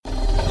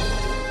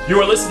You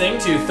are listening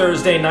to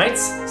Thursday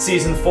Nights,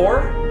 Season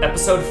 4,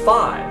 Episode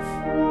 5.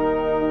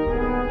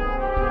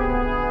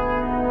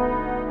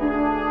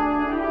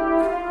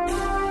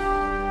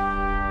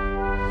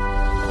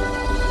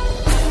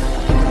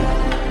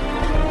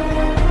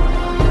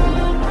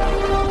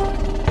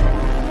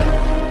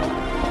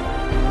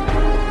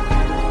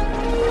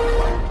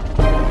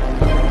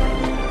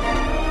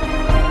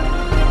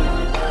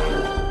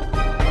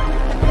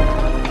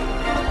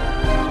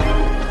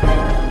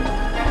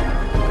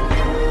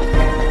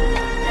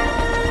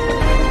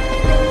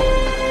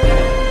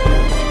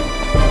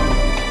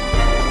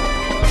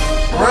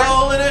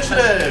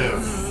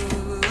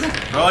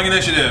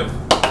 Initiative.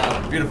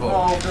 Beautiful.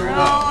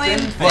 Rolling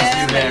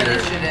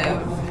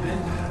initiative.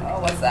 Oh,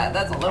 what's that?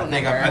 That's a low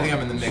number. I think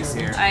I'm in the mix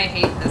here. I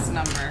hate this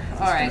number.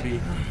 All right.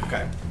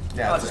 Okay.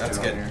 Yeah, that's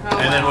good. Oh,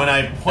 and then when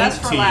I point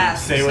to you,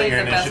 say what your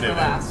initiative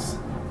is.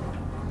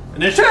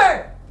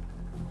 Initiative!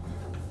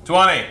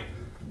 20.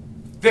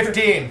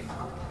 15.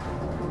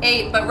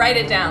 8, but write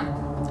it down.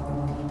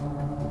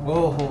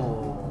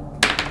 Whoa.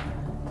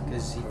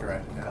 Because he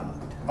wrote it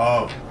down.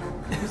 Oh.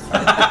 I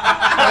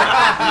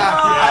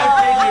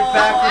made you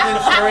back with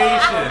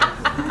inspiration.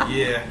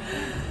 Yeah.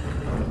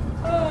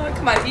 Oh,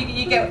 come on,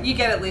 you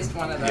get at least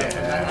one of those. Yeah, and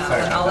then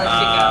sorry. I'll let you go.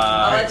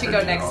 I'll let you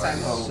go next time.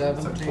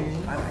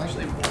 17.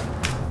 Actually,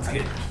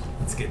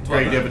 let's get.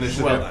 Greg, do you have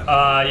initiative?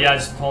 Yeah,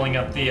 just pulling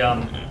up the, I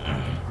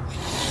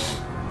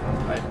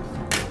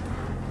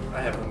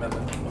have a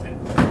method.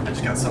 I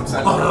just got some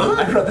sense.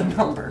 I wrote the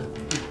number.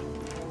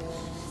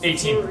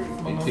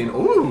 18. 18.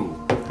 Ooh.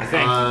 I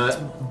think.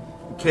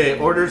 Okay,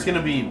 order's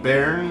gonna be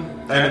Baron,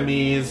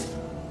 Enemies,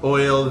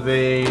 Oil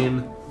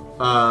Vein,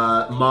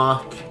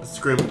 Mock,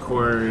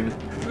 Scrimcorn,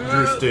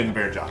 Drustin,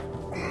 Bearjaw.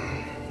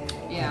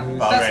 Yeah,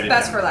 write it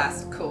that's down. for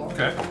last. Cool.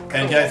 Okay.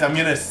 And guys, I'm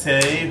gonna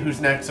say who's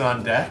next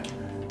on deck.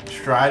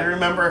 Try to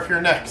remember if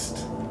you're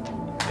next.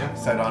 Yeah.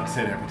 So I don't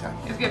say it every time.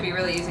 It's gonna be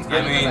really easy for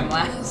I me because mean- I'm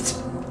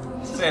last.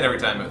 Say it every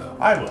time, though.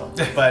 I will,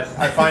 but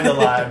I find a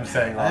lot I'm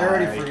saying. I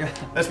already like,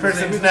 forgot. This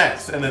person's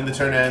next, and then the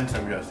turn ends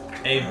and goes.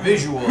 A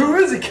visual. Who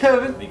is it,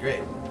 Kevin? Would be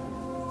great.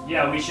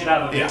 Yeah, we should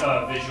have a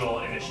Yeah. visual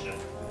initiative.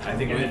 I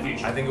think In it the would.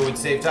 future. I think it would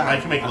save I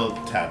time. can make little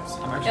tabs.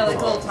 Yeah,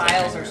 like little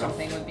tiles or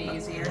something would be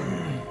easier.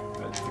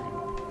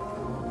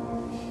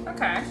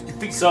 Okay.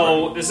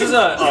 So, this is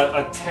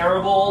a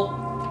terrible...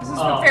 This is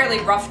a fairly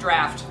rough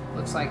draft,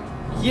 looks like.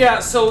 Yeah,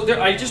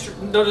 so I just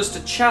noticed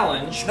a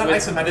challenge Not with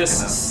isometric this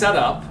enough.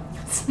 setup.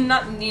 It's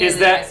not nearly Is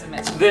that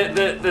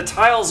isometric. the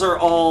tiles are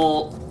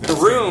all... The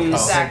rooms...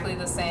 Exactly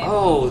the same.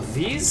 Oh,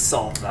 these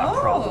solve that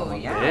problem a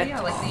yeah, bit.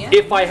 yeah, like the end.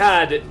 If I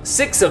had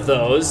 6 of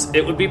those,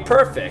 it would be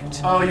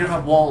perfect. Oh, you don't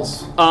have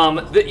walls.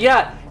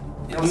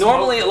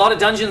 Normally a lot of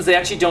dungeons, they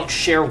actually don't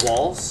share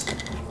walls.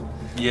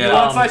 Yeah.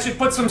 Once I should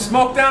put some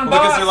smoke down, Well,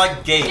 because boss. they're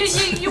like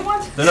gates. You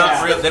want? They're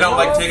not real. They don't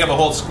like take up a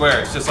whole square.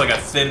 It's just like a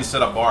thin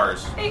set of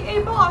bars.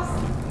 Hey, boss.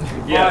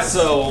 Yeah, What?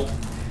 so...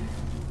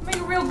 Make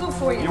it real good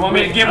for you. You want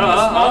me to give him the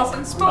Nice smoke?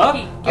 and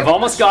smoky. I've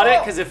almost got it,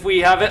 because if we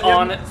have it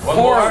on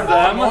 4 of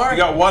them... You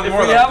got one If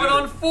more. we left, have it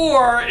dude. on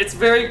 4, it's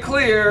very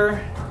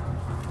clear.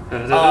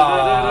 Boss, So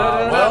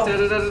I'll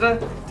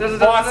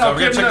we're give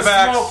gonna check him the the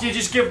backs. smoke. You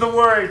just give the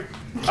word.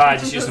 Alright,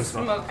 just use some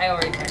smoke. I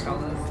already checked all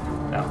those.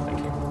 No, thank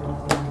you.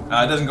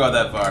 It doesn't go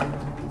that far.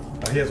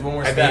 He has one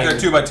more I think stack.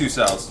 they're 2x2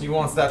 cells. He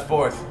wants that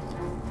fourth.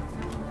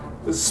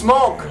 The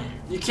smoke.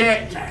 You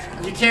can't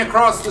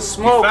cross the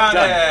smoke found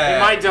it. in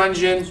my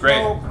dungeon. Great.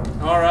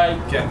 All right.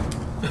 Okay.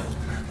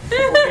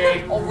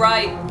 Okay. All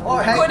right.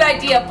 hey. Good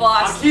idea, I'll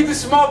boss. keep the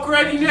smoke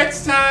ready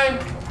next time.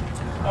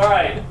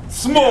 Alright,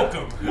 Smoke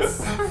them.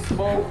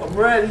 Smoke, I'm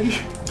ready.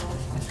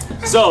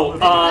 so,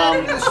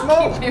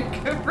 Smoke.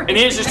 in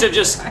the interest of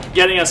just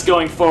getting us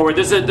going forward,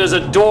 there's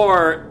a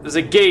door, there's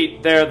a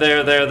gate there.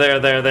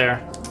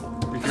 They're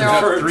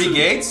all- 3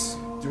 gates?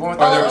 Do you want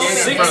Are there Oh,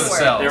 gates in okay. front of the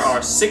cells? There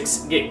are 6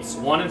 gates,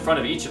 one in front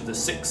of each of the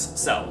 6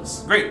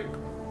 cells. Great.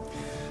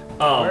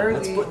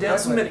 Let's put down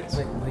some minis.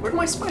 Where'd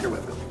my spider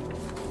web go?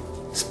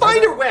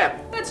 Spider web!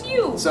 That's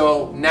you.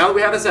 So now that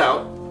we have this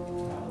out,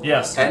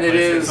 Yes. and it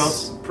is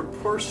Close.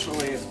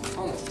 proportionally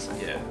almost.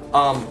 Yeah.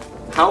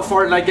 How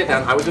far did I get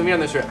down? I was gonna be on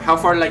this. How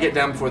far did I get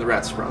down before the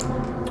rats sprung?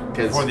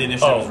 Because Before the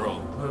initiative is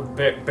rolled.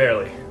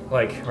 Barely.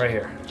 Like, right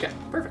here. okay,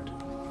 perfect.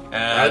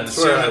 And That's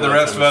where I assuming the was,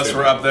 rest of I'm us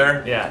were up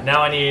there. Yeah,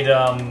 now I need,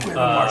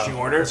 marching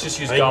order. Let's just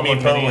use I think goblin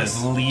Meepo minis.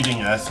 is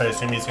leading us, so I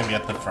assume he's gonna be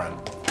at the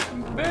front.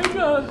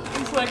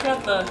 He's like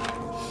at the...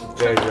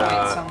 Wait,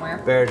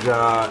 somewhere.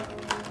 Bearjaw,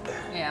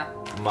 Yeah,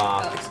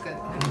 Mock. that looks good.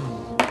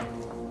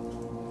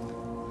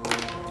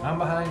 I'm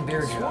behind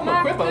Bearjaw.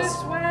 Not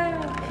this way.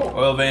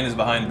 Oil Vein is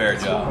behind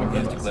Bearjaw,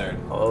 as declared.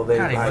 Oh, they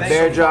God, behind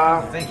thank you.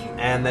 Bearjaw. Thank you.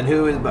 And then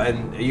who is?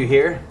 And are you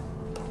here?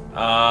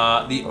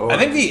 I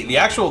think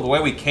the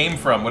way we came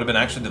from would have been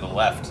actually to the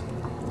left.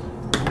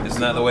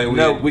 Isn't that the way we?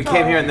 No, we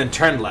came here and then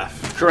turned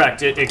left.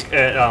 Correct, it goes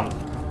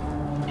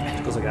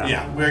like that.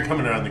 Yeah, we're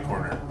coming around the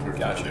corner.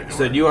 Gotcha.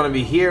 So do you want to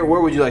be here?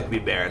 Where would you like to be,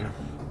 Baron?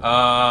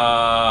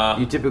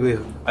 You typically.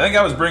 I think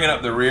I was bringing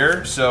up the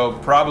rear, so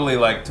probably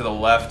like to the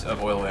left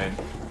of Oil Vein.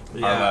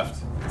 Our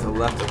left. To the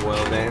left of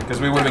Oilbane. Because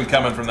we would have been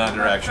coming from that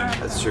direction.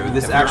 That's true.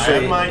 This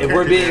actually, if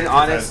we're being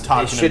honest,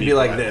 it should be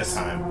like this.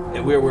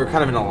 We're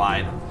kind of in a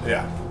line.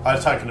 Yeah. I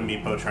was talking to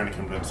Meepo trying to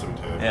convince him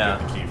to get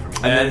the key from me.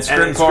 And then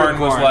Scrimcorn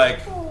was like,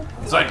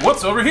 he's like,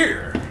 what's over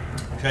here?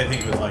 I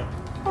think it was like,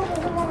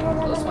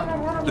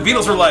 the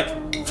Beatles were like,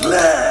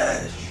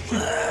 flesh.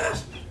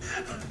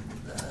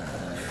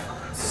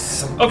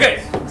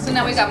 Okay. So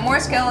now we got more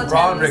skeletons.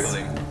 Ron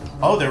Wrigley.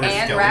 oh, there were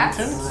And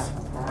skeletons?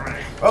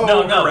 rats? Oh,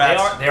 No,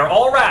 rats. they are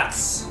all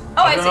rats.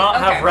 Oh, I do see. not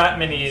Okay. have rat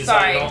minis.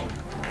 Sorry.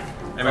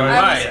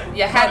 I mean,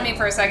 You had me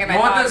for a second. I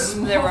What thought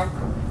does- there were.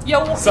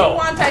 Yo, So- you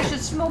want? I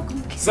should smoke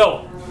them.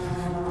 So,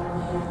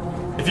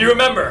 if you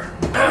remember,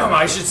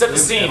 I should set the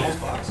scene.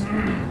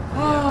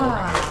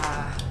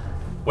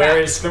 Where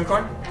is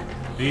Scrimcorn?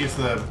 He's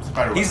the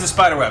spider webs. He's the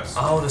spiderwebs.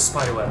 Oh, the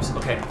spider webs.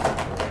 Okay.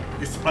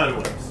 He's spider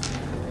webs.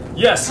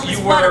 Yes, you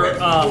were.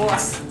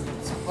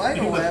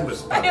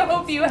 I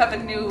hope you have a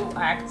new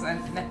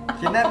accent now.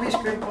 Can that be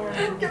Scrimcorn?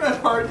 I get a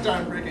hard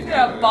time breaking You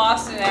have a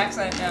Boston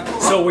accent now.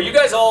 So, were you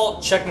guys all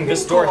checking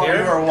this door We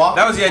here? were walking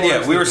That was the idea.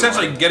 towards We were the door.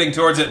 essentially getting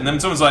towards it, and then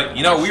someone's like,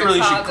 you know, we really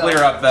should Chicago.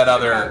 clear up that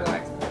other Chicago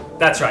accent.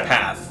 That's right.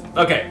 path.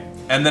 Okay.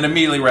 And then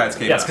immediately rats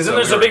came Yes, out. because so then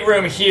there's we a were- big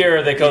room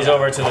here that goes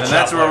over to the And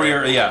that's chapel where we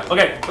area. were,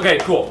 yeah. Okay,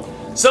 cool.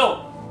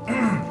 So,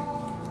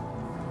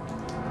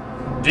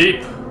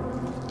 deep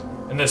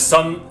in the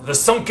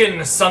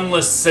sunken,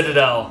 sunless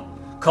citadel,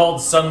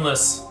 called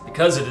sunless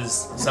because it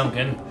is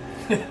sunken,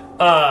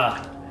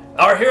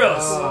 our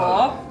heroes,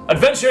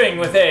 adventuring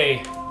with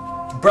a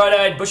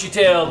bright-eyed,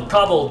 bushy-tailed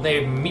kobold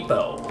named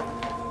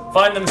Meepo,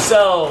 find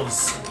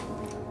themselves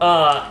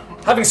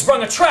having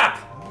sprung a trap.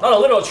 Not a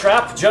little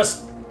trap,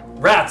 just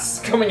rats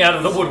coming out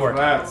of the woodwork.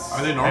 Rats.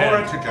 Are they normal And-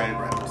 rats or giant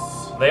rats?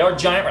 They are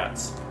giant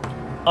rats.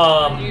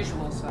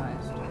 Unusual size.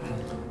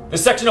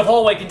 This section of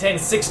hallway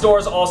contains 6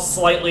 doors, all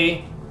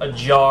slightly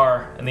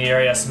ajar, and the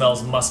area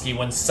smells musky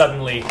when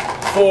suddenly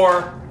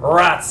 4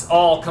 rats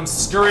all come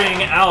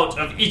scurrying out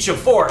of each of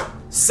 4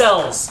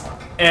 cells,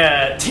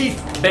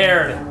 teeth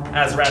bared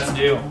as rats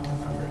do,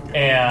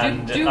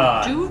 and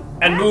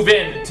and move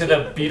in to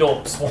the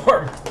beetle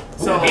swarm.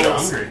 So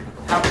Beetles. hungry.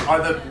 How, are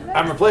the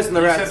I'm replacing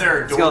the you rat said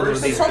there are skeleton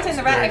doors? with these. Consulting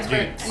the rat There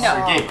are expert. gates. No.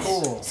 There are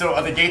gates. So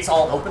are the gates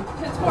all open?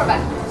 It's more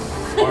back.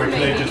 Or can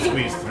they just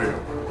squeeze through?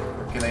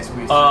 Can they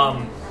squeeze?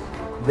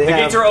 They The have-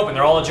 gates are open.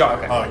 They're all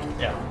ajar. Oh, okay.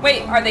 Yeah.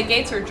 Wait, are they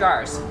gates or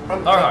jars?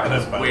 Alright.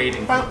 That's fine.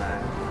 Waiting for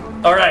that.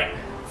 All right.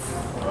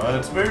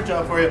 That's a bear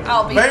job for you.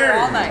 I'll be here Bear.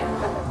 all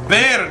night.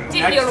 Bairn!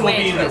 Deep Next your will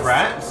be the waitress.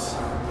 rats,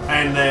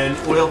 and then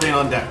Oilbane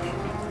on deck.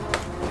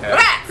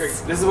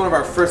 Rats! This is one of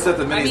our first sets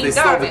of minis. mean, They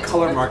still have the garbage.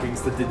 color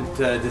markings to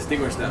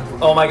distinguish them.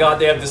 Oh my God,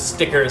 they have the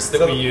stickers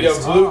that we You have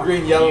use. blue,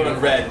 green, yellow,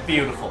 and red.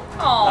 Beautiful.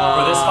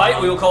 Aww. For this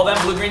fight, we will call them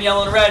blue, green,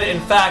 yellow, and red. In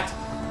fact,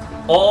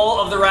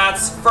 all of the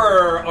rat's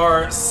fur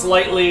are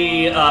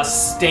slightly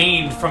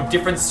stained from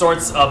different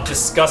sorts of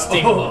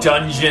disgusting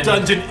dungeon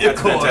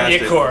That's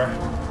fantastic. ichor.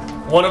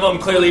 One of them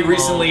clearly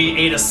recently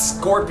ate a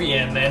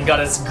scorpion and got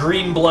its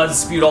green blood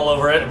spewed all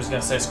over it. I'm just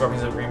gonna say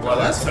scorpions have green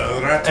blood. So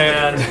the rats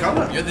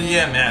And- You're the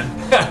man.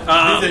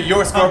 These are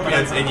your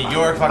scorpions in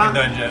your fucking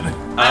dungeon.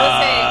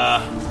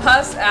 I would say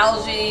pus,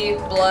 algae,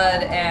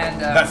 blood, and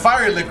That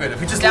fire liquid,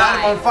 if we just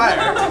light them on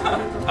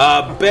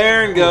fire.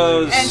 Baron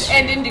goes.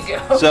 and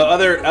indigo. So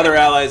other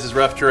allies is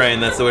rough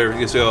terrain. That's the way we're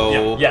going to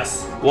go.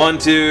 Yes. 1,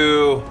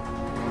 2.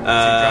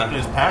 dropping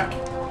his pack.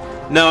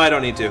 No, I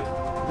don't need to,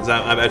 because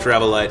I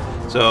travel light.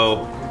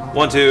 So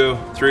 1, 2,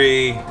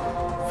 3,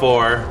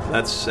 4.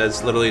 That's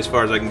literally as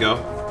far as I can go.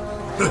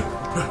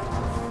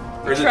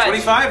 Or is it Trudge.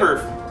 25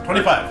 or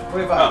 25.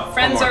 Oh,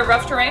 Friends one more. are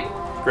rough terrain?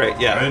 Great,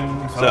 yeah.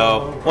 Friends So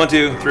are- 1,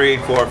 2, 3,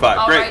 4, 5.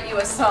 I'll Great. write you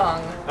a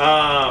song.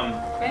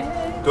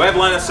 Do I have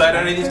line of sight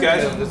on any of these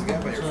guys?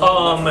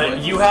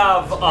 You have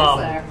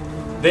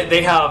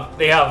they have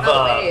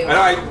wait.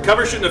 I know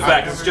cover shouldn't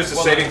affect. It's just a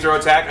saving throw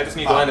attack. I just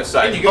need line of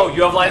sight. Oh,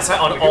 you have line of sight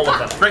on all of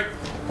them. Great.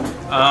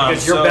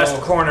 Because your So-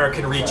 best corner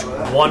can reach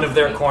one of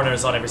their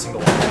corners on every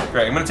single one.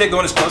 Great. I'm going to take the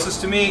one that's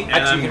closest to me, and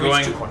Actually, I'm you can reach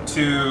going 2 corners.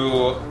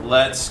 to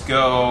let's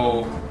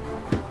go.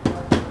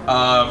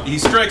 He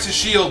strikes his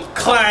shield,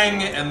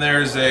 clang, and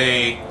there's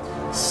a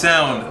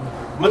sound,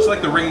 much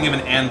like the ringing of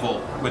an anvil,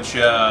 which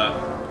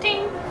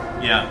Ding.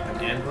 yeah, An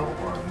anvil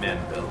or a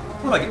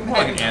manvil? more like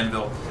an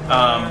anvil.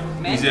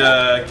 He's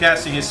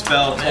casting his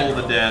spell, Toll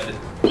the Dead.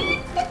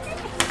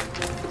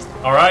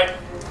 All right.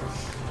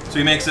 So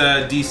he makes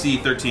a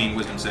DC 13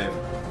 Wisdom save.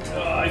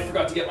 I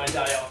forgot to get my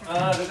die out.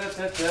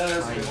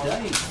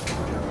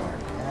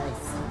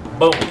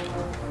 Boom.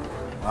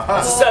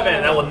 That's a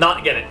 7. That will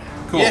not get it.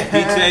 Cool.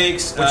 He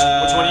takes. Which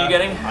one are you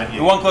getting?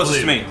 The one closest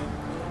to me.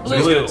 So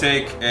he's Blue. gonna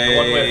take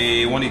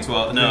a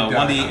 1d12. No,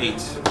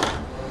 1d8.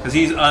 Because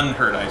he's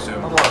unhurt, I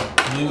assume.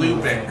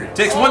 Blueberry.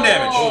 Takes 1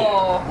 damage.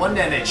 Oh. One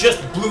damage.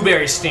 Just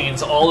blueberry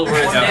stains all over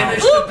his Yeah.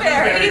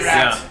 Blueberries.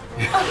 Yeah.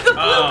 The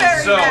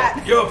blueberry so-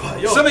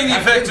 rat. Something the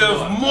effect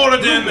of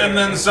Moradin and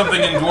then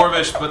something in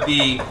Dwarvish, but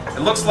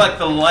it looks like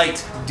the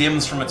light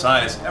dims from its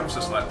eyes ever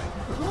so slightly.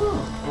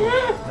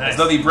 As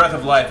though the breath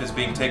of life is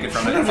being taken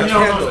from it. A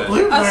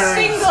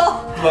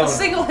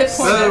single hit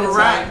point. The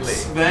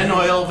rats, then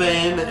Oil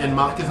Vein, and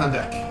Mock is on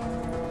deck.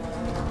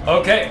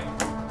 Okay.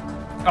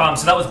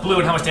 So that was blue,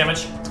 and how much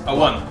damage?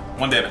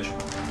 One damage.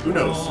 Who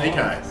knows? Snake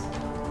Eyes.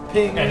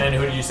 Ping. And then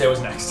who did you say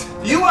was next?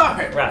 You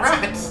are it!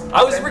 Rats.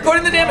 I was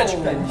recording the damage.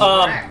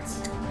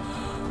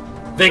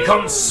 They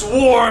come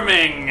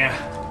swarming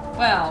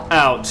Well,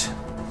 out.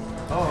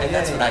 Oh, And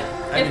that's what I.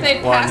 if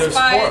they One. pass There's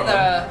by four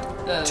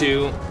of the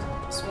Two.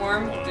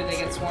 swarm, do they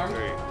get swarmed?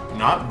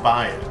 Not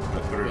by it,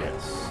 but through it.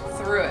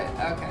 Through it,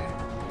 okay.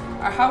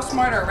 How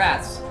smart are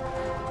rats?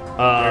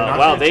 They're not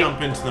Wow, gonna they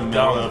jump into the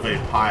middle of a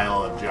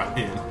pile of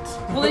giants.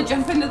 Will they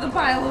jump into the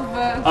pile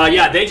of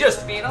yeah, they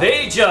just beetles?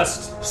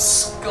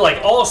 like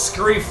all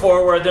scurry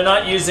forward. They're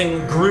not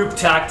using group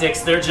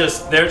tactics. They're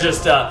just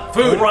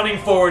running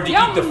forward to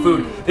eat the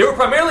food. They were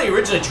primarily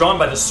originally drawn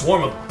by the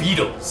swarm of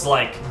beetles,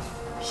 like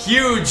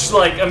huge,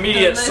 like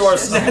immediate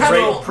source of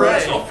Natural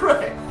prey.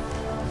 prey.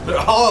 They're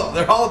all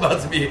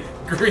about to be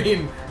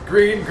green,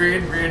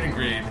 and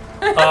green.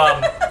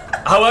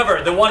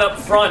 However, the one up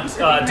front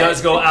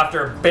does go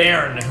after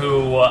Bairn,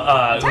 who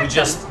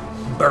just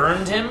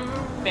burned him.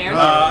 Bairn?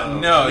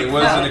 No, it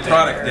was a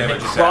necrotic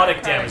damage.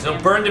 Necrotic damage. So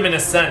burned him in a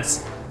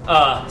sense.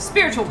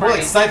 Spiritual More like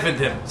brain. siphoned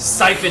him.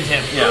 Siphoned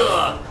him. Yeah.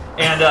 Ugh.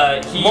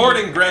 And he.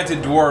 Morden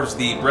granted dwarves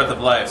the breath of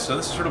life, so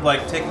this is sort of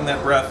like taking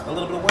that breath a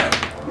little bit away.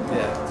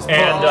 Yeah.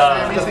 And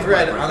the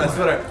thread on the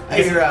sweater.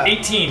 Your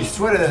 18.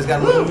 sweater that's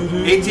got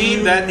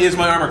 18, that is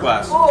my armor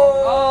class. And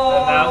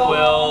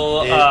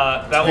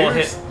that will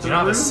hit. Do you not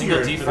have a single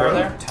D4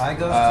 there? Tie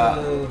goes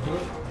to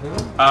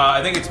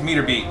I think it's meet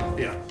or beat.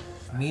 Yeah.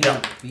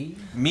 meter B.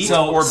 Meet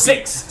So or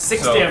six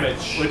So-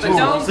 damage. Which But is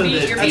don't also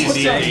beat the your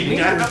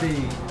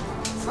D8.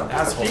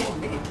 asshole.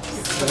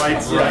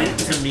 Swipes right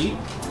to meet.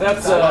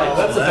 That's a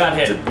bad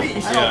hit.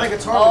 I don't think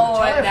it's hard Oh, to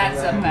tie and that's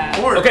from a bad.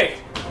 Or Okay.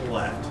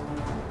 left.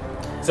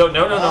 So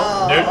no.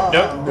 I'm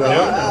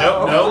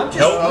just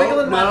No.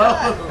 wiggling my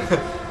back.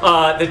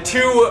 The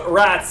two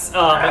rats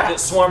that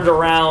swarmed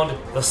around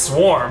the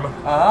swarm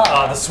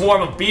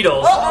of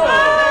beetles.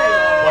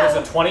 What is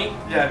it, 20?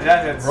 Yeah,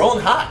 that's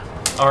Rolling hot.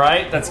 All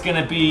right, that's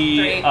gonna be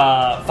Three.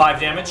 5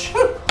 damage.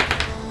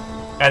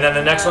 And then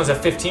the next one's a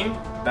 15.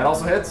 that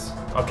also hits.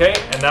 Okay,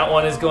 and that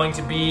one is going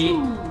to be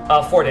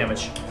 4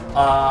 damage.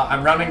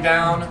 I'm rounding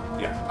down.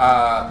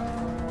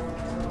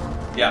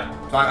 Yeah.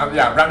 So I'm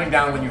rounding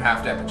down when you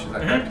half damage. Is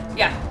that correct?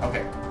 Yeah.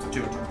 Okay, so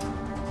 2 and 2.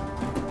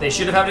 They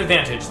should have had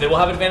advantage. They will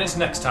have advantage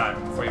next time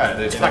for your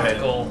They still hit.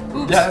 technical.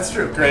 Oops. Yeah, that's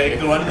true. Great.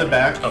 The one in the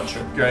back. Oh,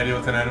 sure. Your idea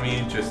with an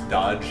enemy, just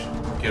dodge.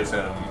 Gives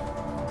them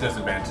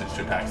disadvantage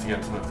to attacks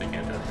against them if they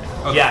can't do anything.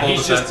 Oh, Yeah, full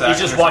he's defense just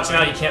action or watching out.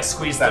 something? You can't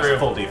squeeze That's through.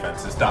 full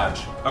defense. Is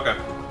dodge. Okay.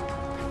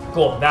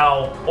 Cool.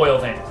 Now oil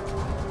vein.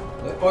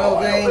 Oil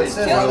vein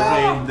says. Oil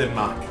Vein, then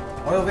Mock.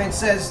 Oil vein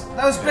says.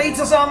 Those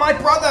beetles are my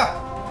brother.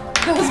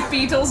 Those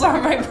beetles are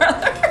my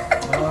brother.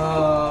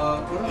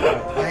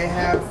 I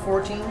have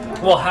 14.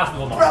 Well, half of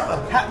them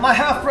are. My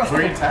half Where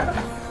are you brother.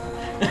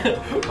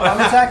 attacking? I'm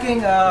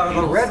attacking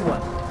the red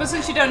one. But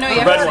since you don't know, you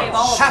The have to red save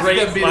all one. of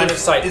them. Straight line of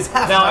sight. is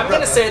half Now my I'm gonna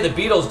brother. say the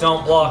beetles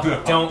don't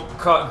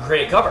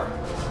create cover.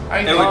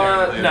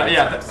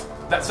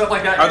 That stuff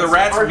like that. Are the it's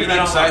rats hard to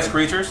medium-sized know.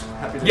 creatures?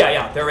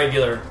 Yeah, they're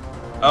regular.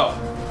 Oh.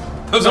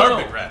 Those No, are no.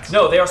 big rats.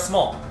 No, they are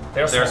small.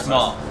 They are They're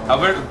small.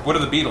 However, what are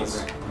the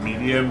beetles?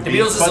 Medium. The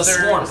beetles is but a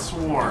they're swarm. a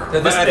swarm.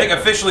 They're But this I think big.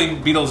 officially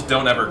beetles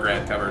don't ever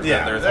grant cover. Is Yeah,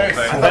 that they're their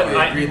thing? But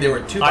I Agreed, they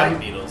were 2 I'm-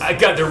 bite beetles. I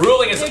got the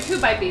ruling They're has 2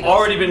 bite beetles.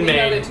 already been We know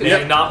they're made. 2 They bite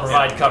do not beetles.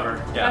 provide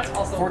cover. Yeah. That's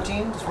also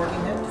 14? Does 14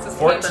 hit? It's a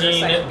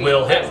 14 hamburger-sized will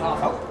beetle. hit. That's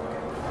awful.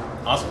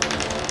 Awesome.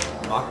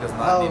 Mock does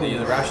not need to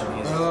use a ration.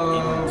 He's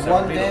eating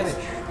 1 beetles.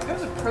 damage. That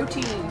was a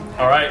protein.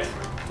 All right.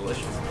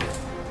 Delicious.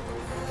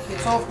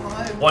 It's off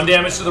my. 1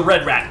 damage to the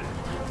red rat,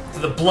 to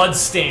the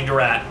blood-stained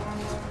rat.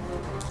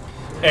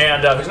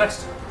 And who's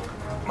next?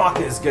 Mock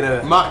is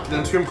gonna. Mock,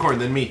 then Scrimcorn,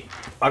 then me.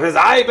 Mock says,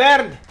 "Aye,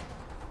 Bairn.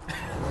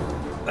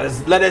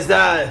 Let us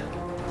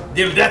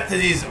deal death to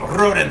these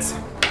rodents."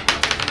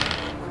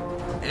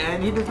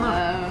 And he does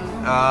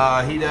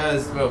not. He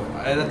does. Well,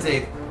 let's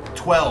say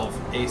 12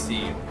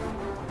 AC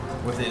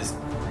with his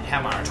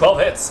hammer. 12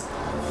 hits.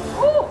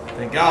 Ooh.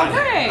 Thank God.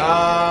 Okay.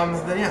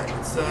 Then yeah,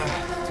 let's do a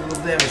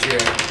little damage here.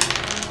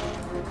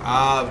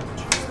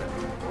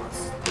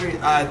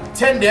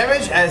 10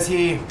 damage as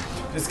he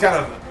just kind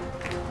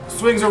of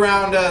swings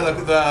around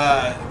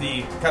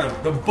the kind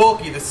of the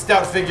bulky, the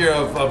stout figure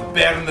of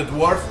Bairn the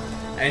dwarf,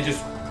 and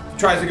just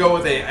tries to go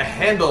with a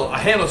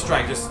handle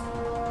strike, just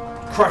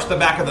crush the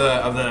back of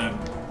the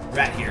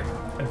rat here.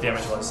 What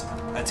damage was?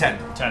 A 10.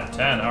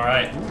 10. All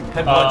right.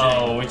 Head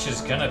bludgeoning. Which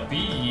is gonna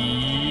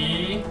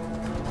be.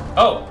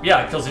 Oh,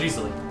 yeah, it kills it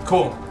easily.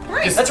 Cool.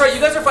 Great. That's right.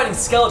 You guys are fighting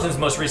skeletons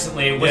most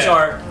recently, which Yeah.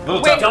 are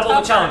Little Wait, double the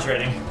tougher. challenge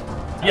rating.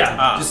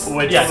 Yeah. Just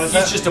Yeah, he's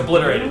just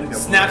obliterated.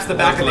 snaps the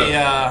back of the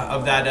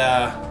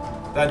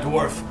that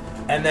dwarf,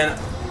 and then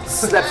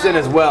steps in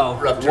as well.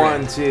 Rough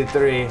terrain. 1, 2,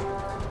 3,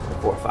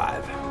 4,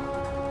 5,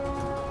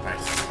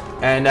 Nice.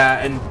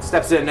 and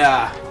steps in.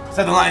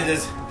 Set the line.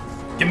 Says,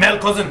 "Gemel,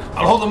 cousin,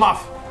 I'll hold them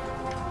off."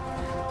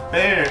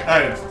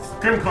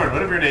 Grimcorn,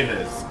 whatever your name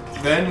is.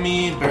 Then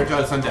me,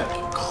 Bearjaw's on deck.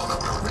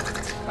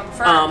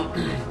 Confirm.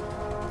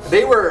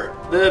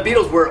 The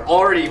beetles were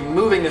already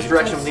moving this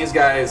direction when these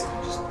guys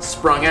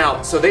sprung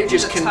out, so they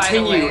just There's a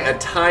continue tidal wave. a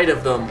tide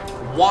of them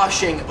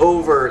washing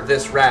over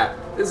this rat.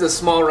 This is a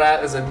small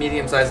rat, this is a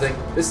medium-sized thing.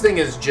 This thing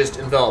is just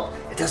enveloped.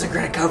 It doesn't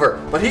grant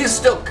cover, but he is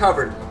still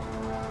covered.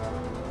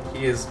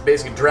 He is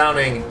basically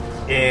drowning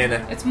in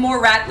It's more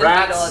rat than beetle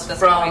at rats this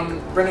from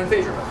point. Brendan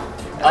Fraser.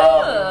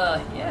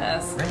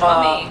 Yes.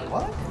 Mummy.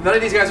 None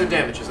of these guys are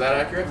damaged, is that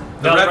accurate?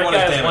 No, red the one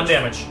red is guy has one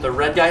damaged. damage. The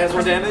red guy has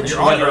one damage?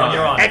 You're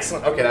on.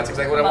 Excellent. Okay, that's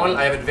exactly what I want.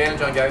 Mummy. I have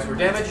advantage on guys who are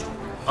damaged.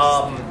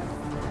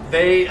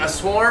 They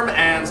swarm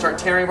and start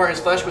tearing apart his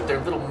flesh with their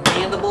little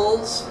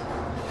mandibles.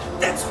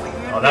 That's weird.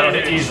 Oh, that'll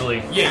hit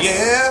easily.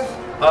 Yeah.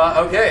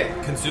 Okay.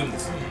 Consume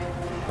this.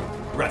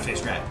 Rat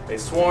face rat. They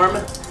swarm,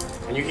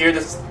 and you hear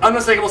this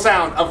unmistakable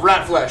sound of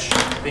rat flesh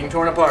being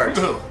torn apart.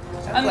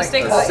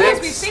 Unmistakable. Like Yes,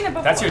 six. we've seen it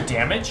before. That's your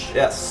damage?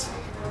 Yes.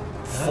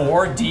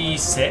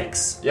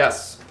 4d6?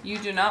 Yes. You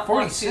do not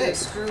want to 46.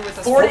 screw with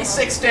us.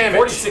 46 damage.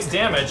 46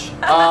 damage.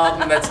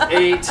 That's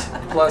 8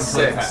 plus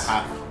 6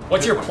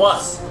 What's your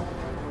plus?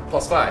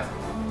 plus 5.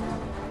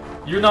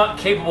 You're not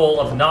capable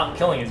of not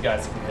killing these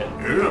guys if you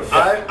hit.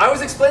 I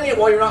was explaining it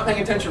while you're not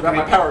paying attention about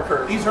my power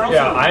curve. These are also.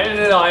 Yeah,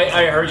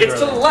 I heard you. It's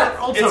to the earlier.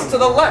 left. It's to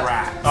the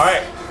left. All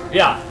right.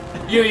 Yeah.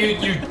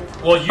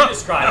 Well, you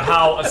describe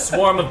how a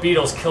swarm of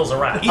beetles kills a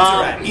rat. Eats a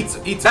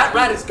rat. Eats That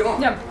rat is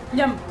gone. Yum,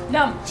 yum,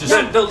 yum. Just-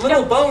 yum, The little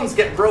yum. bones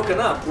get broken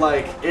up.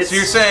 Like it's. So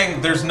you're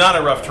saying there's not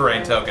a rough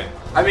terrain token?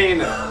 I mean,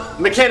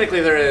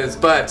 mechanically there is,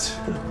 but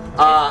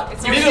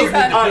It's you, your hear,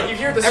 turn. you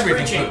hear the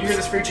Everything screeching. moves. You hear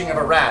the screeching of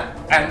a rat,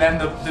 and then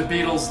the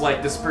beetles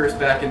like disperse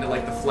back into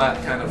like the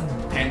flat kind of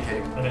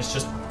pancake. And it's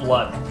just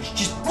blood. It's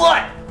just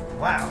blood.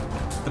 Wow.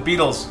 The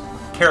beetles'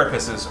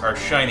 carapaces are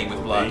shiny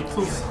with blood.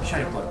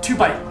 Shiny blood. 2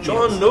 bite.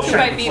 John, no. Two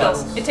bite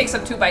beetles. It takes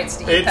up 2 bites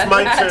to eat It's that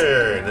my rat.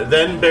 turn.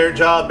 Then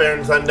Bearjaw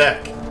burns on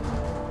deck.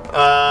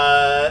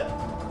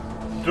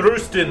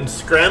 Drustin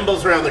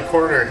scrambles around the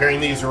corner hearing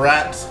these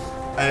rats,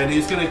 and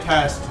he's going to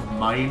cast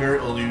Minor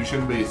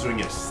Illusion, but he's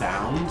doing a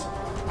sound.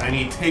 And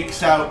he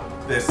takes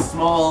out this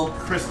small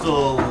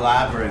crystal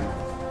labyrinth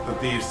that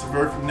the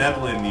Smirf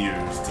Neblin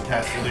used to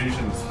cast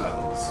illusion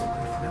spells.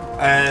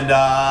 And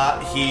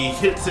he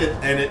hits it,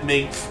 and it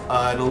makes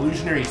an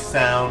illusionary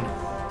sound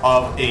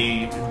of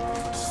a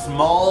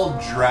small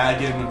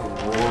dragon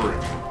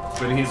roaring.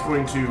 And he's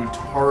going to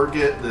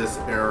target this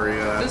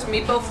area. Does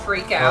Meepo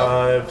freak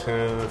out? 5,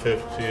 10,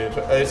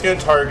 15. He's going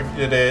to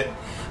target it.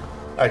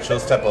 Actually,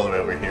 let's step all the way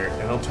over here.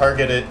 And he'll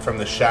target it from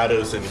the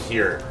shadows in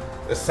here.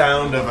 The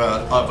sound of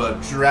a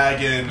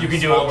dragon. You can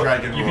do small it.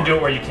 Dragon You can do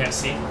it where you can't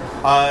see.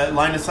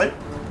 Line of sight.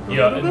 You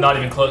know, not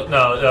even close.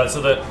 No.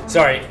 So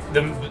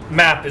the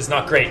map is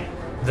not great.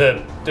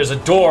 There's a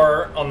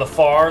door on the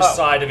far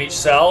side of each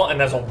cell, and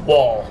there's a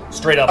wall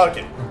straight up.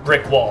 Okay.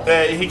 Brick wall.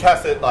 He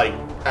casts it like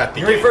at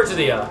the. You gate. refer to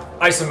the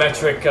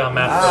isometric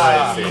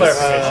map for yes.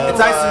 clarification. It's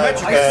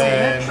isometric.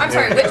 And I'm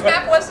sorry, which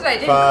map was it? I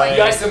didn't Five,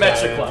 quite. The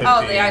isometric one.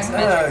 Oh, the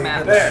isometric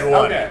map. There.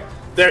 Okay.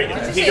 There you go.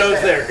 Did you He say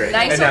goes the there. Great.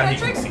 nice And now he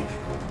can isometric? see.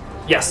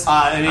 Yes.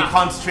 And he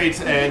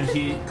concentrates and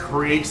he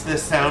creates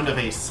this sound of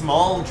a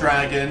small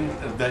dragon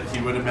that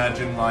he would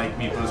imagine like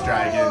Meepo's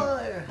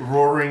dragon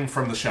roaring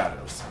from the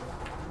shadows.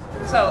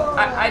 So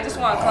I just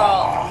want to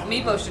call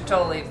Meepo should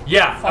totally. fall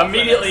Yeah. for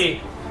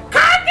Immediately.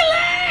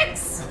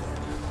 this.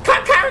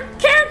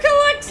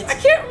 Caracalex! I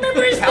can't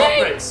remember his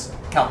name.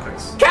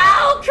 Calcrix.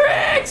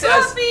 Calcrix!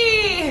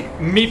 Fluffy!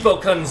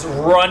 Meepo comes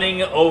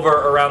running over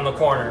around the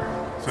corner.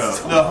 So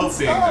the hope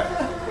being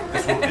that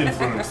this will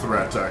influence the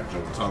rat's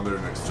actions on their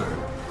next turn.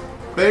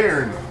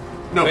 Bairn.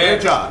 No,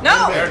 Bearjaw. No!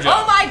 Bearjaw.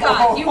 Oh my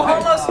god, you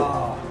almost.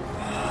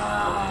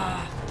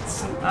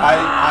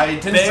 I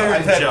didn't say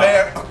I said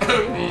bear.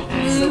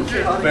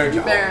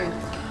 Bearjaw. Baron.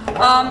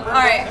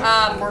 Alright,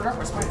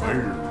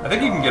 I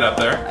think you can get up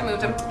there. I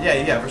moved him.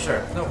 Yeah, for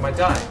sure. No, my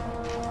die.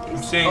 I'm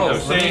seeing, Oh, I'm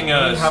let seeing me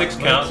have- 6 let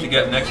me count to keep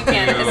get it. next You to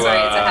can, it's sorry,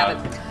 it's a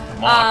habit.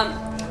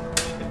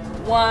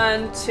 Mock.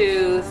 1,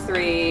 2,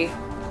 3,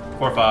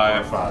 4,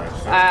 5.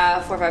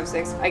 4, 5,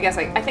 6. I guess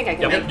I think I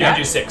can Yep, make you that. can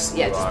do 6.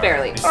 Yeah, just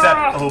barely.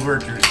 Step over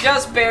Drew.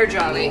 Just bear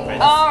jolly.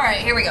 Alright,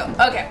 here we go.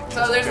 Okay,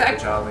 so there's that.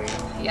 Jolly.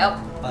 Yep.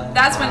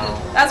 That's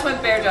when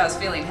Bearjaw is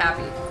feeling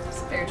happy.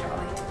 It's Bear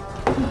Jolly.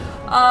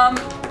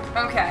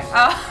 Okay.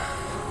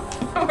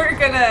 We're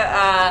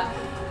gonna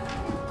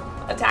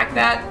attack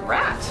that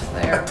rat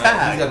there. He's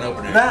got an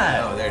opener.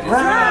 Oh, there it is.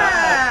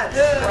 Rat!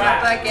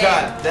 That game.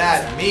 Got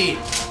that meat.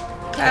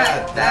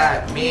 Got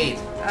that meat.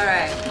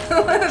 Alright.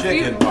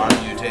 Chicken bun,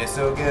 you taste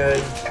so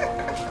good.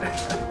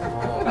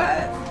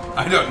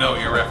 I don't know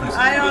what you're referencing.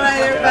 I don't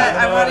either, but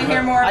I want to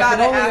hear more about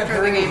it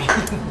after the game.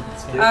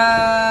 Okay.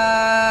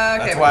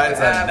 That's why it's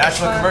a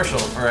national commercial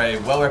for a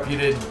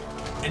well-reputed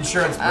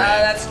insurance brand.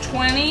 That's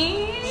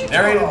 20.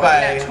 Narrated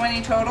by- Yeah,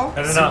 20 total.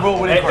 No. Super Bowl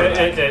winning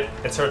quarterback.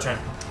 It's her turn.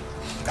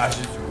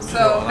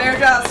 So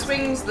Bearjaw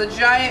swings the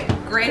giant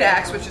great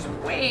axe, which is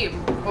way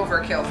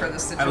overkill for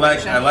this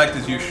situation. I liked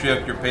as you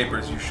showed your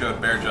papers, you showed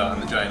Bearjaw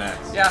and the giant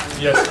axe. Yeah.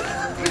 Yes.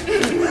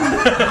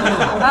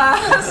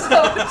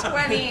 So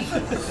 20.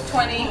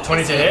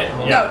 20 to hit?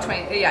 Yeah. No,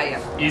 20.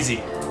 Yeah.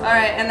 Easy. All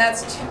right, and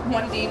that's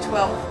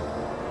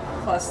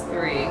 1d12 plus 3.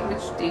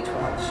 Which d12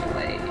 should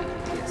I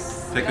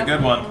use? Pick the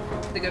good one.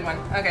 The good one.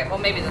 Okay, well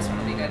maybe this one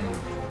will be good.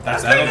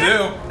 That'll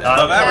do.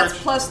 Above That's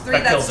average. plus 3.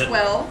 That That's kills it.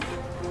 12.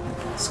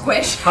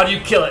 Squish. How do you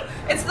kill it?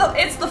 It's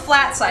the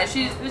flat side.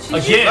 She's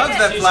Again. Loves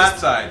that She's flat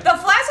just- side. The flat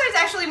side is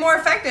actually more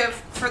effective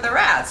for the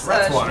rats.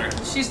 Rat swatter.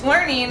 She's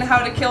learning how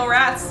to kill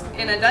rats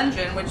in a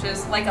dungeon, which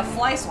is like a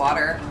fly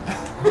swatter.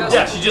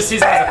 Yeah, she just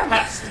sees it as a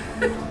pest.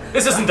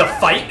 This isn't a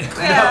fight.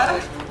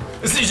 Yeah.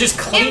 This is just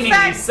cleaning In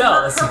fact, these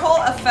cells. her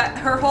whole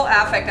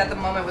affect at the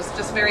moment was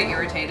just very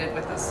irritated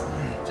with this,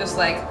 just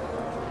like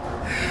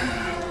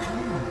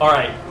All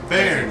right.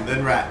 Bairn,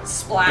 then rats.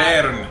 splat.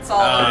 Bairn. It's all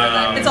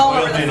over it's all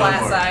over the Oil flat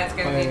paint on side. It's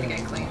gonna need to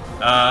get clean.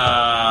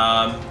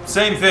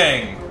 Same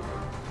thing.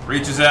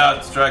 Reaches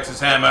out, strikes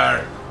his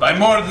hammer. By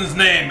Morden's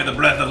name, may the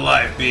breath of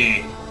life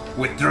be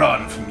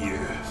withdrawn from you.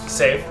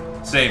 Save.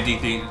 Save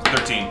DC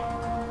 13.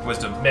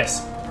 Wisdom.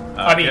 Miss.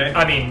 Okay.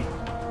 I mean,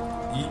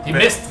 he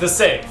missed the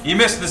save. You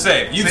missed the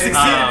save. You've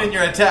succeeded in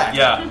your attack.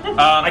 Yeah.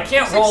 I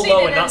can't roll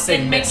low and not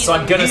say in miss, so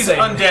I'm making gonna He's say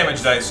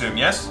undamaged, I assume,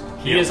 yes?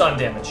 he is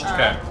undamaged.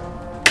 Okay.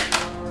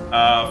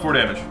 4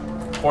 damage.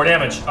 4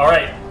 damage. All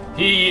right.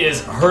 He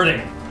is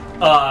hurting.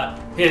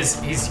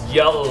 He's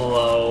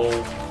yellow,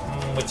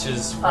 which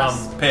is from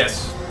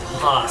Piss.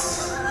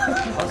 pus.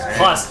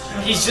 Plus,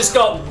 he's just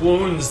got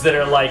wounds that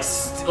are like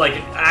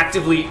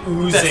actively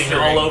oozing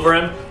Festering. all over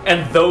him,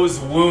 and those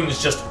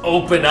wounds just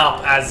open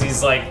up as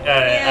he's like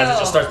as it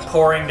just starts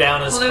pouring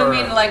down his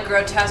Blooming fur. like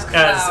grotesque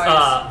As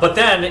flowers. but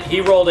then he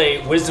rolled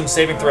a wisdom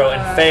saving throw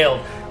and failed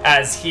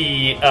as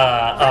he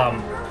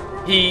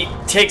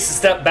takes a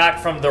step back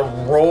from the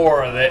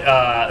roar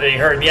that he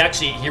heard. And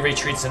he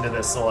retreats into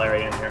this little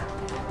area in here.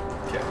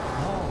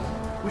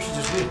 We should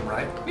just leave him,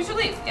 right? We should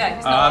leave. Yeah,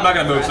 he's I'm not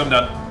gonna move, so I'm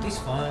done. He's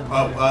fine.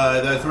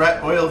 Oh, the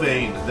threat, oil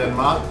vein, then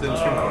mock, then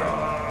Shrinkcore.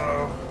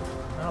 I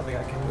don't think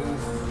I can move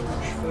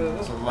much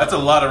further. That's a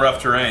lot of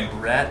rough terrain.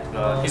 Rat.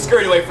 He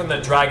scurried away from the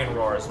dragon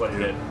roar, is what he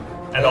did,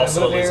 and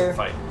also a move losing here.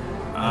 fight.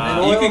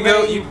 You can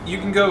go. You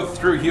can go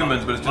through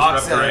humans, but it's just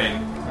rough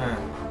terrain.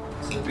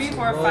 3,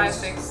 4, 5,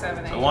 6,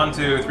 7, 8. 1,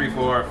 2, 3,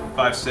 4,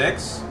 5,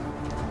 6.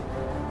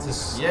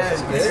 Yeah,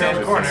 Stand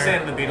in the corner.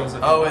 Stand in the beetles.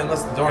 Oh,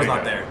 unless the door's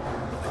not there.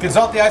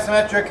 Consult the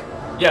isometric.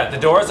 Yeah, the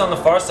door is on the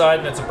far side,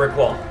 and it's a brick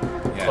wall.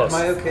 Close.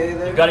 Am I okay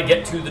there? You got to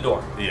get to the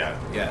door. Yeah.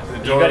 Yeah.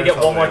 You got to get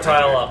one more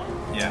tile up.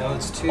 Yeah. No,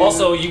 it's 2.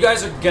 Also, you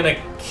guys are gonna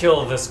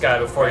kill this guy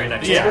before your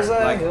next Yeah.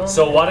 turn.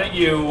 So why don't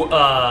you?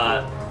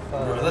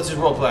 Let's just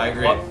roleplay. I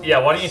agree.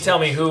 Why don't you tell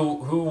me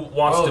who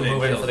wants Oil to vein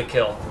move in kills. for the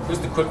kill? Who's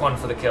the quick one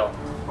for the kill?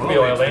 Could be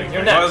Oil Oil vein. Vein.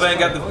 You're Oil next. Vein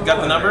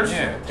got the numbers.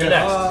 Yeah. You're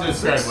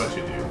next. Describe what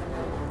you do.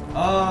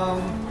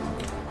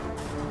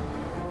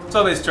 It's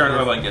always turn.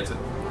 Oil Vein gets it.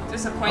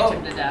 Disappoint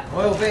him to death.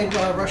 Oil vein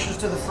rushes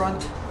to the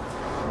front,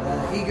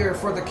 eager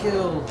for the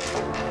kill,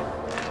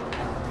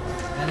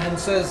 and then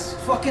says,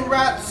 "Fucking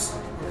rats!"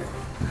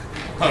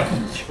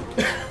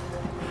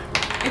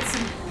 It's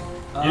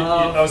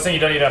I was saying you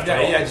don't even have to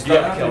roll. just you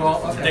have to kill. roll.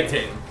 Okay.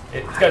 dictate.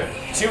 It's got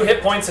 2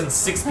 hit points and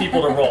 6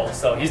 people to roll,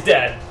 so he's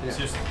dead. It's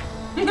just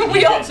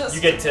we all just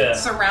you get to.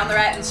 surround the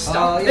rat and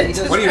stomp yeah, he it.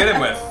 does. What do you hit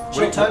him with?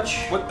 Chill What- touch.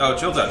 What? Oh,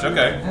 chill touch.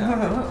 Okay.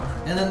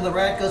 And then the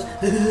rat goes,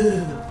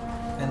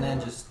 and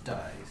then just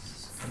dies.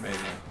 Amazing.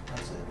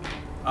 That's it.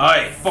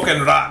 Aye,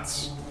 fucking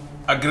rats.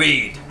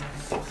 Agreed.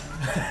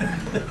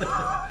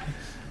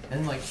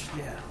 And like,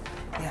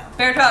 yeah.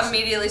 Bearjaw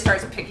immediately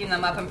starts picking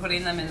them up and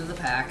putting them into the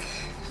pack.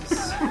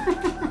 Just-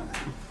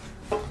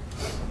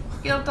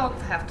 you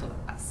don't have to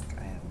ask.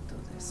 I will do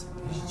this.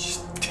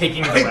 Just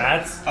taking the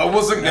rats. I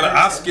wasn't gonna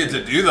ask you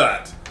to do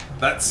that.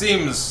 That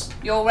seems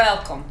You're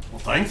welcome. Well,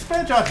 thanks,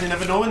 Bearjaw. You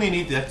never know when you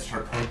need the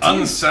extra protein.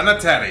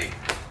 unsanitary.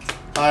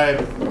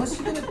 What's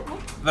he gonna?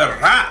 The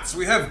rats.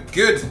 We have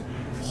good,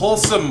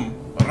 wholesome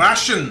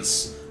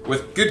rations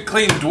with good,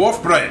 clean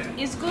dwarf bread.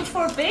 It's good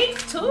for bake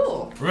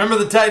too. Remember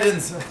the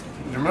Titans.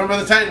 Remember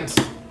the Titans.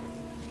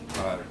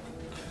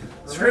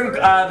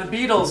 The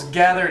beetles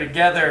gather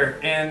together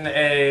in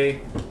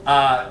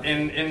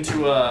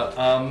into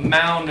a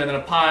mound and then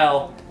a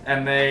pile,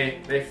 and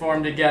they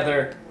form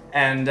together,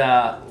 and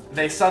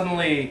they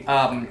suddenly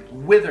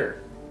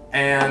wither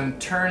and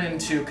turn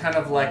into kind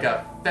of like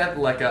a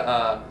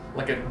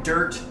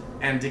dirt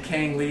and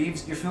decaying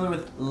leaves. You're familiar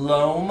with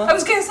loam? I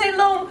was gonna say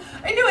loam.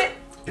 I knew it.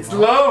 It's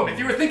loam. If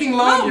you were thinking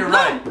loam, you're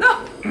right.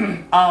 No.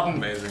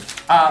 Amazing.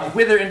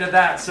 Wither into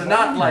that. So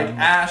not like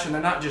ash, and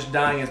they're not just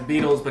dying as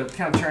beetles, but it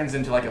kind of turns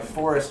into like a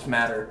forest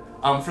matter.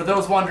 For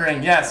those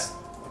wondering, yes,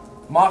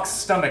 Mock's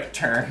stomach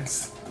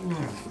turns.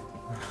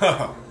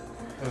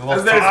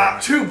 Because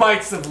there's 2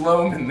 bites of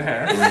loam in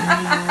there.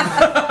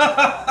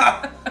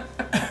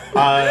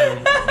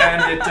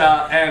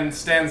 And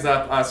stands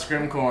up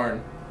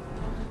Scrimcorn,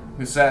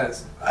 who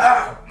says,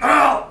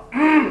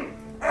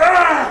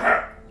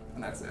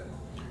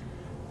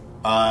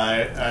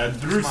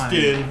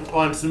 Drustin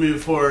wants to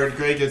move forward.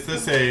 Greg, is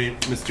this a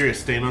mysterious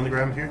stain on the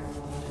ground here?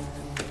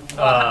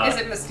 Is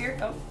it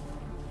mysterious? Oh,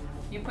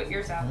 you put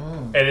yours out.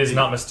 It is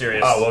not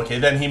mysterious. Oh, okay.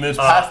 Then he moves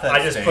past that I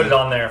just stain. put it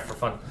on there for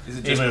fun. Is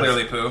it just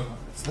clearly poo?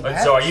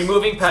 So are you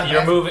moving past?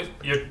 You're moving.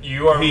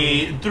 You are.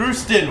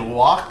 Drustin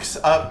walks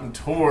up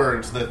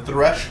towards the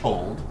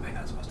threshold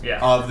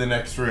of the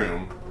next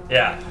room.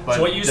 Yeah. But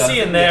So what you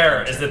see in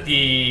there is that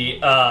the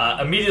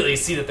immediately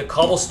see that the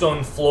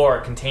cobblestone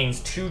floor contains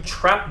 2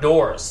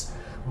 trapdoors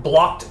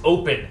blocked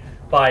open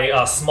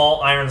by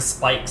small iron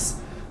spikes.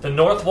 The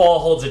north wall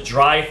holds a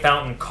dry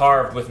fountain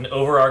carved with an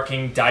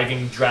overarching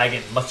diving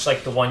dragon, much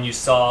like the one you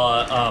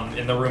saw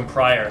in the room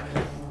prior.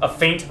 A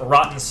faint,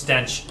 rotten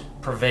stench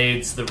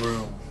pervades the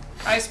room.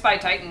 I spy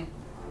Titan.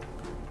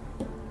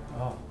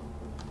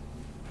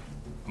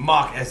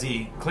 Mock, as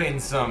he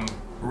cleans some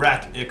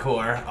rat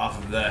ichor off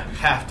of the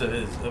haft of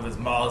his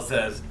maul,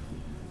 says,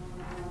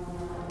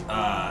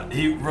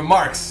 he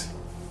remarks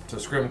to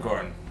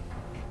Scrimcorn,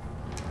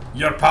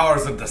 "Your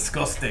powers are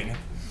disgusting."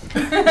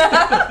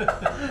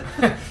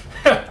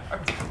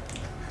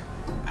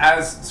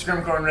 As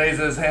Scrimcorn raises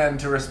his hand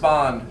to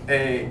respond,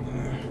 a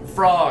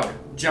frog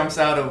jumps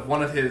out of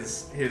one of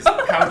his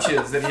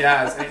pouches that he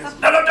has. And he goes,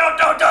 No, don't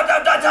touch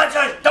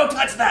that!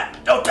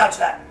 Don't touch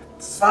that!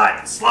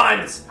 Slime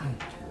is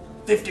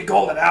 50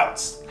 gold an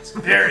ounce. It's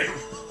very,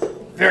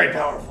 very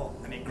powerful.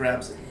 and he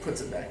grabs it and puts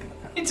it back in the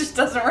pouch. He just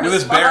doesn't respond. With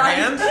his bare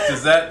hand?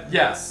 Does that?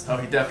 Yes. Oh,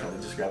 he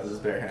definitely just grabs his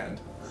bare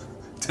hand.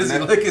 Does he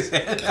lick his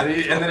hand?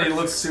 And then he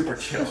looks super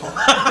chill.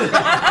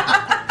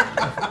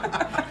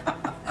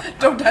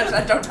 Don't touch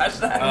that, don't touch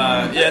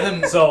that. Yeah,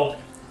 and then So,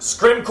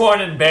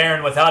 Scrimcorn and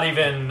Baron, without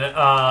even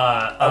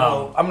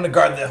I'm gonna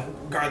guard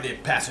the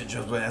passage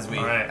as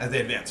they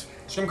advance.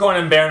 Scrimcorn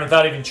and Baron,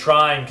 without even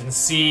trying, can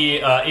see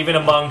even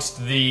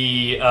amongst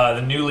the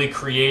newly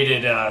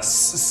created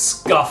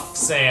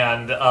scuffs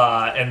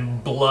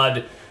and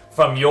blood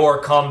from your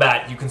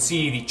combat, you can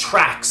see the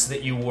tracks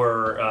that you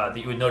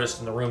had noticed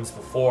in the rooms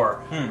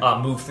before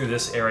move through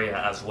this area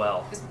as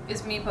well.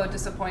 Is Meepo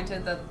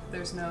disappointed that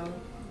there's no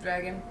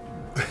dragon?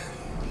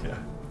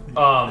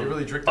 They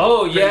really tricked him.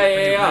 Oh,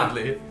 yeah.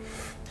 Rudely.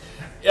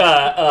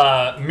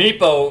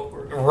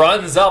 Meepo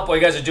runs up while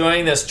you guys are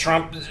doing this.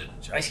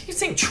 I keep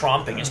saying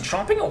tromping. Is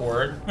tromping a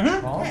word?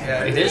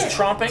 Yeah, It is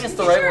tromping. It's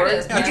the Sure right it word.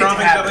 is, man. Tromping's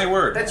definitely a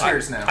word. That's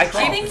yours now. I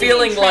think keep you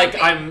feeling mean like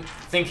tramping. I'm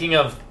thinking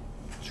of.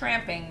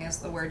 Tramping is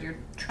the word you're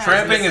trying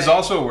Tramping to is say.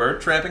 also a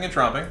word. Tramping and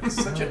tromping.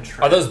 Such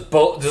a Are those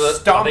both? Are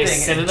Stomping they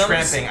and synonyms?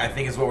 tramping, I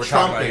think, is what we're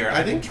talking about Trumping. here.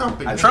 I think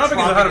trumping. Tromping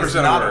is 100% is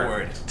not a a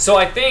word. word. So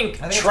I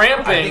think I think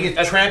tramping.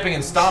 it's tramping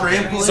and stomping.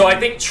 Trampling. So I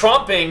think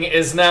tromping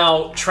is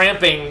now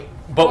tramping,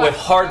 but with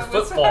hard What's the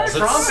footfalls.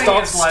 word? It's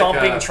Tromping is like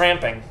stomping, a-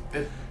 tramping.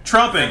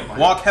 Tromping.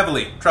 Walk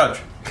heavily. Trudge.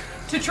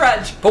 To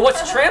trudge. But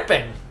what's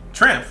tramping?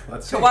 Tramp.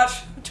 Let's see.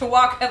 To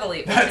walk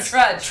heavily. To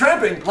trudge.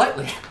 Tramping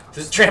lightly.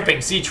 This is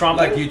tramping. See, tromping.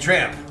 Like you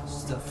tramp.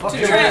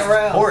 To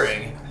tramp.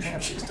 Boring.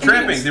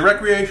 Tramping. The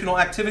recreational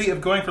activity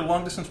of going for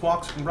long distance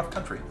walks in rough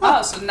country.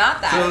 Oh, so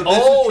not that.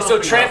 So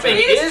tramping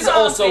It is is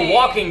also tromping.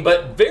 walking,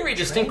 but very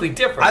distinctly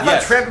different. I thought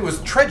Yes. tramping was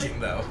trudging,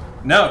 though.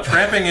 No,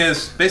 tramping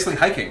is basically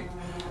hiking.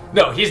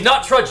 No, he's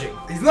not trudging.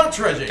 He's not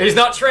trudging. He's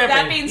not tramping.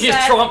 That being he's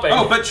said- tromping.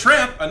 Oh, but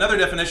tramp, another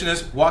definition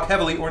is walk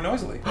heavily or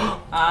noisily.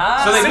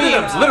 Ah. So they mean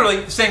Synonyms. literally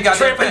the same goddamn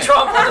Tramp thing. and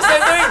tromp are the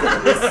same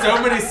thing. So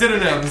many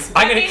synonyms. I'm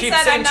That gonna being keep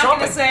said, saying I'm not going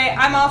tromping. to say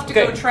I'm off to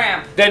go Okay.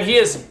 tramp Then he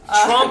is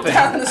tromping.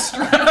 down the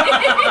street.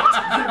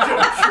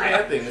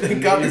 Tramping.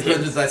 Thank God this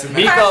dungeon's nice and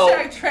Meepo,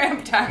 Hashtag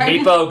tramp time.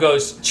 Meepo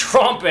goes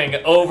tromping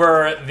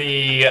over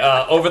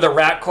the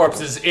rat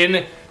corpses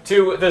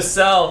into the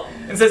cell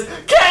and says,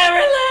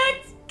 "Carolix,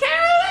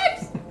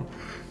 Carolix,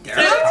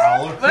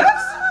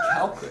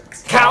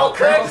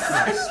 Calcrix."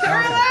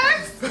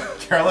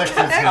 Carolix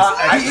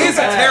is He is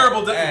a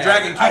terrible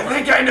dragon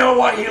keeper. I know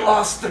why he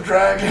lost the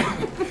dragon.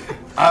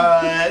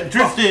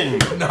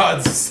 Driftin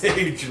nods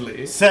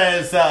sagely.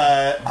 says,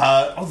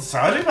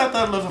 sorry about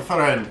that, little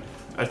friend.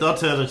 I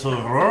thought a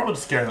little roar would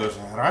scare those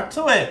rats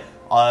away.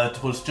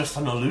 It was just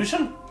an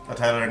illusion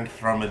that I learned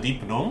from a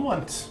deep gnome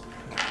once.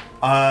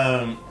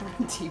 And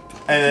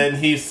then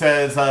he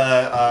says,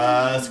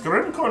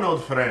 Scrimcorn,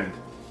 old friend,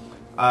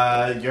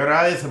 your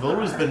eyes have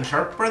always been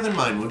sharper than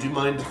mine. Would you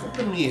mind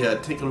helping me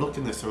take a look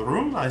in this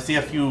room? I see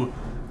a few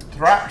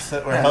traps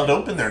that were held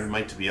open there. There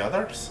might be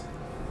others.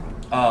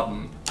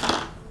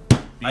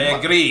 I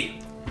agree.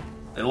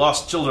 The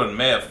lost children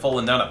may have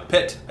fallen down a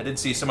pit. I did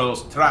see some of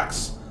those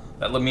tracks.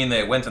 That would mean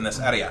they went in this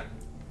area.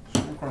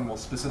 Scrimcorn will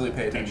specifically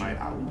pay attention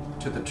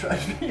to the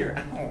dragon. Your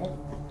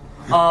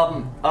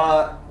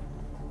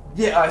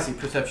yeah, I see.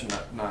 Perception,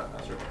 not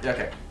survival. Yeah,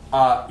 okay.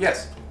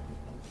 Yes.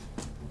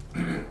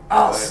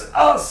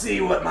 I'll see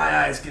what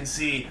my eyes can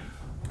see.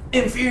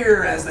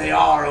 Inferior as they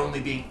are, only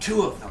being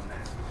 2 of them.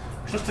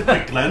 Just a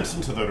quick glance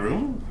into the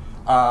room.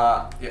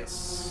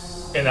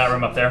 Yes. In that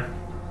room up there.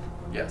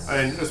 Yes.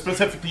 And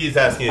specifically, he's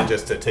asking you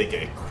just to take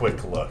a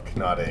quick look,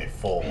 not a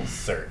full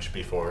search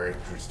before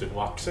Drustin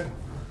walks in.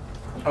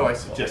 Oh, I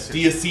see. Just, do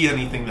you see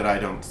anything that I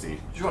don't see?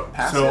 Do you want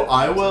passive? So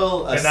I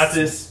will And that's-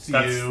 assist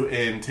that's- you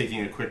in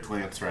taking a quick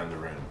glance around the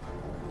room.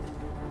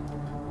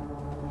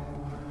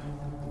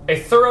 A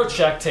thorough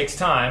check takes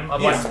time.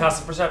 Otherwise, Yeah. it's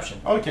passive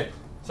perception. Okay.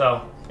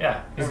 So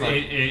yeah, Never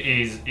mind.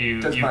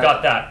 you've my-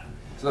 got that.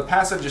 So the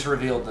passive just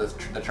revealed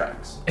the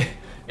tracks.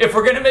 If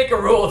we're gonna make a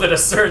rule that a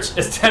search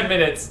is 10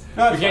 minutes,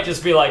 No, we it's can't fine.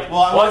 just be like, Well,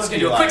 I well, wanna let's be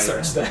do a quick like-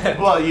 search then.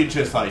 Well, you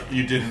just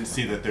you didn't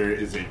see that there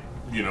is a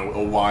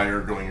a wire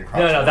going across.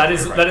 No, the that wire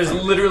is right that is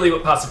now. literally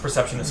what passive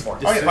perception is for.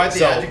 Despite the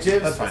So,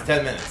 adjectives, that's fine. it's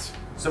 10 minutes.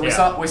 So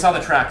Yeah. we saw the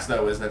tracks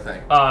though is the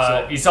thing.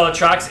 You saw the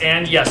tracks,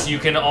 and yes, you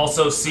can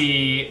also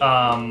see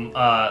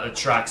the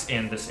tracks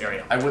in this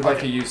area. I would like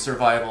to use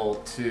survival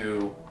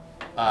to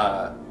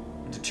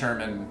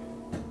determine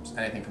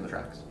anything from the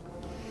tracks.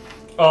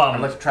 I'd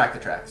like to track the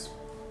tracks.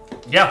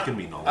 Yeah. Can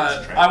be knowledge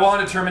tracks. I want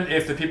to determine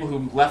if the people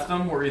who left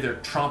them were either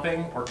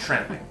tromping or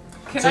tramping.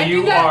 Can So I do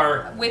you that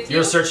are with you?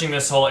 you're searching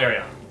this whole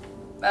area.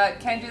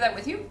 Can I do that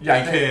with you? Yeah, I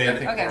You think, can- I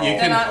think Okay. we're all- You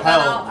can then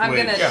help I'm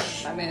with- gonna. Yeah.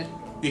 I'm gonna.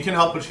 You can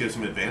help, which gives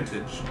him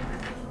advantage.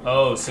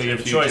 Oh, so you have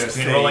a If you choice just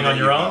between say rolling that on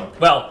your you own. help.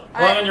 Well,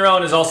 rolling I- on your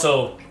own is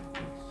also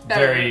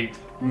Better. very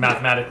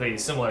mathematically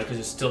similar because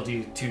it's still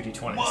two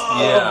d20s.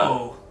 Yeah.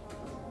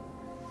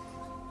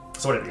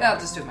 So what have you? I'll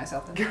just do it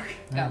myself then.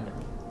 Yeah.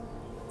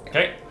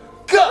 Okay.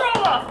 Roll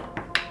off.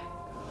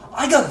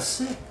 I got a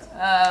 6.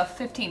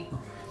 15.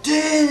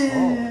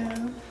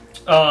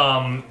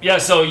 Yeah.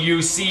 So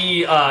you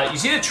see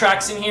the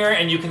tracks in here,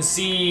 and you can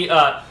see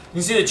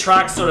the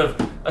tracks sort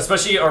of,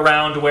 especially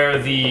around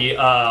where the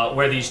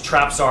where these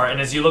traps are. And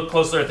as you look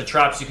closer at the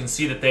traps, you can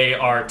see that they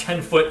are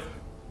 10-foot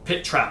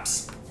pit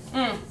traps.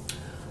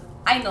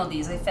 I know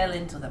these. I fell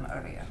into them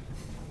earlier.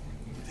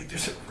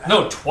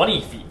 No,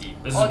 20 feet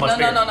deep. This Oh, is much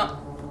bigger. no.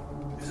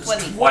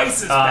 20.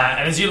 Twice as bad.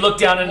 And as you look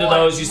down into More-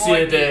 those, you see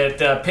more that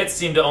the pits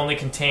seem to only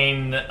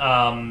contain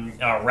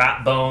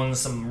rat bones,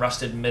 some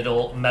rusted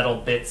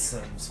metal bits,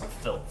 and some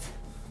filth.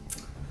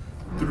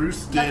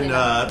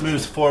 Drustin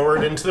moves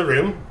forward into the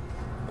room.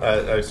 I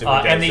assume you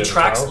guys And the did as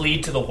tracks well.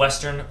 lead to the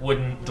western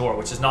wooden door,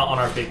 which is not on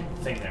our big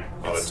thing there.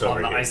 Oh, it's on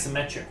over the here.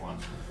 isometric one.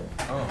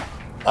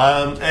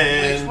 And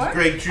Which one?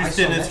 Greg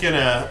Drustin is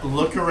gonna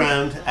look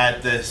around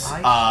at this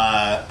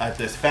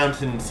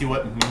fountain and see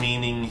what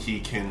meaning he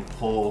can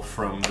pull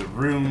from the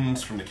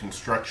runes, from the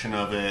construction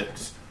of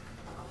it,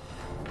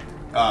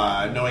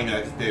 knowing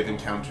that they've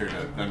encountered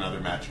another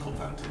magical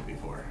fountain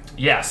before.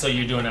 Yeah, so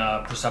you're doing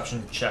a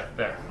perception check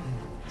there.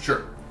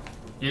 Sure.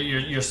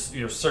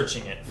 You're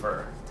searching it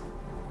for.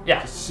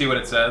 Yeah, See what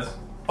it says.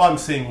 I'm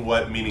seeing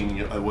what meaning,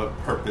 what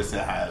purpose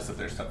it has if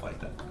there's stuff like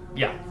that.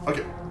 yeah.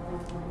 Okay.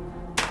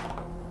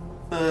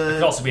 It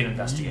could also be an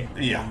investigate.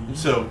 Yeah.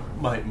 So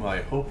my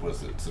hope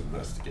was it's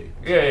investigate.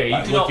 Yeah, you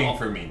I'm can looking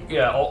for meaning.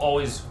 Yeah,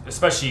 always,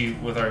 especially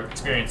with our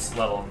experience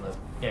level in the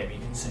game, you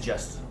can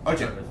suggest.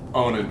 Okay. I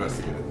want to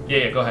investigate it.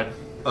 Yeah, go ahead.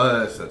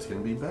 So that's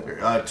gonna be better.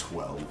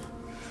 12.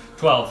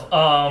 12.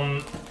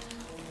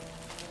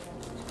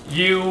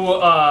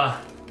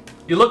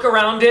 You look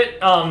around it,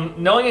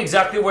 knowing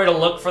exactly where to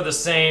look for the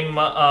same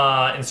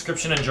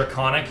inscription in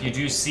Draconic. You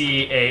do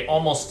see a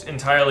almost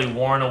entirely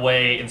worn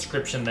away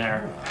inscription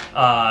there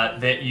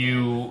that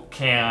you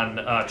can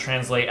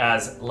translate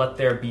as "Let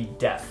there be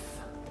death."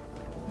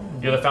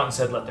 The other fountain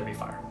said, "Let there be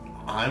fire."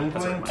 I'm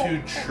going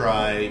to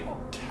try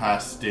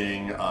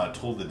casting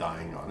Toll the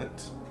Dying on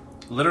it.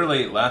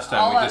 Literally, last time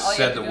All we you just have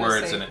said to the do is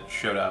words say- and it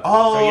showed up.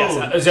 Oh,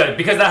 So yes,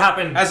 because that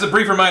happened As a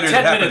brief reminder, 10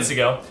 it happened. minutes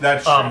ago.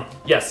 That's true.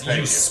 Yes, Thank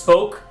you you.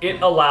 spoke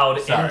it aloud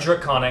Sorry. in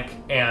Draconic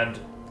and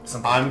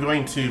something. I'm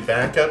going to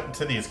back up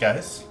to these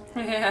guys.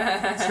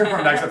 Let's go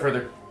back a step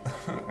further.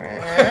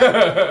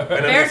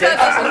 Bearcat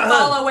doesn't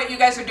follow what you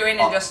guys are doing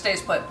and just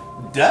stays put.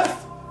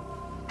 Death?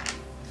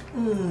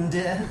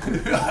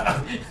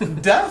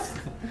 Death.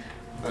 Death?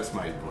 That's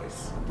my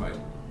voice.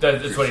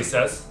 That's what he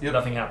says. Yep.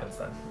 Nothing happens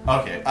then.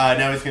 Okay,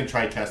 now he's going to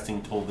try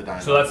casting Toll the Dying.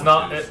 So that's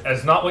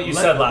not what you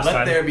said last let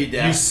time. there be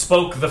death. You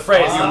spoke the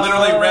phrase. You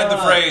literally read the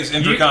phrase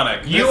in You-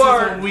 Draconic. you This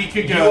are is a week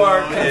you ago are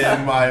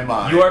in my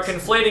mind. you are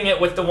conflating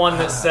it with the one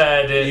that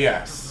said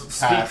Yes.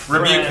 Speak Cast.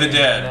 Rebuke the friend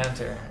dead. and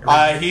enter.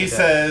 He Rebuke the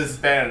dead. says,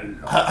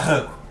 Ben.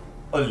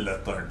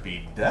 let there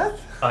be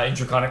death? In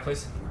Draconic,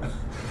 please.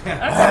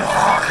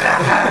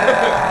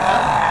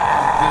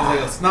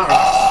 It's not.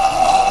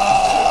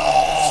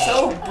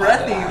 So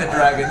breathy the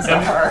dragons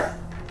are.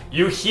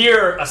 You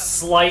hear a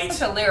slight.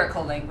 Such a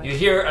lyrical language. You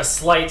hear a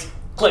slight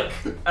click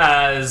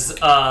as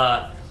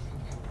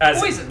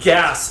Poison.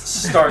 gas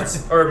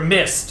starts or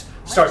mist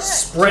starts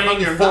spraying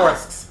your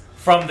forth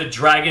from the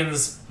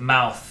dragon's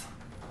mouth.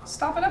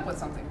 Stop it up with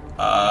something.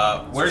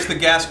 Where's the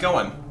gas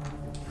going?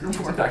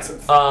 Different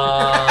accents.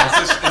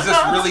 Is this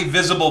really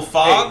visible Hey,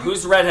 fog?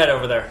 who's the redhead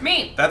over there?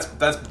 Me. That's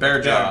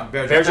Bearjaw.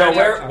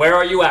 Bearjaw, where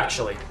are you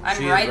actually? I'm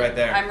She is right, right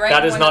there. I'm right.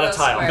 That in is one not of a those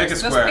tile. Squares. Pick a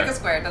Just square. pick a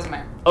square. It doesn't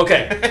matter.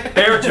 Okay,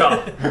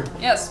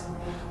 Bearjaw. Yes.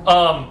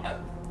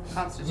 You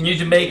Constitution. need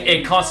to make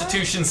a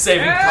Constitution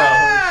saving throw.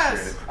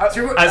 Yes!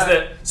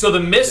 So the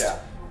mist Yeah.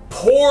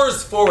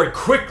 pours forward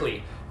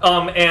quickly,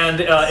 And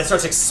it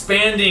starts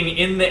expanding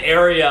in the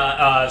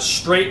area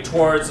straight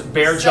towards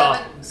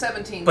Bearjaw,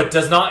 17. but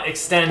does not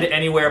extend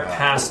anywhere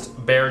past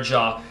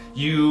Bearjaw.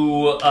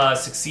 You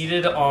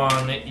succeeded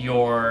on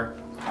your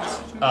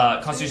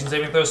Constitution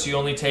saving throw, so you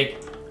only take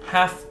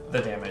half the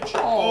damage.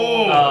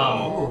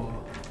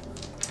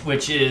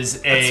 Which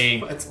is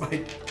That's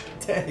my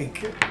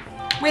tank.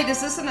 Wait,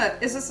 is this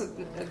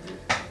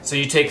So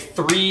you take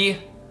 3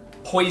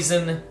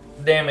 poison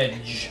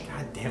damage.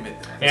 God damn it.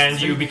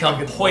 And you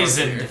become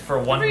poisoned for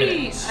 1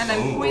 minute. and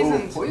I'm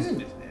poisoned.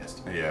 Poisoned is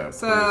nasty. Yeah.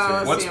 So,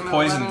 let's What's see, I'm at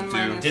poison 11 do?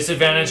 minus-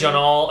 Disadvantage on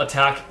all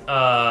attack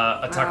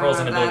rolls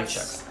and ability that's-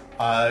 checks.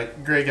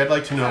 Greg, I'd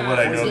like to know what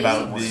I know Poison.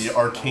 about the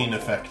arcane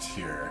effect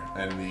here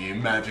and the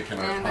magic and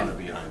And arcana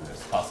behind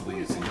this, possibly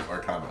using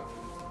arcana.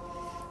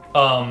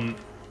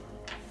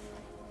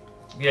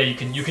 Yeah, you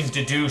can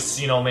deduce,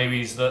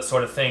 maybe the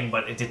sort of thing,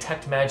 but a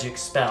detect magic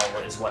spell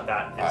is what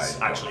that is I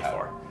don't actually have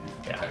for.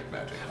 Yeah. Detect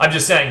magic. I'm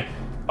just saying,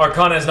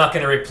 Arcana is not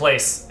going to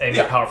replace a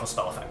Yeah. powerful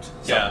spell effect.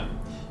 So. Yeah.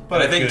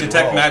 But I think good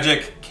Detect roll.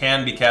 Magic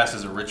can be cast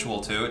as a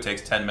ritual too. It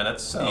takes 10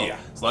 minutes, so Yeah.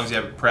 as long as you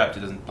have it prepped,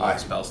 it doesn't blow I the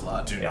spell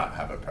slot. Do not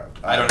have it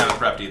prepped. I don't have it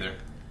prepped either.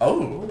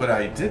 Oh, but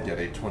I did get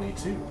a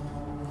 22.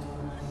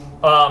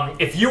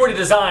 If you were to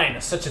design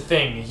such a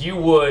thing, you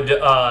would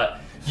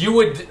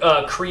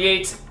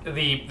create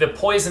the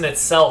poison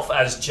itself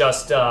as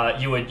just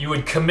you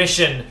would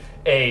commission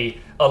a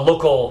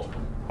local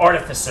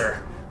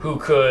artificer who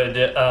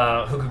could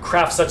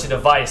craft such a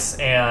device,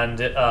 and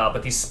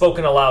but the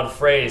spoken aloud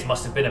phrase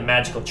must have been a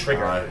magical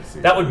trigger. I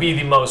see. That would be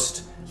the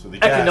most So the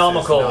gas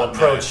economical is not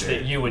approach magic,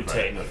 that you would but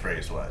take. The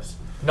phrase was.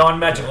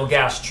 Non-magical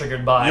gas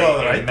triggered by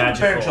You're a right,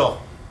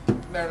 magical.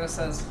 Berta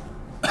says,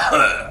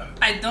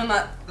 I do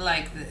not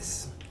like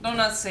this. Do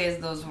not say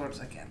those words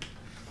again.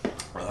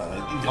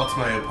 What's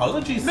my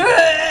apologies?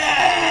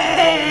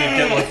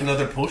 Get like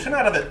another potion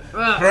out of it.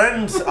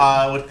 Friends,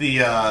 with the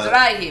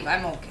Dry heave,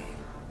 I'm okay.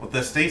 with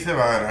the state of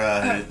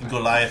our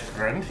Goliath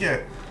friend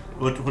here,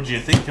 what would you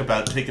think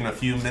about taking a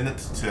few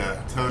minutes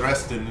to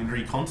rest and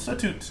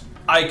reconstitute?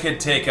 I could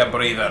take a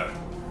breather.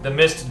 The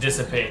mist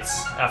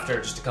dissipates after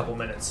just a couple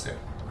minutes. Yeah.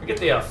 We get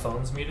the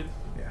phones muted.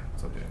 Yeah,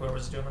 it's okay.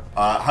 Whoever's doing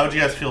that. How would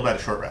you guys feel about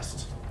a short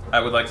rest? I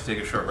would like to take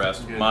a short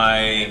rest.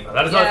 My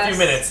That is not a few Yes.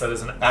 minutes. That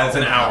is an hour. that's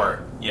an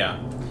hour. Yeah.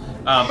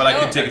 But I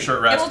could take a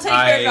short rest. It will take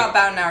Bearjaw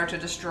about an hour to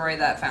destroy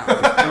that fountain.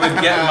 I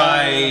would get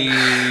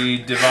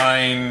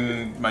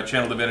my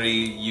channel divinity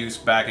use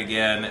back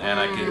again, and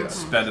I could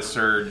spend a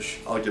surge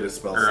I'll get a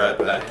spell or slot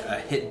back. a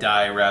hit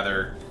die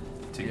rather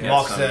to get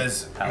Mock some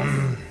says,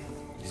 health.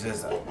 he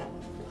says,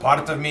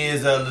 part of me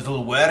is a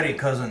little wary,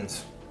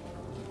 cousins,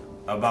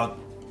 about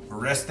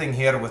resting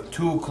here with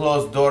 2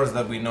 closed doors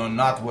that we know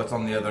not what's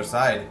on the other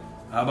side.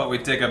 How about we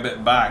take a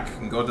bit back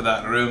and go to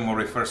that room where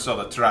we first saw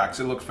the tracks?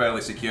 It looked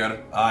fairly secure.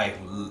 Aye,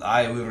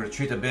 we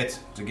retreat a bit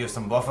to give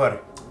some buffer.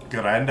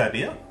 Grand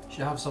idea.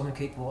 Should have someone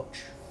keep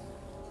watch.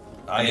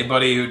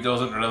 Anybody who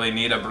doesn't really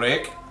need a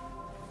break?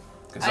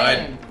 Because I I'd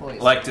am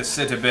poisoned. like to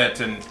sit a bit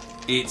and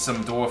eat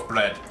some dwarf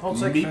bread. I'll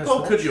take Meepo,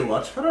 first could watch. you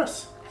watch for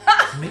us?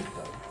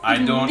 Meepo. I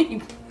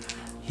don't.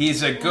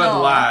 He's a good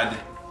No. lad,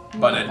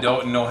 but I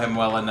don't know him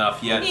well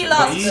enough yet. He to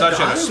lost put it. such a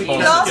He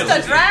lost a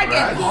responsibility.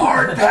 dragon.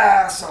 Hard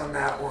pass on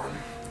that one.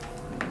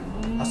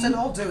 I said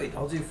I'll do it.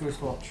 I'll do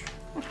first watch.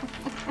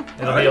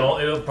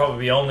 It'll probably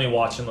be only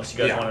watch unless you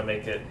guys want to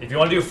make it. If you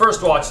want to do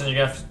first watch, then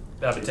you're gonna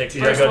have to take.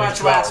 You're First gonna go watch,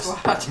 do 2 hours.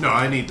 last watch. No,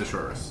 I need the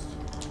short rest.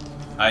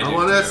 I do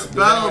want a too.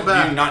 spell Do you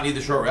back. not need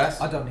the short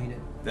rest? I don't need it.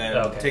 Then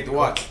Okay. take the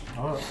watch.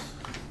 Alright.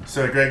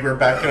 So, Greg, we're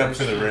backing up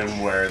to the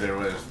room where there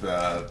was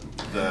the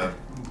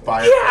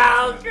fire.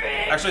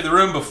 Actually, the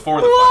room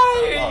before the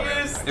Why fire. are you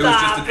It was just an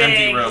empty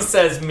stopping? room.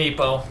 Says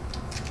Meepo.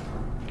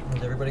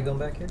 Is everybody going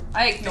back here?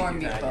 I ignore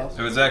Meatball.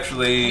 It was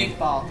actually.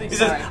 Meatball. He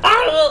Sorry.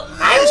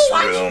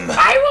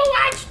 I will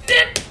watch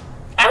it.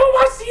 I will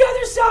watch the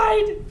other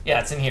side. Yeah,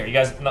 it's in here. You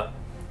guys,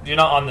 you're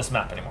not on this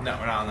map anymore. No,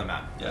 we're not on the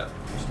map. Yeah.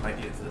 Just might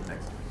get it to the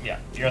next one. Yeah,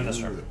 you're in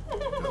this room.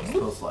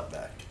 Spell slot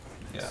back.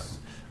 Yeah.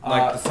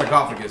 Like the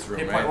sarcophagus room,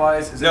 Hit right? point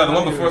wise, is Yeah, the one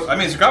anyone before. who's- I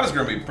mean, sarcophagus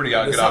room would be a pretty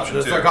good option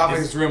The too.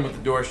 sarcophagus room with the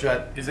door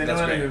shut. Is That's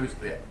anyone great. who's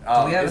Do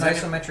we have is an any-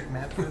 isometric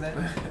map for that?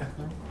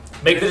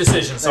 Make the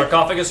decision: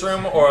 sarcophagus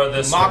room or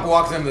this. Mock room?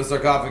 walks into the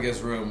sarcophagus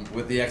room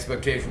with the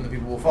expectation that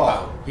people will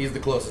follow. He's the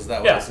closest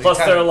that way. Yeah. so he Plus,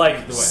 kind there are of like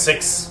leads the way.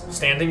 6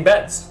 standing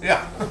beds.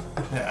 Yeah.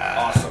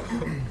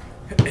 Awesome.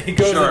 He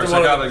goes Sure, into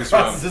one of sarcophagus them,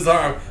 crosses room. his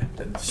arm,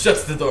 and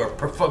shuts the door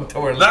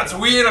perfunctorily. That's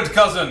weird,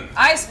 cousin.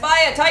 I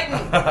spy a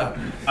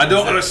titan. I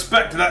don't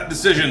respect that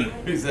decision.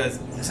 He says,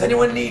 Does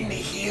anyone need any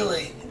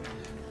healing?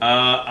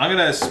 I'm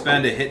gonna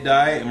spend a hit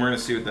die, and we're gonna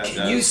see what that Can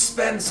does. you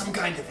spend some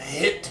kind of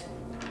hit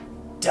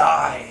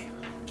die?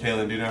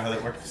 Kaylin, do you know how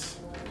that works?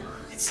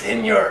 It's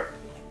in your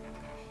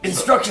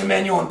instruction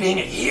manual on being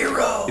a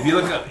hero. If you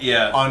look up,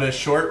 yeah. On a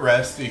short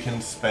rest, you can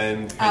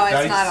spend hit Oh, it's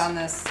dice. not on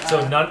this.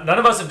 So none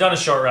of us have done a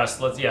short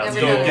rest. Let's let's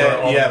we go did.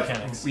 over all you the have,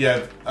 mechanics. you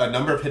have a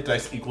number of hit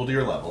dice equal to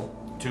your level.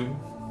 2.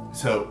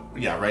 So,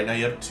 yeah, right now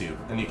you have 2.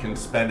 And you can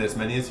spend as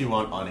many as you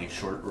want on a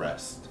short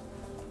rest.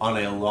 On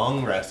a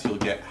long rest, you'll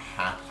get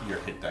half your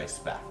hit dice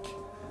back.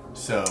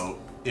 So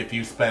if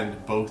you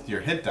spend both your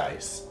hit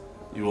dice,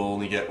 you will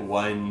only get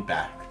 1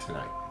 back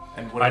tonight.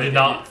 And what I did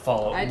not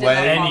follow I did not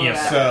any follow of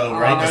that. that. So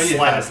right Not now the you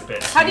slightest have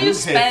bit. How do you 2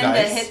 spend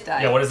a dice. hit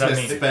die? Yeah, what does that To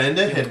mean? spend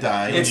a hit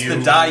die, It's you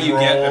the die you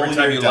get every roll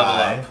time your you level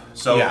die. up.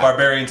 So Yeah.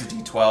 barbarian to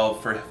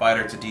D12, for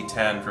fighter to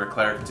D10, for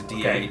cleric to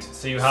D8. Okay,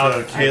 so you have.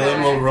 So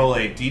Kaylin will roll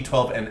a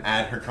d12 and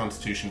add her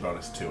constitution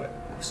bonus to it.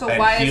 So and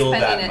why is heal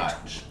spending that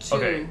it much. to...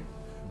 Okay.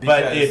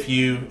 But Because-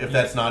 if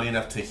that's not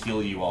enough to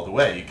heal you all the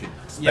way, you could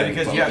spend Yeah,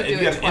 because both. you have, You could if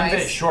do you it have twice.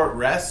 infinite short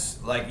rests,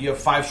 like you have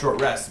 5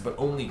 short rests, but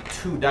only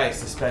 2 dice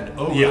to spend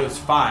over Yeah. those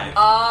 5.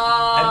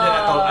 Oh. And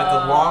then at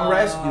the long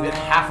rest, you get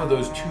half of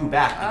those 2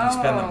 back if you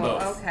spend them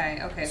both.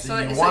 Okay. So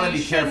you wanna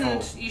be careful.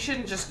 You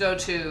shouldn't just go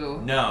to...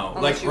 No,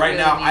 Unless like you right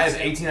really now, need I have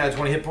to. 18 out of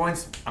 20 hit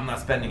points. I'm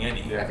not spending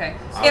any. Okay.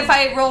 If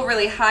I roll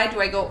really high,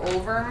 do I go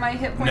over my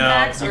hit point No,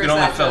 max? you or can is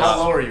only that fill just up.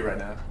 How low are you right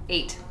now?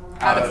 8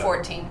 out of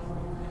 14?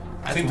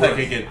 Seems like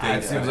a good thing.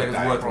 It seems like it's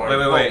worth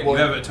it. Wait. Well,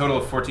 You have a total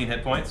of 14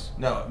 hit points?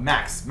 No,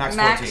 max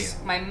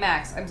 14. My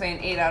max. I'm saying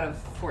 8 out of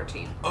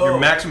 14. Your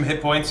maximum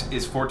hit points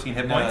is 14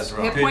 hit No, points? that's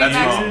wrong. Hit point That's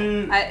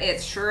maximum. wrong.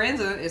 It sure is.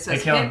 It Hey,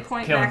 says Kalen, hit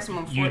point Kalen,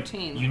 maximum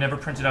 14. You never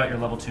printed out your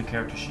level 2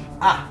 character sheet.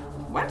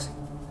 What?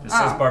 It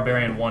says Oh.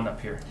 Barbarian 1 up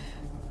here.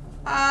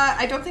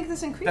 I don't think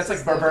this increases.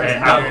 That's like though. barbarian.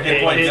 And Our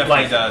hit point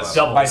definitely does.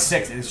 doubles. By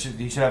 6,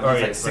 you should have Or like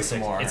yeah, 6 by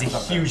more. It's a or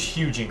something.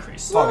 huge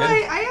increase. Well, all good.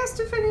 I asked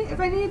if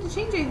I needed to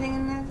change anything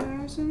in that.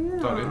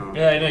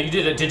 Yeah, I know you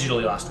did it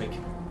digitally last week,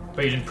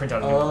 but you didn't print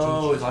out a new Oh, it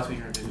one. was last week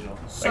you were digital.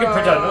 I can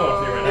print out another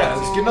one for you right now. Yeah,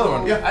 let's get another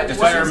one. Yeah. I just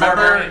If I assumed remember-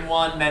 barbarian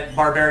 1 meant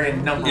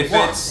barbarian number If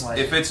 1. it's like,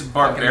 if it's fucking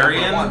number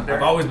barbarian, one.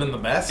 I've always been the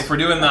best. if we're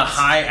doing the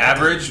high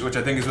average, which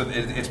I think is what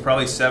it's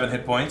probably 7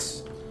 hit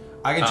points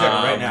I can check it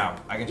right Um, now.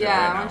 I can check Yeah, it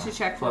why right now. don't you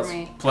check for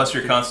me? plus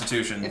your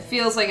constitution. It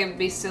feels like it'd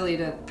be silly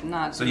to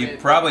not. So do you it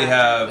probably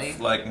have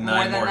accurately. like 9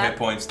 More than more that? hit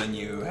points than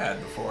you had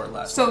before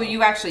last. So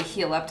you actually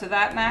heal up to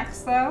that max,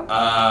 though.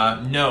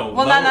 No.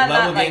 Well, level, not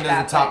level like gain doesn't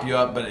that, top but- you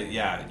up, but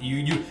yeah,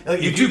 you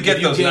like, You if do get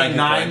if you those gain 9 hit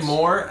 9 points.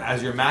 more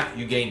as your max.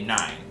 You gain 9.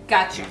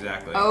 Gotcha.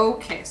 Exactly.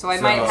 Okay, so I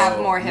So, might have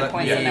more hit let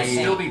points me- than I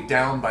You'll still think. be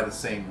down by the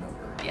same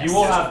number. Yes. You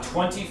will have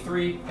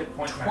 23 hit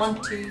points.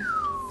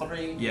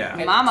 23.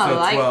 Yeah. Mama so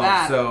like 12,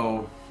 that.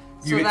 So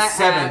you So get that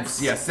 7. adds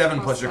Yeah,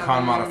 7 plus your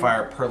con +7.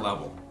 modifier per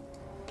level.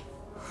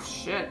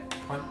 Shit.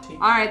 20.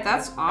 All right,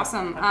 that's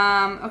awesome.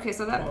 Okay,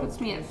 so that puts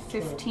me at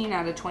 15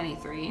 out of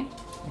 23.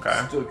 Okay.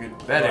 Still good.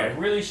 Better.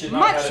 Really should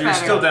Much have So you're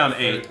better. still down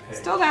 8.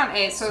 Still down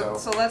 8. So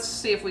So- let's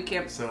see if we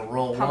can. So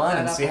roll Pump 1 that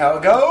and up see a how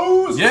it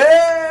goes.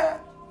 Yeah.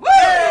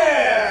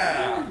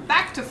 Woo!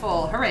 Back to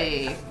full.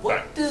 Hooray!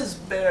 What does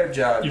Bear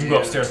Jaw You can do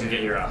go upstairs and to-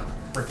 get your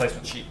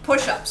replacement sheet.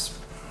 Push-ups.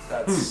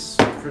 That's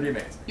pretty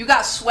amazing. You got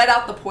to sweat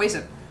out the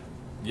poison.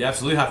 You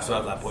absolutely have to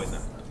have that poison.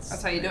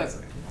 That's how you do it.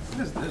 What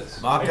is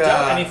this? I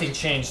doubt anything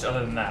changed other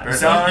than that.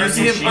 You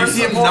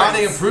see him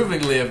nodding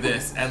approvingly of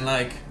this, and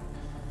like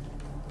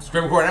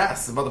Scrimcorn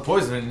asks about the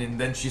poison, and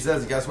then she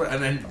says, "You gotta sweat,"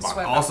 and then Mark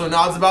Sweat. also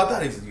nods about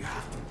that. He says, "You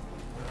have to."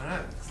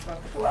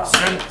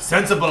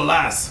 Sensible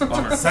lass,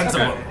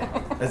 sensible.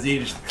 As he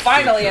just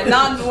Finally, a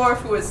non-dwarf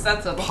who is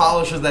sensible.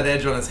 polishes that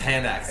edge on his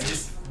hand axe.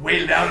 Just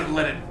wait it out and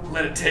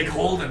let it take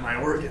hold in my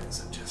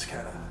organs and just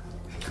kind of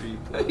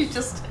You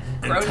just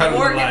grow new Internalize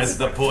organs.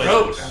 the poison.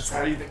 throat. That's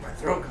how you think my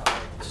throat got.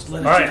 Just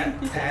let it All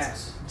right.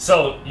 pass.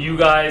 So you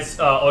guys,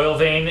 Oil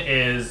Vein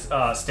is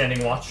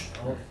standing watch.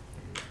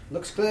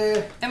 Looks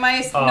clear. Am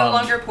I no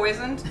longer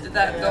poisoned? Did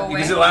that go away?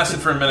 Because it lasted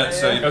for a minute,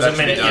 so It was that a should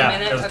be minute, done. yeah.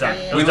 Minute? It was done.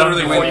 Okay. It was We done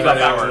literally before you waited got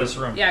an back hour. to this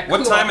room. Yeah, What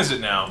cool. time is it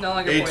now? No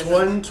longer It's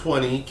poisoned.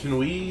 1:20. Can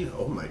we?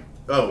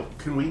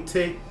 Can we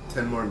take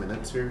 10 more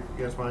minutes here?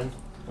 You guys mind?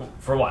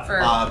 For what?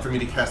 For- For me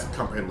to cast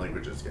comprehend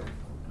languages again.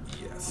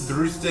 Yes.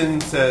 Drustin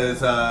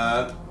says,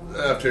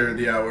 after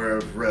the hour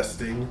of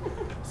resting,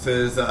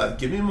 says,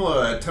 "Give me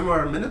 10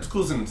 more minutes,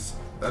 cousins.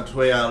 That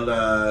way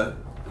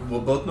we'll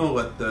both know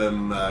what the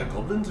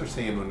goblins are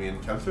saying when we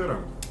encounter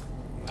them."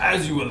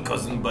 As you will,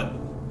 cousin, but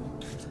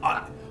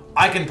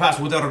I can pass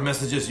whatever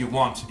messages you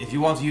want. If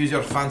you want to use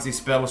your fancy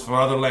spells for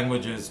other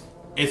languages,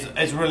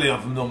 it's really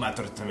of no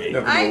matter to me.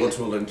 Never know what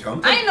we'll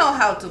encounter. I know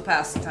how to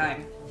pass the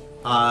time.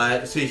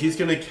 So he's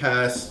going to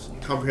cast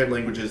comprehend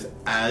languages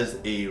as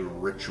a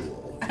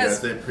ritual. He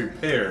has it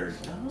prepared,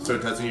 so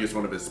it doesn't use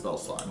one of his spell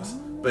slots.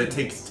 But it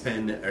takes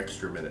 10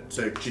 extra minutes.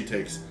 So she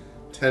takes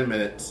 10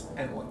 minutes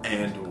and one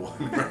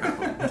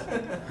round.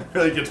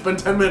 Like, it's been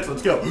 10 minutes,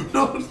 let's go.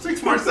 No,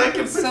 6 more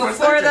seconds, 6 So more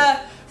for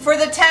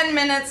seconds. the 10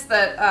 minutes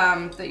that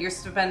that you're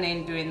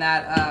spending doing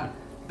that,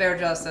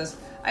 Bearjaw says,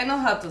 "I know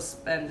how to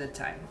spend the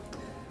time.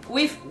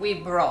 We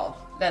brawl.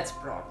 Let's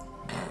brawl.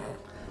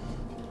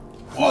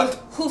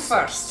 What? Who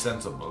first?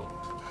 Sensible.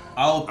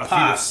 I'll A feat of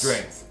pass.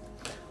 strength.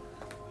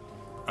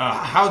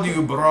 How do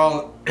you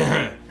brawl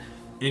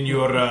in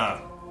your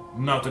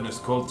mountainous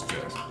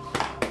culture?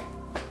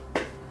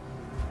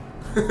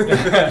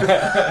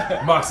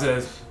 Mark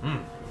says,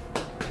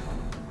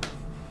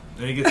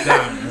 Then he gets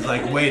down and is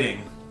like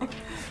waiting.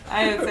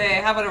 I would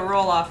say, how about a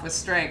roll off with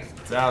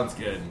strength? Sounds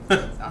good.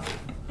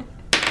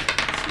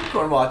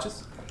 Corn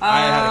watches. I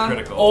had a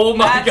critical. Oh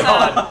my That's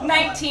god.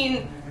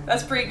 19.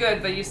 That's pretty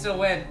good, but you still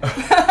win. You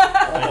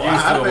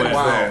still win.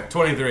 Wow.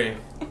 23.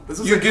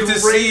 You get to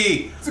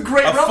see It's a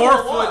great a rumble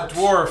 4-foot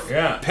dwarf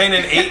Yeah. pin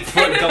an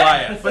 8-foot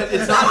Goliath. But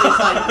it's not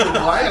like the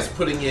Goliath's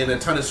putting in a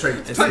ton of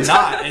strength. It's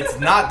not. It's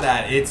not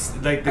that. It's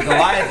like the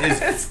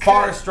Goliath is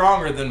far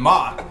stronger than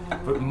Mock,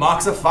 but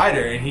Mock's a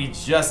fighter, and he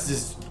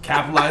just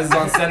capitalizes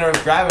on center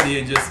of gravity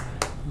and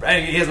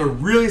he has a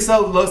really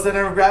low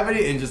center of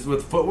gravity, and just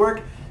with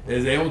footwork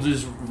is able to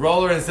just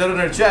roll her and sit on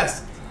her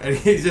chest, and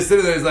he's just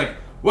sitting there. He's like,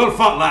 "Well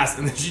fought, lass,"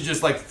 and then she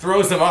just like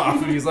throws him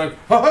off, and he's like,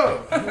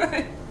 "Oh."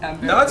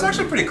 No, it's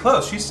actually pretty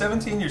close. She's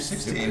 17, you're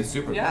 16.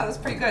 Super. Yeah, that's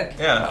pretty good.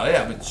 Yeah. Oh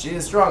yeah, but she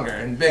is stronger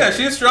and bigger. Yeah,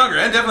 she is stronger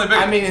and definitely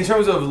bigger. I mean, in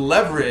terms of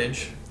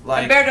leverage,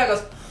 like And Bearjaw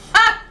goes,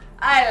 "Ha!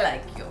 I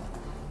like you."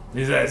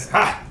 he says,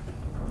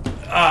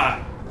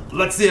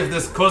 let's see if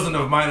this cousin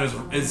of mine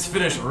is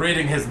finished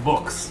reading his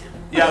books.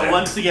 Yeah,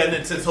 once again,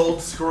 it's this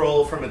old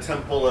scroll from a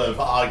temple of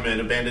Ogma, an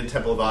abandoned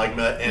temple of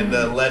Ogma, and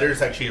the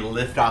letters actually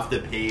lift off the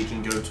page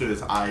and go to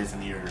his eyes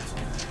and ears.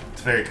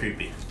 It's very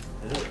creepy.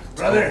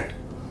 Brother,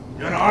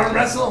 you want to arm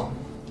wrestle?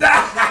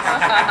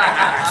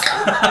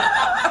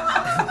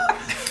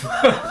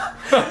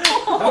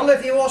 Don't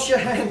let you wash your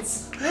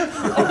hands.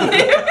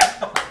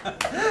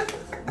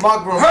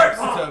 Mock hurts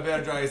to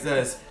Bearjaw. He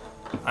says,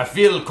 I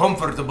feel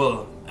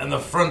comfortable in the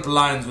front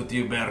lines with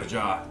you,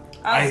 Bearjaw.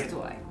 As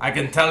do I. I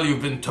can tell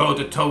you've been toe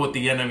to toe with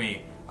the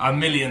enemy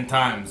 1,000,000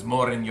 times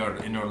more in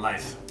your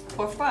life.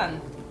 For fun.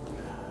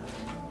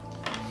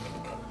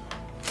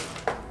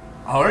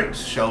 All right,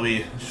 shall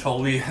we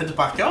head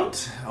back out?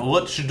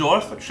 What should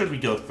we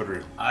go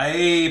through?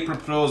 I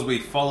propose we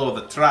follow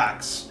the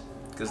tracks,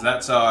 because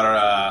that's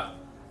our,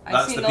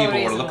 that's see the no people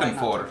we're reason looking why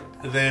for.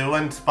 They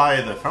went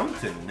by the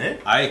fountain,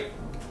 eh?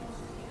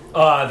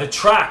 The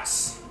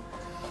tracks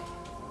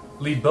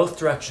lead both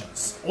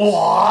directions.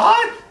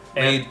 What?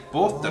 Lead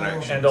both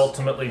directions. And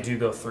ultimately do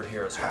go through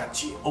here as well.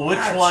 Which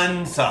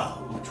ones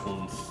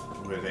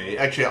were they?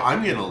 Actually,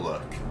 I'm gonna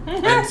look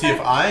and see if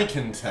I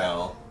can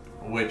tell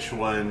which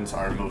ones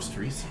are most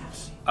recent.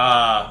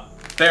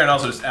 Theron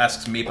also just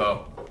asks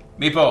Meepo.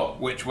 Meepo,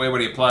 which way were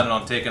you planning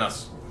on taking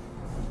us?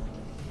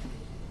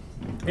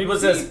 Meepo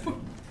says,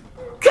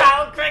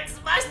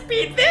 Calcrix must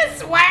be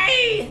this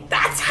way!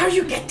 That's how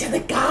you get to the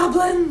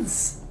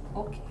goblins!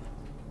 Okay.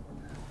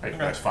 Right,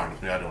 that's fine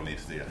with me. I don't need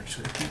to see it,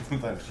 actually.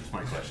 That's just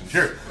my question.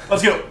 Sure,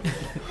 let's go.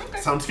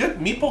 Sounds good.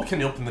 Meeple, can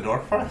you open the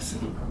door for us?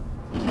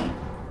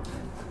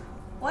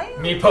 What?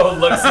 Meepo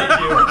looks at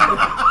you.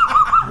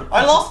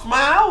 I lost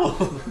my owl!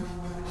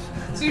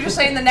 So you're just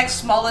saying the next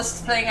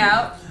smallest thing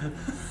out?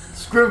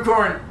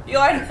 Screwcorn! You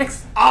are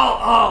next.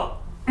 Oh!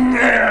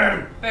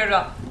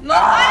 Bearjaw. No,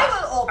 I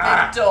will open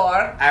the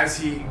door. As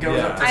he goes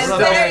up to I'm step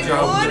very to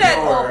open good the at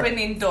door.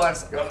 opening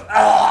doors.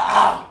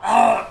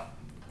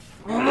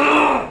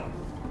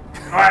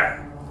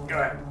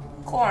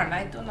 Corn,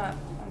 I do not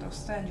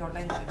understand your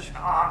language.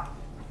 I'm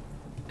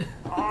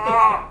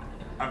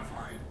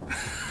fine.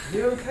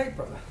 You okay,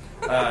 brother?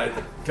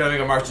 Can I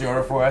make a marching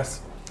order for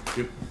us?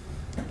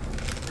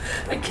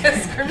 I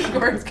guess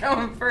Grimgor's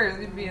coming first.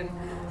 He'd be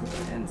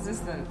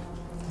insistent.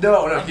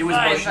 No, he was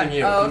Fine, motioning fine.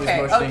 you. Oh, He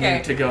okay, was motioning okay.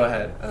 you to go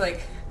ahead.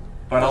 Like,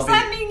 But does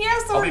that mean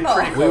yes or no?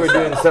 We were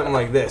doing something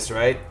like this,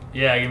 right?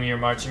 Yeah, give me your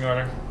marching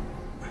order.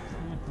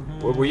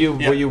 Were you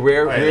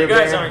where? You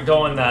guys aren't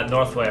going that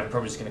north way. I'm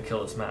probably just gonna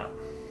kill this map.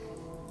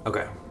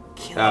 Okay.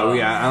 I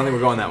don't think we're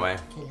going that way.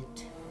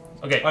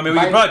 Okay. I mean, we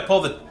could probably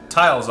pull the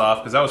tiles off,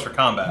 because that was for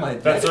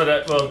combat. That's what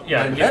well,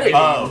 yeah.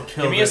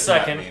 Give me a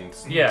second.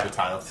 Yeah.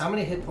 How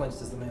many hit points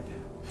does the map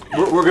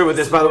have? We're good with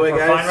this, by the way, We're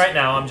guys. fine right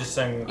now. I'm just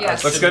saying.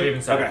 Yes. Looks good.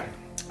 Even second. Okay.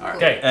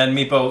 Okay. And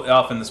Meepo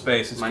off in the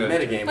space is My good.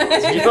 metagame.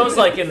 Meepo's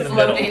like in the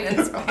middle. Floating in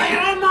space. My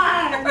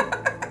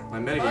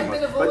metagame.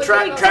 been But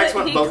avoiding tracks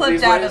went He both clipped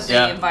these out ways. of the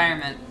Yeah.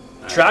 environment.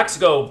 Tracks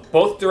go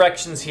both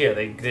directions here.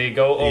 They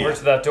go over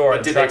to that door,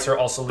 and did tracks they- are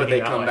also But leading they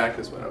that come way. back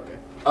this way. Okay.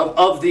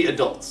 Of the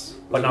adults.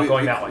 But not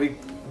going that way.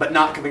 But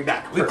not coming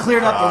back. We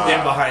cleared up the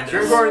den behind us.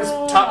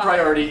 Grimgorn's top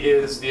priority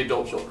is the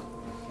adult children.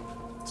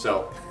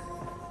 So,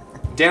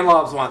 Dan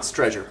Lobs wants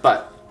treasure,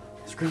 but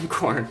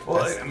Grimgorn.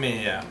 Well, I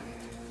mean, yeah.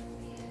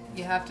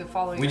 You have to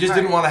follow We your just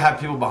heart. didn't want to have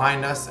people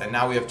behind us, and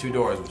now we have 2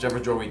 doors. Whichever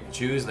door we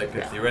choose, there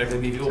could theoretically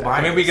be people I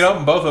behind mean, us. we could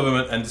open both of them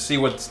and see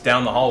what's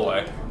down the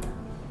hallway.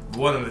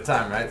 One at a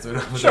time, right? So we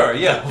don't Sure,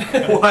 yeah.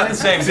 One at the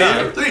same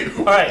time.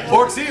 All right.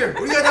 Orcs here.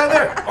 What do you got down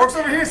there? Orcs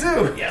over here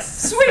too.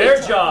 Yes. Sweet.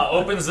 Bearjaw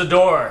opens the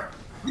door.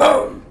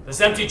 Boom. This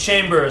empty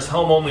chamber is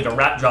home only to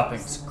rat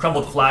droppings,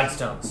 crumbled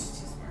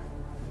flagstones,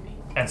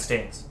 and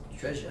stains.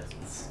 Treasure.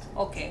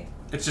 Okay.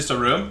 It's just a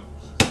room?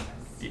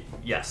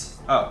 Yes.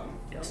 Oh.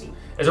 Yes.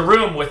 There's a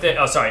room with it.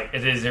 Oh, sorry.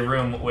 It is a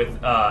room with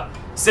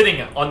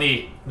sitting on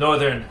the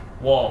northern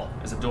wall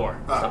is a door.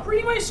 Stop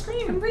reading my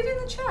screen. I'm reading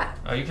the chat.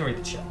 Oh, you can read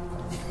the chat.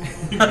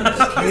 I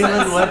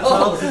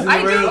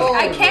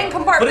can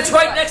compartmentalize. But it's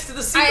right next to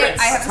the secrets.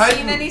 I haven't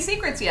seen any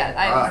secrets yet.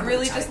 I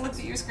really just looked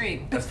at your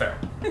screen. That's fair.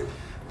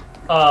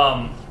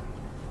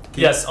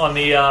 Yes, on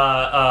the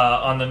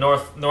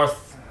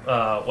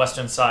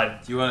western side.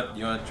 Do you want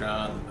to draw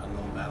on a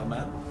little battle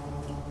map?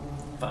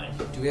 Fine.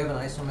 Do we have an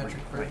isometric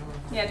version?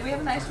 Yeah, do we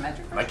have an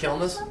isometric? Am I killing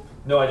this?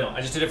 No, I don't.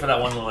 I just did it for that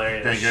one little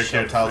area. Did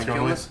your tiles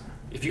going with?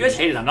 If you guys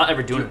hate it, I'm not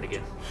ever doing it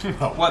again.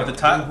 What, the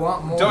tile?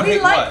 want more? Don't We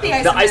hate like what? the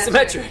The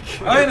isometric.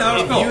 isometric. Oh, yeah, no, that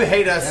was If cool. you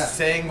hate us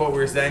saying what we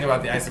were saying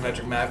about the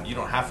isometric map, you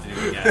don't have to do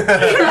it again.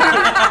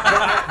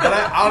 But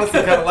I honestly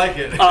kind of like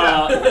it.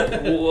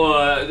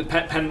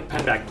 Pen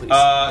back, please.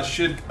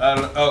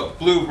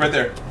 Blue right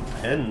there.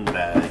 Pen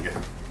bag.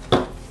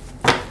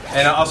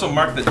 And also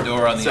mark the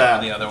door on It's,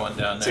 the other one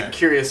down It's there. a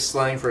curious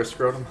slang for a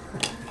scrotum.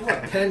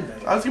 Pen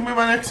bag. I was gonna be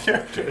my next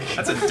character.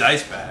 That's a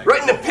dice bag.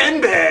 Right in the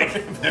pen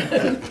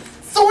bag!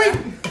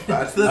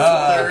 That's the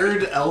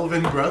third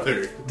elven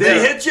brother. Did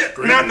he hit you?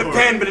 Not in the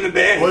pen, but in the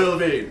bag. Oil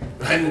vein.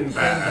 Pen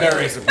bag.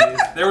 Very surprised.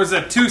 There was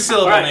a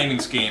 2-syllable Alright. naming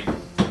scheme.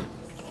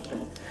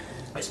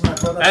 It's my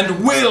brother.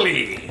 And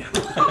Willie!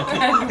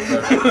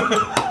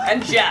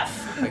 And Jeff.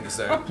 Thank you,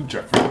 sir.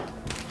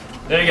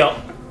 There you go.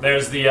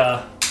 There's the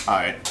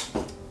Alright.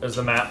 there's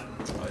the map.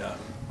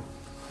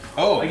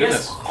 Oh, I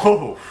goodness. guess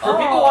Oh. for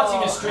people watching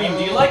the stream,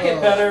 do you like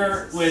it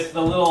better with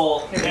the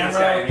little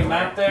camera with the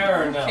map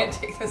there, or no? Can't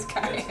take this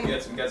guy in.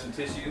 Got some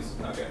tissues?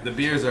 Okay. The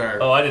beers are.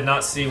 Oh, I did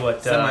not see what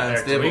Eric did.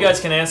 Semi-unstable. You guys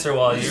can answer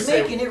while you. He's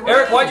making it rain.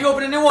 Eric, why'd you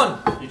open a new one?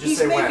 You just He's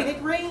say making when.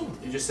 it rain.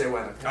 You just say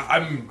when.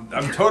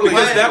 I'm totally.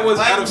 Because that was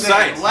out of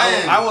sight.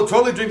 I will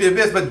totally drink the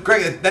abyss, but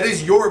Greg, that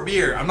is your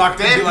beer. I'm not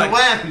going to be like,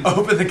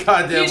 open the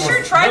goddamn You one.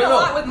 sure tried a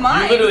lot with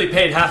mine. You literally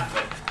paid half of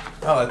it.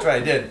 Oh, that's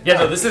right, I did. Yeah,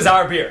 no, this is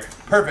our beer.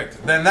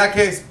 Perfect. Then in that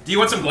case, Do you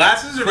want some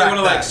glasses, or do you want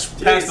to like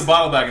pass the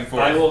bottle back and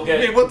forth? I will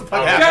get. what the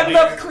fuck I'll happened?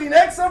 get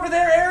Kleenex over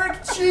there,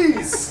 Eric?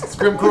 Jeez.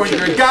 Scrimcorn,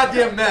 you're a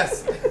goddamn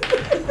mess.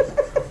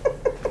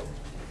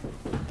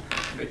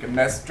 Make a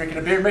mess, drinking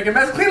a beer, make a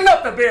mess, cleaning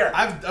up the beer.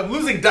 I'm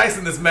losing dice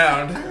in this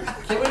mound.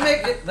 Can we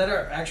make it that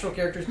our actual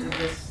characters did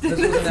this? This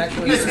was an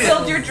actual. You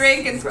spilled your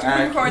drink and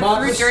Scrimcorn Mock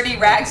threw was- dirty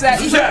rags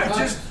at you. Yeah,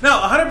 just No,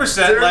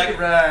 100%. dirty Like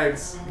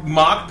rags.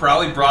 Mock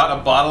probably brought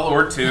a bottle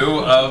or two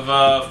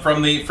of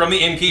from the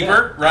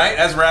innkeeper, right,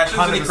 as rations,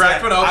 and he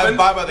cracked one I open.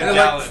 buy by the and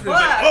gallon.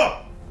 like,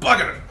 oh,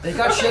 bucket it. They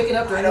got shaken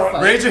up during the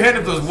fight. Raise your hand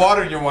if there's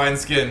water in your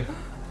wineskin.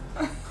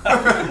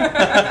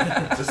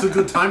 Is this a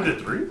good time to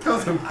drink?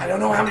 I don't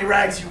know how many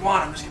rags you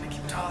want. I'm just gonna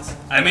keep tossing.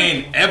 I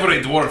mean,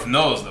 every dwarf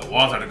knows that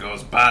water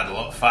goes bad a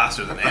lot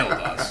faster than ale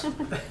does.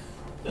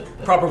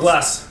 Proper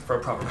glass for a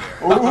proper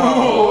beer.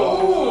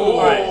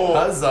 Alright.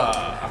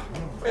 Huzzah.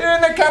 We're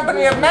in the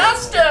company of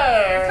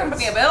master.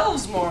 Company of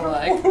elves, more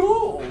like.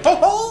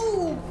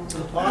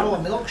 Bottle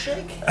of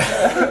milkshake.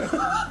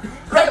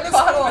 Right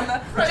bottle on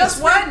the.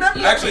 Just one.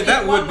 You Actually,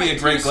 that would be a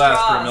great glass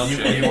for a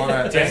milkshake. You want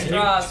to Dan, can you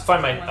Straws.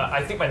 find my?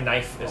 I think my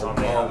knife is on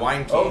there.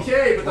 wine key?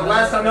 Okay, but the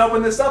last time I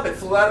opened this up, it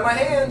flew out of my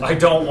hand. I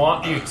don't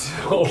want you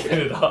to open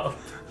it up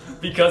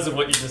because of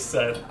what you just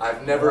said.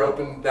 I've never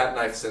opened that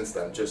knife since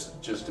then,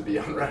 just to be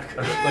on record.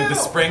 Like the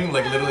spring,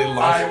 like literally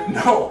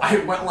launched.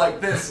 I went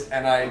like this,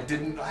 and I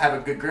didn't have a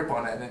good grip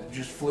on it, and it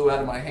just flew out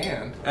of my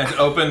hand. And it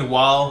opened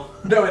while.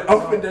 No, it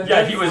opened and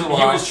Yeah, then he was flew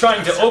off.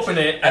 trying to open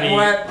it and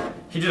and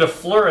he did a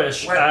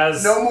flourish went,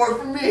 as no more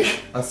for me.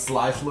 A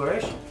sly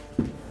flourish?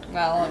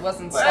 Well, it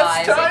wasn't sly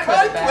Last as it time could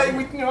I have played been.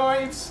 with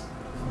knives.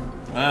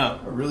 Wow.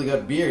 A really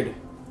good beard.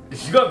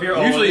 you got beer.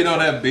 all Usually you over-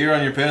 don't have beer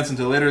on your pants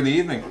until later in the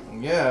evening.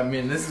 Yeah, I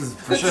mean, this is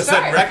for Good sure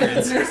start. setting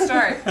records. Good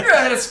start. You're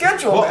ahead of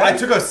schedule, Well, man. I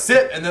took a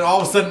sip and then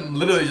all of a sudden,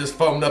 literally just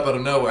foamed up out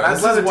of nowhere. I'd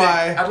This love is to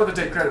why I'd love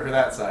to take credit for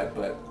that side,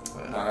 but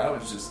no, that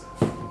was just.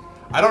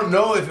 I don't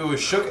know if it was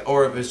shook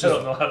or if it's I just,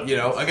 don't know how to you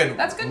know, again,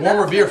 That's good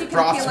warmer enough. beer You can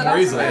froths peel it more off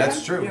easily. later.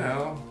 That's true. You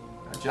know,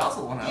 I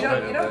jostle one out.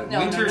 You don't. No,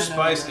 Winter no.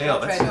 spiced ale.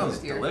 That Try to sounds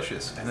with your-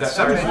 delicious. And Is it's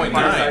that fireside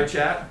 7.9.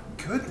 chat?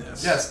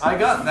 Goodness. Yes, I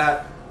got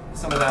that.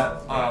 Some of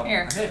that.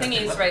 Here,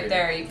 thingy's right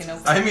there. You can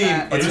open I mean,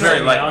 that. it's Just very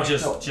right light. now,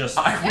 beer. just.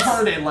 I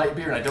wanted a light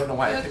beer, and I don't know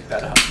why I picked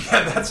that up.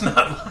 Yeah, that's not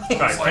light.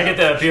 Alright, can I get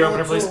the beer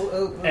opener, please?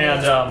 Open.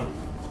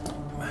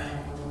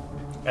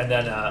 And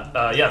then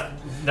yeah,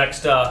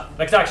 next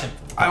action.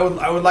 I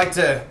would like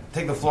to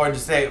take the floor and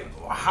just say,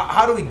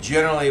 how do we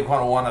generally kind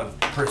of want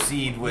to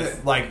proceed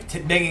with like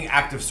making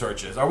active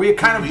searches? Are we a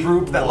kind of We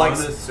group that likes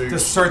wanna to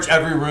search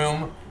every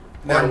room?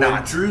 Now, Or when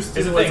not? Drewston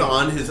Here's the was thing.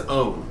 on his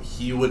own,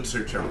 he would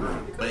search every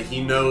room. But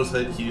he knows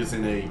that he is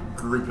in a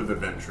group of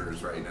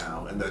adventurers right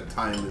now, and that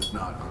time is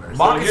not on our side.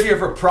 Mock is here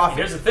for profit.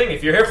 Here's the thing: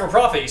 if you're here for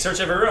profit, you search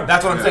every room.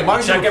 That's what I'm saying. Mock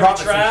is here Check for every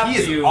profit, so trap, he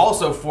is you-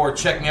 also for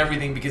checking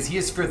everything because he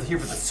is here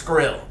for the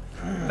skrill.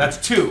 That's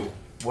 2.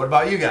 What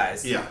about you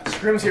guys? Yeah.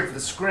 Scrim's here for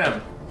the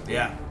scrim.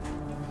 Yeah.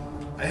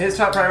 His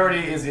top priority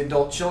is the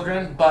adult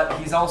children, but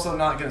he's also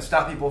not going to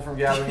stop people from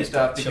gathering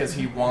stuff because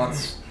he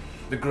wants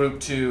the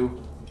group to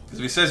Because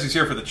if he says he's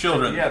here for the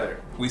children,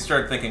 together. we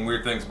start thinking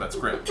weird things about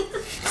script.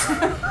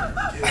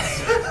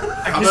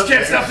 I just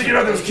can't stop thinking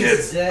about those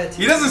kids. Dead.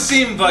 He doesn't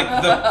seem like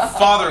the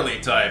fatherly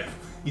type.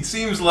 He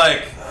seems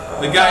like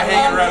the guy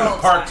hanging around in the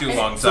park too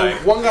long So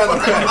type. one guy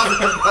looks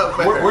at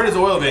where does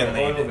Oil Vein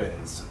lead?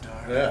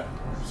 Yeah.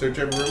 Search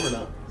every room or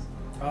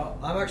not?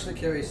 I'm actually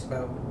curious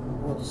about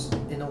what's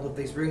in all of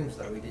these rooms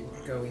that we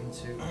didn't go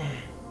into.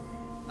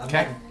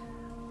 Okay.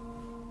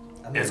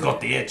 I mean, It's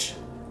got the itch.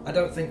 I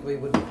don't think we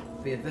would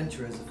be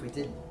adventurers if we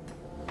didn't.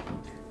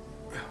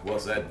 Well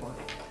said.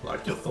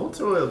 Like your thoughts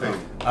or oil thing?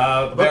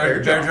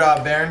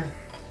 Bearjaw Baron.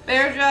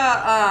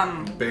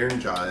 Bearjaw,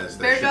 Baronjaw is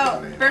their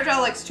shipping name.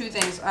 Bearjaw likes two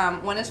things.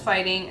 One is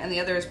fighting, and the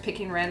other is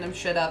picking random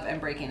shit up and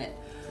breaking it.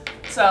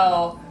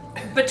 So,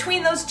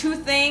 between those two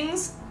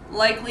things,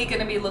 likely going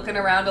to be looking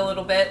around a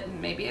little bit, and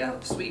maybe a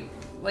sweet,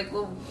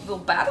 little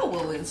battle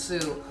will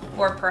ensue,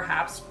 or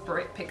perhaps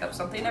pick up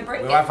something and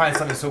break We it. might find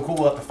something so cool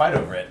we'll have to fight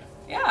over it.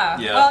 Yeah.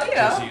 Yeah. Well,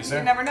 Just you, sir.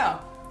 you never know.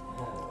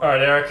 All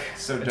right, Eric.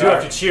 So I do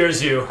have to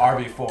cheers you.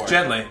 RV4.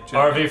 Gently.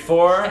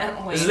 RV4.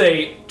 Gently. This is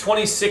a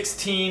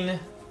 2016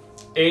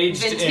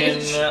 aged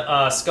Vintage.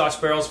 in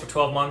Scotch barrels for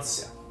 12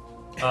 months.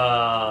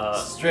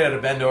 Straight out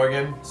of Bend,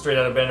 Oregon. Straight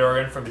out of Bend,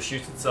 Oregon, from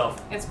Deschutes itself.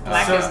 It's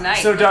black So- as night.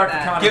 so look dark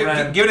at the that.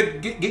 kind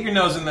of- Get your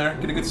nose in there.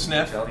 Get a good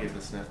sniff. I'll give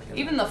the sniff.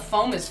 Even the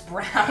foam is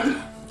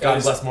brown.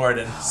 God bless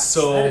Moradin.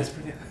 So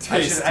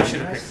I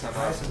should have picked some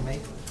up.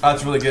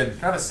 That's really good.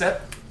 Have a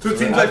sip. So it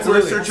seems like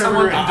we're searching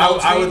for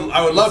I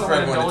would love for Someone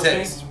everyone to indulge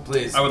taste.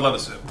 Please. I would love a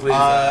sip. Please.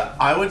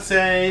 I would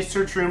say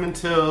search room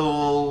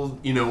until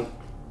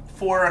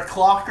 4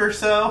 o'clock or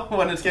so,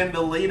 when it's getting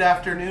to late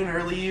afternoon,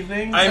 early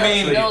evening. I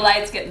mean, No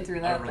lights getting through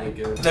that thing.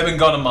 they've been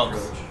gone a month.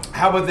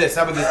 How about this?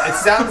 It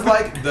sounds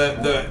like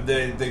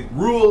the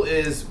rule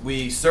is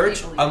we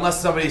search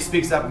unless somebody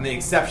speaks up, and the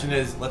exception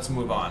is let's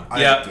move on.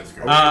 Yeah.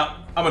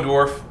 I'm a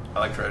dwarf. I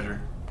like treasure.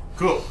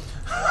 Cool.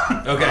 Okay.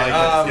 I like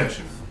that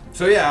discussion.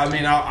 So yeah, I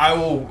mean, I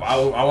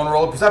want to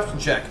roll a perception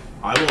check.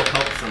 I will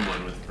help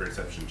someone with a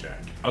perception check.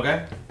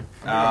 Okay.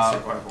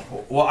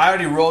 Well, I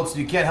already rolled, so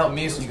you can't help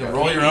me. So you can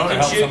roll your own and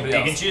help somebody You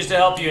else. can choose to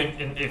help you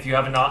if you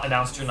have not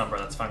announced your number.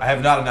 That's fine. I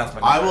have not announced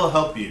my I number. will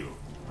help you.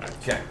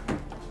 Okay.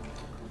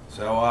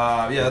 So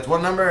yeah, that's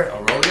one number.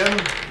 I'll roll again.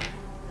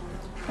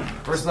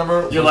 First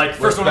number. You're like,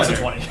 first one was a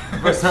better. 20.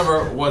 First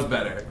number was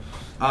better.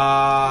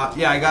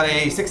 Yeah, I got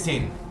a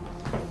 16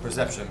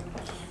 perception.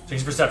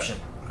 6 perception.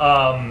 As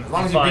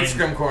long as you beat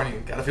find- Scrimcorn, you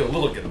gotta feel a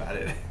little good about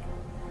it.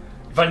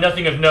 You find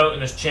nothing of note in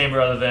this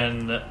chamber other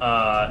than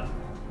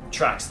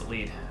tracks that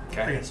lead.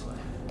 Okay. This way.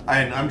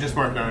 And I'm just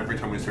marking down every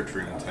time we search for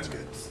an intent.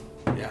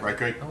 Yeah. Right,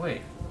 Greg? Oh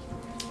wait.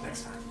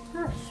 Next time.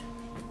 Yes.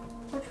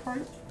 That's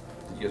fine.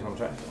 You guys want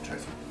to try? Try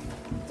some.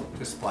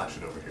 Just splash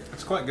it over here.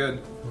 It's quite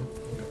good.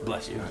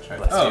 Bless you.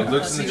 Oh,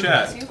 Luke's in the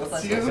chat.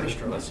 Bless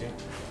you. Bless you.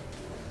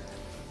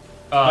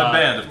 Bud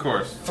Band, of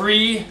course.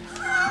 3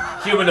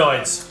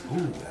 humanoids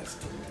Ooh, that's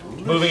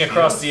moving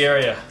across the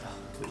area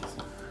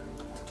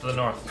to the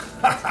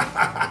north.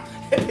 Wow,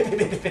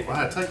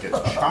 it's like a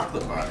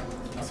chocolate bar.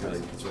 It's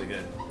really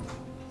good.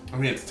 I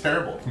mean, it's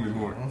terrible. Give me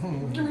more.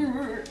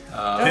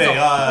 That's Okay,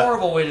 a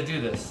horrible way to do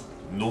this.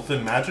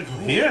 nothing magical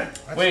here.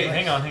 Wait,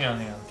 hang on.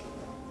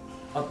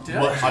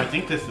 Well, I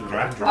think this is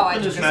rat Oh, drop. I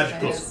It just is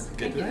magical.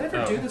 Did you ever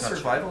Oh, do the gotcha.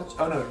 survival?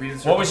 Oh no, read the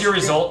survival. What was your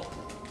result?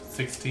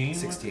 16?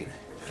 16.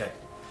 Okay.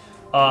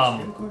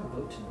 I'm gonna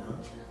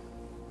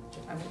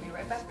be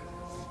right back.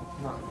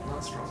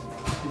 Not strong.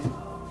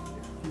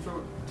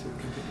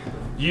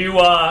 You,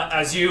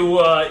 as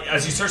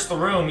you search the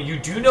room, you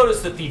do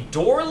notice that the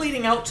door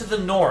leading out to the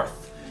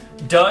north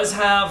does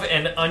have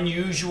an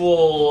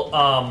unusual,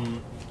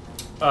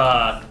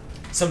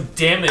 some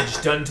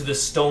damage done to the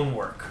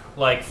stonework,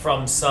 like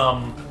from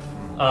some,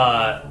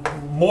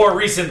 more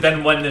recent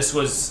than when this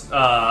was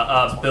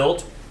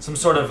built. Some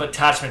sort of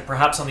attachment,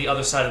 perhaps on the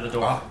other side of the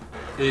door.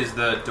 Is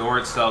the door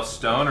itself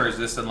stone, or is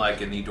this in like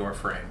the door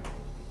frame?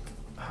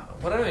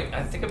 What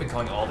I think I've been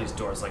calling all these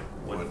doors like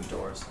wooden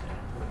doors.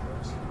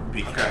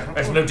 Okay.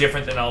 It's no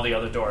different than all the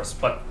other doors,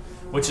 but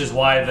which is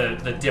why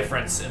the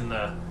difference in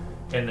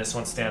this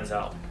one stands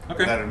out.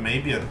 Okay. There may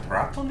be a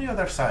trap on the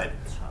other side.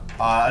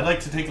 I'd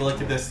like to take a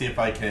look at this, see if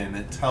I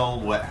can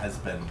tell what has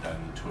been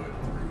done to it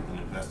through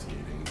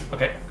investigating.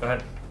 Okay, go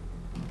ahead.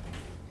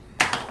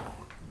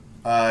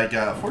 I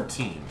got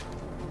 14.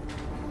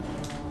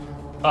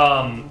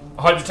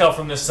 Hard to tell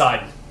from this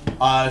side.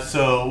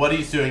 So what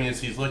he's doing is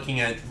he's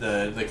looking at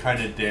the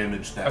kind of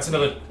damage that. That's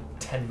another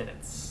 10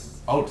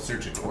 minutes. Oh, to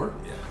search a door.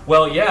 Yeah.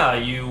 Well, yeah,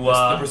 you.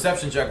 The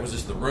perception check was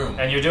just the room.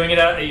 And you're doing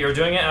it. You're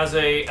doing it as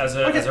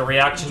a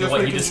reaction to Just what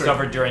you making sure.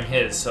 discovered during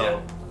his. So, Yeah.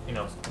 you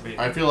know.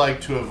 I feel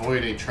like to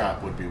avoid a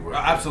trap would be worth.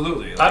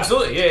 Absolutely.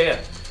 Absolutely, yeah.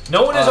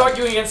 No one is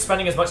arguing against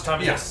spending as much time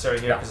as necessary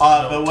here. 'cause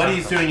there's no But what time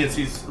he's for it. doing is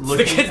he's The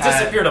looking kid at.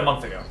 disappeared a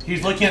month ago.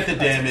 He's looking at the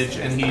damage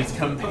and he's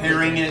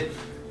comparing it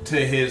to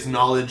his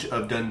knowledge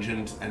of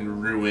dungeons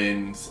and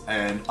ruins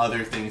and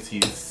other things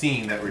he's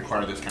seen that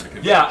require this kind of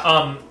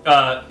control.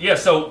 Yeah.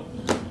 So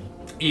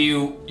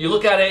you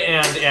look at it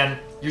and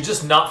you're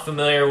just not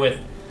familiar with.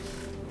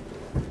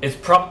 It's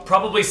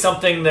probably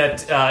something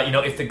that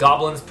if the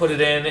goblins put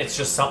it in, it's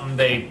just something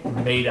they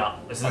made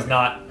up. This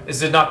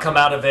did not come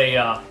out of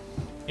a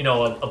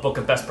book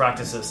of best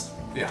practices.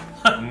 Yeah.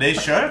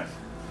 Nature?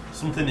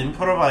 Something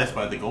improvised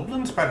by the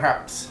goblins,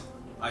 perhaps?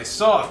 I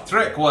saw a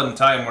trick one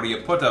time where you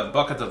put a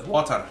bucket of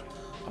water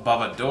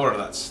above a door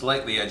that's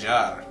slightly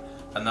ajar,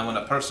 and then when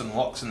a person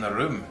walks in the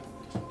room,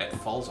 it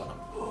falls on him.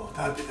 Oh,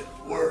 that'd be the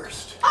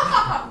worst.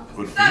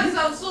 Would That be?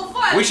 sounds so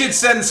fun. We should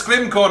send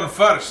Scrimcorn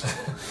first.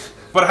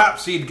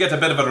 Perhaps he'd get a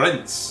bit of a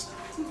rinse.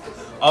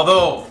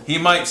 Although, he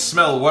might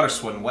smell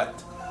worse when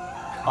wet.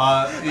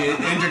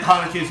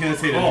 Draconic is going to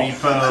say to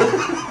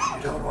Meepo.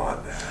 You don't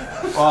want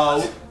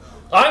that.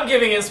 I'm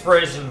giving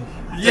inspiration.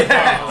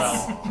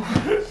 Yes.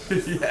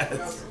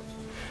 Yes.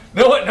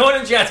 No one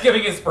in chat's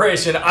giving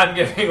inspiration. I'm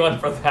giving one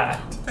for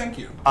that. Thank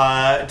you.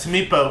 To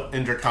Meepo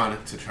in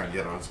Draconic to try and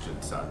get on his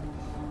good side.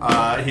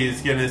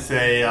 He's going to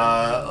say,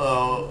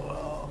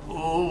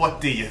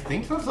 what do you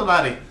think, little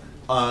laddie?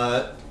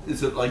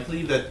 Is it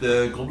likely that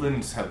the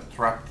goblins have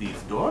trapped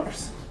these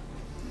doors?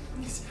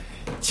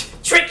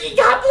 Tricky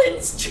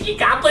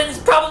goblins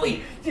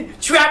probably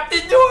trapped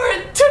the door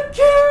and took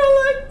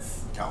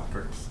Carolix.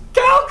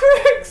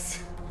 Calcrix.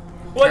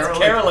 What's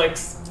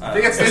Carolix? I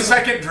think it's the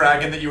second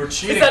dragon that you were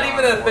cheating Is that on,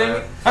 even a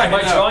thing? Am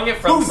I drawing it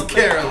from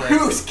something?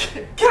 Who's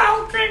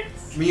Calcrix?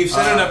 I mean, you've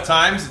said it enough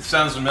times, it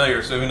sounds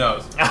familiar, so who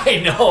knows? I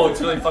know, it's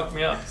really fucked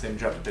me up. Same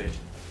drop the page.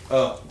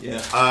 Oh, yeah.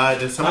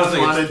 Does someone I don't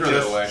think want to it's thrown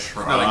just away.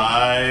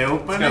 try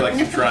open It's got like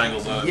some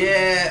triangles on it.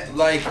 Yeah,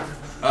 like,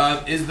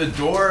 is the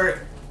door?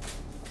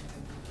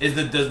 Does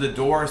the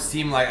door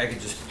seem like I could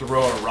just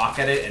throw a rock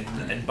at it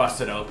and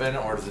bust it open,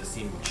 or does it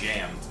seem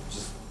jammed?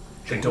 Just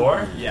The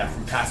door? Yeah,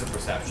 from passive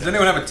perception. Does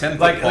anyone have a 10-foot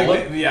like, pole?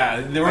 yeah,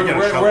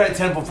 we're at a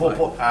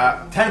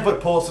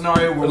 10-foot pole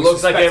scenario. Where It we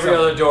looks like suspect every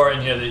something. other door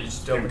in here that you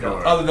just opened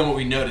up. Other than what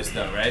we noticed,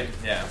 though, right?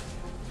 Yeah.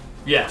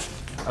 Yeah.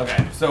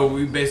 Okay, so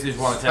we basically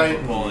just want to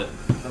 10-foot pole it.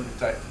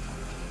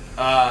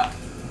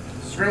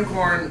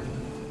 Scrimcorn,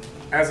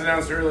 as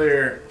announced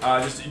earlier,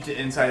 just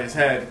inside his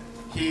head,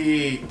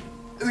 he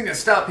isn't going to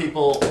stop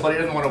people, but he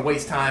doesn't want to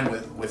waste time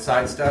with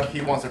side stuff.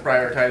 He wants to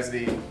prioritize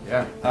the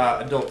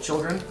adult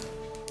children.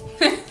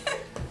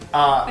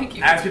 Thank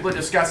you. As people are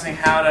discussing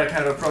how to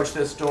kind of approach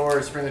this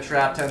door, spring the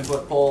trap,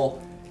 10-foot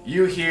pole,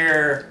 you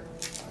hear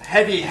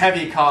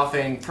heavy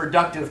coughing,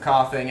 productive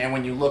coughing, and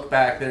when you look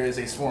back, there is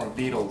a swarm of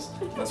beetles.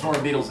 The swarm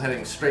of beetles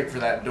heading straight for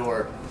that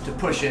door to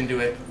push into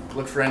it,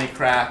 look for any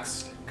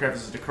cracks,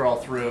 crevices to crawl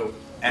through,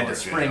 and to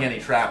spring any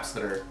traps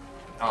that are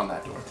on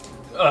that door.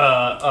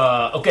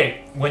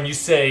 Okay, when you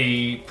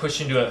say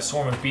push into a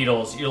swarm of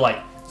beetles, you're like,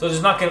 so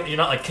there's not gonna, you're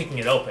not like kicking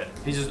it open.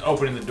 He's just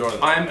opening the door.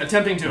 I'm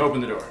attempting to open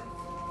the door.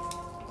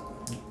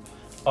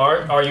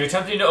 Are you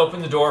attempting to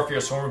open the door for your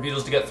swarm of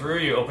beetles to get through, or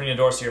are you opening the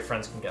door so your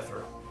friends can get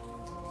through?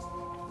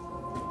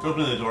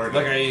 Open the door.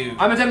 Like, are you?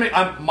 I'm attempting.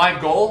 My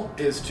goal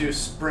is to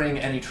spring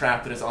any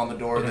trap that is on the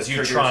door. Because that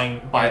you're triggers trying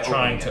to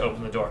opening it.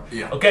 open the door.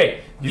 Yeah. Okay.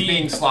 He's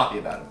being sloppy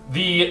about it.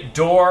 The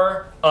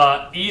door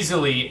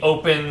easily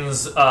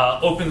opens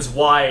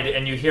wide,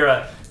 and you hear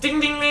a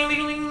ding ding ding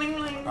ding ding ding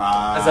ding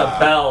as a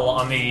bell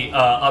on the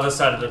other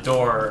side of the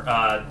door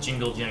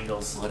jingle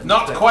jingles.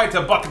 Not quite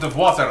a bucket of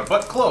water,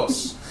 but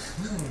close.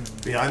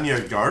 Behind your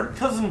guard,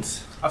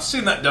 cousins. I've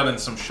seen that done in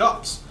some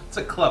shops. It's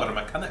a clever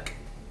mechanic.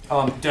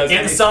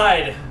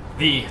 Inside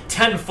the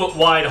 10-foot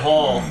wide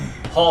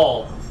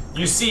hall,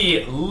 you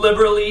see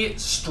liberally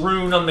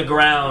strewn on the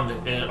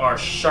ground are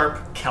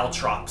sharp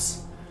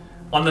caltrops.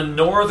 On the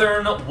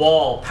northern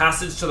wall,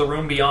 passage to the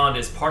room beyond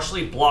is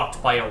partially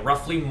blocked by a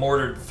roughly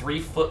mortared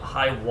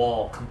 3-foot-high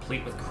wall,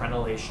 complete with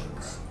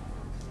crenellations.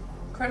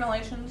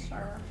 Crenellations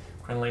are...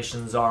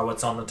 Crenellations are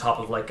what's on the top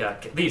of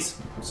like these.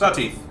 Saw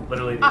teeth.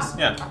 Literally these.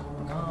 Yeah.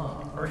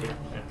 Right here.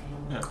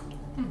 Yeah.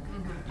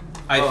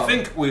 I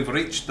think we've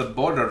reached the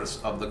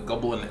borders of the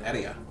goblin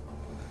area.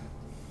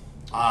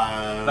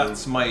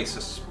 That's my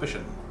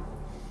suspicion.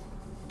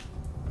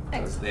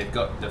 Because they've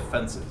got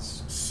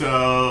defenses.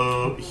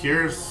 So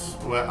here's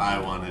what I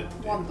wanted.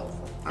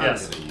 Wonderful. I'm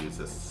gonna use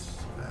this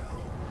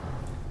spell.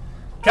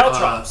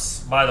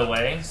 Caltrops, by the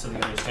way, so that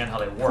you understand how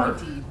they work.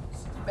 Pointy,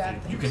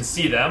 bad You can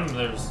see them.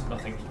 There's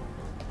nothing.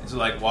 Is it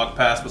like walk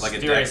past with like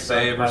a dex mysterious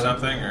save or about them.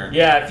 something? Or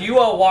Yeah, if you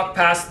walk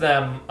past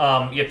them,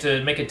 you have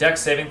to make a dex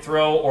saving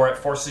throw, or it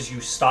forces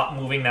you stop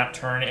moving that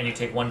turn, and you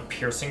take 1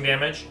 piercing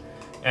damage,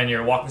 and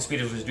your walking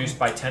speed is reduced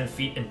by 10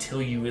 feet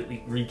until you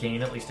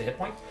regain at least a hit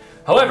point.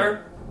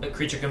 However, a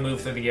creature can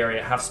move through the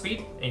area at half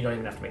speed, and you don't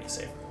even have to make a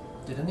save.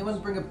 Did anyone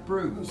bring a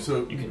broom?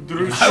 So You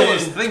can. I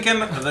was thinking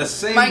the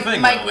same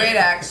thing. My great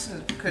axe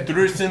could...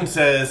 Drusen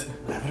says,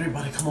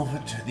 everybody come over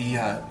to the,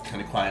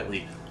 kind of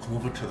quietly, come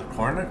over to the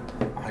corner.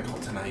 I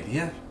got an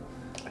idea.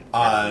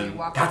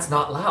 That's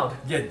not loud.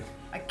 Yeah.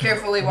 I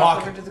carefully walk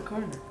Mock. over to the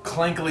corner.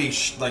 Clankily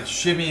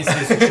shimmies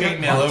his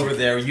chainmail over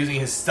there using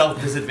his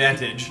stealth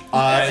disadvantage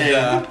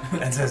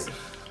and says,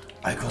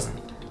 I cousin.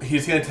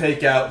 He's gonna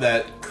take out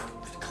that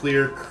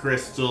clear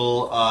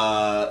crystal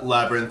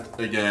labyrinth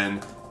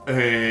again,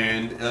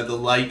 and the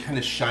light kind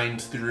of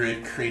shines through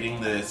it,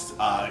 creating this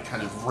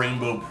kind of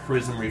rainbow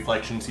prism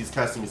reflections. He's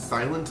casting a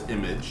silent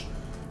image,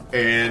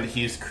 and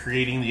he's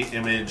creating the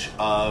image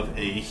of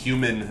a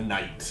human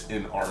knight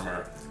in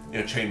armor,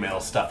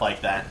 chainmail, stuff like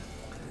that.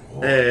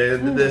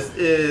 And this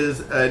is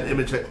an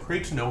image that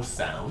creates no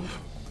sound,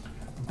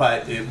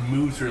 but it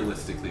moves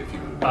realistically if you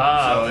move it. So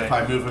okay. if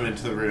I move him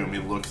into the room,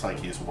 it looks like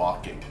he's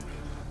walking.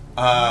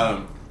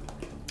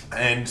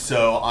 And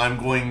so I'm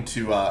going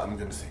to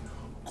say,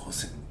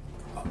 close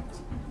in,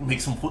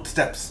 make some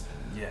footsteps.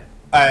 Yeah.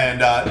 And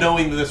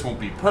knowing that this won't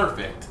be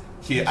perfect,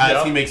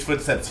 as he makes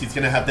footsteps, he's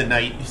going to have the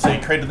knight. So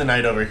he created the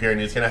knight over here, and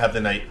he's going to have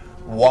the knight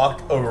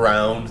walk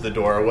around the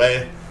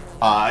doorway.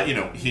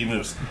 He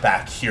moves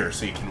back here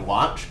so he can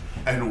watch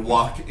and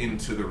walk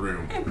into the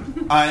room.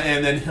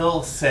 And then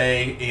he'll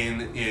say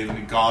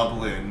in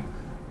Goblin,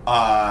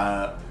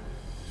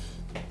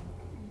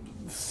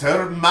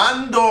 Sir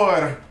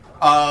Mandor,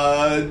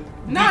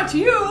 Not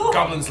you!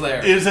 Goblin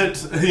Slayer. is it,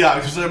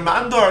 Sir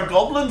Mandor,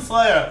 Goblin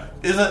Slayer,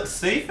 is it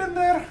safe in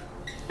there?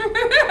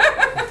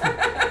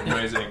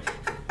 Amazing.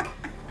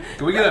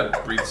 Can we get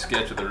a brief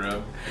sketch of the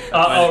room?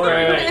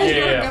 Right.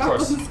 Yeah, of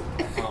course.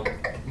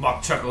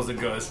 Mock chuckles and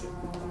goes.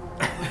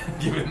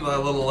 Give him a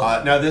little.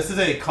 Now this is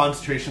a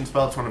concentration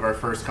spell. It's one of our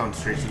first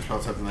concentration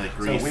spells, something like So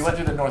Greece. we went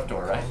through the north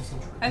door, right?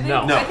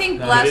 I think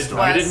No, Blessed you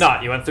was. did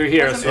not. You went through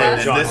here. Wasn't So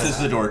Blessed? John this was. is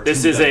the door.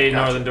 This to is the- a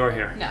gotcha. northern door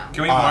here. No.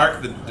 Can we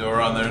mark the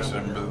door on there so I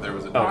remember that there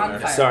was a door Oh, there?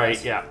 Bonfire. sorry.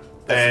 Yeah.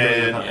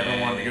 And Everyone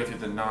wanted to go through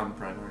the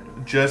non-primary.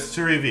 just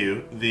to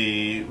review,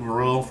 the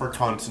rule for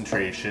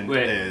concentration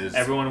Wait. is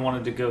Everyone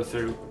wanted to go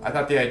through. I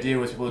thought the idea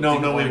was people. no.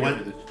 didn't We want to go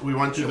went. through the- We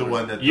went through the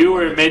one that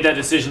You made that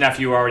decision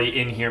after you were already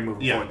in here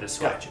moving Yeah, forward this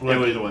way. We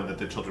went through the one that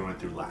the children went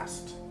through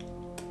last.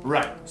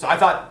 Right. So I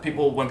thought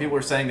when people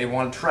were saying they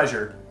wanted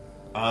treasure,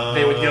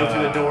 they would go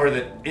through the door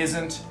that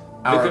isn't.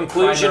 The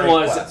conclusion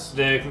was quest.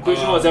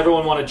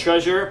 everyone wanted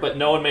treasure, but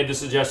no one made the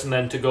suggestion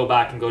then to go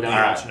back and go down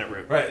the alternate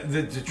route. Right.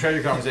 The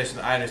treasure conversation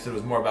that I understood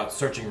was more about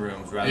searching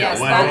rooms rather Yes,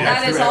 than.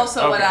 that is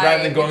also what I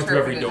rather than going through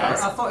every interpreted door.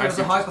 as. I thought it was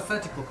a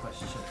hypothetical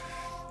question.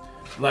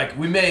 Like,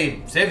 we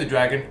may save the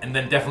dragon and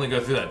then definitely go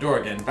through that door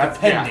again, That's-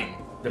 depending.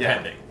 yeah.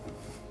 Depending.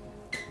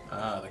 The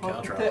Oh,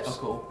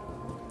 cool.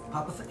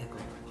 Hypothetical.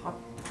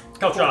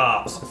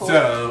 Caltrops.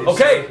 So,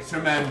 Okay. Sir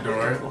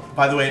Mandor.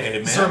 By the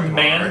way, a Sir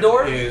Mandor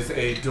Mandor? is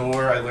a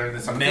door. I learned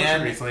this on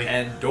Man recently.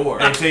 and door.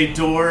 It's a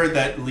door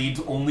that leads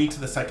only to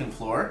the second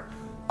floor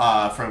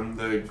from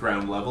the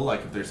ground level. Like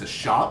if there's a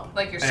shop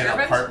Like your and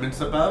servant? apartments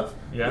above,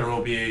 Yeah. there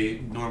will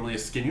be normally a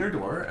skinnier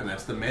door, and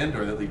that's the man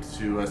door that leads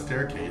to a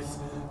staircase.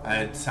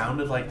 And it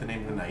sounded like the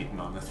name of the night,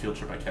 and on this field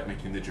trip I kept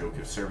making the joke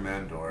of Sir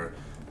Mandor,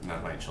 and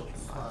that my children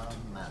laughed.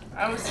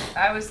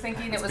 I was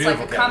thinking it was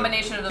beautiful, like a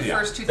combination of the Yeah.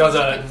 first two That things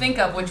was you a- could think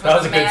of, which That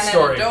was was a a good man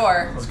story. and a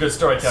door. That was a good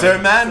story, Sir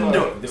Kevin.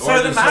 Mandor! The Sir the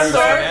origin story of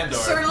Mandor! Mandor.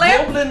 Sir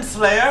Lamp Goblin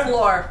Slayer!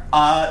 floor.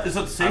 Is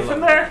it safe love in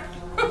there?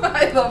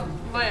 I love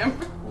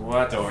Lamp.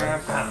 What door?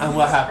 And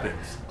what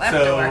happens? Lamp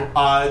So, door.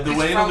 the He's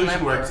way an from illusion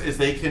Lamp works door. is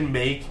they can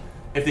make,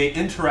 if they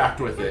interact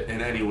with it in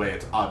any way,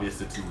 it's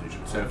obvious it's an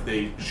illusion. So if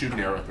they shoot an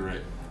arrow through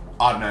it,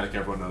 automatic,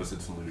 everyone knows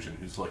it's an illusion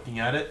who's looking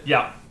at it.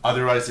 Yeah.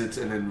 Otherwise, it's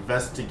an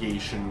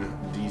investigation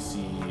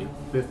DC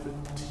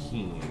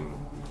 15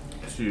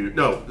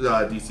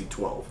 DC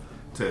 12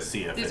 to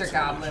see if These it's are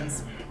an illusion.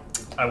 goblins.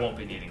 I won't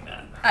be needing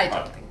that. I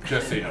don't think.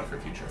 Just so you know for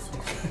future.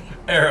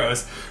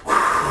 Arrows.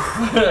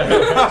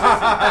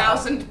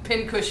 1,000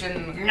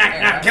 pincushion.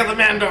 arrow. Kill the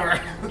Mandor.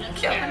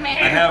 Kill the I man.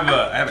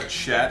 have a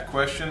chat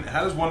question.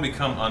 How does one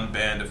become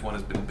unbanned if one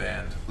has been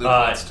banned? Luke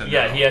wants to know.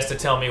 Yeah, he has to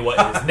tell me what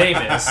his name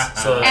is.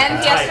 So that I And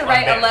can he has type to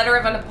write a unbanned. letter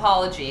of an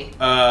apology.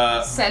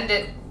 Send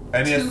it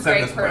And he has to to send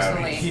Greg us brownies.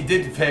 personally. He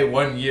did pay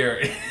 1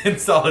 year in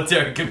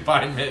solitary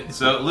confinement.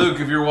 So, Luke,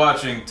 if you're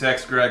watching,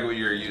 text Greg what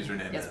your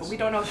username Yes, is. but we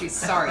don't know if he's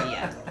sorry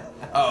yet.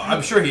 Oh,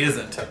 I'm sure he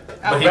isn't.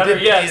 But he Better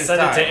did yet, pay his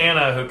send it to time.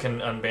 Anna who can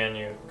unban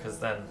you, because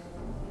then.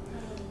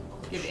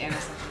 Give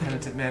Anna something.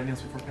 Penitent man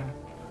kneels before God.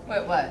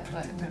 Wait, what?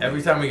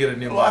 Every time we get a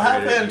new What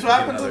moderator, happened? we What get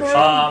happened to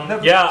another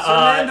the- Yeah,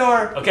 Sir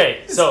Mandor.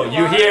 okay, so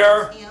you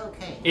hear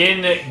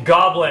in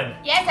Goblin,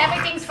 Yes,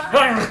 everything's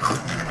fine.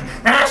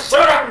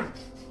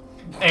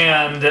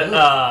 and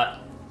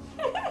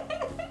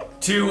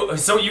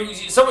some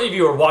of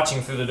you are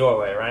watching through the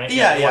doorway, right?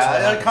 Yeah, Watch what a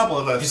happens. couple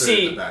of us. You are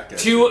see at the back end.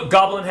 two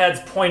goblin heads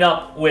point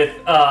up with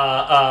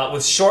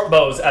short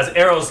bows as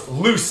arrows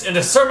loose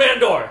into Sir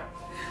Mandor.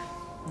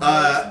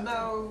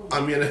 No.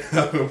 I'm gonna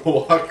have him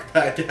walk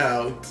back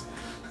out.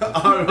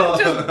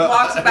 Just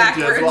walks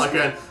backwards. Walk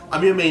around.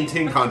 I'm gonna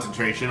maintain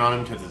concentration on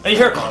him because it's. And you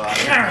hear,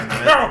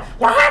 No,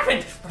 what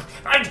happened?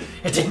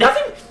 It did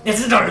nothing.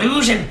 It's an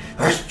illusion.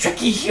 There's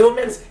tricky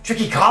humans,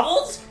 tricky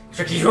goblins,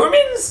 tricky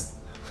humans.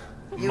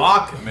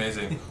 Mock.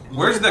 Amazing.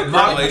 Where's the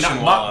Mock,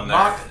 correlation wall on there?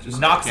 Mock Just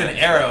knocks in an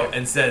case. arrow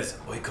and says,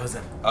 "Oi,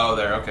 cousin, Oh,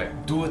 there. Okay.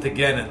 do it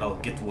again and I'll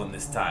get one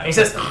this time." and he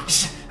says,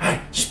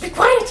 Just be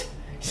quiet.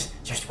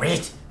 Just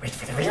wait. Wait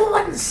for the real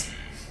ones.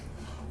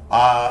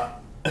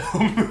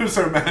 Move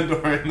Sir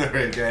Mandor in there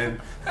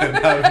again. And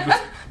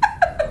have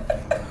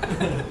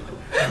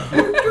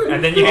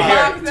and then you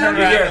hear, turn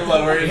you around hear, and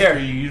lower you his hear,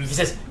 He greaves.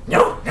 says,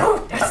 No,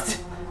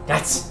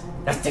 that's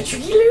the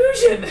tricky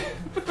illusion.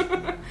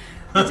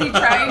 Is he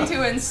trying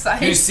to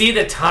incite? you see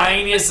the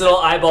tiniest little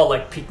eyeball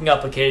like peeking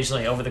up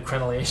occasionally over the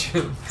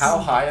crenellation. How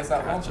high is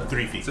that wall?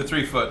 3 feet. It's a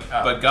 3 foot,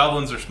 but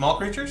goblins are small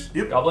creatures,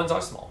 Goblins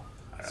are small.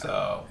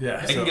 so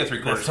Yeah, they so can get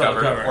 3/4 that's total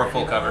cover, cover. or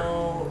full cover.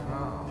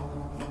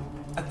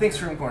 I think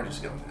Scream Corn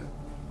just go with it.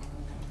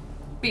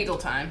 Beetle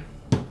time.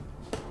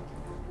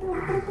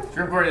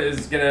 Scrimcorn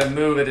is gonna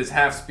move at his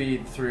half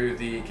speed through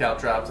the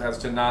caltrops as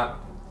to not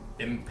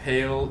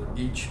impale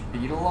each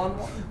beetle on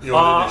one.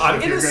 I'm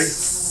gonna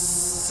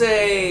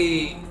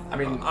say.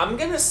 I'm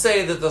gonna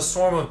say that the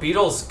swarm of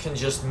beetles can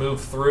just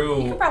move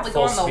through. You could probably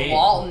full go on the speed.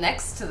 wall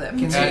next to them.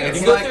 You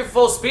can go through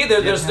full speed.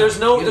 There's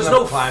no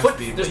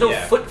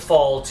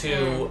footfall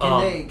to.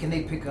 Can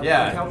they pick up the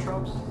yeah.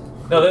 caltrops?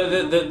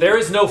 No, there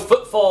is no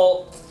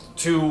footfall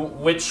to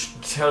which,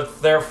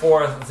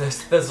 therefore,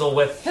 this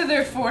Thistlewith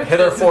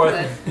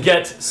hitherforth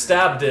get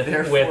stabbed with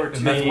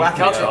the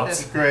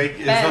caltrops. Greg,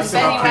 is that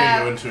about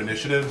to go into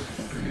initiative,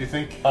 do you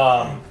think?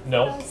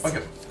 No.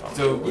 Okay.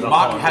 So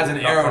Mock has an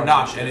arrow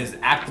notch and is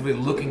actively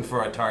looking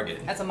for a target.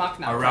 That's a mock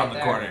notch around right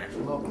the there.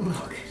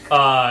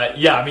 corner.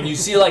 Yeah, I mean, you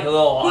see like a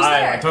little Who's eye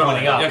there? like,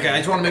 pointing up. Okay, I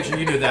just want to make sure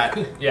you knew that.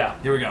 Yeah.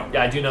 Here we go.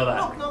 Yeah, I do know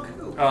that.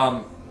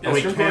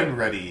 We can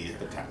ready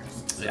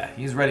attacks. Yeah,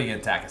 he's ready to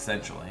attack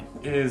essentially.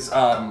 Is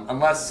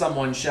unless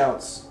someone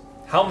shouts.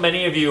 How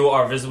many of you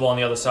are visible on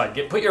the other side?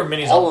 Put your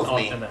minis All on, of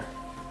me. in there.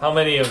 How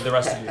many of the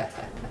rest of you?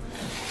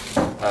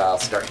 I'll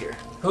start here.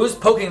 Who's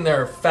poking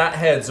their fat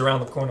heads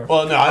around the corner?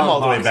 Well, no, I'm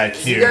all the way back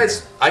here. You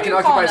guys, I can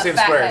You're calling occupy the same the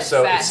fat square, head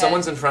so fat if head.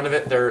 someone's in front of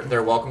it,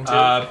 they're welcome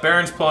to.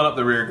 Baron's pulling up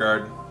the rear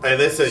guard. Hey,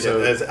 this is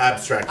as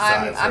abstract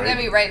size, I'm right?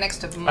 gonna be right next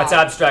to Mock. That's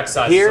abstract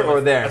size. Here so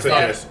or there? that's So not-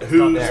 yes, it's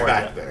who's not there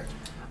back yet. there?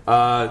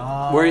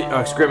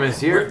 Where Scrim is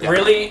here?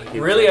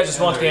 Really, I just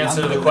want the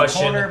answer to the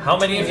question. How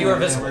many of you are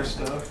visible?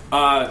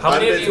 How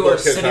many of you are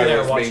sitting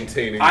there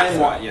watching? I am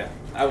watching. Yeah,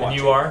 I watch.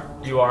 You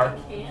are.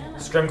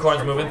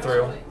 Scrimcorn's moving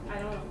through.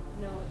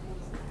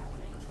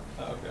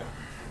 Okay.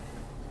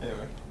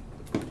 Anyway.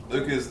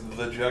 Luke is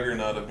the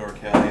juggernaut of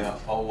Norcalia,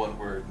 all one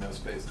word, no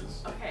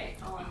spaces. Okay,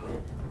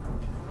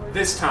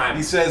 This time.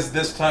 He says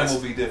this time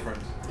will be different.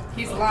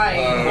 He's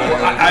lying.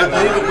 I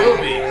believe it will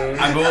be.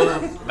 I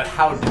believe, but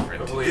how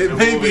different? It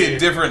may be a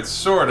different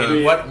sort of.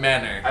 In what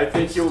manner? I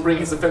think he'll bring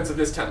his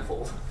offensiveness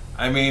tenfold.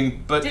 I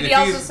mean, but Did if he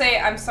also he's... say,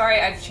 "I'm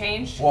sorry, I've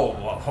changed"? Whoa.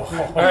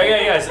 All right,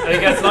 yeah, guys.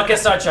 Let's not get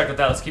sidetracked with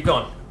that. Let's keep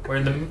going. We're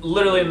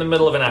literally in the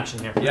middle of an action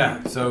here.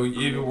 Yeah. So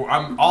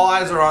all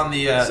eyes are on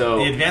the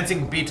So,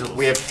 advancing beetles.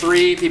 We have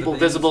 3 people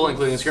visible,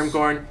 including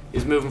Scrimcorn.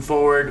 He's moving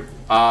forward.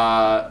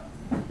 Let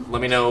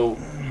me know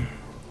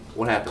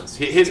what happens.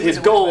 His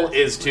goal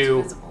is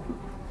to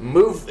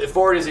move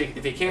forward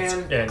if he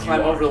can, And climb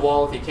you over are. the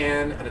wall if he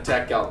can, and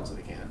attack goblins if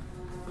he can.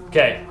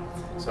 Okay.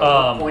 So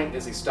at what point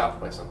is he stopped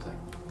by something?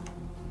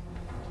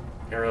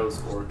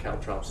 Arrows or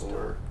caltrops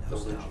or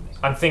illusions?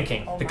 I'm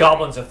thinking. The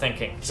goblins are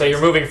thinking. So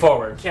you're moving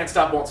forward. Can't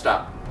stop, won't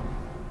stop.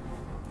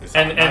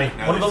 And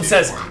one of them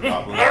says,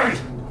 Aaron,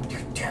 you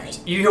do it.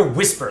 you hear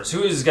whispers.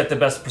 Who's got the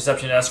best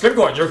perception?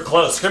 Scrimcorn, you're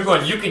close.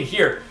 Scrimcorn, you can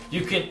hear.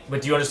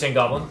 But do you understand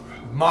goblin?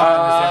 Mock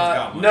understands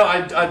goblin. No,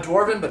 I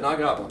dwarven, but not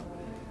goblin.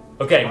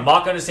 Okay,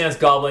 Mock understands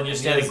goblin. You're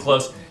standing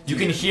close. You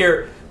can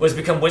hear what's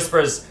become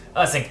whispers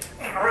saying,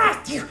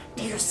 Do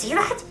you see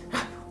that?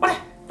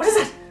 What is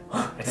that?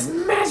 Oh, it's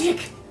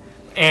magic.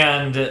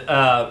 and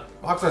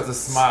Mock starts to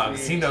smile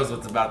because he knows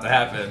what's about to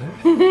happen.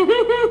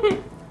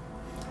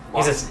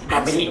 he says,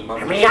 How many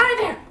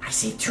are there? I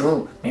see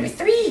 2, maybe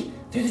 3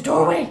 through the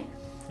doorway.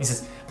 he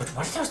says, But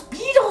what are those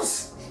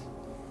beetles?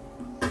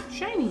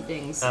 Shiny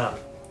things.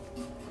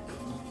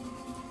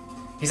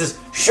 he says,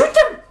 Shoot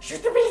them!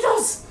 Shoot the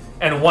beetles!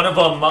 and one of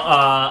them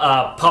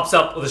pops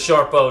up with a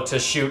short bow to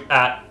shoot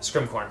at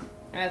Scrimcorn.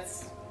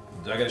 That's.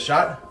 Do I get a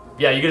shot?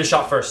 Yeah, you get a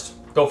shot first.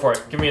 Go for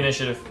it. Give me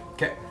initiative.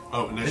 Okay.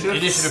 Oh, initiative?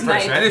 Initiative Snipe.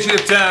 first, right?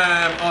 Initiative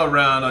time! All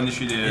around on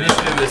initiative.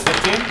 Initiative is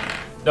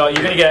 15? No,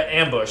 you're gonna get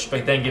ambushed,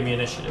 but then give me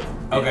initiative.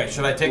 Okay,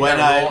 should I take When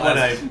that roll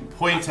I as...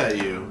 point at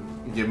you,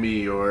 give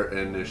me your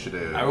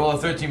initiative. I roll a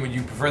 13. Would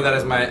you prefer that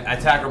as my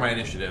attack or my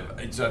initiative?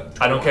 It's a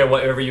I don't care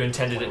whatever you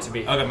intended it to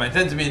be. Okay, my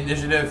intent to be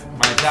initiative.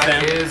 My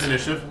attack is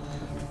initiative.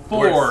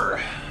 4.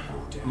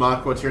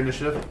 Mock, what's your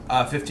initiative?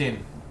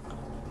 15.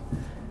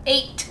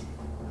 8.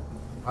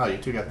 Oh, you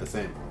two got the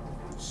same.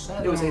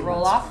 It was a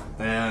roll off.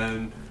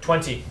 And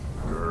 20.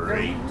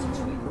 great.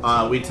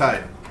 We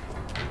tied.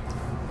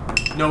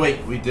 No,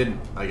 wait, we didn't.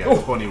 I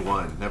got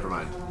 21. Never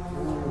mind.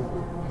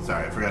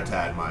 Sorry, I forgot to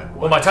add my one.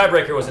 Well, my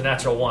tiebreaker was a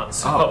natural 1,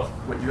 so. Oh,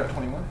 wait, you got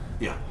 21?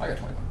 Yeah. I got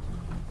 21.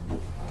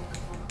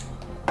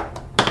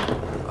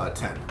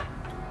 10.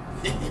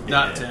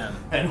 Not 10.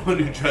 Anyone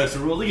who tries to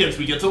roll against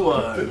me gets a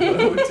 1.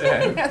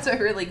 That's a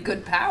really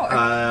good power.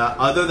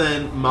 Other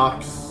than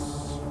Mock's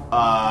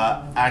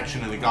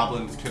action in the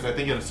goblins, because I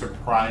think in a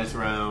surprise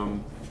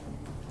round,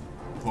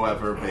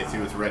 whoever basically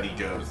was ready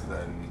goes,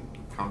 then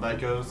combat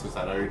goes. Is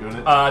that how you're doing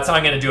it? That's how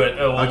I'm gonna do it.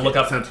 We'll Okay, look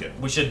up. sounds good.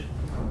 We should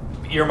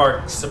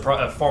earmark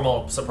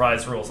formal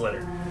surprise rules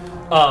later.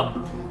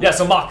 Yeah,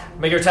 so Mock,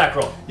 make your attack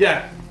roll.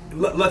 Yeah.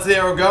 Let's the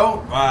arrow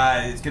go.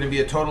 It's going to be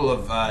a total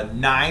of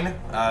 9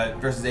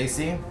 versus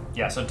AC.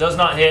 Yeah, so it does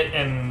not hit,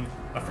 and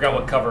I forgot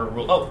what cover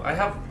rule. Oh, I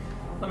have.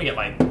 Let me get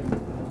my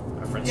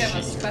reference You have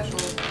a sheet. special.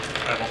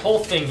 I have a whole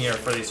thing here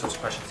for these sorts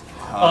of questions.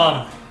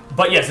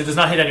 But yes, it does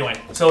not hit anyway.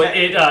 So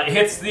it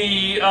hits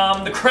the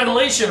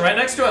crenellation right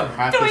next to him.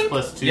 Half is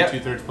plus 2, Yep.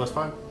 2/3 plus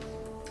 5.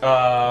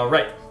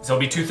 Right. So it'll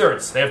be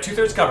 2/3. They have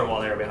 2/3 cover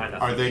while they're behind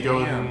us. Are they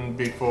going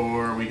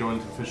before we go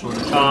into official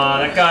initiative?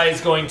 That guy is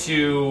going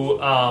to.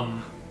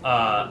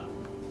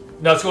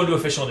 No, it's going to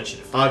official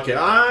initiative. Okay,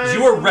 Because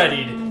you are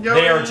readied,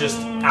 they are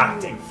just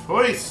acting.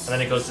 Voice. And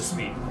then it goes to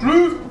speed.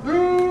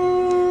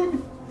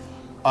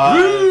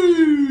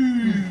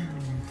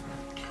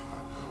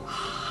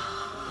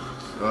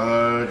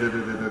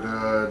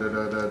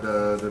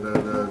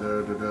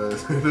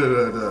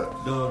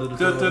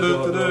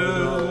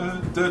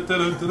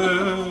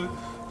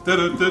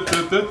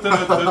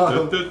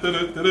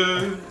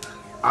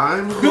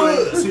 I'm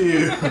going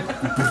to.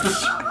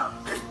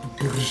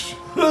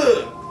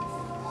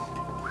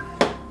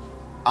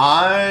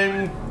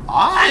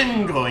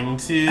 I'm going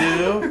to.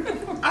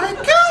 I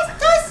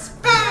cast a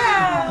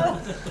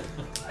spell!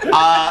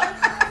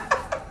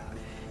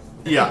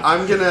 Yeah,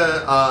 I'm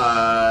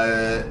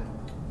gonna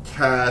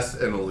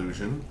cast an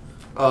illusion.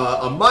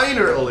 A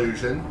minor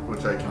illusion,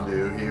 which I can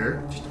do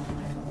here.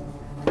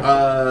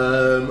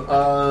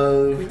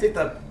 Can we take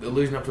that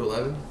illusion up to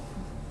 11?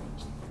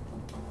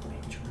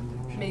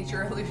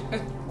 Major illusion.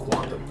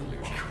 Quantum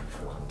illusion.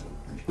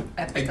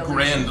 Epic A illusion.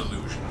 grand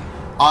illusion.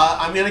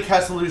 I'm gonna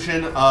cast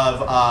illusion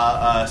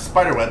of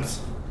spider webs,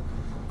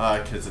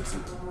 because it's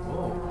an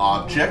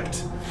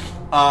object,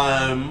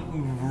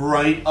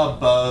 right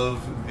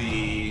above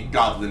the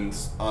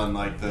goblins on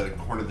like the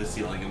corner of the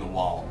ceiling and the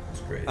wall.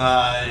 That's great.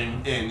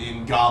 And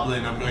in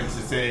goblin, I'm going to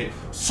say,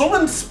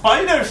 "Summon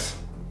spiders."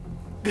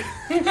 Fucking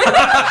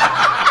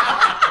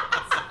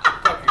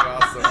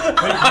awesome.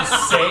 Wait, you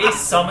say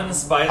summon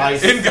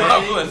spiders? In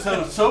goblin.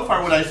 So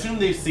far, what I assume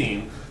they've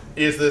seen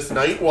is this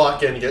knight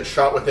walk in, get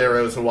shot with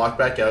arrows, and walk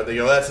back out. They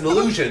go, "That's an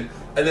illusion."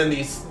 And then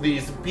these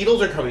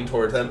beetles are coming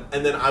towards them,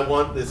 and then I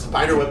want this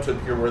spider web to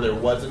appear where there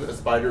wasn't a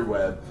spider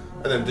web,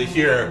 and then to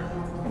hear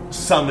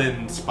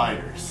summon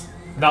spiders.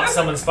 Not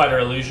summon spider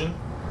illusion?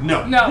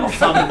 No.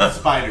 Summon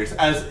spiders,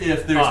 as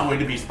if there's going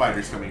to be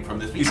spiders coming from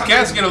this. He's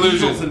casting an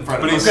illusion, in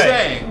front but of he's him.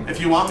 saying, if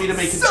you want me to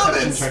make a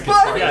deception check,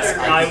 Yes,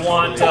 I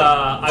want could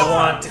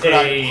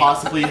I a.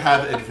 possibly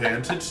have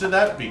advantage to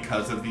that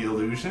because of the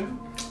illusion?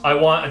 I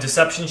want a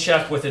deception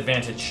check with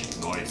advantage.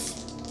 Nice.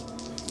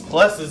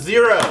 Plus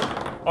 0.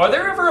 Are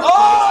there ever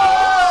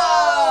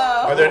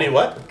Are there any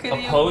what? Could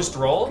you, opposed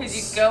rolls? could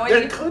you go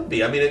There and could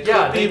be. I mean, it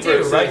Yeah, could they be do,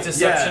 versus, right?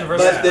 Deception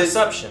versus but this-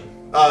 perception.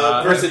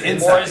 versus Or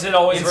insight. is it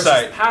always Insight.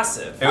 versus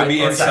passive? It would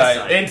be Or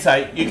insight.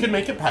 Insight. You can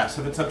make it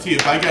passive. It's up to you.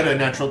 If I got a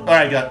natural, or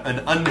I got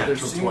an unnatural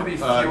seem to 20. be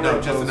No, fewer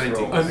just a opposed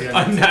 19. rolls.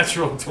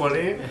 Unnatural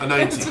 20. A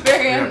 19. It's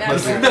very Yeah, unnatural.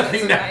 plus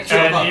Nothing natural.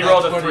 And he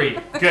rolled a 3.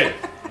 Good.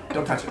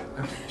 Don't touch it.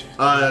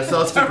 So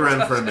I'll stick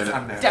around for a minute,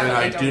 and Definitely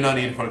I don't do not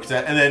need need to focus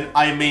that. And then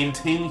I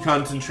maintain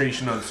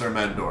concentration on Sir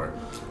Mandor.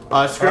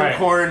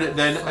 Scrimcorn,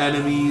 then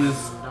enemies,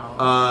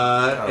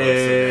 a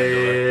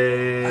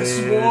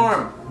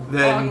Swarm.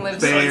 then Long live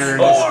bears.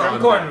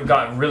 Scrimcorn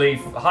got really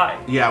high.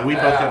 Yeah, we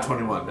both got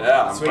 21.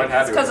 Yeah, I'm quite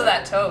happy because with of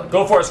that. that toad.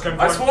 Go for it, I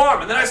Scrimcorn.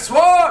 swarm, and then I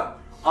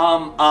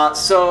swarm!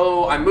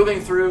 So I'm moving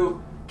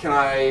through.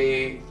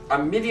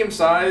 I'm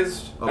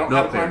medium-sized. Oh, I don't no,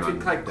 have a they're climb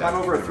speed. not. Can I climb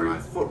over a Never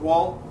mind. 3-foot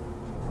wall?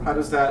 How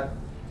does that...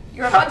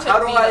 You're a How, bunch how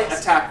of do I beetles.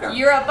 attack them?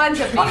 You're a bunch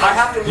of beetles. I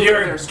have to move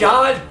You're their a swarm.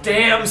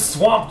 goddamn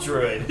swamp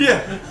druid.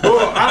 Yeah.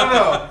 Well, I don't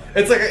know.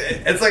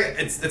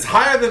 It's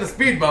higher than a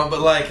speed bump,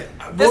 but like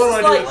This what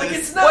is do I do like, with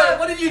this?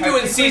 what did you do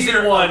in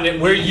season 1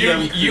 where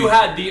you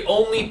had the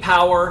only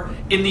power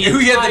in the You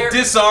had the entire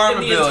disarm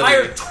in the ability.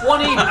 entire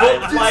 20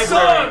 book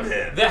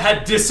library that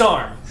had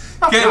disarm?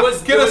 Can It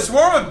was- a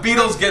swarm of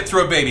beetles get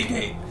through a baby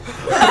gate?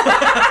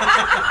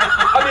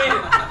 I mean,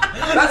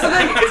 that's the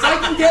thing, is I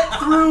can get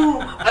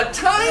through a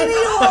tiny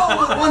hole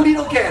with one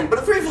beetle can, but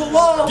a 3-foot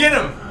wall... Get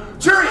him!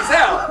 Jury's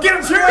out! Get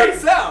him,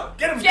 jury's out!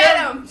 Get him! Get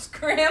him,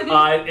 Scrim.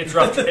 It's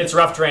rough. It's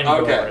rough terrain. To go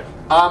over Okay. it.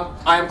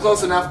 I am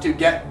close enough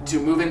to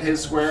move in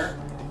his square.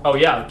 Oh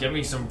yeah, give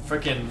me some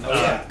freaking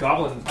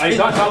goblins. I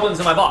got goblins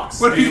in my box.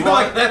 What do you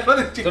like that? What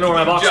did you Don't know where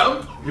my box.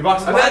 jump? Your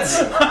box is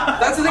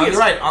That's the thing. On the is,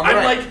 right, on the I'm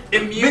right. like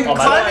immune. Oh,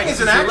 my Climbing God. is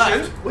an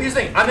action. What do you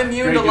think? I'm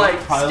immune There to you go.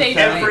 like Pile Stay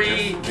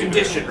every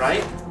condition,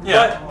 right?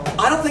 Yeah.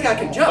 But I don't think I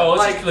can jump. Oh, let's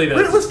like just leave it.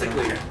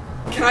 realistically,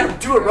 can I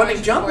do a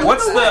running jump?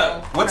 What's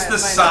the Right,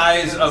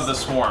 size of the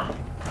swarm?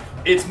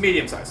 It's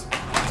medium size,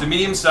 It's a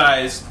medium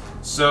size,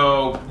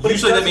 so But it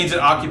usually that doesn't- means it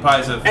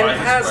occupies a and it 5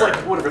 has square.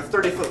 like whatever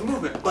 30-foot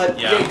movement. But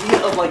Yeah. the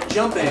idea of like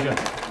jumping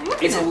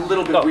is a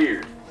little bit Oh.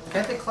 weird.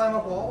 Can't they climb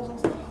up walls and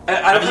stuff? I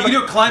I don't mean, you have can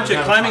do a climb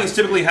check. Climbing is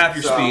typically half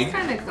your So- speed.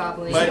 Kind of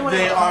goblin. But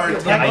they are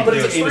Yeah, I but do.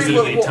 it's a It was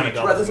 3-foot easy, wall. ton of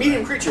Right, goblins. the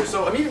medium creature.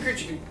 So a medium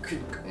creature could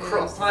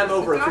climb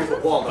over a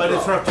 3-foot wall. no But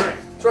it's problem. rough terrain.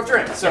 It's rough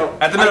terrain. So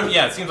At the minimum,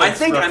 yeah, it seems like I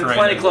think rough I'm terrain.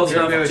 plenty close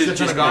enough Yeah, to shit ton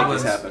just of make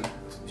goblins. this happen.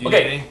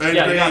 Okay. And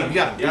Yeah, Greg, you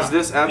got it. Yeah. Is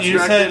this You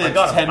abstract? said I it's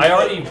got 10 him. I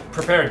already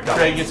prepared Greg,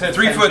 goblins. you said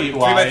 3 10 foot, feet 3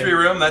 wide. by 3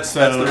 room. That's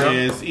So the room.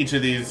 is each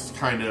of these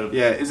kind of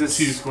Yeah, is this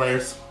 2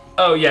 squares?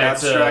 Oh yeah,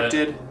 it's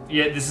abstracted?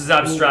 yeah, this is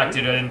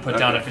abstracted. I didn't put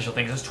down Okay. official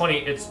things. It's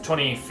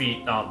 20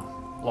 feet long.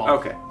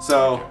 Okay,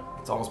 so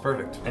It's almost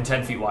perfect. And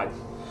 10 feet wide.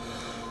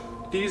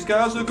 these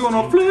guys are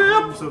gonna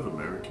flip. Of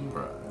American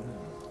Bride.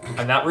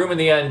 And that room in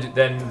the end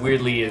then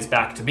weirdly is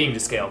back to being to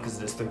scale because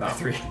it is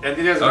 3x3. And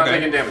these guys are not Okay.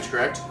 taking damage,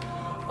 correct?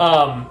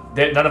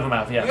 None of them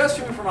have, You yeah. guys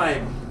treat me for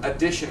my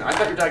addition. I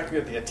thought you were talking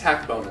about the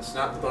attack bonus,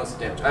 not the bonus to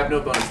damage. I have no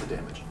bonus to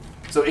damage.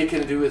 So it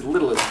can do as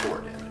little as 4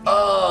 damage.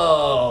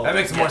 Oh. That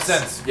makes more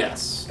sense.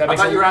 Yes. That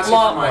makes I thought you were a asking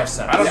lot for my- more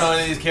sense. I don't know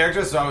any of these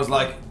characters, so I was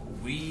like,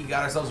 we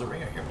got ourselves a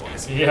ringer here,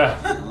 boys. Yeah.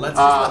 Let's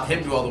just let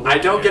him do all the work. I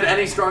don't here. get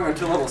any stronger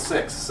until level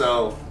 6,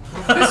 so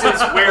this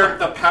is where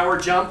the power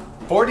jump.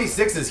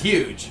 46 is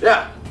huge.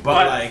 Yeah.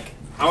 But like,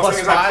 I was plus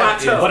thinking about 5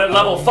 is plateau. But at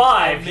level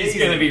 5, he's Amazing.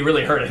 going to be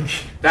really hurting.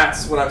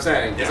 That's what I'm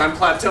saying. Because I'm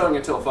plateauing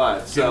until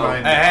 5. So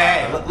mind.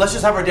 Hey, let's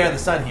just have our day in the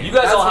sun here. You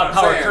guys That's all what have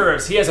I'm power saying.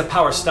 curves. He has a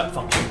power step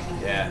function.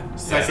 Yeah.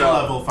 Second So-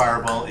 level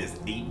fireball is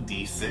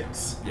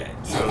 8d6. Yeah.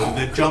 So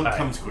the jump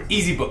comes quick.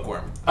 Easy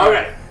bookworm.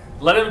 okay.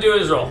 Let him do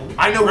his roll.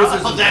 I know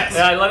wizards and bats.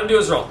 Yeah, let him do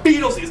his roll.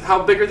 Beetles.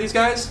 How big are these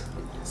guys?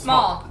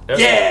 Small.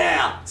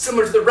 Yeah.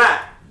 Similar to the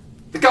rat.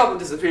 The goblin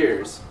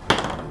disappears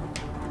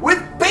with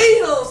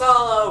beetles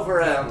all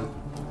over him,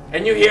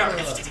 and you hear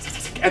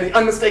and the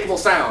unmistakable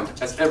sound,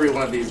 as every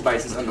one of these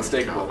bites is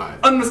unmistakable.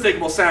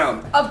 Unmistakable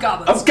sound Of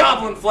goblins. of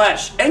goblin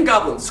flesh and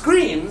goblin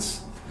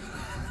screams,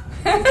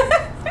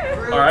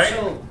 Alright.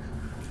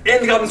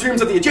 and the goblin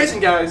screams of the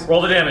adjacent guys.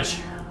 Roll the damage.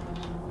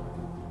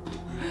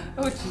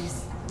 Oh, jeez.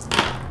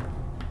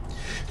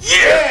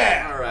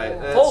 Yeah!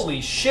 Alright. Holy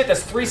shit,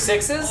 that's 3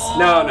 6s?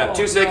 No,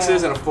 2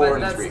 6s and a 4 But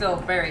and a that's 3. still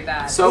very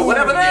bad. So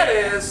whatever that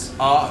is,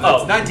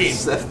 Oh, 19.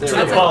 To the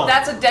that's, bone.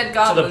 that's a dead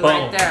goblin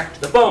bone. right there.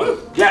 the bone.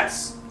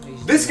 Yes.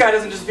 This guy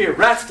doesn't disappear.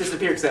 Rats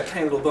disappear because they have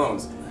tiny little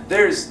bones.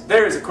 There is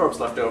a corpse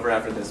left over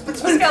after this. But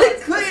it's been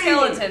picked clean.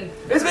 Skeleton.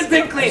 It's been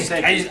picked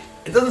clean.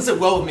 It doesn't sit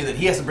well with me that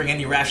he hasn't bring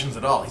any rations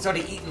at all. He's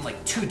already eaten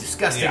like 2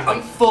 disgusting, Yeah.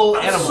 like full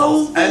animals.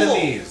 So full.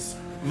 Enemies.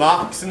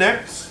 Mox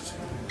next.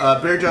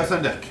 Bearjaws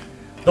on deck.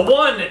 The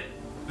one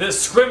that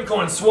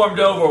Scrimcorn swarmed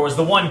over was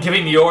the one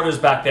giving the orders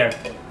back there.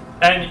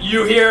 And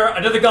you hear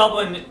another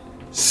goblin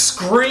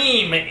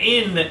scream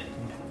in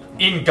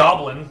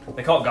Goblin.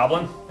 They call it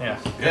Goblin? Yeah.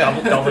 Yeah.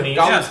 Goblin-y.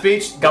 Goblin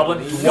speech. Goblin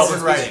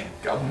writing.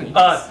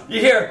 You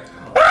hear,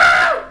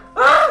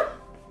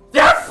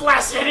 They're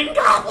flesh-eating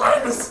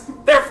goblins.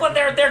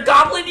 They're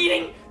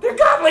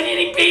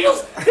goblin-eating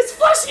beetles. It's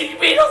flesh-eating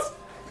beetles.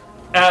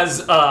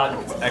 as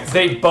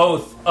they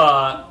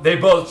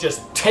both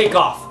just take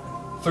off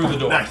through the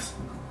door. Nice.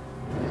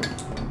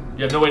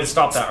 You have no way to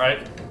stop that,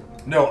 right?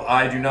 No,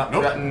 I do not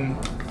threaten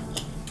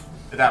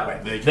that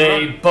way.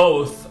 They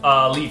both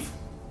leave.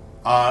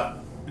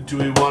 Do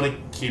we want to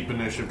keep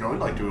initiative going?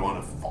 Like, do we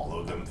want to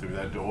follow them through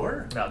that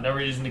door? No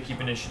reason to keep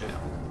initiative.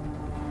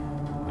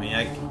 I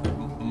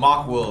mean,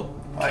 Mock will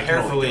I can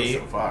only carefully go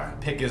so far.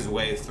 pick his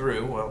way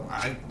through. Well,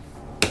 I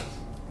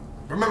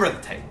remember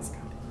the Titans.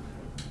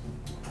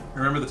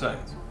 Remember the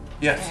Titans.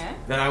 Yes.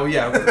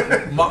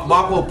 Then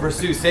Mock will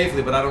pursue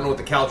safely, but I don't know what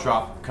the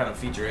caltrop kind of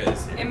feature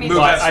is. It means Move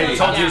But at I speed.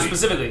 told you Yeah.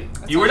 specifically.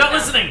 You were not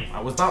listening.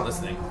 I was not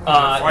listening. You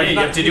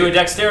have to do a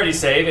dexterity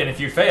save, and if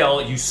you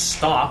fail, you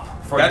stop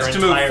for That's your to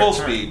move entire full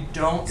turn. speed.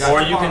 Don't.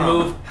 Or you can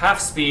move half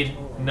speed,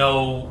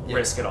 no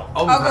risk at all.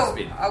 I'll move half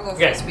speed. I'll go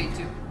Okay. full speed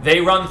too. They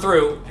run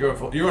through. You're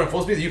on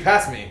full speed. You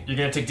passed me. You're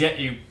gonna take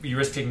you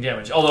risk taking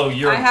damage. Although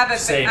you're I have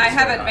saved.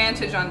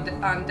 advantage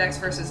on Dex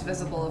versus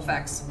visible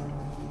effects.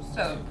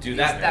 So Do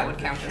that. that would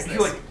count as You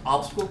this. like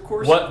obstacle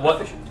course?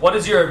 What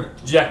is your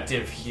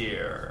objective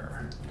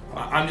here?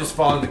 I'm just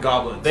following the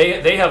goblins.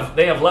 They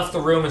have left the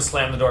room and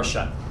slammed the door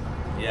shut.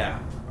 Yeah.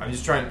 I'm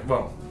just trying.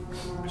 Well,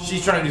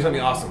 she's trying to do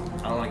something awesome.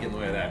 I don't want to get in the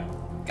way of that.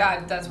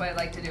 God, that's what I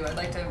like to do. I'd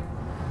like to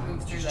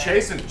move through that.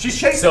 Chasing. She's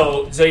chasing.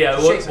 So yeah,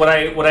 Chase what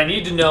I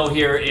need to know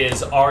here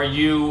is, are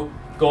you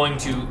going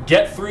to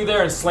get through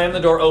there and slam the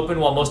door open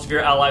while most of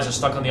your allies are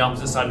stuck on the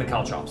opposite side of the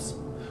caltrops?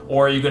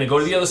 Or are you going to go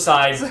to the other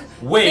side,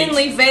 wait,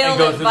 Thinly veiled and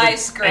go through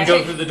advice, and go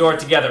Greg. through the door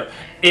together?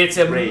 It's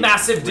a Rage.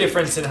 massive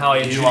difference in how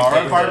I You are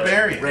a adjudicate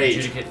barbarian.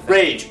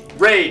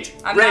 Rage.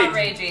 I'm not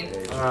raging,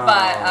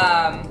 but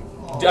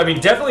I mean,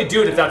 definitely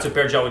do it if that's what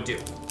Bearjaw would do.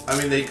 I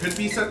mean, they could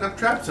be setting up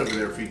traps over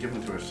there if you give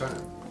them to her son.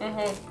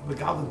 The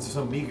goblins are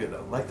so meager,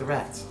 though, like the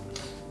rats.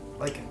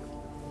 Like,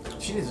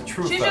 she needs a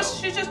true she's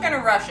foe. just gonna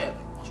rush it.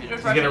 She's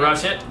just You gonna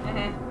rush it?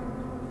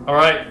 Mm-hmm. All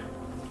right.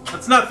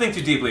 Let's not think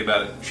too deeply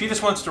about it. She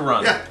just wants to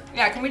run. Yeah.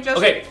 Yeah, can we just?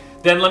 Okay.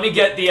 Then let me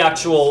get the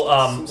actual.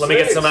 Let me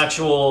get saves. some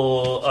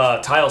actual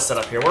tiles set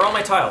up here. Where are all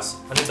my tiles?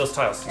 I need those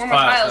tiles. Where are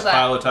my tiles at?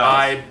 Pile of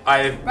tiles.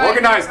 I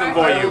organized them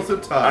for you. Piles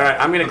of tiles. All right,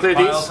 I'm gonna clear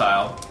Pile these.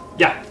 tile.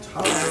 Yeah.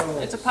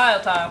 It's a pile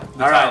tile.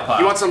 All right, pile.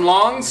 you want some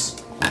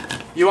longs?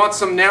 You want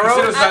some You said it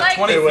narrows? was I about like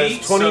 20 it. It was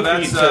feet. 20 so that's,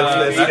 feet to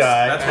this that's,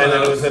 guy, that's and one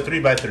then of it was those. a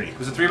 3x3. It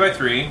was a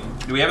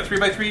 3x3. Do we have a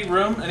 3x3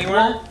 room anywhere?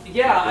 Well,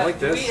 yeah. Like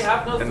this,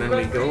 and then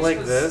we go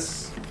like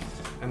this,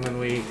 and then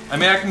we. I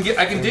mean, I can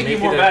dig you make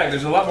more it a- bags.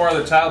 There's a lot more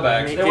other tile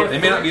bags. Make They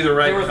may not be the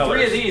right There were colors.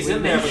 3 of these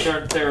in there,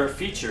 but they're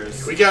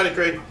features. We got it,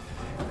 Greg.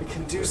 We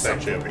can do It's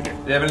actually over here.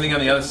 Do you have anything on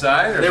the other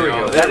side? Or There we is it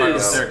go. all That on the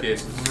is-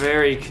 staircase.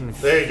 Very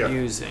There you go.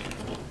 confusing.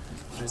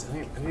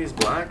 Any of these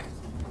black?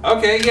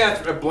 Okay,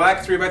 yeah, a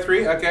black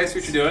 3x3. Okay, I see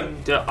what you're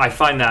doing. I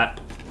find that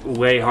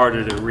way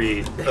harder to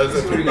read. That's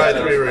a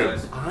 3x3 room.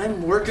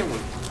 I'm working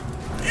with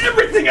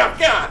everything I've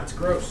got. It's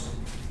gross.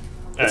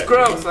 It's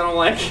gross. I don't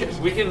like it.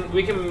 We can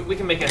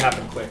make it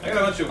happen quick. I got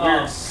a bunch of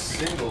weird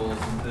symbols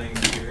and things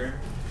here.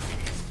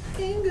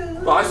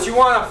 Boss, you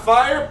want a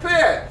fire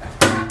pit?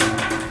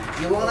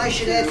 You want I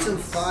should add some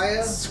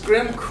fire?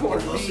 Scrimcore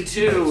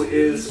V2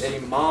 is a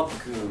mob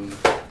goon.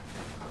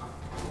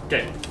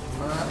 Okay.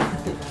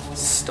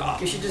 Stop.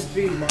 You should just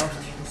be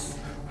monsters.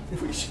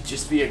 We should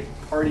just be a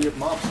party of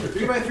mobsters.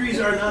 3x3s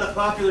are not a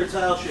popular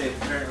tile shape,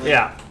 apparently.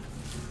 Yeah.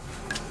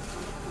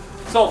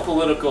 It's all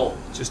political.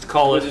 Just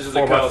call it Which is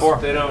the 4x4.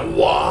 coast. They don't.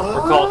 Or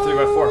call it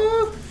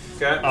 3x4.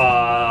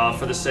 Okay.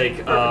 For the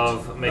sake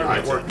of making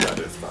it work. That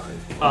is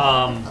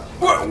fine.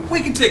 Well,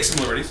 we can take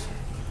some liberties.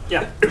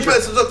 Yeah. It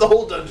messes up the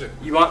whole dungeon.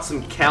 You want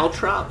some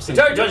caltrops? The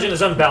entire dungeon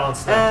is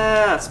unbalanced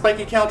now. Ah,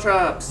 spiky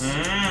caltrops.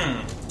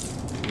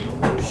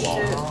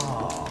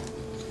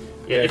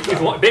 Yeah,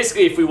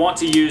 if we want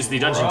to use the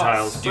dungeon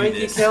tiles,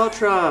 Spiky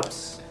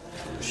caltrops.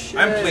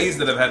 I'm pleased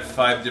that I've had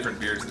 5 different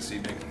beers this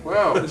evening.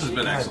 Wow. This has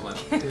been excellent.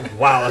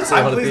 wow, that's a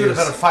lot I'm of pleased beers.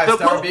 with a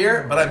 5-star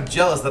beer, but I'm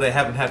jealous that I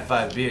haven't had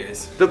 5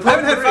 beers. The I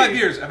haven't had 5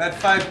 beers. I've had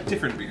 5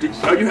 different beers.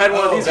 Oh, you had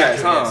one of these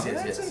guys, huh?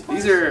 Yes.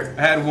 These are.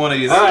 I had one of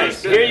these. All right,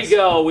 here you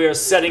go. We are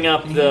setting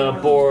up the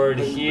board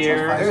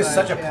here. There is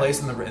such a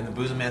place in the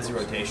Boozomancy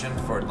rotation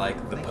for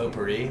like the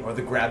potpourri or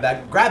the grab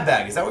bag. Grab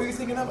bag, is that what you're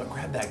thinking of? A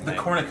grab bag. The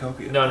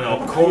cornucopia.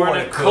 No,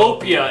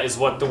 cornucopia is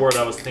what the word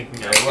I was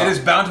thinking of. It is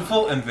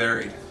bountiful and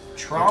varied.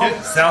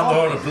 Sound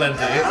on plenty.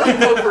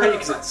 Potpourri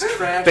because it's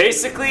trash.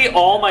 Basically,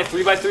 all my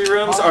 3x3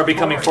 rooms are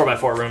becoming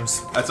 4x4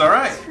 rooms. That's all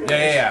right.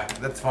 Yeah.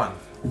 That's fun.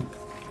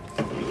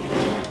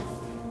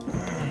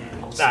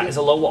 That is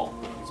a low wall.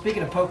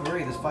 Speaking of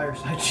potpourri, this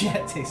fireside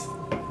chat tastes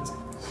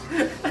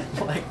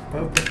like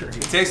potpourri.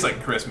 It tastes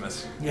like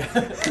Christmas. Yeah.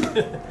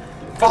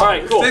 All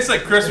right, cool. It tastes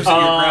like Christmas at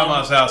your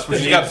grandma's house where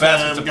she's got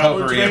baskets of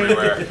potpourri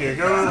everywhere. Here you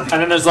go. And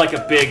then there's like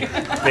a big,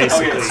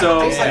 basically. Okay,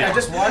 so Tastes like I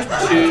just washed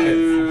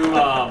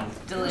my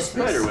Delicious.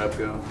 spiderweb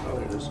go. Oh,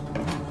 there it is.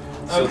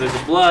 So there's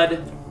a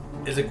blood.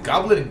 Is a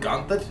goblet a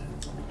gauntlet?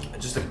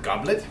 Just a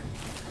goblet?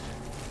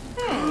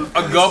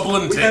 A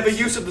goblin We have a taste.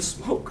 use of the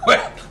smoke.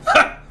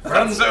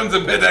 That sounds a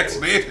bit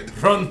X-rated.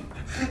 Run.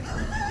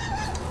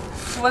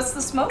 What's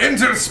the smoke?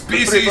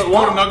 Interspecies 3-foot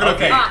wall.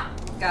 pornography. Okay. Ah,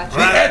 gotcha.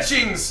 The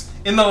etchings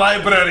in the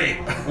library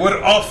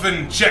were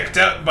often checked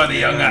out by the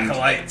young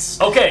acolytes.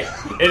 Okay,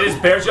 it is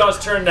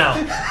Bearjaw's turn now.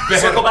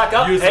 Circle back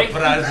up. You Hey,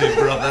 surprised me,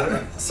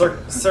 brother.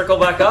 circle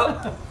back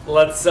up.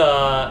 Let's.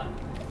 Whoa,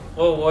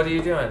 what are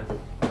you doing?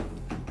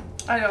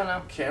 I don't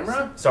know.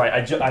 Camera? Sorry,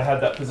 I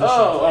had that position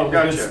Oh, in a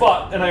gotcha. good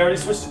spot, and I already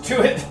switched it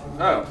to it.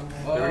 Oh,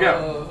 there we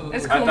go.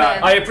 It's I cool, thought-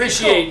 man. I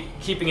appreciate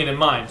keeping it in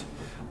mind.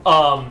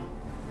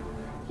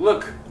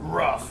 Look,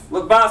 Rough.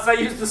 look, boss. I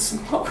used the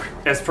smoke.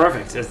 It's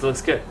perfect. It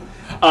looks good.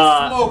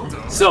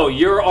 So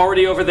you're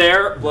already over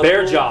there.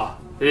 Bearjaw.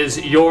 It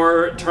is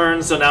your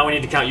turn, so now we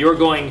need to count. You're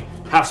going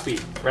half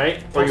speed,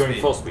 right? Or you're going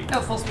speed. full speed?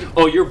 No, full speed.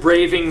 Oh, you're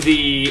braving the.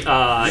 You're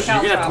gonna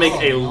have to make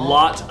a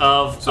lot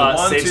of So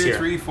 1, saves 2, here.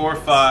 3, 4,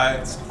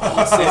 5.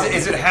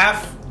 Is it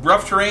half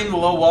rough terrain, the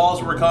low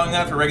walls we're calling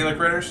that for regular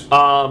critters?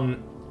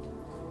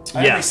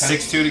 Yes.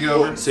 6'2" to get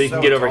over. So you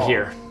can get over tall.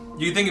 here.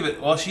 You think of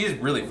it, well, she is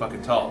really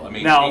fucking tall. I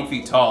mean, Now- 8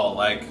 feet tall.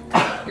 Like,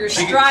 Your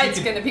She could- stride's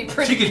she could- gonna be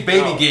pretty. she could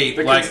baby gate,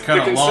 the like, con-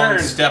 kind the of long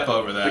concern- step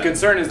over that. The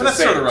concern is But the that's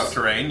sort of saves. rough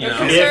terrain, you The know?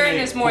 concern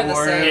is more the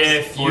same.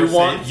 If you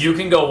want, you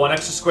can go 1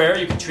 extra square.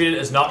 You can treat it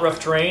as not rough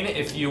terrain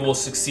if you will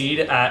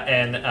succeed at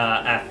an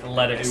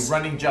athletics A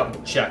running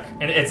jump. check,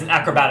 and it's an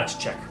acrobatics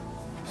check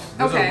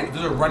Okay.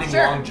 There's a running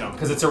Sure. long jump.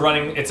 because it's a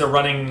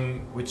running.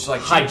 Which,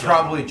 like, High she'd jump.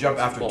 probably jump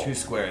after Vault. 2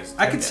 squares.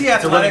 I could see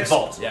It's a running athletics.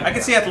 vault. Yeah. I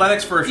could see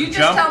athletics for You just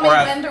jump tell me or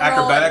when to roll and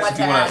acrobatics what if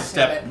you to want add to to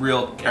step it.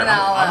 real And careful.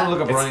 I'll, I'm gonna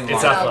look up running It's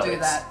long. I'll athletics, do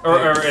that.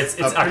 or it's A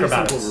pretty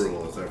acrobatics. simple rule.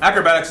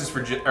 Acrobatics is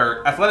for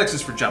or athletics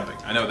is for jumping.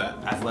 I know that.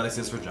 Athletics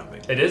is for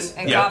jumping. It is.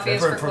 And Yeah, coffee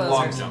is for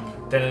long closers.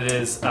 jump. Then it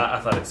is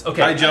athletics.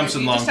 Okay. High jumps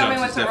and You long just tell me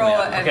jumps what is to roll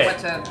definitely and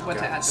athletics. what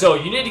to add. So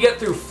you need to get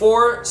through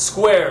 4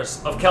 squares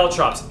of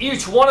caltrops.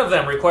 Each one of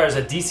them requires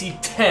a DC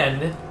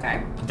 10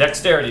 Okay.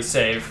 dexterity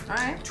save All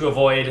right. to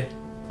avoid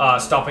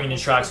stopping in your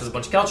tracks with a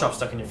bunch of caltrops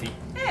stuck in your feet.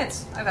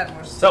 I've had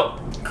worse. So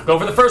go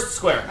for the first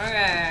square.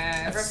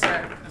 Okay. First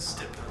part. That's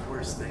the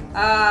worst thing.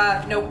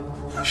 Nope.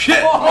 Shit!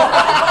 Can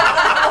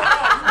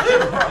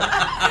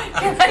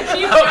I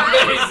keep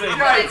trying? Amazing.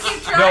 Can I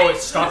keep trying? No, it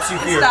stops you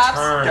for your Stops.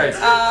 turn.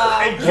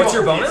 Guys, What's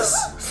your bonus?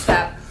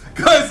 Step.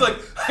 Guys, like,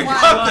 I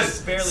got One.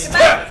 this. Barely.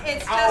 Step.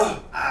 It's just. No,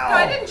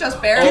 I didn't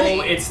just barely.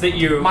 Oh, it's that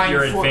your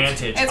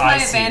advantage. It's I my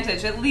see.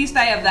 advantage. At least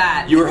I have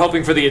that. You were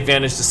hoping for the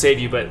advantage to save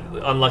you, but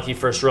unlucky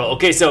first roll.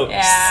 Okay, so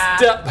Yeah.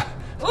 step.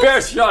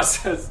 Bearjaw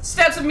says.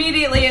 Steps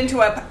immediately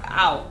into a.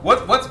 Ow.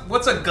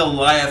 What's a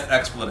Goliath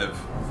expletive?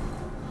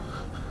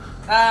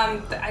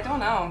 I don't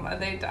know.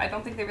 I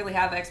don't think they really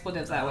have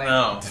expletives that way.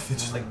 No.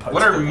 Just like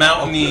What are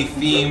mountainy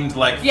themed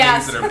like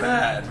Yes. things that are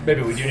bad?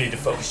 Maybe we do need to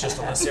focus just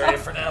on this area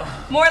for now.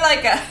 More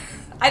like a.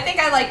 I think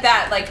I like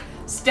that. Like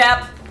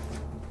step,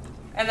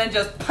 and then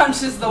just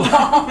punches the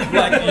wall.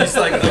 Like, just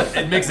like,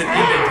 it makes an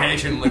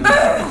indentation, like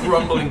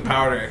crumbling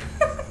powder.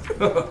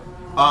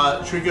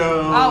 Should we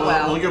go? Oh,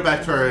 well. We'll go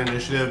back to our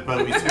initiative,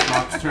 but we skip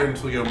Mock's turn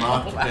until we go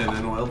Mock and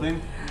then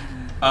Oilbeam.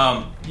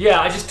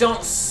 Yeah, I just don't.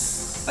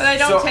 But I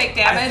don't So, take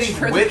I damage think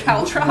for with, the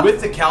caltrops.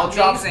 With the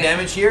caltrops Amazing.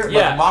 damage here,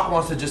 Yeah. like, Mock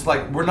wants to just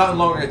like, we're not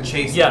longer gonna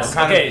chase. Yes. We're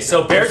kind Okay. of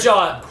So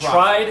Bearjaw crop.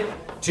 tried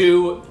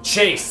to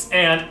chase,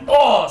 and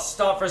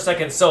stop for a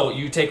second. So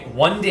you take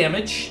 1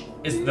 damage.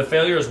 The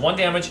failure is 1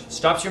 damage.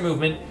 Stops your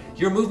movement.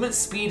 Your movement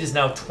speed is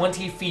now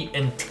 20 feet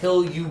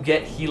until you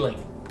get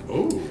healing.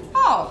 Ooh.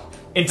 Oh.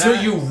 Until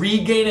you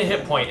regain a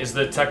hit point is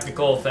the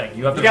technical thing.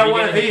 You have to You got regain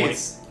one a of hit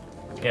these.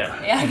 point. Yeah.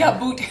 Yeah, I got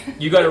boot.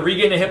 You got to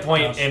regain a hit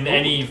point in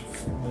any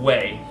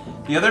way.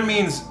 The other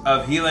means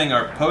of healing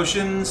are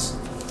potions.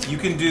 You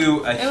can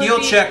do a It would heal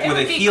be- check it with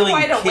would a be healing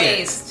quite a kit.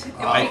 waste.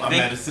 I A think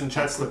medicine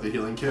check with the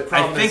healing kit.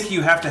 I think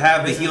you have to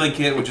have the healing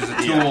kit, which is a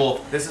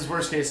tool. This is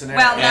worst case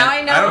scenario. Well, now I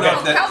And know I don't know how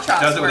if that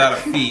caltrops does it without a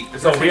work. feat.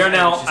 So we are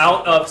now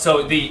out of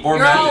Or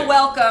You're all magic.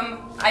 welcome.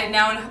 I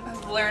now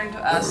have learned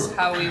us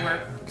how we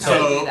work. How we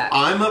do So that.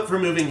 I'm up for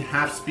moving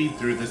half speed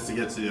through this to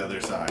get to the other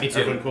side. Me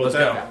too. Everyone cool Let's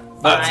with go. that?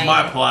 That's Fine.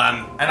 my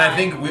plan. And I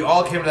think we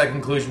all came to that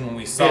conclusion when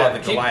we saw Yeah, the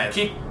keep, Goliath.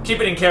 keep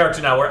it in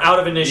character now. We're out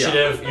of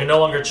initiative. You're no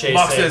longer chasing.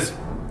 Mock says,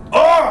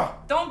 "Oh!"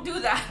 Don't do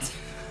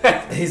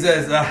that. He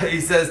says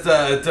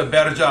to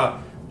Bearjaw,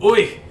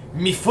 "Oi,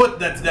 me foot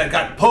that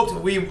got poked.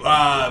 We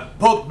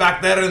poked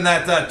back there in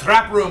that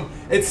trap room.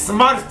 It's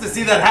smart to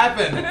see that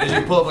happen." As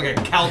you pull up like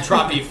a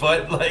caltroppy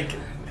foot, like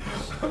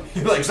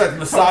he like starts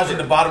massaging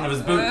the bottom of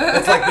his boot.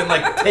 It's like been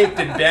like taped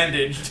and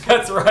bandaged.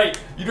 That's right.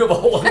 You do have a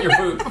hole in your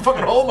boot. A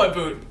fucking hole in my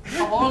boot.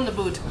 A hole in the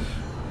boot.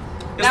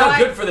 It's not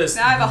good for this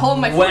Now I have a hole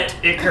in my wet,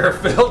 foot.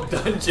 ichor-filled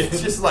dungeon.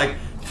 It's just like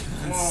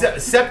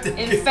septic.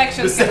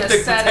 Infection's the gonna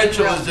septic set in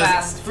potential real is just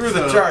fast. through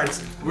the So,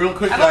 charts. Real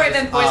quick, I've guys, already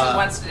done poison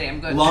once today. I'm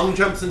good. Long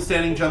jumps and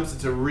standing jumps,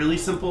 it's a really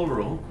simple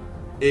rule.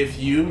 If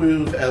you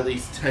move at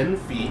least 10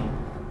 feet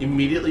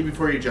immediately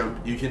before you jump,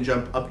 you can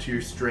jump up to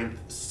your strength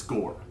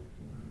score.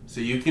 So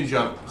you can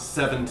jump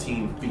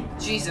 17 feet.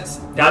 Jesus.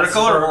 That's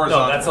Vertical or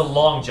horizontal? No, that's a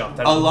long jump.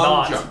 That's A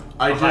long not jump.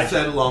 I a high just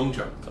said long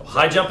jump. jump.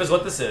 High jump is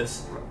what this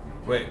is.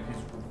 Wait.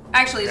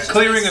 Actually, it's just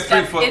Clearing me a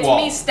 3-foot It's wall.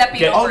 me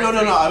stepping Yeah. over. Oh, no, a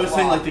no, no. I 3-foot was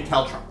saying wall. like the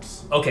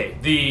caltrops. Okay,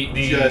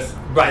 the Just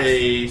right. a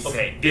Okay, if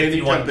standing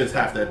you want- jump is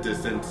half that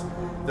distance.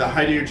 The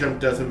height of your jump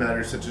doesn't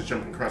matter, such as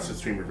jumping across a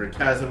stream, river,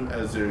 chasm.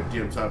 As a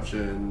DM's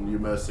option, you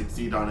must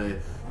succeed on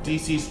a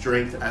DC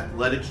strength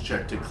athletics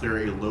check to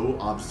clear a low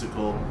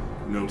obstacle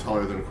no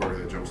taller than a quarter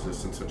of the jump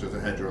distance, such as a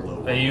hedge or a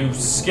low wall. You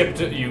skipped.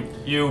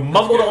 You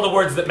mumbled all the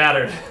words that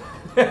mattered.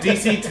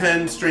 DC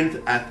 10 strength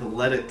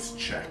athletics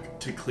check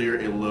to clear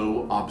a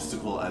low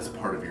obstacle as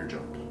part of your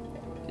jump.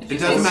 Did you It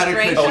doesn't say matter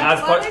straight because Oh, as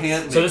part.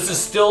 athletics? So this is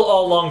still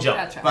all long jump.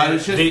 Gotcha. But I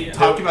was just The-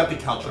 talking about the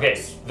caltrops.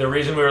 Okay, the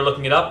reason we were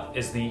looking it up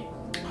is the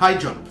High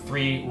jump.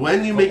 3.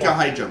 When you make a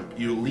high jump,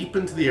 you leap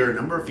into the air a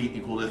number of feet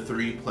equal to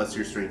 3 plus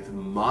your strength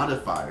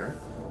modifier.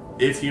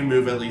 If you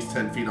move at least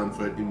 10 feet on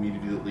foot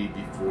immediately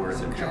before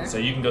the jump. So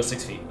you can go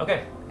 6 feet.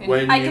 Okay.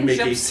 When I you can make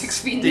jump a 6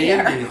 feet in the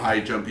air. standing high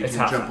jump, you It's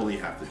can half. jump only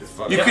half the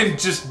distance. You Yeah. can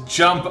just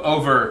jump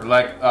over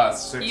like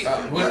us. You,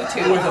 With,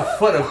 you too. with a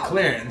foot of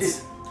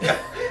clearance.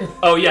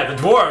 Oh yeah,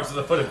 the dwarves with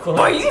a foot of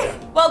clearance.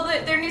 Well,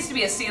 there needs to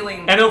be a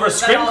ceiling. And over that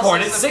Scrimcorn, also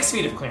it's is- 6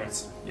 feet of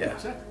clearance. Yeah.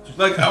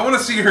 Like, I want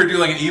to see her do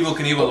like an Evil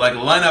Knievel, like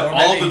line up Or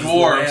all maybe the just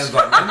dwarves lands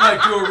on and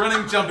like do a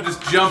running jump and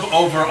just jump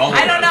over all of I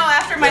don't them. know.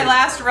 After my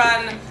last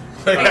run,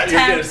 You're gonna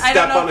attempt, I step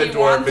don't know on a if you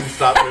dwarf want. and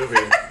stop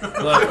moving.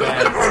 Look,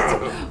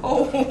 man.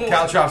 Oh,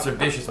 Caltrops are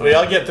vicious. We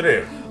all get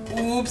through.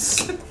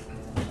 oops.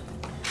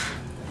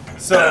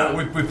 So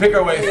we pick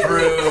our way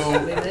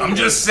through. I'm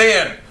just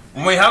saying,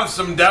 when we have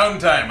some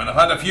downtime and I've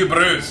had a few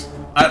brews,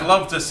 I'd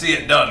love to see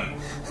it done.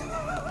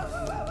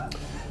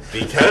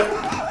 Be careful.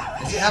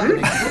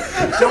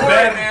 Don't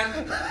worry,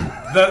 man.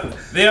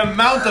 The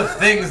amount of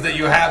things that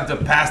you have to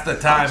pass the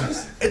time,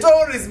 it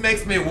always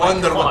makes me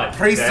wonder come what on.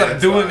 priests are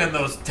doing in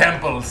those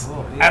temples.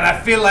 And I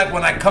feel like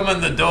when I come in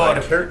the door,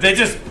 they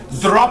just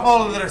drop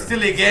all of their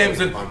silly games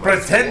and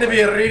pretend to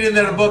be reading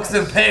their books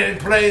and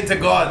praying to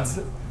gods.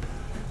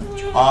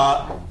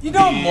 You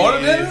know,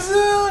 Morden's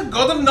a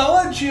god of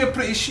knowledge. He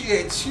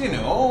appreciates, you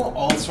know,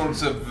 all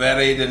sorts of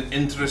varied and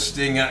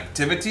interesting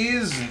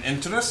activities and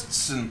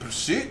interests and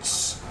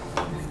pursuits.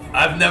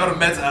 I've never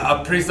met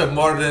a priest of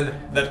Morden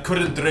that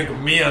couldn't drink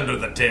me under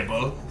the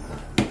table.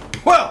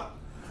 Well,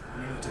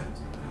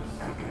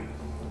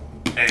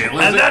 ale is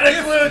And a that gift.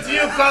 includes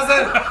you,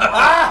 cousin!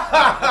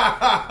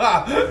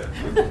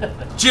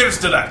 Cheers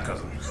to that,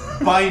 cousin.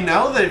 By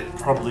now, they've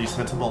probably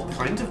set up all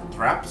kinds of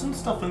traps and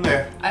stuff in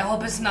there. I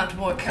hope it's not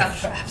more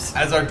caltrops.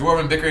 As our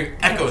dwarven bickering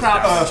echoes.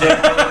 Props.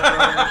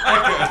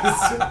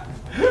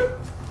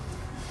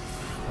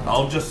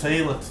 I'll just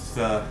say, let's.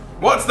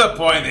 What's the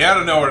point? They ought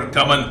to know we're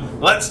coming.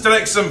 Let's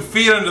strike some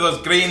fear into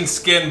those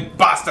green-skinned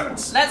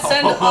bastards. Let's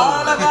send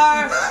all of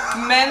our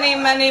many,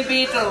 many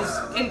beetles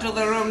into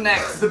the room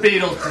next. The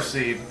Beatles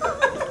proceed.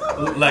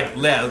 Like,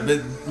 yeah,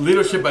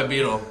 leadership by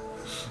Beetle.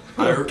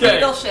 Okay.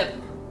 Beetleship.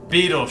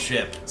 Beetle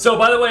ship. So,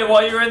 by the way,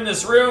 while you're in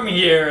this room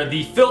here,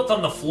 the filth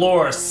on the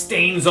floor,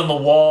 stains on the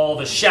wall,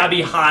 the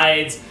shabby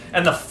hides,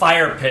 and the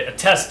fire pit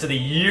attest to the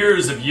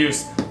years of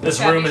use this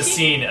room has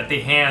seen at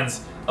the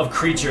hands of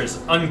creatures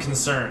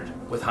unconcerned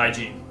with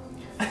hygiene.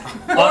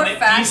 On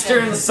the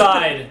eastern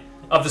side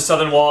of the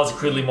southern wall is a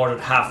crudely mortared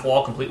half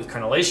wall, complete with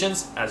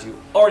crenellations, as you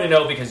already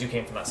know because you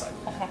came from that side.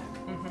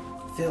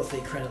 Filthy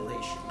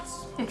crenellations.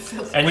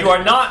 And you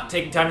are not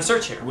taking time to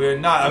search here. We're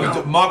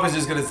not. Mark was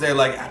just gonna say,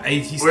 like,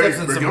 he steps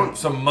in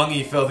some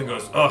mungy filth and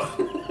goes, ugh.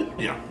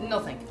 Yeah. No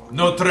thank you.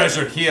 No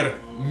treasure here.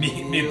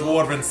 Me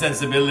dwarven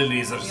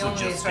sensibilities are The only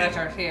suggested.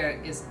 treasure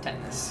here is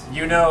tetanus.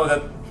 You know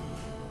that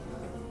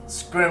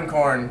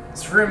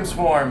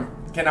Scrimswarm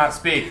cannot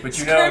speak, but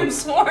you know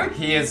Scrimswarm?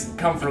 he is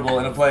comfortable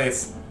in a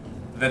place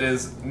that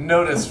is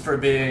noticed for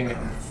being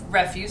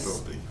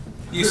refuse.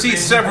 You see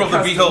several of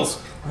the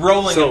beetles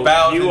rolling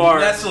about and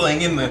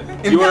nestling in the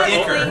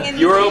acre.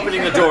 You are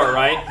opening the door,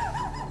 right?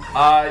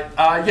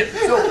 Yeah,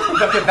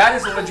 so okay, that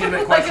is a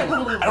legitimate question.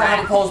 I don't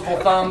have opposable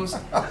thumbs.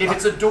 If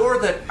it's a door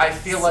that I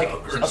feel like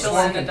a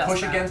swarm can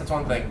push against, that's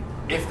one thing.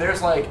 If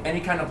there's like any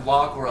kind of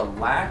lock or a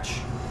latch,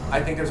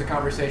 I think there's a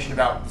conversation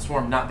about the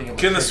swarm not being able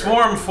to Can the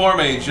swarm form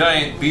a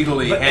giant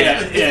beetly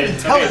head?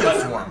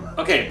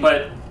 Okay,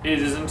 but it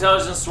is an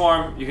intelligent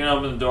swarm. You can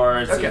open the door.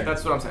 Okay,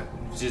 that's what I'm saying.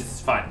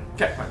 Just fine.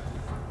 Okay, fine.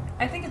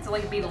 I think it's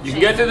like beetle. You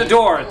can get through the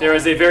door. There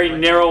is a very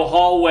narrow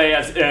hallway,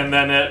 and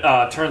then it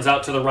turns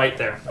out to the right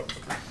there.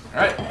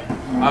 Alright.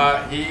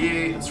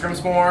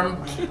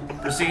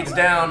 Scrimswarm proceeds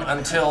down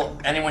until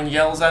anyone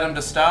yells at him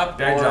to stop.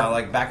 Bad or job,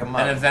 like back him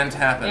up. an event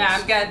happens.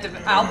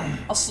 Yeah,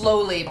 I'll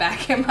slowly back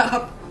him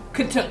up.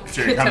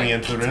 So you're coming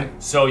into the room?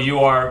 So you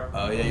are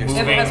Moving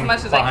moving as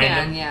much as I behind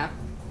can, him? yeah.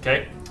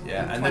 Okay.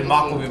 Yeah, and then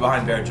Mock will be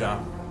behind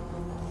Bearjaw.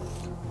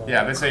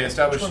 Yeah, they say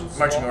establish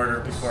marching order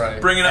before I...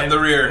 Bringing up the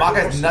rear. Mock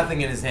has nothing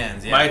in his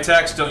hands, yeah. My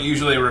attacks don't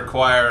usually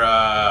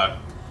require,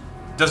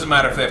 doesn't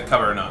matter if they have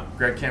cover or not.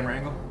 Grab camera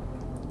angle?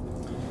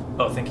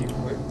 Oh, thank you.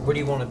 Where do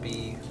you want to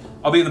be?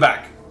 I'll be in the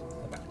back.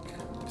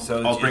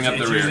 So I'll bring up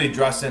the it's rear. usually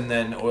Drussin,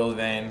 then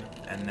Oilvein,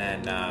 and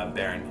then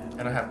Baron.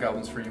 And I have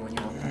goblins for you when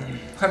you want.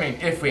 I mean,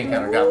 if we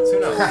encounter goblins, who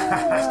knows?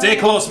 Stay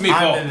close, I'm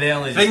Meepo. the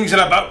only- Things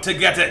are about to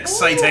get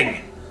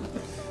exciting.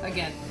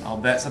 Again. I'll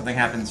bet something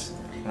happens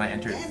when I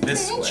enter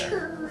this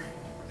square.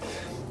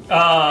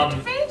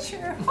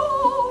 Adventure.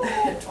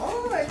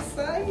 Oh,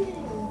 exciting.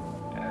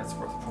 Yeah, it's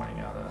worth pointing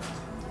out.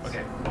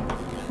 Okay.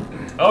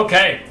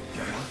 Okay.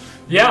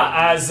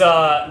 Yeah, as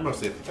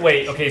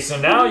wait. Okay, so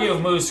now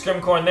you've moved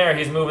Scrimcorn there.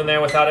 He's moving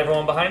there without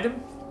everyone behind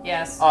him.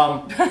 Yes.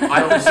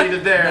 I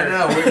proceeded there.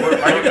 No,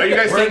 are you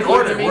guys we're taking in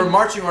order. order? We're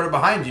marching order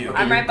behind you.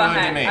 I'm right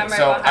behind. me. I'm right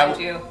So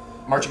behind you.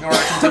 Marching order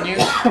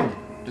continues.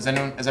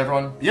 Is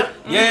everyone? Yep.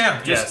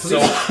 Yeah. Yes. So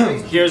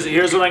here's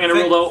what I'm gonna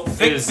rule out.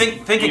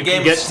 Think a you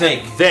game can of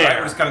Snake. there. Right,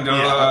 we're just gonna go.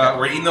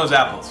 We're eating those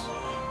apples.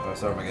 Oh,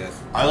 sorry, my guys.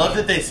 I love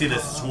that they see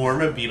this swarm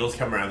of beetles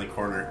come around the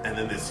corner and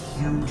then this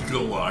huge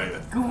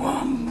Goliath.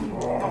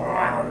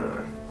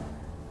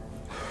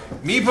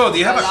 Meepo, do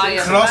you have a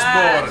Goliath crossbow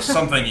man. or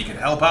something you can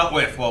help out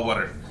with while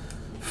we're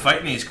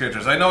fighting these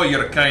creatures? I know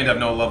you're kind of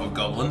no love of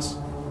goblins,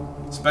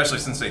 especially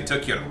since they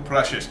took your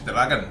precious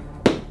dragon.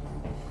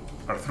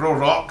 Or throw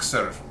rocks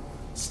or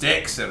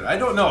sticks or I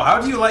don't know. How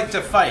do you like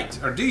to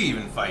fight? Or do you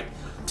even fight?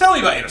 Tell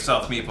me about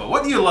yourself, Meepo.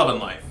 What do you love in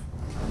life?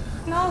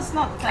 No, it's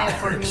not time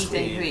for meet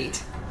and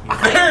greet.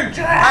 Baron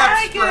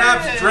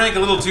perhaps drank a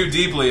little too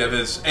deeply of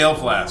his ale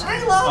flask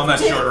on that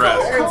short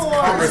rest. Baron's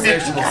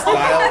conversational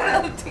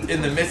style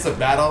in the midst of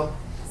battle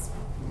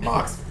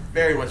Mock's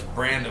very much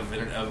brand of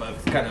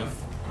kind of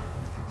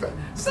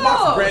So,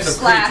 Mock's brand of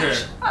Slash,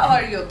 creature. how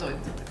are you doing?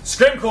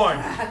 Scrimcorn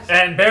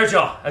and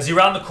Bearjaw, as you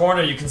round the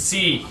corner, you can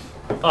see,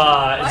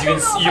 as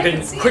you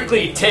can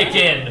quickly take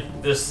in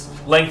this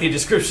lengthy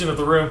description of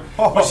the room,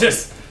 which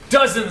just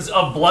dozens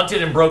of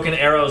blunted and broken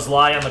arrows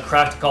lie on the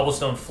cracked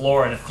cobblestone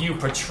floor, and a few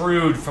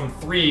protrude from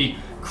 3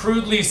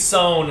 crudely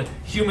sewn,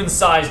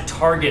 human-sized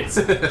targets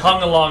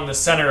hung along the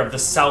center of the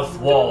south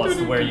wall as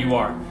to where you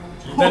are.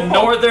 The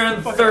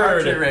northern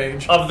third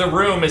of the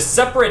room is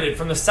separated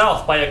from the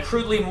south by a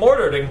crudely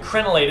mortared and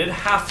crenellated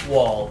half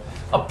wall.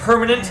 A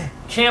permanent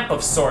camp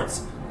of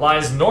sorts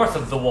lies north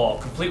of the wall,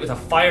 complete with a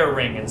fire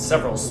ring and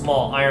several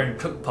small iron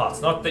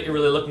cookpots. Not that you're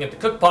really looking at the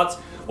cookpots.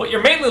 What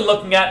you're mainly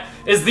looking at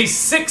is the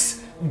 6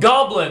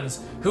 goblins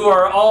who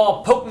are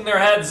all poking their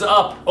heads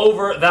up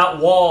over that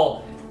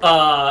wall,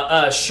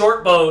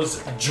 short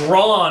bows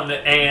drawn,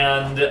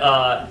 and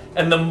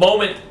the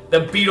moment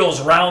the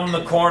beetles round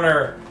the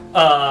corner,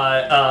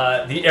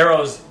 the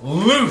arrows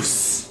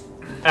loose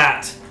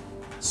at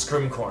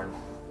Scrimcorn.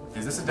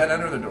 Is this a dead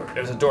end or the door?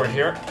 There's a door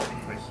here.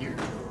 Right here.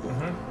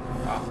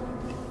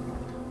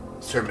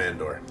 Sir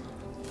Mandor.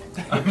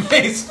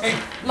 Amazing.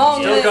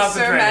 Long Still live Sir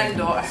concentrating.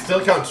 Mandor.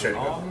 Still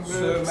concentrating.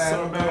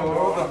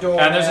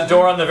 And there's a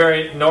door on the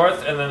very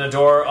north, and then a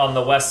door on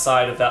the west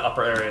side of that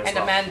upper area as And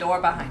a well.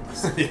 Mandor behind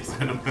us. Yes,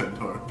 and a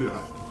Mandor. You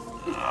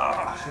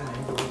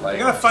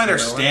gotta find our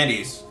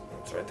standees.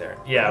 stands right there.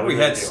 Yeah, We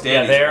really had do. standees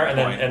Yeah, there, at and one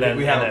then point. and then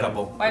We have and a then-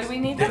 couple. Why do we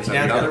need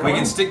that? We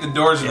can stick the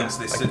doors in them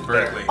so they sit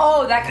vertically.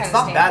 Oh, that kind It's of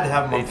not stand. bad to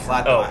have them on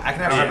flat. Oh, though. I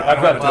can have. yeah, I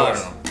I've got don't have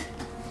those. doors.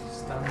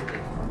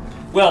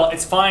 Well,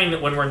 it's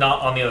fine when we're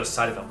not on the other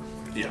side of them.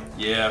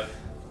 Yeah.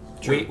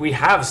 We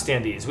have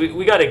standees.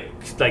 We got to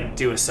like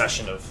do a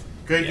session of.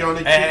 Greg, you want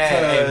to keep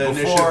Hey,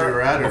 initiative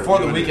you're at, or before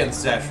the doing it? weekend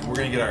session, we're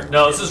gonna get our.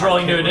 No, this is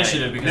rolling new Right.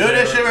 initiative because New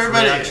initiative, it's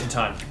everybody. reaction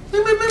time.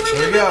 Here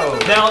we go.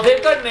 Now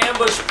they've got an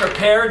ambush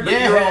prepared, but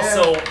you're Yeah.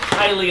 also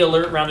highly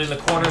alert round in the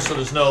corner, so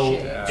there's no.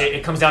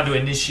 It comes down to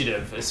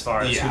initiative as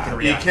far as who can You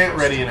react. can't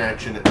first. ready an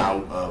action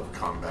out of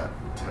combat,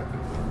 technically.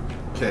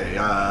 Okay,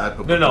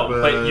 No,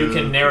 but you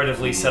can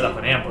narratively set up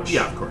an ambush.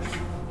 Yeah, of course.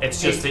 It's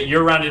just that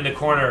you're round in the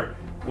corner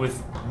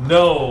with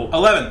no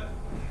 11.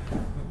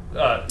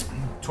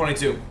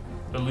 22.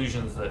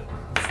 illusions that.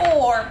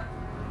 4.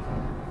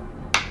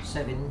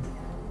 7.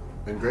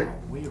 And Greg?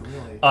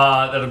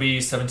 That'll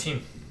be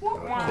 17.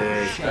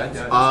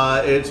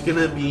 Okay. It's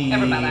gonna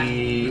Never mind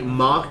be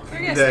Mock, We're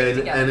gonna stick then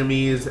together.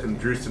 enemies, and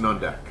Drewston on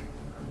deck.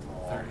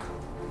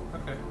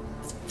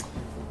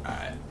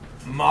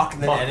 Mock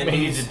the Mock made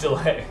enemies. to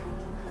delay.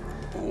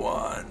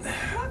 1.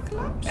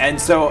 And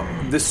so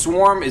the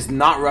swarm is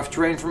not rough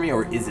terrain for me,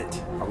 or is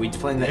it? Are we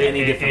playing that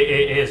any different?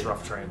 It is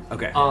rough terrain.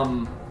 Okay.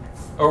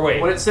 Or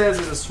wait. What it says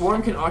is a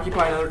swarm can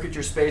occupy another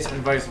creature's space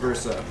and vice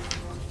versa.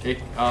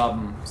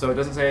 So it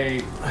doesn't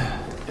say.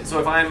 So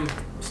if I'm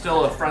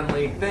still a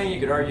friendly thing, you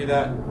could argue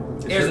that.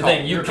 It's Here's your the call.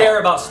 thing: you Your care call.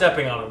 about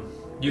stepping on them.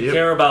 You Yep.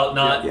 care about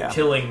not Yeah.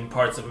 killing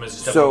parts of them as you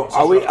step So on them.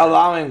 are we It's just rough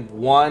allowing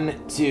 1,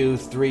 2,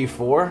 3,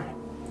 4?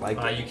 Like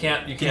terrain. You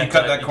can't. You Can can't you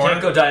cut that corner?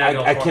 You can't go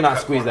diagonal. I cannot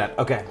cut squeeze corner. that.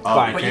 Okay,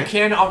 fine. But you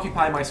can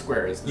occupy my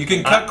squares. You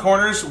can cut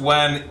corners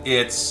when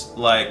it's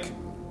like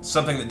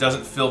something that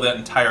doesn't fill that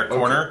entire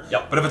corner.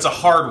 Yep. But if it's a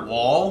hard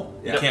wall,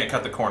 you Yep. can't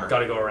cut the corner. Got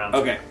to go around.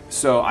 Okay,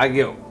 so I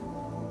go.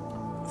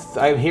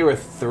 I'm here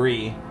with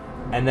 3,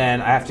 and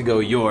then I have to go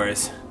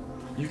yours.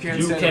 You can.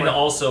 You send can away-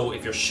 also,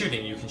 if you're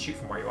shooting, you can shoot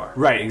from where you are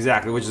Right,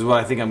 exactly, which is what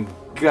I think I'm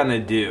gonna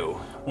do.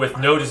 with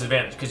no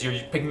disadvantage because you're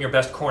picking your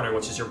best corner,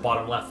 which is your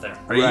bottom left there.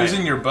 Are you Right.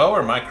 using your bow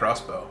or my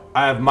crossbow?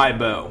 I have my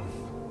bow.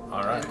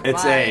 All right.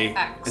 It's My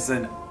axe.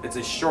 it's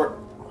a short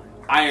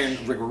iron,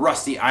 like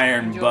rusty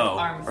iron Your bow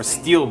arm or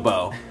thing. steel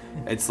bow.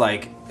 It's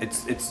like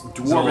it's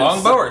dwarven. Is it a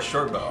long bow or a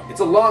short bow?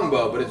 It's a long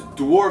bow, but it's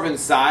dwarven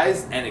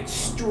size and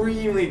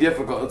extremely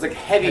difficult. It's like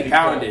heavy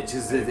poundage.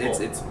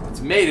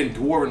 It's made in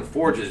dwarven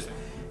forges.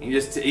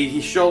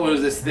 He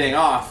shoulders this thing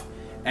off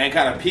and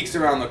kind of peeks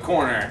around the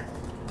corner,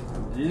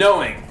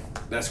 knowing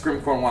that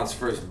Scrimcorn wants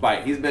first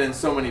bite. He's been in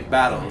so many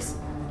battles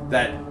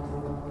that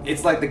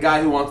it's like the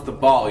guy who wants the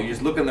ball. You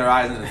just look in their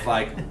eyes and it's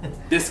like,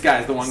 this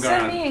guy's the one going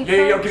Send around. me in,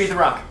 Yo, coach. give me the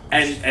rock.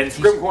 And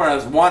Scrimcorn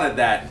has wanted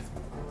that.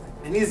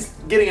 And he's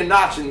getting a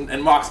notch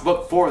in Mock's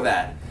book for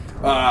that.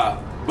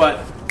 But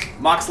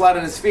Mock's light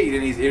on his feet,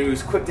 and he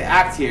was quick to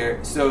act here,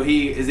 so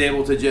he is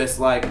able to just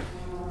like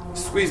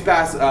squeeze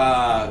past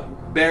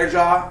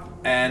Bearjaw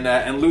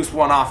and loose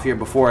one off here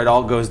before it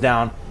all goes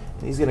down.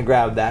 And he's gonna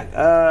grab that.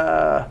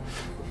 Are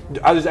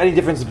there any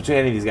differences between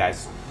any of these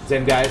guys?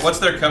 Same guys? What's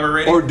their cover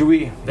rating? Or do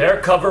we? Their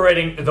cover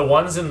rating, the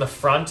ones in the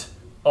front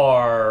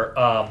are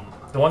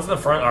the ones in the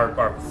front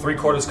are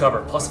 3/4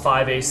 cover plus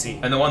 5 AC.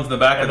 And the ones in the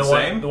back are the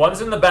same? The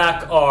ones in the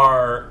back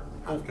are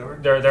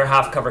they're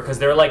half cover because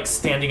they're like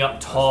standing up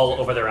tall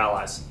over their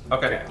allies.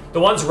 Okay. The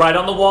ones right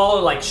on the wall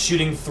are like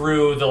shooting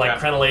through the like Yeah.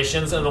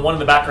 crenellations, and the one in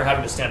the back are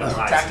having to stand up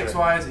high. Tactics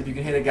wise, if you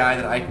can hit a guy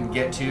that I can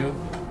get to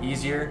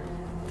easier,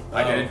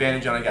 I get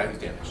advantage on a guy who's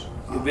damaged.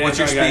 What's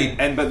your speed?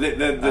 And but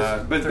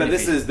but 30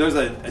 this feet. is there's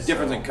a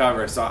difference in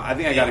cover, so I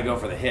think I got to go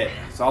for the hit.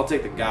 So I'll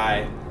take the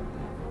guy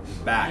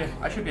back. Yeah,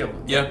 I should be able to.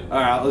 Yeah. All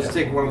right, let's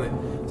take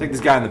take this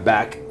guy in the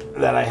back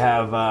that I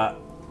have.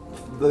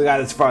 The guy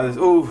that's farthest.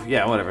 Ooh,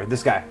 yeah, whatever.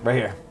 This guy right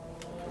here.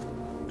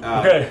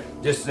 Okay.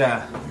 Just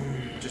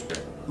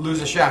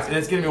lose a shaft, and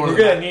it's gonna be one We're of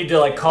the. gonna need to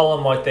like call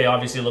them what they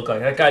obviously look like.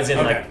 That guy's in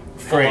Okay. like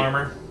full Great.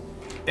 armor.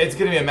 It's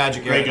gonna be a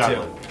magic arrow Great too.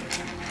 goblin.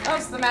 Oh,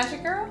 it's the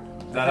magic girl?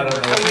 I don't know.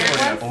 The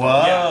weird one?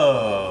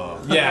 Whoa.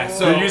 Yeah,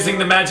 so You're using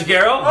the magic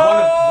arrow.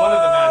 one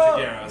of the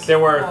magic arrows. There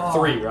were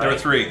 3, right? There were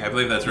 3. I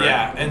believe that's right.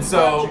 Yeah, and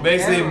so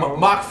basically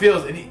Mock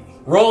feels, and he,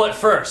 Roll it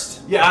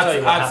first. yeah, I'll tell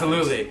you what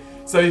absolutely.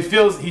 So he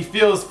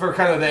feels for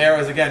kind of the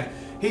arrows again.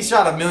 He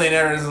shot a million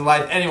arrows in his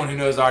life. Anyone who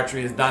knows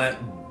archery has done it,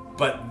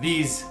 but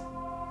these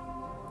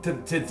to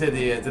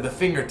the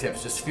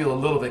fingertips just feel a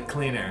little bit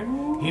cleaner.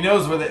 He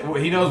knows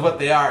he knows what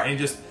they are, and he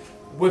just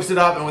whips it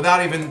up, and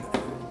without even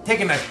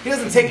taking he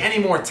doesn't take any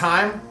more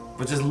time,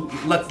 but just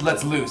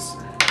lets loose.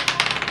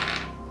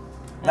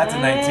 That's a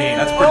 19.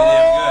 That's pretty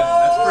damn good.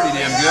 That's pretty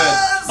damn good.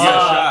 You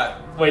got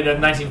a shot. Wait, the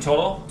 19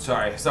 total?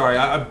 Sorry.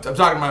 I'm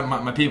talking to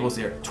my peoples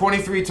here.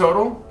 23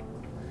 total.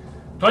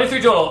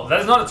 23 total. That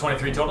is not a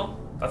 23 total.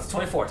 That's a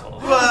 24 total.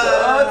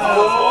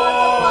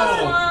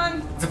 Plus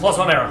one. It's a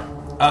 +1 arrow.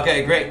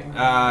 Okay, great.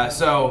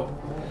 So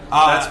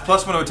That's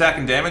 +1 to attack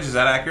and damage. Is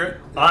that accurate?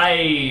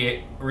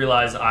 I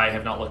realize I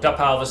have not looked up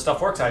how this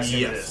stuff works. I assume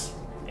it Yes. is.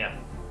 Yeah.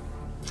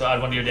 So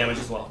add 1 to your damage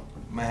as well.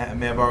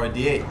 May I borrow a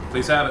D8?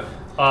 Please have it.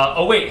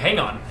 Oh wait, hang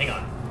on.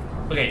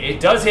 Okay, it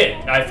does hit.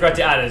 I forgot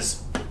to add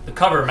is the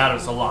cover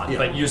matters a lot,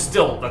 but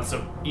that's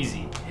an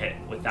easy hit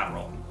with that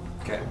roll.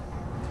 Okay.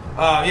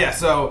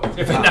 So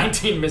If a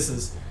 19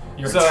 misses,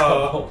 you're in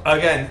trouble. so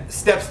again,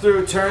 steps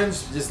through,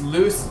 turns, just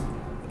loose,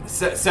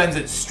 sends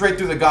it straight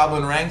through the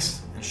goblin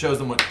ranks, and shows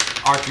them what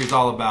archery's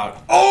all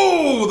about.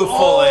 Oh, the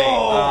full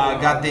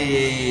 8. Got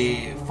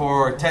the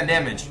for 10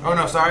 damage. Oh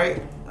no,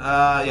 sorry.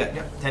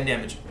 10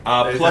 damage.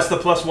 Plus the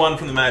 +1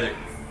 from the magic.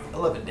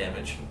 11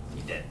 damage.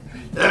 He did.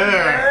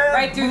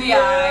 Right through the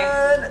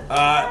eye.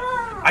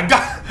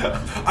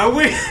 I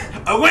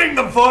winged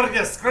them for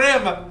you,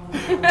 Scrim.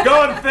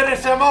 Go and finish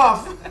him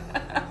off.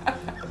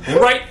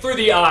 Right through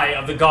the eye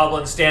of the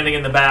goblin standing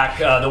in the back,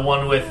 the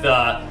one with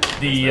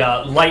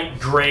the light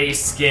gray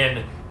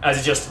skin, as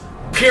it just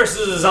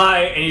pierces his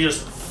eye and he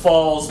just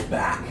falls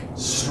back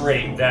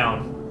straight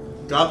down.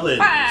 Goblins.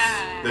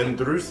 Then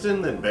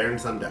Drustin, then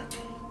Baron's on deck.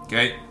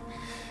 Okay.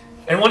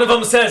 And one of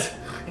them says,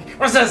 He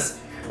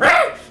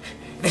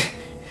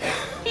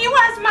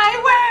was my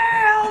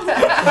world!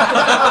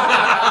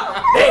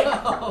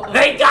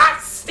 They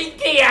got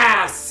stinky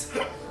ass!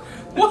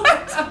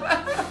 What?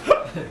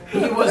 He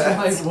was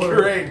my word.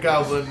 Great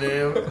goblin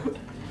name.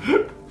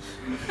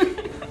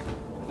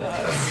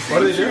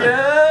 What are they doing?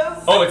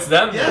 oh, it's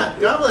them? Yeah,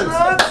 goblins.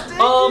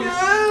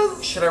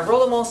 Should I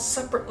roll them all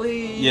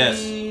separately? Yes.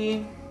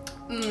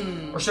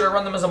 Or should I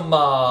run them as a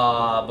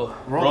mob?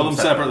 Roll them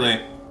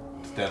separately.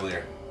 It's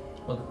deadlier.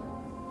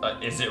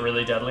 Is it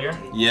really deadlier?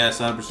 Yes,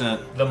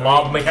 100%. The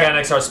mob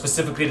mechanics are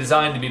specifically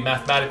designed to be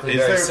mathematically Is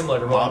very there similar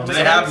to mob what Do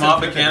they have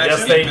mob mechanics?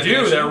 Yes, they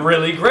do. They're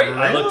really great.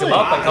 I looked them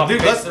up. I copy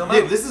pasted them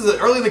out. This is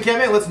early in the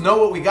campaign. Let's know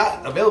what we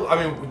got available.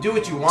 I mean, do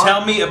what you want.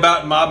 Tell me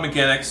about mob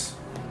mechanics,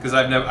 because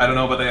I don't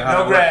know about they how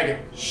No, they work. Greg,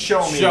 show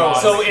me.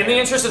 So, in the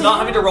interest of not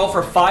having to roll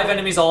for 5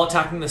 enemies all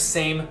attacking the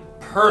same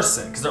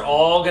person, because they're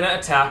all going to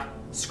attack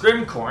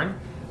Scrimcorn,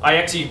 I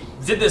actually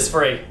did this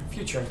for a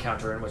future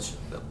encounter in which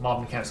the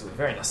mob mechanics will be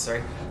very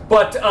necessary.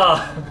 But,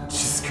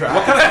 Jesus What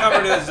Christ. kind of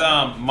cover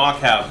does Mock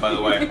have, by the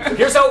way?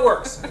 here's how it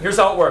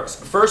works.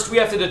 First, we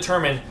have to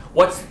determine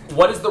what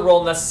is the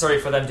roll necessary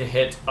for them to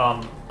hit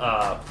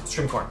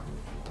Scrimcorn.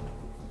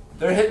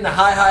 They're hitting the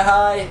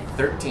high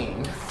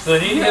 13. So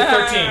they need to hit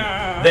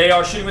 13. They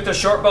are shooting with their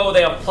short bow.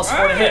 They have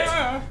 +4 to hit.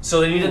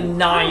 So they need a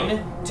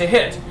 9 to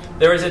hit.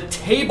 There is a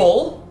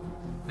table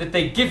that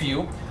they give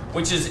you,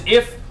 which is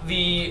if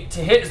the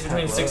to hit is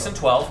between 6 and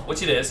 12,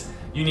 which it is,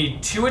 you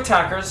need 2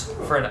 attackers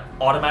for an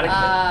automatic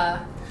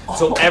hit.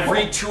 So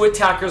every 2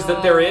 attackers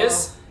that there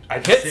is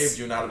hits saved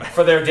you an automatic.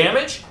 for their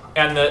damage,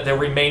 and the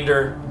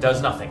remainder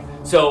does nothing.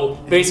 So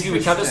basically,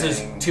 we count this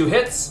as 2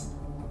 hits.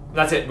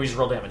 That's it. We just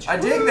roll damage. I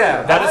dig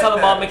that. That I is how like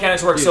the mob that.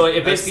 mechanics work. Dude, So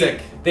it that's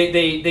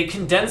basically they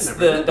condense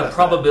the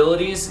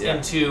probabilities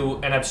into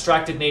an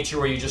abstracted nature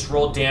where you just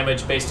roll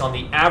damage based on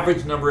the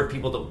average number of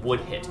people that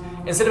would hit,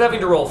 instead of having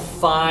to roll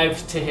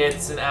 5 to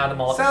hits and add them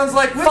all. Sounds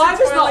like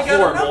 5 is not got a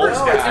horrible, numbers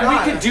guy. and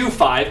we could do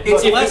 5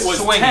 if it less was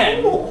swingy.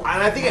 10. And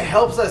I think it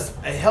helps us.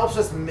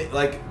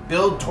 Like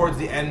build towards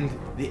the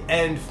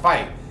end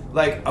fight.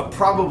 Like a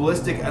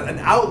probabilistic, an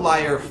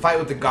outlier fight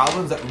with the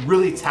goblins that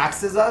really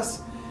taxes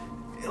us.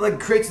 It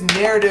like creates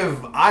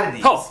narrative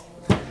oddities. Oh,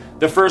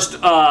 the first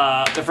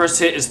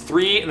hit is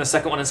 3, and the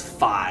second one is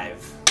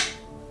 5.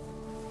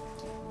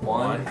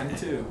 1 and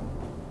 2.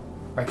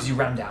 Right, because you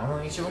round down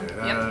on each of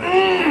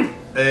them.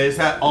 Is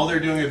that all they're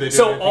doing? Or they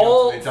So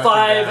all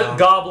 5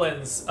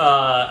 goblins,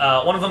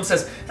 one of them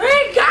says,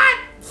 They got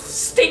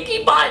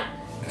stinky butt!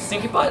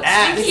 "Stinky butt,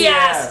 Stinky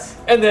ass!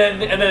 and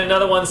then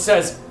another one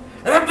says,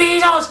 The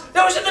Beatles!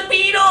 Those are the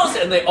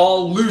Beatles! and they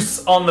all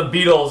loose on the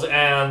beetles,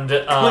 and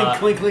Clink,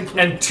 clink, clink, clink.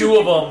 and 2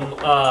 of them,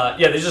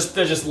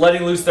 they're just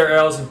letting loose their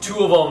arrows, and 2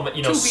 of them,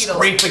 2 beetles.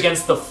 scrape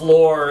against the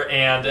floor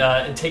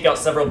and take out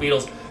several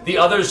beetles. The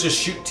others just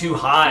shoot too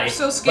high. They're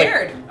so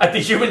scared. Like, at the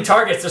human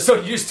targets, they're so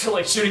used to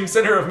like shooting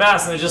center of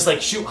mass, and they just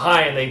like shoot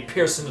high and they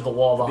pierce into the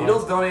wall behind.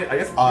 Beetles don't even, I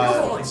guess beetles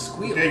don't like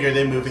squeal. Greg, are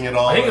they moving at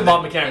all? I think the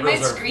mob mechanic They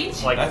rules might are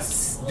screech.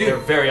 like they're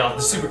Dude. very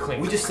off, super clean.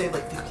 We just saved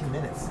like 15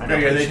 minutes.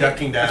 Greg, are they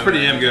ducking down? That's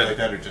pretty damn good. Like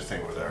that, or just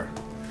staying where they are?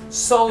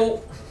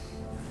 So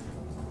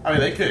I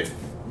mean, they could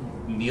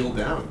kneel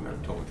down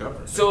and totally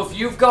cover. if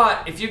you've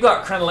got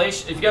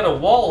crenellation, if you got a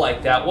wall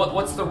like that,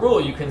 what's the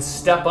rule? You can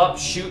step up,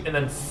 shoot, and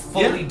then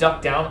fully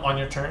duck down on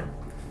your turn.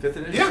 5th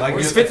edition? Yeah. Like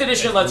Whereas 5th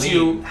edition lets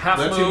you half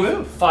Lets you move,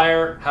 move.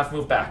 fire, half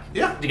move back.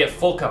 Yeah. To get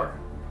full cover.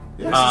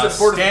 Yeah.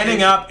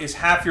 Standing up is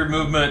half your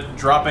movement.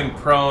 Dropping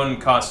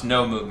prone costs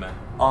no movement.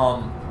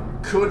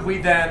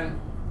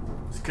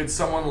 Could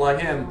someone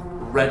let him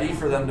ready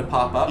for them to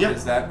pop up? Yeah.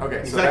 Is that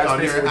okay? So Exactly. that's On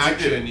basically your what you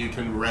action, do. you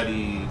can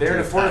ready. They're in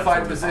a to fortified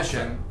attack them to pop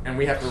position, and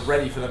we have to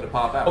ready for them to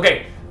pop out.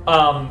 Okay.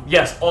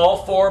 Yes,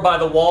 all 4 by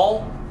the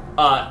wall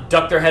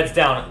duck their heads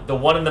down. The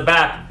one in the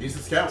back, He's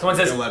the scout. someone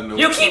says, Don't let him know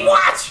You what's keep going on.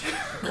 watch!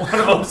 one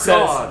of them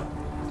says,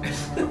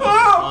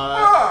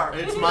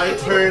 It's my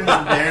turn,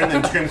 then Baron,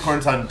 then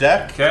Scrimcorn's on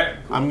deck. Okay.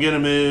 I'm gonna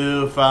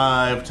move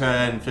 5,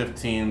 10,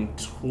 15,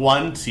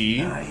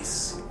 20.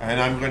 Nice. And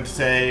I'm going to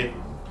say,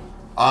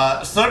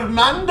 Sir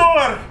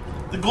Mandor,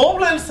 the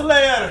Goblin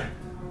Slayer.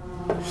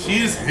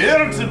 He's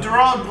here to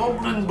draw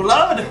goblin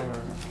blood.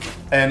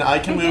 And I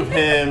can move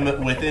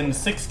him within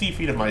 60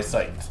 feet of my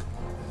sight.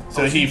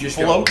 So he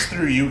floats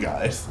through you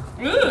guys.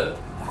 Ugh.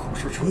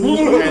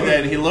 And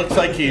then he looks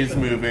like he's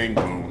moving.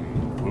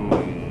 Boom,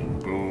 boom, boom,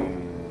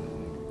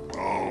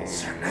 boom.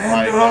 Sir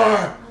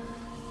Mandor!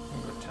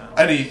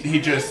 And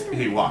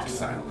he walks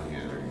silently.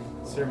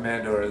 Sir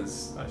Mandor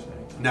is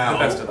now the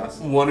best of us.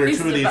 One or He's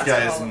two of the these best of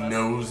guys all of us.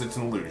 knows it's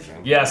an illusion.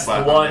 Yes,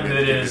 but the one I'm gonna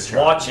that give it is a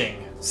try.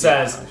 watching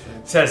says,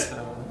 It's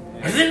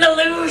an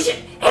illusion!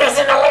 It is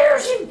an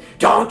illusion!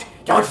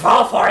 Don't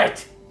fall for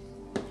it!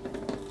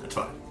 That's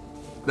fine.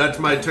 That's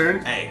my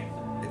turn. Hey,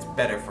 it's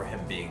better for him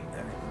being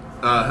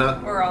there.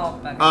 We're all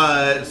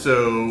better.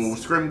 So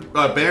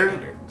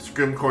Baron,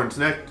 Scrimcorn's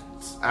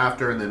next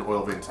after, and then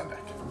Oilveins on deck.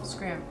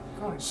 Scram.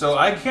 So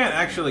I can't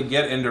actually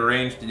get into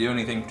range to do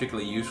anything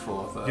particularly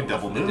useful with, You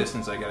double with the move?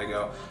 distance I gotta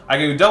go. I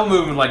can double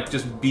move and like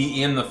just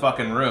be in the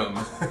fucking room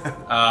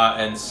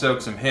and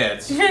soak some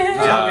hits. Hunker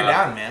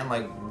down, man.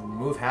 Like,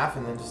 move half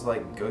and then just,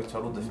 like, go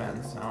total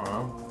defense. I don't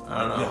know. I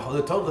don't know.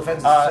 Yeah, the total defense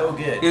is so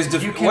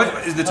good.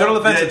 What is the total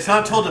defense? It's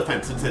not total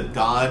defense. It's a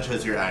dodge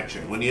as your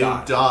action. When you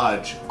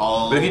dodge,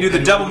 all. But if you do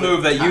the double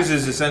move, that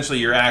uses essentially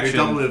your action.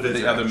 Your double move is the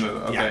your other action.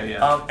 move. Okay,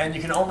 yeah. And you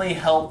can only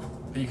help.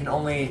 You can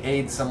only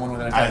aid someone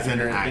with an attack As an if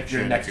you're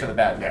action, next to the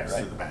bad guy, next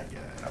right? to the bad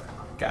guy.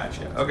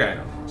 Gotcha. Okay.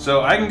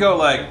 So I can go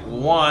like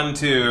 1,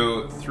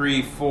 2,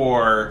 3,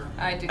 4,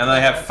 I do and then I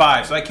have that.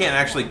 5. So I can't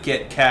actually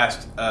get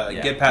past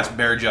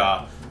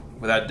Bearjaw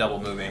without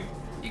double moving.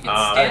 You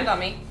can stand on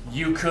me.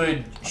 You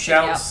could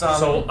shout Yeah. some.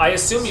 so I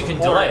assume you can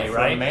support delay, from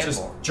right? Mandor.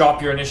 Just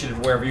drop your initiative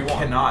wherever you want.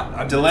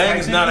 Cannot. Delaying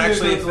is not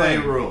actually a Technically, there's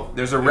thing. no rule.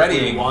 There's a If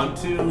readying. we want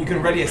to. You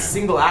can ready a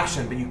single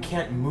action, but you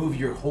can't move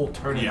your whole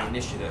turn in Yeah. the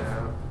initiative.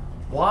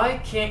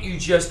 Why can't you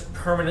just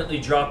permanently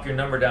drop your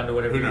number down to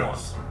whatever Who you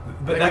knows?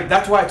 want? But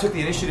that's why I took the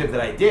initiative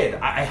that I did.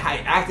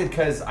 I acted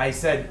because I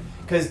said,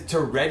 because to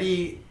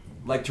ready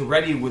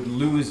would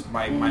lose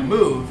my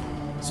move,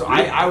 so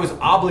I was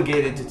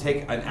obligated to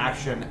take an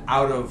action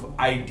out of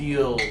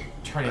ideal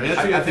turning. That's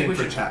I a think thing we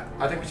for should. chat.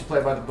 I think we should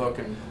play by the book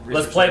and.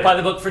 Let's research play it later. by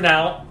the book for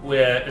now.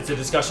 It's a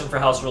discussion for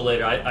house rule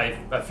later.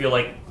 I feel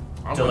like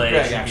I'm with delay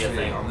Greg, should be a actually,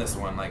 thing. on this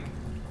one. Like,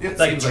 It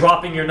Like seems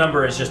dropping your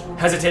number is just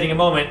hesitating a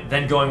moment,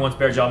 then going once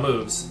Bearjaw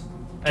moves.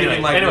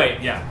 Giving, like, Anyway,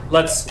 yeah.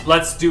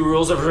 Let's do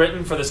rules as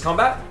written for this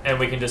combat, and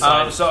we can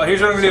decide. So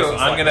here's what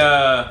I'm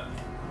gonna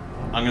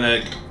do. I'm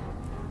gonna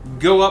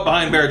go up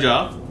behind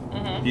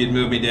Bearjaw. You'd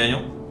move me,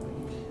 Daniel,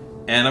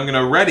 and I'm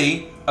gonna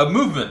ready a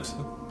movement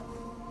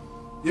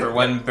for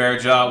when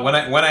Bearjaw when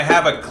I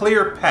have a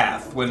clear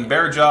path when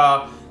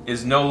Bearjaw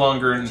is no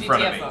longer in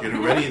front of me. GTFO. Get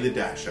ready the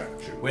dash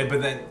action. wait,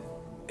 but then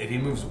if he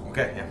moves,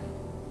 okay, yeah.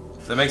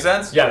 Does that make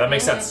sense? Yeah, that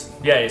makes sense.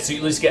 Yeah, so you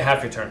at least get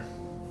half your turn.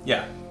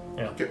 Yeah.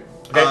 Yeah. Okay.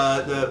 Okay.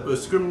 The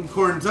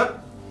Scrimcorn's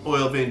up.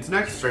 Oilveins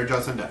next.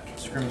 Bearjaw's on deck.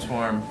 Scrim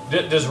Swarm.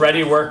 Does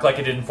ready work like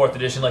it did in 4th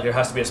edition? Like there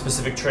has to be a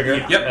specific trigger?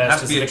 Yep. and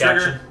Has to be a specific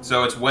trigger. action?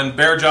 So it's when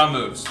Bearjaw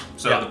moves.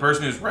 So Yeah. the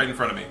person who's right in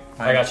front of me.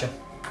 I gotcha.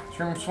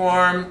 Scrim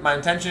Swarm. My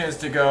intention is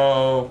to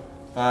go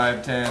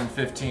 5, 10,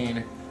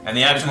 15. And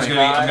the action's gonna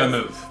be I'm gonna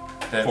move.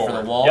 Then for the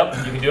forward. wall. Yep,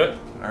 you can do it.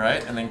 All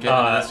right, and then get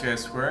into this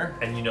guy's square.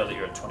 And you know that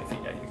you're at 20 feet.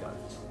 Yeah, you got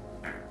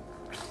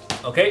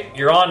it. Okay,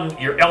 you're on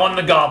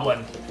the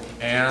goblin.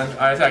 And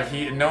I attack.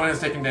 No one has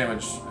taken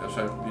damage.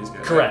 Except these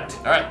guys. Correct.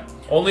 All right.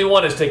 Only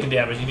one has taken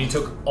damage, and you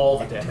took all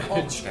the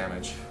damage.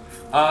 Damage.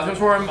 Scrim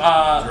Swarm.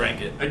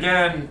 Drank it.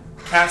 Again,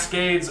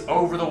 cascades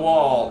over the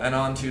wall and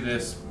onto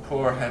this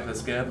poor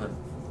headless goblin.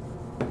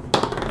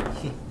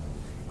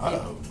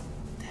 Uh-oh.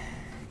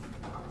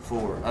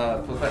 4.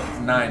 Plus that is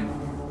 9.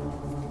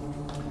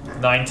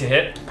 9 to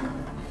hit.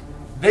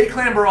 They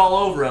clamber all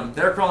over him.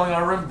 They're crawling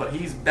over him, but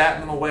he's batting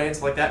them away and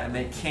stuff like that, and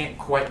they can't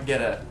quite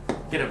get a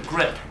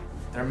grip.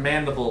 Their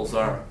mandibles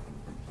are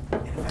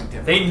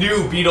ineffective. They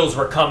knew beetles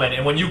were coming,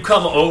 and when you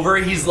come over,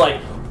 he's like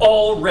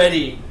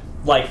already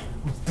like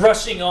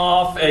brushing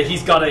off.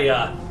 He's got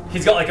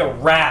like a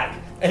rag,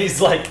 and he's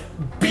like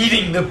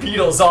beating the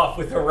beetles off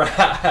with a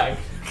rag.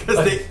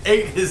 Because they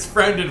ate his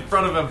friend in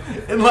front of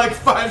him in like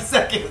 5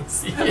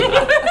 seconds. Jesus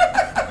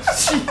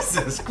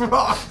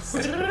Christ.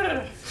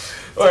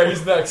 Alright,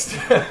 who's next?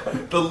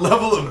 The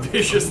level of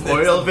viciousness.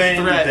 Oilvein,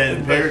 threat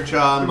then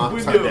Bearjaw,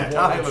 Mox on deck.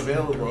 time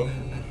available.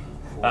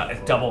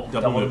 Double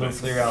move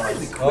for your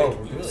allies. Oh,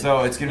 really?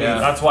 So it's gonna Yeah. be.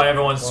 That's why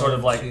everyone's sort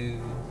of like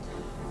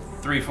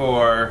 3,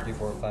 4, 3,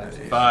 4, 5,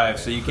 6. 5.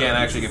 So you can't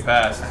actually get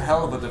past. a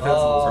hell of a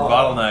defensible For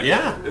spot. bottleneck.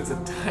 Yeah. It's a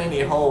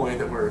tiny hallway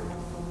that we're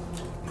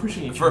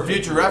pushing each For other.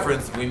 future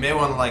reference, we may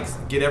want to like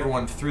get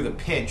everyone through the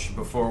pinch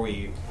before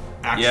we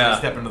actually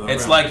step into the room.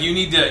 It's like you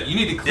need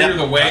to clear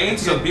the way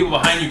so the people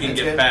behind you can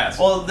get past.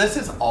 Well, this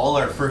is all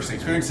our first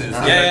experiences.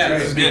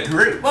 It's good.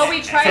 Group. Well,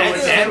 we tried to.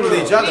 stand with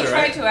each other, we tried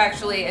right? to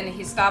actually, and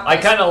he stopped. I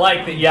us. kind of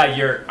like that. Yeah,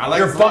 you're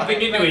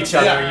bumping into each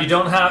other. You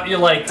don't have. You're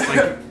like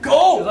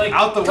go like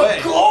out the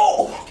way.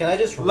 Go. Can I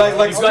just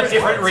Like He's got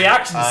different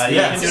reactions, Steve,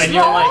 and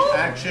you're like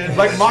action.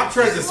 Like Mock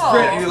tries to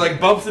sprint and he like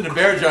bumps into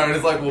Bearjaw and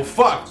it's like, well,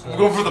 fuck, I'm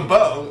going for the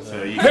bow.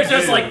 So you They're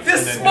just like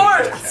this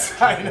smart.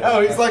 I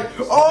know. He's like,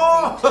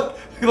 oh,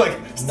 like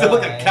still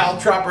like a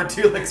caltrop or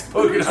two, like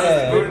poking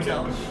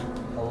on his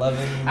boot.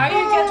 11. How do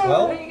you get?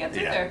 12? How do you get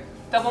through there?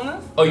 Double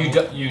move. Oh,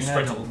 you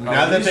sprint.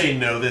 Now that they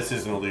know this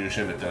is an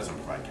illusion, it doesn't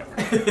provide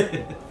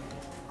cover.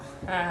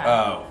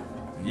 Oh.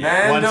 Once you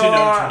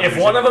know it's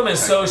If one of them is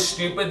so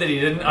stupid that he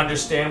didn't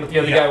understand what the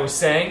other Yeah. guy was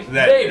saying,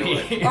 That-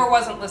 maybe. Or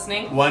wasn't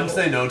listening. Once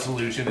they know it's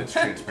illusion, it's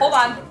transparent. Hold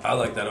on. I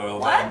like that oil.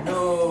 What? No.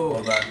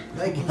 Hold on.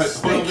 They can, But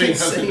they Oil Vein can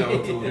doesn't say know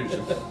it's it.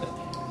 illusion.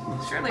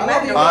 Surely I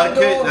love you.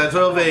 Mando. Okay, that's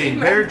Oil Vein.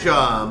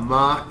 Bearjaw,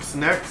 Mox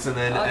next, and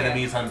then Okay.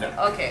 enemies on deck.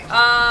 Okay.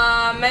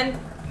 And.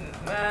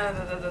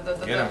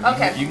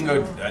 Okay. You can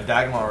go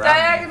diagonal around.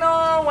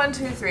 Diagonal 1,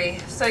 2, 3.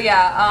 So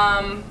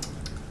yeah.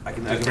 I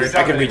can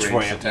reach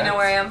for you. Do you know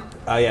where I am?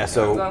 Yeah,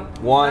 so Go.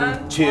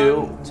 1, 2.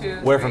 One, two,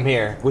 Where three. from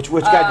here? Which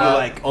guy do you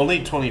like?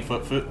 Only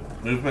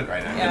 20-foot movement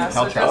right now. Yeah. It's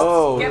So Caltrop. just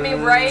Oh, get me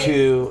right.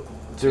 2,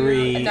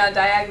 3. No,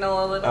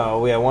 diagonal a little.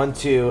 Oh, yeah, 1,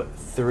 2,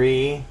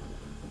 3, And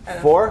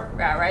then- 4.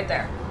 Yeah, right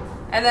there.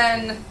 And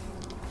then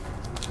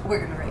we're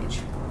gonna rage.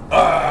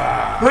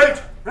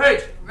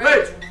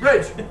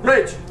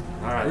 Rage.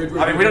 Alright. I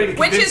mean, we don't need to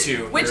Which convince is you.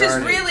 which You're is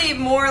already- really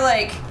more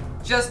like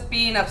just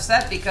being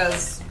upset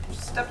because she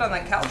stepped on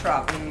that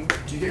caltrop and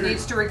Do you get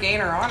needs to regain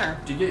her honor.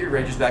 Do you get your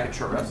rages back at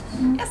short rests?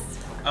 Yes.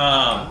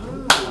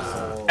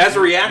 As a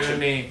reaction,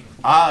 Me.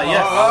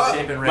 Yes.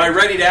 Shape and my rage.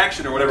 ready to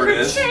action or whatever it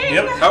is.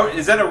 Yep. How,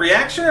 is that a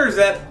reaction or is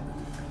that?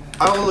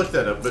 I will look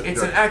that up. But It's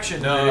go. an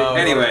action. No.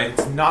 Anyway.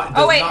 It's not.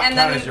 Oh, wait, does not and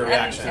count then- as your and-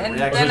 reaction. and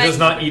Reaction then It does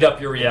not eat up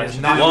your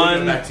reaction. not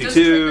One, back to you. Just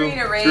two,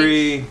 triggering a rage.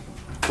 3,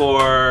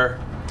 4.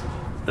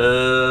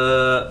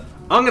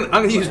 I'm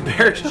gonna use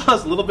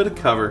Bearjaw's a little bit of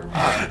cover.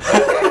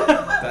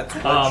 That's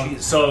what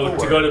she's So for.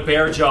 to go to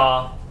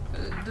Bearjaw,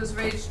 Does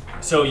rage?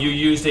 so you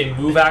used a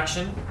move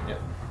action. Yeah.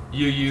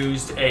 You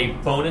used a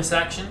bonus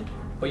action,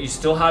 but you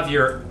still have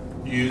your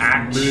Use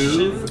action.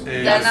 move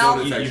and Then I'll-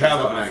 bonus You action. have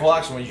a full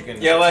action where you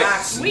can. Yeah, like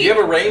Sweet. you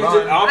have a ranged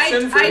Run.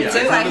 option for I you?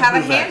 do. I have a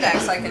hand action.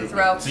 axe I can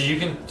throw. So you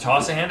can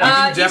toss a hand You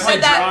action. definitely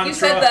said that. draw You and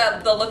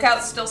said the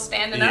lookout's still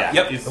standing up. Yeah.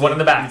 Yep. He's- The one in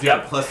the back, He's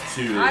got yep.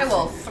 +2. I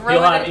will throw He'll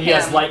it have, at he him.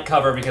 has light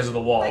cover because of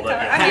the wall. Light But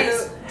cover. yeah.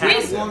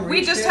 I mean,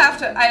 we just have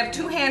to. I have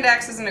 2 hand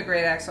axes and a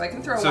great axe, so I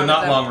can throw So one. not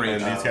of them. long And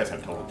range. these guys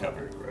have total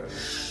cover.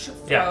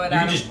 Yeah, Throw it you at can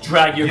him. just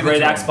drag your Give it great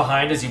to axe him.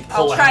 behind as you I'll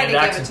pull a try hand to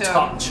give axe it and to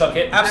him. chuck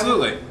it.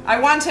 Absolutely. I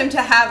want him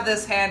to have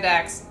this hand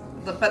axe,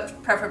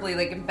 but preferably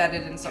like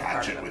embedded in some part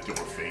Catch of it it. with your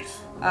face.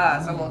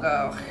 So we'll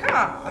go.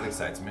 Huh. That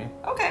excites me.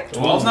 Okay.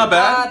 12's not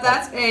bad.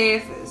 That's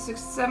a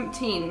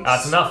 17.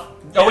 That's enough.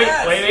 Oh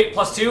Yes. wait,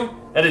 +2.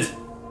 That is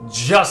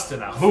just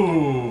enough.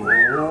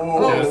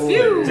 Oh,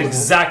 phew. It's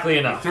exactly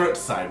enough. Throw it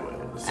sideways.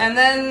 And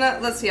then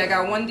let's see, I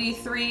got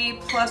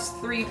 1d3 plus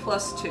 3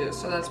 plus 2,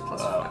 so that's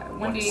plus 5.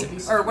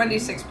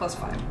 1d6 plus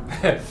 5.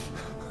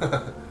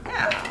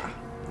 Yeah.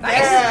 Nice.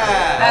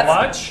 That's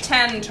How much?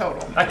 10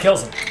 total. That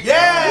kills him.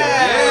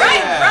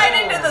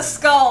 Right into the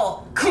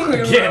skull.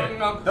 Again,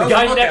 the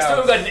guy next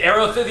to him got an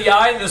arrow through the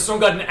eye, and this one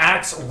got an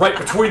axe right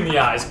between the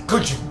eyes.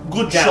 Good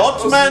Shot,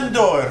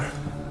 Mandor.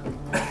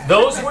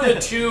 Those were the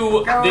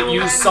 2 that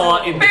you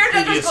saw in the Bear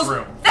just previous goes,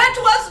 room. that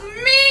was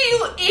me,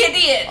 you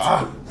idiot!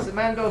 The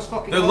Mando's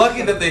fucking. They're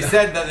lucky that they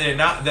said that they're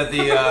not that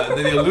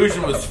the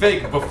illusion was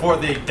fake before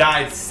they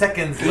died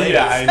seconds later.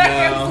 Yeah,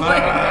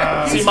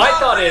 I know. See, my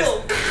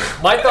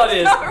thought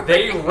is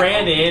they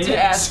ran in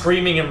Dad.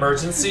 screaming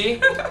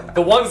emergency.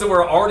 The ones that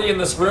were already in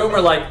this room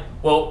are like,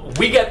 well,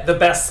 we get the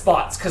best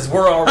spots because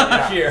we're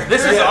already here.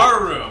 This is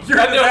our room. You're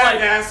and they're like,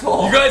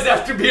 asshole. you guys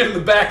have to be in the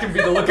back and be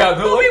the lookout.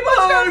 They're like, We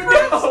watched our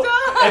friends no.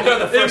 die. And they're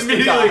the first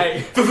to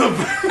die.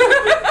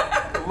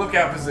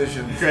 Lookout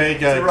position.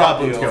 Craig, Raw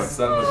goblins deals. going.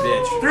 Son of a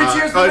bitch. 3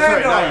 cheers for sorry,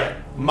 Mandor. not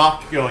yet.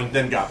 Mock going,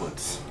 then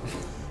goblins.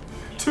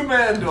 To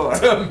Mandor.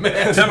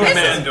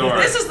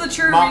 Mandor. This is the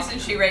true Mom. reason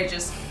she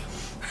rages.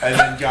 And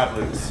then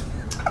goblins.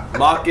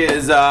 Mock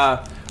is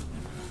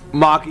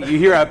Mock. You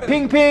hear a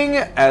ping ping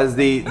as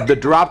the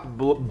dropped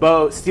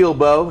steel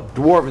bow,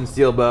 dwarven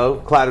steel bow,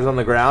 clatters on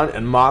the ground,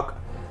 and Mock,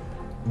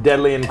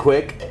 deadly and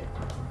quick,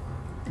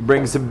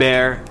 brings to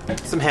bear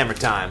some hammer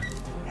time.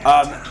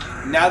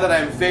 Now that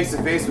I'm face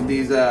to face with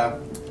these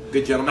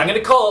good gentlemen, I'm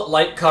gonna call it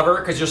light cover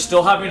because you're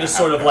still having to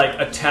sort of like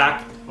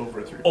attack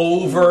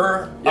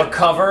over a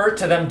cover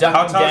to them How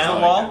ducking tall's down.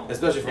 the wall?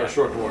 especially for a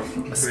short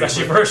dwarf.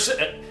 Especially for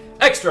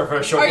extra for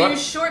a short Are one. you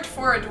short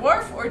for a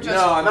dwarf or just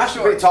No, I'm actually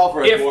short? pretty tall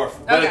for a If- dwarf,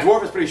 but okay. a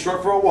dwarf is pretty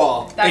short for a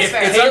wall. That's If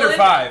fair. it's Under Kaylin-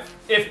 5.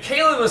 If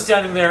Kaylin was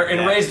standing there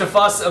and raised a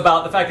fuss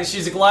about the fact that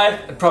she's a Goliath,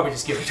 I'd probably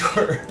just give it to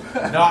her.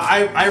 No,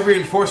 I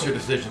reinforce your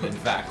decision, in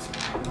fact.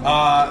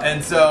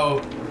 And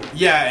so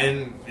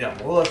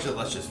Well,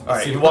 let's just. All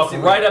right, you walk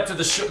right up to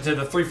the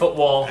 3-foot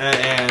wall.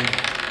 And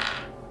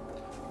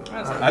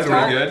That's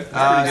pretty good.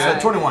 so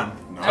 21.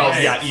 Oh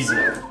yeah, easy.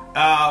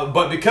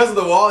 But because of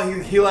the wall,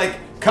 he like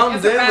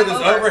comes in with his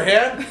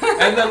overhand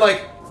and then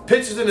like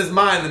pictures in his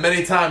mind that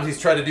many times he's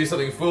tried to do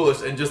something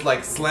foolish and just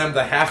like slammed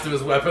the haft of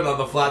his weapon on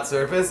the flat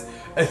surface.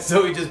 And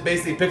so he just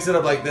basically picks it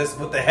up like this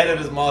with the head of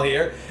his maul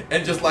here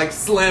and just like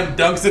slam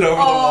dunks it over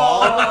the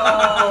wall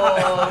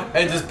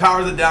and just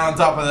powers it down on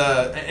top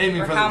of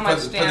aiming for the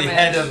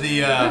head of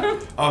the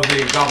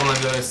goblin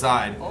on the other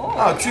side.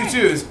 Oh, 2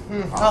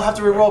 2s. I'll have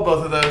to re-roll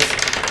both of those.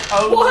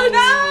 Oh, what?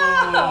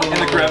 No! In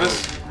the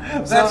crevice.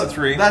 That's a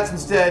 3. That's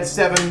instead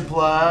 7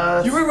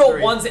 plus. You reroll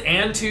 3. 1s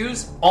and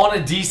 2s on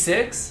a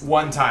d6?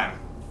 One time.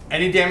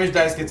 Any damage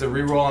dice gets a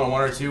reroll on a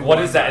 1 or 2. What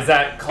is that? Is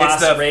that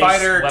class, It's the race,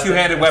 fighter, weapon?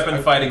 two-handed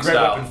weapon fighting Great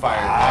style. weapon fire.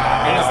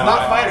 And it's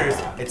not fighters.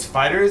 It's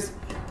fighters,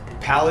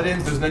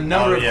 paladins. There's a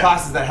number of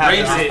classes that have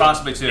Rangers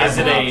possibly too.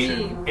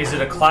 Is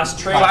it a class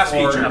trait Class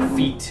or feature. a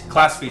feat?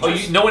 Class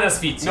features. Oh, no one has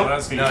feats. Nope. No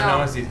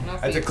one sees.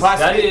 It's a class.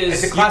 That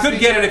is. It's a class You could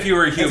get it if you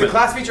were a human. It's a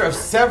class feature of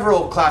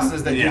several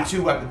classes that do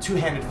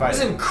two-handed It's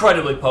fighting.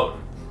 incredibly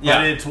potent. Yeah,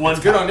 But it's one.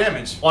 It's good on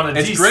damage. On a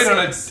it's D6. great on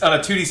a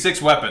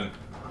 2d6 weapon.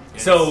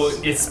 So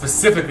it's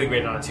specifically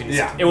great on a 2d6.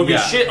 Yeah. It would be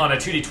Yeah. shit on a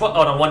 2d12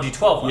 on a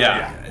 1d12 weapon.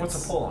 Yeah.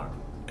 What's a pole arm?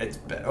 It's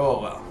oh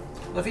well,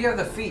 Well, if you have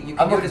the feet, you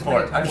I'm can do it looking as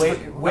for it. I'm many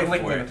just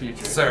looking in the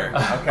future. sir.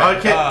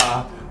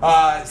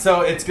 Okay.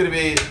 So it's gonna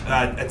be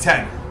a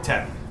 10.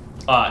 10.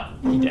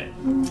 He did.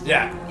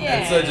 Yeah.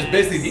 And so just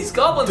basically These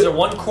goblins are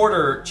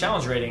 1/4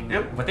 challenge rating,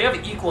 but they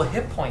have equal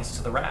hit points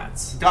to the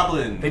rats.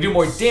 Goblin. They do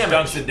more damage,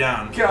 dunks it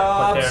down.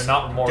 but they're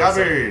not more.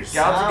 Gobbers.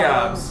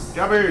 Gobs.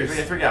 Gobbers. We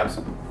get 3 gobs.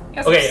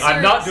 Yes, Okay, it's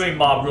I'm not serious. doing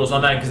mob rules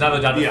on that because now they're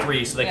down to Yeah.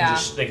 3, so they Yeah.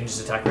 can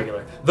just attack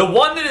regular. The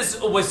one that is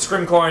with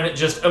Scrimcorn,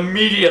 just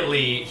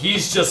immediately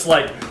he's just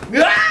like,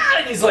 ah!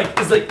 And he's like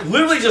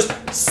literally just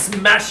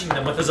smashing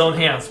them with his own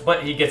hands,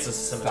 but he gets a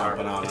scimitar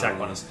Stomping on attack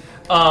them. bonus.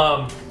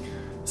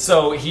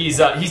 So he's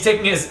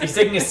taking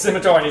his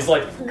scimitar and he's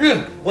like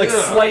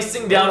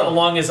slicing down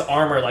along his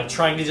armor, like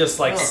trying to just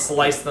like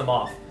slice them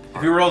off.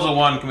 If he rolls a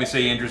 1, can we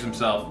say he injures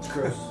himself?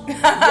 Yes.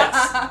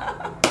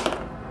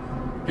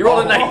 He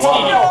rolled a 19.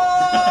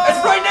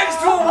 It's right next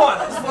to a 1.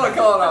 I just want to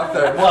call it out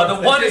there. Well,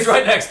 the 1 is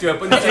right next to it,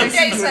 but It's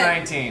instead Jason.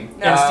 19.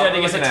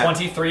 he gets a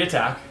 23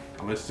 attack.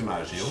 How much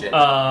damage you? And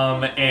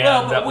Well,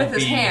 that but with will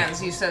his be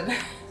hands, you said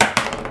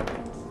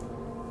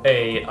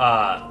a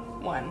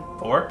 1.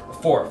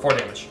 4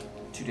 damage.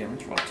 2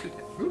 damage. 1, 2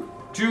 damage.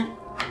 2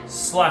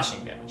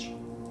 slashing damage.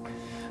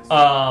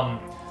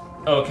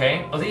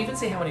 Okay. Oh, they even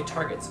say how many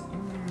targets.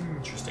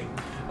 Interesting.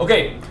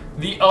 Okay,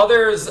 the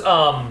others,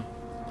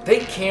 they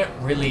can't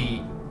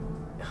really.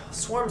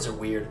 Swarms are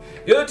weird.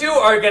 The other 2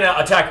 are gonna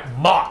attack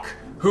Mock,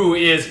 who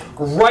is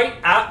right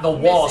at the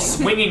wall,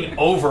 swinging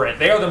over it.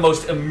 They are the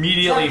most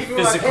immediately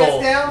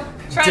physical,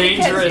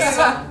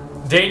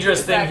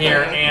 dangerous thing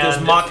here. And Does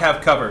Mock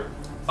have cover?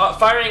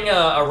 Firing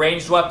a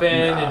ranged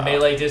weapon in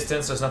melee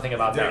distance, there's nothing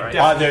about that, right?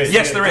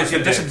 Yes, there is. You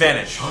have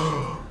disadvantage.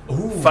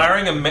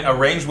 Firing a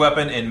ranged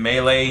weapon in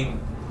melee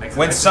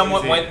when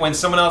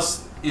someone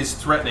else is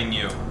threatening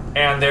you.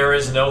 And there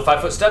is no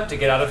 5-foot step to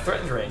get out of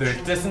threatened range. There's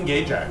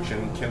disengage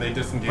action. Can they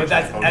disengage? But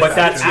that's- as a bonus But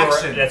that's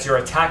action? your that's your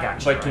attack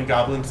action. But can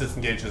goblins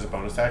disengage as a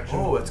bonus action?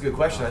 Oh, that's a good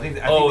question. I think they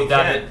that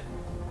can.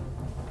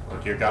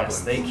 Look, you're goblins.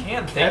 Yes, they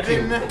can. Thank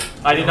you.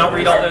 I did not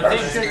read all their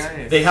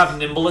things. They have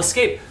nimble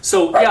escape.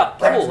 So yeah,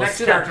 cool. Let's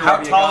do that. How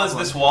tall is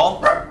this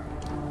wall?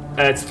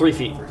 It's 3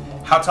 feet.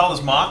 How tall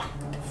is Mock?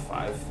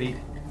 5 feet.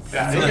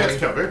 Yeah, he gets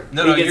covered.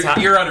 No, He gets half-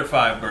 you're under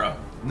 5, bro.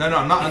 No,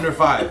 I'm not under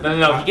 5.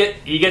 No.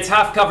 He gets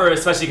half cover,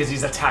 especially because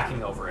he's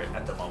attacking over it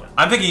at the moment.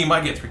 I'm thinking you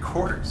might get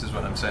 3/4, is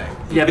what I'm saying.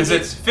 Yeah, because but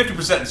it's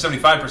 50% and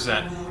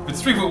 75%. If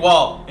it's 3-foot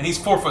wall and he's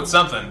 4 foot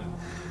something.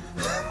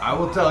 I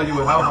will tell you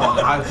how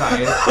high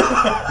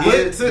he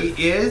is.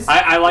 He is.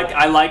 I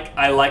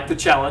like the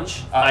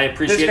challenge. I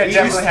appreciate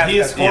it. He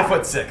is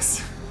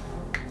 4'6".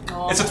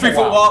 It's a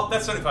 3-foot wall.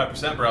 That's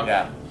 75%, bro.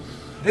 Yeah.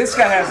 This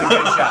guy has a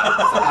good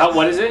shot.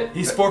 What is it?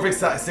 He's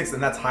 4'6",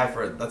 and that's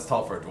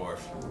tall for a dwarf.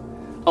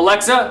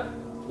 Alexa,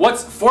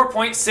 what's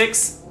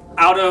 4.6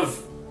 out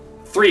of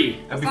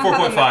 3? That'd be That's not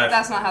how the 4.5.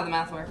 That's not how the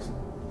math works.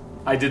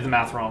 I did the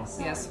math wrong.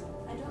 Yes.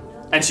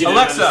 And she didn't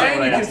Alexa, understand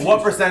what I asked.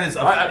 What percentage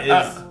of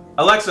is?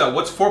 Alexa,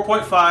 what's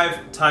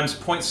 4.5 times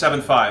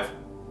 0.75?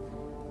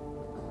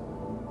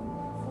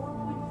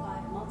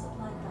 4.5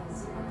 multiplied by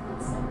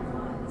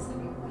 0.75 is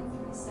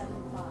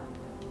 3.375.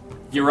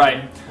 You're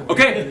right.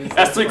 Okay,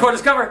 that's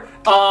 3/4 cover.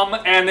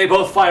 And they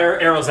both fire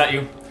arrows at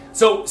you.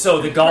 So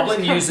the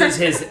goblin uses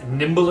his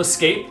nimble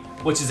escape,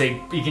 which is he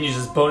can use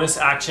his bonus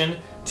action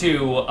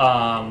to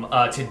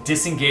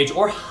disengage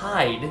or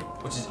hide,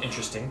 which is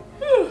interesting.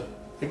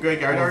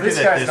 Greg, I'd Well, argue this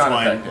that guy's this not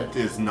one affected.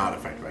 is not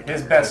affected by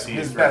His cover, best- because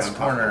his he's right best on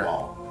top of the corner.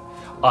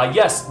 wall.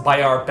 Yes,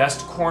 by our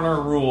best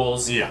corner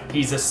rules, Yeah.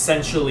 he's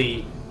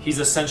essentially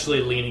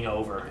leaning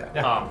over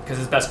because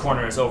his best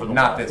corner is over the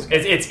Not wall. this guy.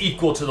 It's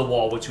equal to the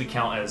wall, which we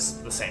count as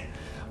the same.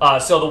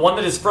 So the one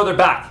that is further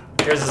back,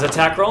 here's his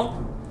attack roll.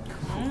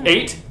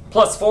 8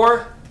 Plus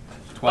 4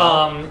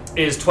 12.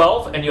 is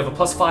 12, and you have a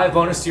plus 5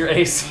 bonus to your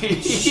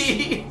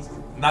AC.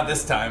 Not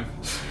this time.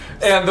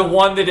 And the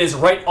one that is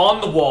right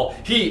on the wall,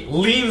 he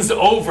leans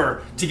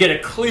over to get a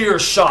clear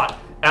shot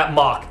at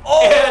Mock.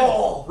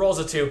 And rolls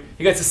a 2.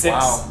 He gets a 6.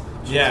 Wow.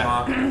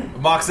 Yeah.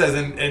 Mock says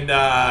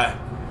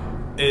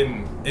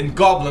in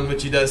Goblin,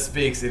 which he does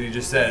speaks, and he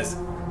just says,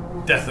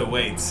 "Death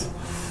awaits."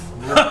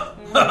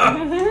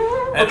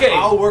 Okay,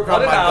 I'll work on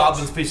let it my out.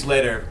 Goblin speech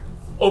later.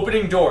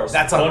 Opening doors.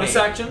 That's on bonus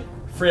me. action,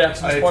 free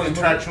action, It's bonus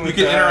interaction You with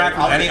can the interact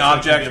with any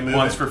objects that object can be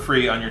once moving. for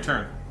free on your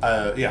turn.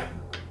 Yeah.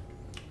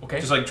 Okay.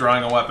 Just like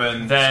drawing a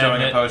weapon, Then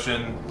stowing a it-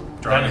 potion,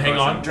 drawing Then a hang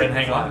potion, on. Then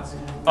hang on. drinking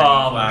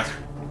a flask,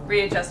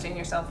 Readjusting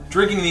yourself.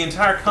 drinking the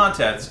entire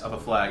contents of a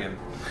flagon.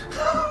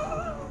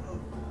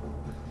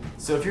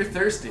 So if you're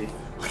thirsty,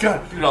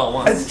 God, do it all at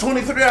once. it's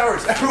 23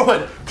 hours.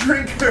 Everyone,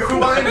 drink your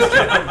wine.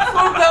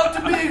 I'm about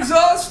to be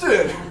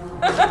exhausted.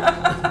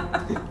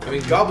 I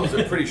mean, goblins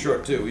are pretty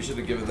short too. We should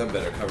have given them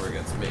better cover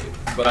against me.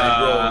 But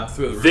I rolled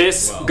through the roof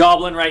This as well.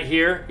 goblin right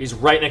here, he's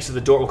right next to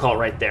the door. We'll call it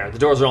right there. The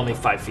doors are only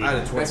 5 feet. I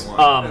had a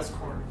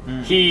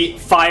 21. He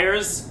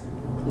fires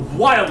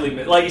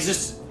wildly, like he's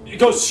just it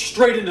goes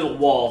straight into the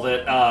wall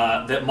that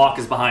that Mock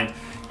is behind,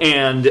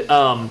 and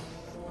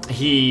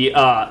he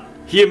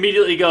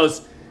immediately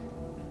goes.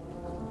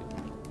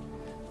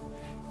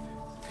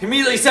 He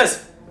immediately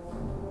says,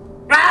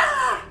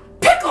 "Ah,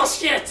 pickle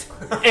shit!"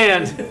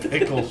 and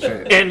Pickle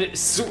shit.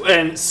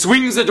 and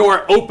swings the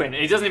door open. And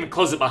he doesn't even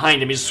close it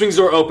behind him. He just swings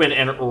the door open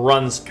and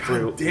runs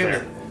through. Damn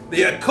it.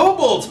 The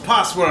kobold's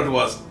password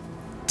was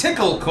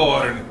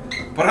ticklecorn.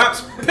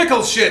 Perhaps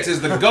pickle shit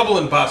is the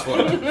goblin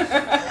password.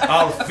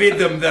 I'll feed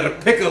them their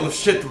pickle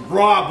shit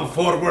raw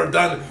before we're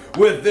done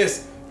with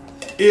this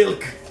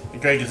ilk.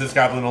 Greg, is this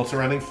goblin also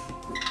running?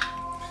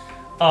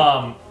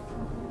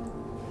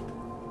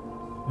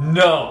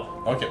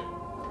 No. Okay.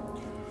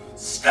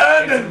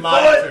 Stand and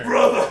fight,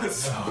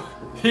 brothers.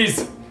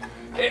 He's.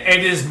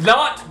 It is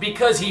not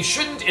because he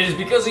shouldn't. It is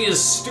because he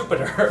is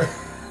stupider.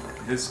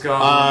 This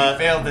guy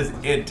failed his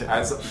int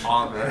as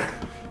honor.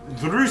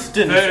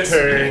 Drustin's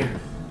turn,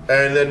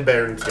 and then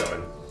Baron's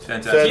going.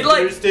 Fantastic. So He,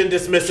 like- Drustin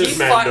dismisses This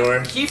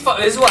Mandor.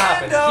 is what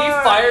happened. He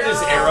fired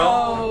his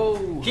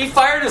arrow. He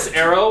fired his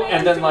arrow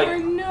and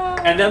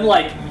then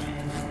like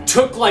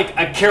took like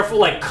a careful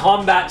like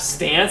combat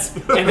stance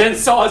and then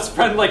saw his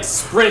friend like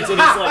sprint and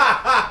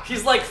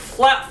he's like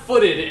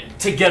flat-footed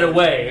to get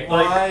away.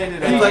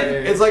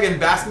 It's like in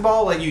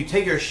basketball, like you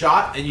take your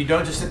shot and you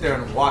don't just sit there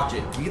and watch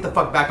it. You get the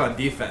fuck back on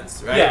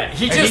defense, right? Yeah,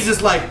 he's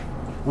just like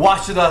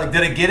watched it. Like,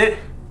 did I get it?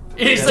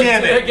 He's like,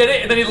 Damn did I it. get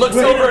it? And then he looks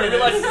over and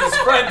realizes his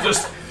friend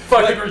just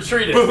fucking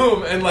retreated.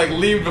 Boom, and like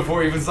leave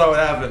before he even saw what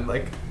happened.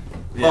 Like,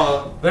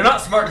 They're not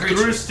smart creatures.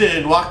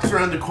 Drustin walks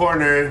around the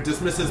corner,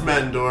 dismisses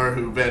Mandor,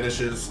 who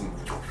vanishes,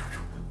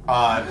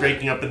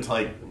 breaking up into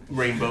like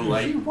rainbow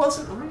light. He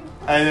wasn't real.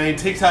 And then he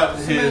takes out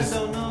his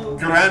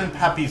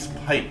grandpappy's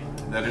pipe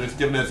that he was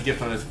given as a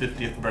gift on his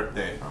 50th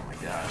birthday. oh my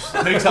gosh,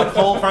 Makes a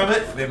pull from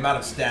it. the amount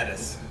of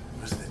status.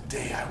 It was the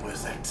day I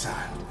was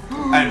exiled.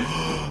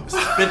 And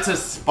spits a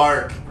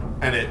spark,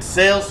 and it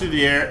sails through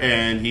the air,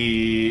 and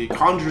he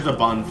conjures a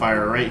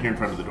bonfire right here in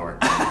front of the door.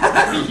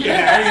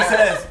 Yeah, And he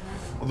says,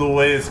 "The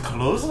way is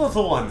closed,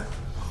 little one."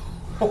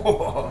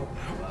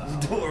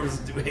 Doors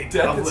doing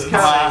death is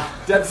coming.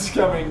 Death is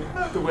coming.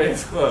 The way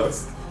is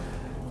closed.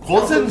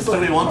 Coulson, do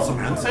we want some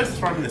answers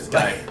from this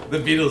guy? The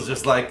Beatles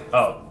just like,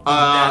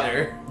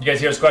 You guys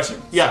hear his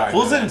question? Yeah,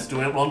 Coulson's do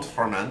we want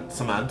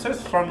some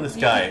answers from this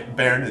guy?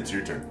 Baron, it's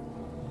your turn.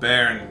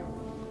 Baron.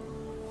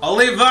 I'll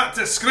leave that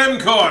to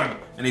Scrimcorn.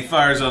 And he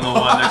fires on the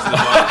one next to the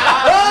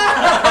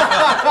body.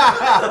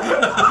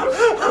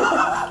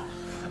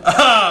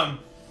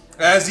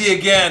 As he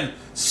again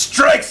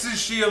strikes his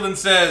shield and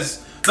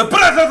says, "The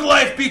breath of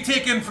life be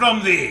taken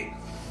from thee."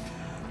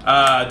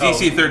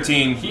 DC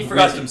 13. He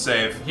forgot Wisdom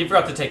save. He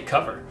forgot to take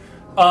cover.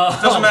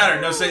 Doesn't matter.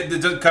 No save.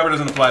 The cover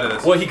doesn't apply to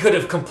this. Well, he could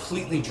have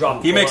completely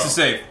dropped. He makes below. a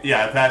save.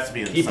 Yeah, it has to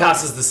be He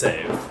passes the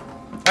save.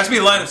 Has to be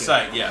line of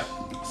sight. Yeah.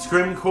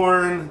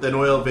 Scrimcorn, then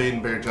Oil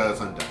Vein, Bearjaws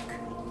on deck.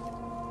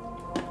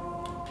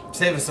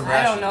 save us some I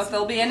rations. don't know if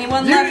there'll be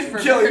anyone You left didn't for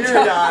kill your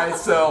Bearjaw. guy,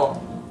 so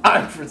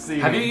I'm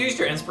proceeding. Have you used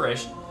your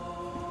inspiration?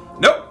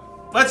 Nope.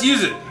 Let's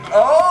use it.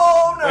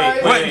 Oh,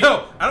 nice. Wait,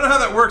 no. I don't know how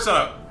that works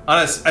on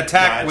a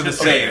attack Nah, with a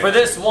just- save. For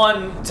this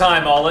one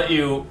time, I'll let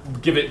you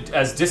give it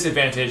as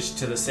disadvantage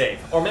to the save.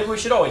 Or maybe we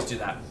should always do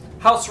that.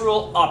 House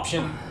rule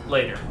option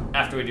later,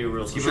 after we do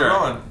rules. Keep Sure. it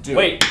rolling.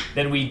 Wait,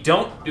 then we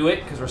don't do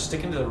it because we're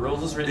sticking to the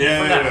rules as written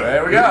Yeah, for yeah, now.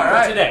 there we go, For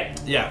alright. today.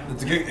 Yeah,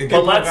 it's a good But point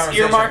of let's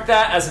conversation. earmark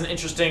that as an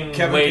interesting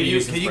Kevin, way can to you,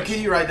 use can you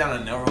inspiration. write down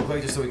a note real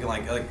quick just so we can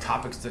like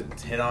topics to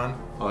hit on?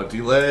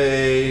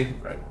 Delay.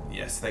 Right.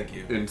 Yes, thank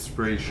you.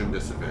 Inspiration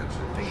disadvantage.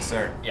 Thank you,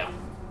 sir. Yeah.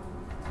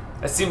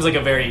 That seems like a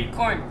very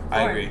Corn.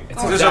 I agree.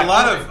 It's There's a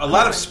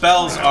lot of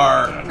spells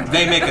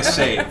they make a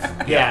save.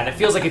 yeah, and it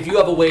feels like if you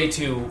have a way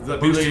to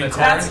boost an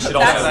attack, That's, you should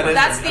also.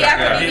 that's the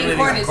acronym Yeah.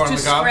 corn is to Corn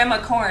macabre. scrim a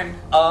corn.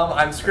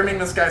 I'm scrimming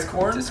this guy's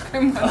corn. To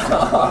scrim a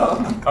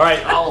corn. All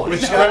right, I'll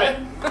Which scrim guy?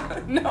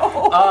 it.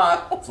 No.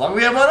 As long as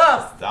we have one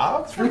up.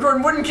 Stop.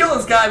 Screamcorn wouldn't kill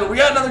this guy, but we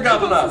got another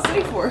goblin What's up.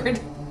 the safe word?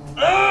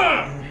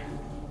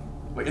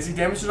 Wait, is he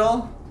damaged at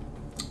all?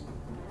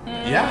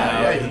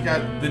 Yeah, he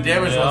got. The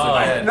damage ones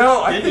are dead.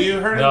 No, I Did think you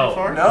heard it No.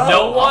 before? No.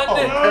 No one,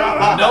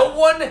 Oh. no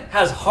one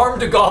has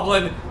harmed a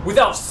goblin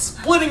without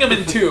splitting him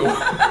in two.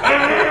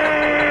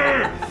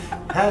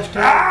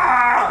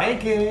 Hashtag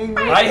banking.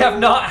 I have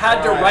not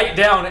had to write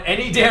down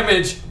any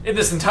damage in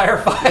this entire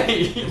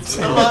fight.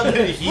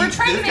 We're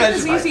trying to make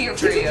this easier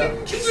for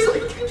you.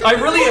 I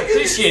really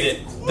appreciate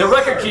it. The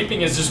record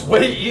keeping is just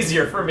way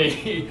easier for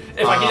me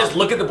if I can just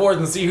look at the board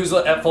and see who's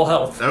at full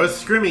health. That was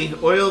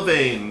Scrimmy, Oil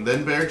Vein,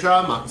 then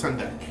Bearjaw, Mox on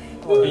deck.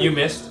 You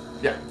missed.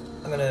 Yeah.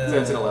 I'm gonna. So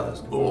it's an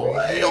 11.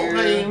 Oil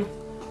Vein.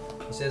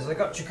 He says, I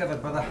got you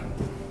covered, brother.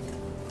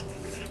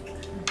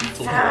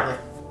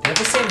 They have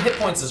the same hit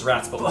points as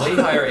rats, but way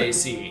higher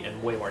AC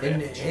and way more In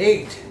damage.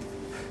 8.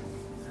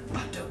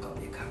 I don't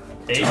got you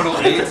covered. 8? Total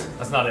 8?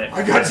 That's not it.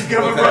 I got you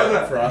covered,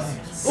 brother. For us.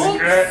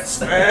 Secrets,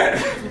 man.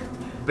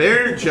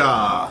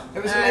 Bearjaw.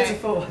 It was Alright. an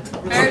 84.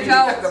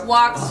 Bearjaw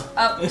walks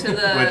up to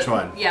the. Which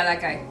one? Yeah,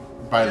 that guy.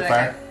 By To the that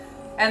fire? guy.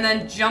 And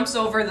then jumps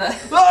over the.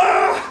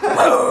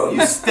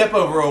 You step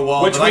over a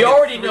wall, Which but we I get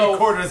already 3 know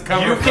quarters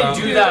cover you can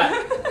from. do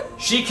that.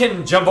 She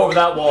can jump over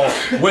that wall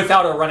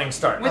without a running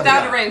start.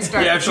 Without a rain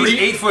start. Yeah, if she's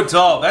 8 foot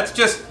tall, that's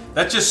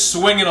just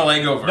swinging a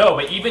leg over. No,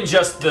 but even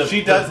just the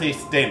She does a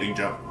standing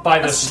jump. by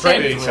the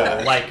strength standing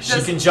roll, like she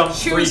Just can jump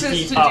 3 chooses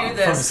feet to up do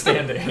from this.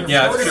 standing.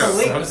 Yeah, that's Vertical true.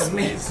 leap was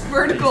amazing.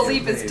 Vertical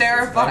leap is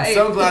terrifying. I'm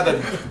so glad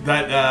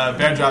that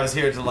Bearjaw is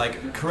here to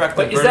like correct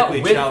the But is that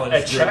vertically with challenged a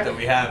group check? that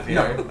we have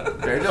here.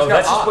 Oh,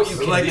 that's just what you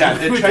can Like, do. yeah,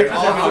 the check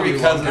all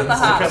because Not the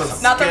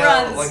hops, not the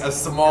runs. like a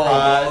small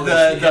wall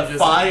that she The can just-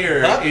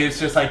 fire Huh? is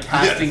just like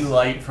casting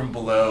light from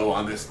below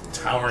on this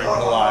towering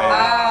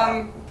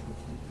Goliath.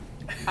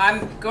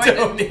 I'm going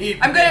Don't to. need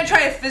I'm going to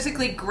try to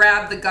physically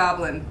grab the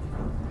goblin.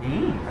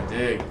 I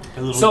dig.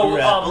 So,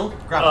 Grapple.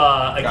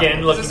 again,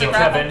 Is looking this a at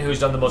grapple? Kevin, who's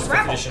done the most fifth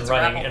Grapple. edition It's a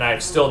running, grapple. and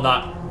I've still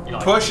not,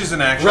 Push is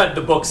an action. read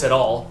the books at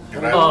all.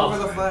 Over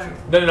the flag.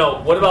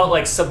 No. What about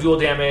like subdual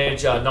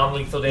damage,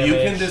 non-lethal damage? You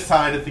can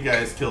decide if the guy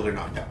is killed or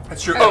knocked out.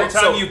 That's true. Oh, Every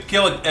time so- you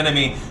kill an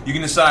enemy, you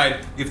can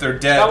decide if they're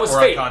dead That was or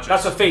fate. unconscious.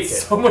 That's what fate did.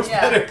 So much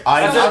Yeah. better.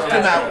 I That's knocked what-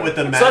 him out with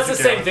the So magic that's the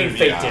same arrow thing through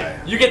fate the did. eye.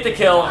 You get the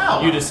kill,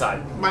 Ow. you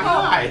decide. My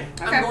eye.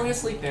 Okay. I'm going to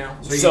sleep now.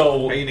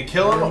 So Are you gonna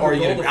kill him or are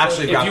you gonna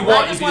actually if grab you him?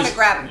 want, I just you wanna can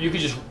grab him. You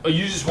could just.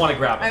 You just want to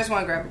grab I him. just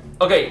want to grab him.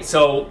 Okay,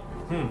 so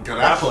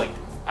Grappling.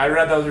 I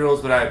read those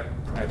rules, but I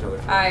totally.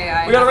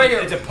 I we got a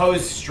regular. It's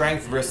opposed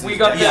strength versus. We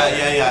got dex.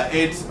 Yeah.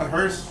 It's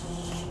her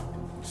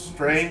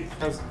strength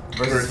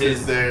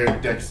versus their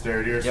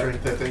dexterity or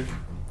strength, I think.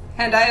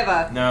 And I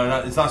have a.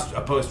 No, it's not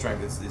opposed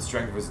strength. It's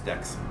strength versus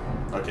dex.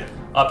 Okay.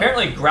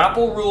 Apparently,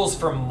 grapple rules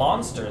for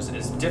monsters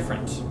is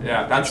different.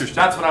 Yeah, that's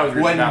what I was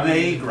reading When about.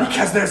 they grapple.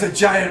 Because there's a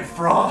giant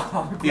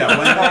frog. Yeah, when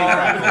they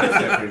grapple, it's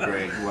different,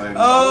 Greg. When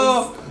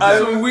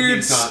Some weird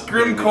He's not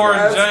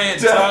Scrimcorn giant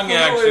tongue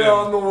Definitely action.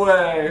 on the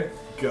way.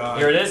 God.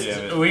 Here it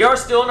is. We are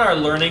still in our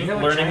learning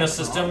the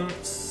system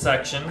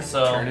section,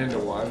 so. Turn into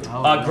one.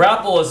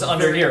 Grapple is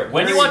under here.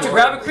 When you want to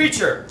grab a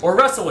creature or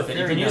wrestle with it,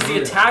 you can use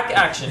the attack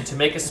action to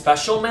make a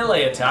special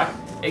melee attack,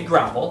 a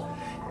grapple.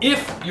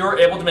 If you're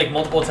able to make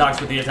multiple attacks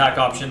with the attack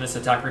option, this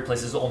attack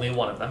replaces only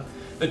one of them.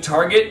 The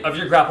target of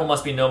your grapple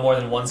must be no more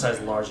than one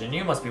size larger than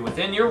you, must be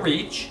within your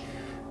reach,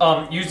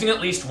 using at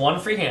least one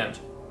free hand.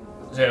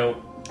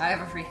 So, I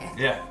have a free hand.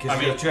 Yeah, because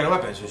she has two-handed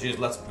weapons, so she just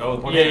lets go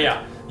with one yeah, hand.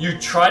 yeah. You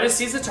try to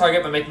seize the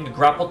target by making a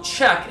grapple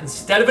check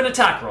instead of an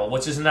attack roll,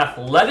 which is an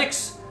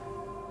athletics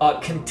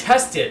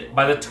contested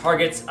by the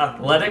target's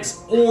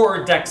athletics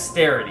or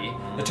dexterity.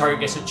 The target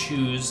gets to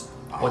choose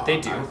what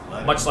they do.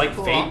 Much like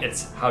Fate,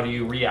 it's how do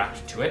you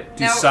react to it.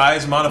 Do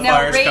size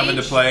modifiers now come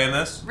into rage- play in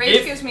this?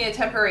 Rage gives me a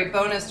temporary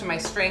bonus to my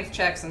strength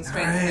checks and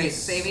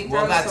strength-based saving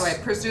throws, Well, so I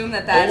that's- presume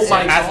that Oh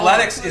my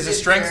Athletics is a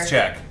strength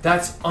check.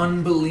 That's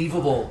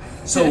unbelievable.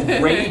 So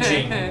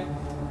raging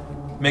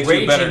Makes you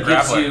a better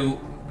gives grappler. you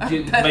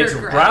better makes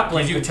grappler.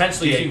 grappling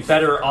potentially a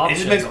better option. It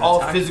just makes all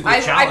attack. physical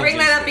I bring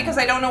that up because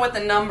I don't know what the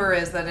number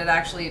is that it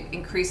actually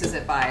increases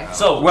it by.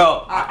 So,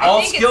 well, I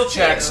all think skill it's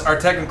checks two. are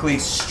technically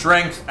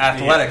strength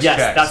athletics Yes,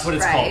 checks. that's what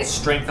it's called. Right.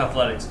 Strength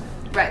athletics.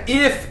 Right.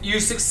 If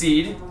you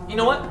succeed, you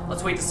know what?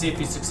 Let's wait to see if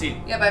you succeed.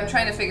 Yeah, but I'm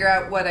trying to figure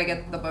out what I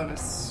get the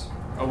bonus.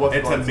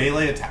 It's a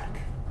melee attack.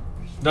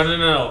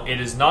 No.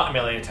 It is not a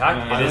melee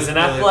attack. No, it is an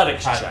melee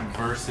athletics attack check.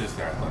 versus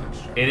their athletics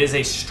check. It is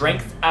a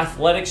strength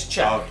athletics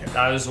check. Okay.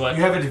 That is what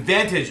You have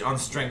advantage on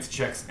strength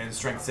checks and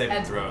strength saving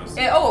And- throws.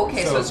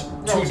 okay, so it's two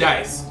roll two.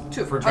 dice.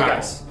 Two. for Okay.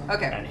 grapple.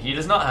 Okay. And he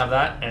does not have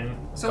that, and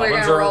So we're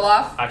goblins gonna are roll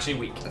off? actually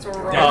weak. That's what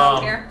we're rolling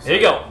off here? Here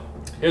you go.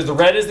 Here's the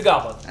red is the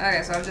goblin.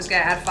 Okay, so I'm just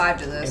gonna add 5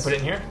 to Can you this. put it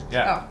in here?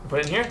 Yeah. Put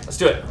it in here? Let's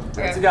do it.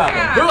 That's a goblin.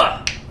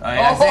 Hooah!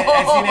 I seen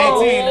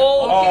 18.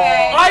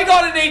 Okay. I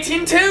got an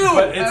 18 too!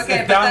 But it's, Okay,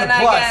 it's but down then to I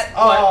plus. get-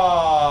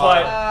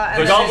 But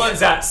and the then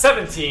goblin's at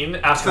 17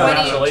 after the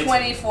natural 20, 18.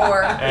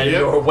 24. And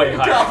you're way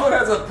higher. Goblin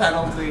has a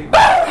penalty.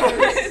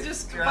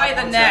 Just by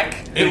the neck.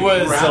 It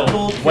was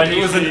So, when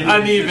it was an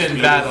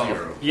uneven battle.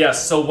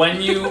 Yes, so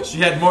when you She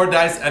had more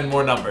dice and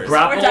more numbers.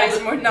 grappled, More dice,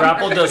 more numbers.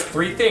 grapple does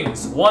 3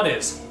 things. One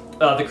is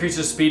the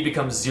creature's speed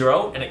becomes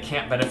 0 and it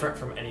can't benefit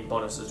from any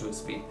bonuses to its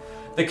speed.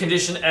 The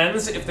condition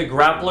ends if the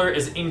grappler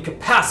is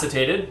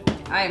incapacitated.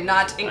 I am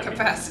not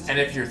incapacitated. And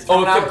if you're Oh,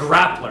 thrown if out the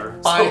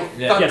grappler. by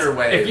Thunder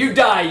Wave. If you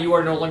die, you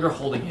are no longer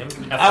holding him.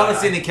 I don't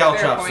see any Fair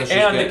caltrops, so point. she's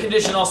And the good.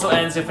 condition also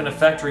ends if an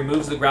effect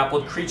removes the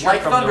grappled creature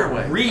Like from Thunder the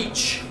Wave.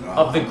 reach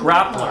of the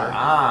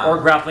grappler or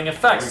grappling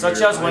effects,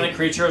 such as when a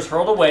creature is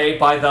hurled away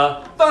by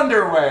the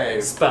Thunder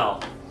Wave.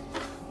 spell.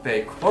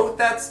 They quote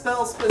that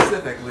spell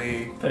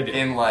specifically They do.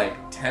 in like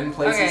 10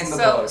 places Okay, in the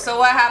so book. so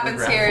what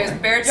happens here is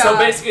Bearjaw. So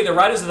basically, the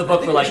writers of the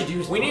book were we like, should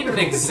use we need an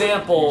Thunder Wave.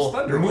 example Use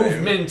Thunder Wave.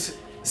 movement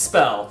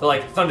spell. They're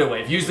like, Thunder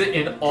Wave. Use it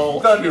in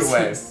all Thunder cases.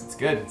 Wave. It's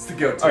good. It's the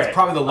go-to. Okay. It's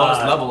probably the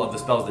lowest Uh, level of the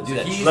spells that do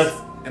that. he's-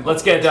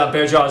 Let's get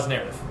Bearjaw's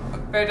narrative.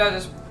 Bearjaw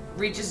just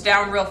reaches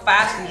down real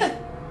fast and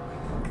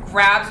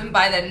grabs him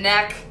by the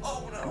neck,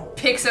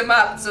 picks him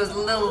up so his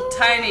little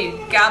tiny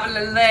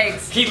goblin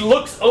legs He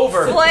looks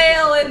over.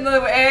 flail in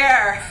the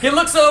air. He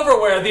looks over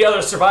where the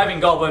other surviving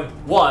goblin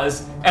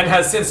was and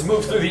has since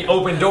moved through the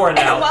open door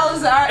now. And while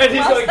And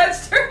he's going-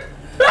 that's turned,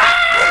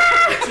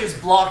 Which is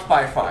blocked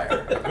by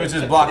fire. Which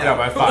is blocked out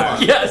by fire.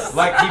 Yes.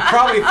 Like, he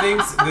probably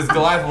thinks this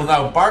Goliath will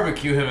now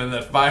barbecue him in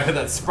the fire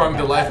that sprung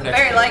to life next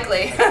very to him.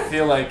 likely. I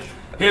feel like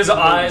His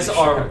eyes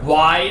are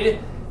wide.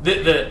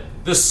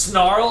 The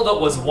snarl that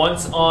was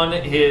once on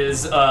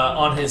his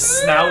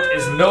snout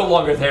is no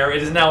longer there.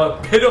 It is now a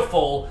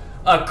pitiful,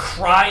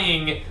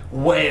 crying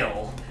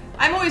wail.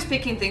 I'm always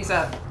picking things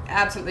up,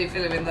 absolutely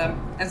filming them,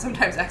 and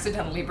sometimes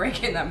accidentally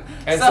breaking them.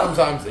 And so,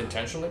 sometimes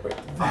intentionally break.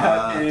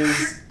 that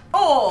is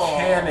oh,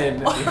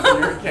 canon if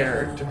your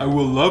character. I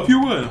will love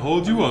you and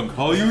hold you and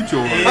call you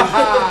George.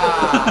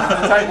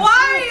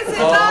 why is it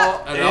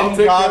not? And In I'll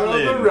take care of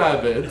Goblin. the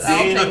rabbits.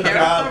 I'll In take care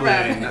of the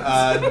Goblin,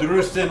 rabbits.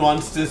 Drustin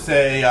wants to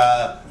say,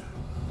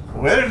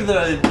 where are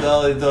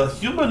the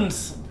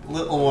humans,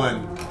 little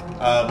one?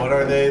 What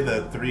are they?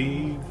 The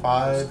 3,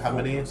 5, how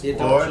many? The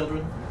adult 4?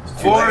 children.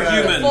 4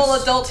 humans. Full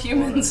adult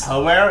humans.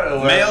 Where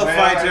Male where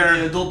fighter. are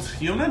the adult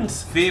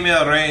humans?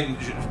 Female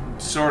range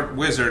sword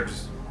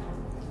wizards.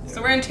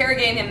 So we're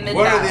interrogating him mid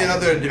What are the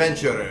other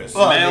adventurers?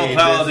 Well, Male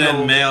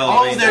paladin, male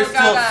Oh, ranger. there's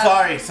Still got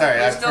still. a- Sorry,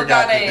 I we've still forgot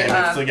got that a, they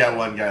uh, still got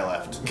one guy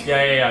left.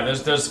 Yeah.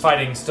 There's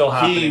fighting still He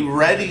happening.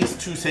 readies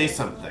to say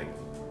something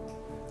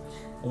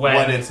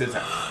When it's his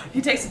turn. He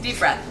takes a deep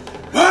breath.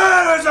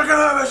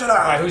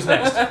 Alright, who's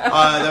next? That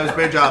was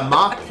Bearjaw,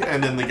 Mock,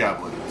 and then the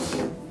goblins.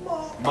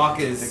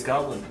 Mock is.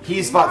 Goblin.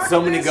 He's fought so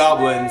many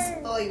goblins,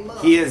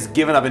 he has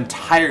given up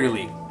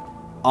entirely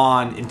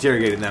on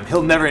interrogating them.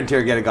 He'll never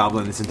interrogate a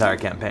goblin this entire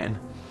campaign.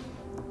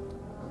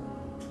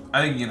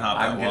 I think you can hop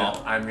that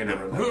wall. I'm gonna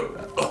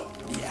remember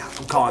that. Yeah,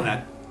 I'm calling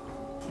that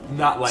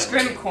not like.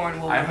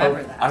 Scrimcorn will I remember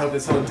hope, that. I hope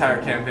this whole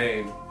entire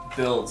campaign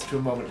builds to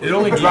a moment. It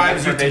only where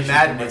drives you to information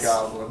from madness. the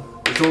goblin.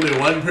 There's only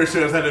one person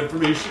who has that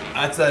information.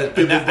 That's a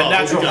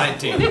natural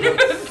 19.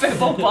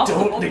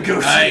 Don't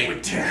negotiate Aye.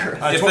 with terror.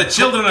 If the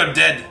children are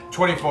dead,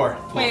 24.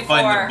 we'll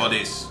find their 24.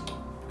 bodies.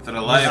 If they're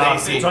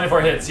alive,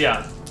 24 hits, yeah.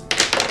 I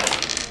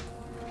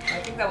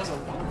think that was a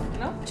 1.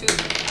 No, 2.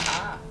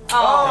 Aha.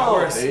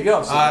 Oh, Oh, there you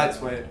go. So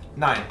that's wait.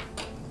 9.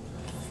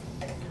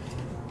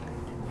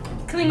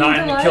 clinging 9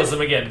 to life. kills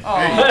him again. Oh,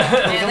 man,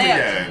 they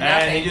have And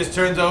nothing. he just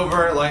turns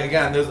over, like,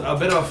 again, there's a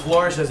bit of a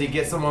flourish as he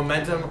gets some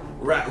momentum,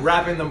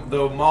 wrapping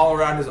the maul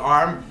around his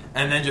arm,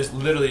 and then just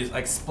literally,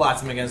 like,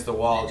 splats him against the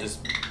wall,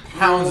 just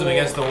pounds him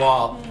against the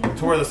wall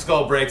to where the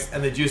skull breaks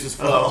and the juices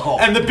flow. Oh.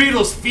 And the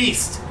beetles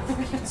feast!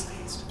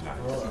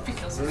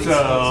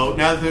 So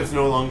now that there's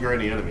no longer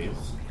any enemies,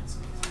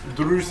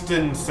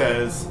 Drustin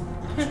says,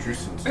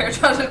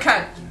 Bearjaw just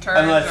kind of turns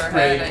unless her head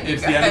Craig, and you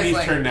if the guys enemy's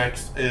like, turn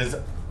next is,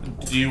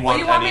 do you want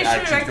you want any me to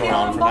actions direct going the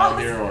on own from out boss?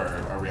 here, or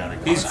are we out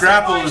of he's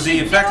combat? grappled. Is he Why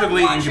should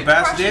effectively you crush his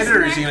incapacitated,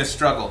 or is he neck? going to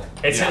struggle?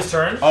 It's his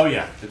turn? Oh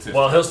yeah, it's his.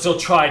 Well, he'll still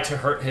try to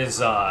hurt his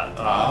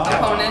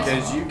opponent.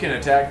 Because you can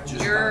attack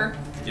just You're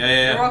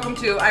Yeah. welcome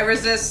to. I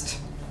resist.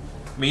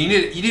 I mean,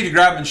 you need to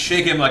grab him and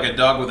shake him like a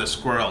dog with a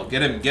squirrel.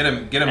 Get him.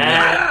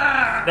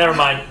 Never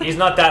mind. He's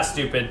not that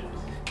stupid.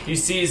 He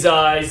sees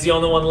he's the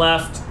only one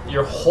left.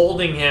 You're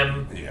holding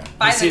him. Yeah.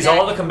 By He the sees neck.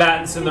 all the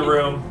combatants in the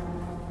room,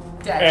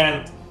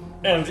 Dead.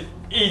 and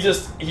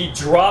he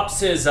drops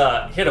his he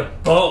had a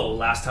bow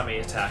last time he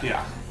attacked.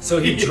 Yeah. So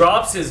he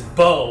drops his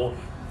bow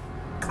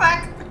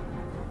Clack.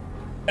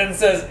 and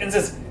says,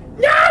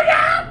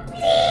 "No,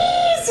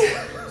 please."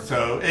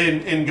 So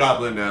in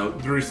Goblin now,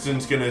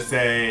 Drustin's gonna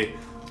say,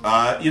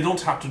 you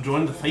don't have to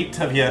join the fight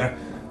of your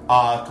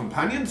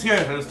companions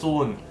here,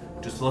 so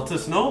just let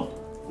us know.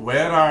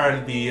 Where are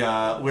the,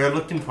 we're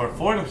looking for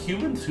 4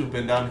 humans who've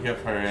been down here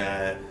for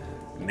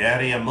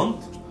nary a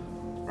month,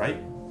 right?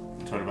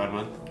 Talking about a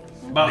month?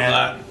 About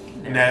that.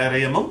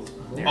 Nary a month?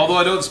 Although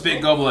I don't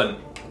speak Goblin.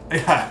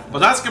 Yeah. But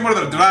that's where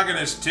the dragon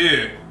is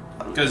too.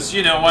 Because,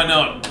 why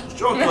not?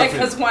 Sure,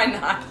 Because why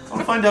not?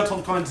 I'll find out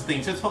all kinds of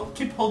things. Just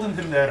keep holding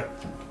him there.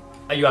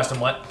 You asked him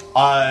what?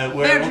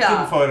 We're Fair looking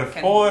job. for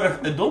 4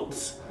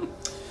 adults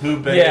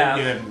who've been Yeah.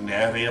 here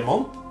nary a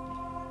month.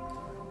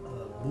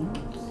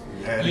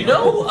 And You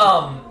know,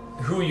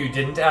 who you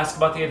didn't ask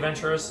about the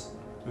adventurers?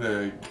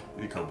 the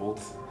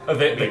kobolds.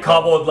 The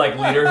kobold like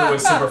leader who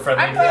was super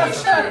friendly.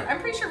 I'm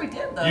pretty sure we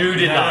did though. You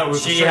did No, not. no,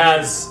 She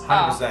has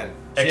 100%.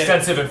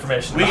 extensive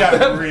information. We about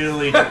got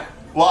really.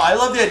 Well, I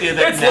love the idea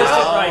that It's listed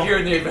now. right here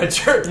in the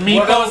adventure.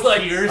 Meepo I was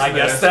like, hears I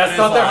guess this that's and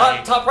not is their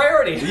like, top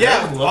priority.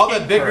 Yeah, all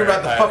that bickering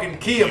about the fucking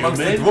key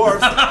amongst the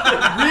dwarves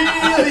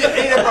really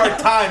ate up our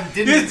time,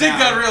 didn't His it? dick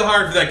now? got real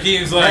hard for that key.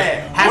 He's like,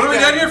 Hey, what are we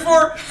hashtag- down here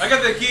for? I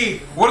got that key.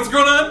 What's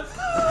going on?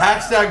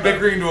 Hashtag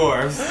bickering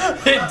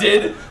dwarves. It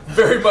did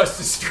very much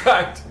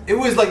distract. It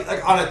was like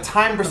on a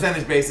time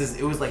percentage basis,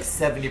 it was like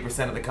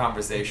 70% of the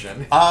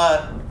conversation.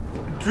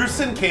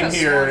 Drusen came Just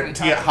here wanted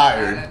to to get talk about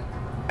hired, it.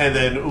 and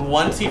then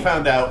once he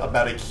found out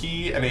about a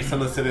key and a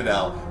Sunless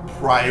Citadel,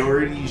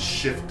 priorities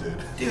shifted.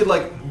 Dude,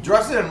 like,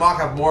 Drusen and Mock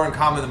have more in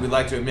common than we'd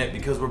like to admit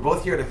because we're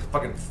both here to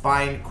fucking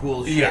find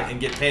cool shit Yeah. and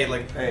get paid.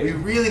 Like, we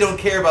really don't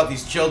care about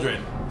these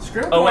children.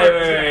 Oh,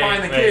 wait.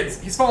 Find the kids.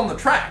 He's following the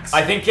tracks.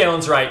 I think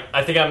Kalen's right.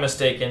 I think I'm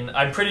mistaken.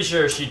 I'm pretty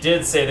sure she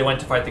did say they went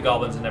to fight the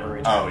goblins and never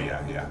returned. Oh,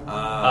 yeah.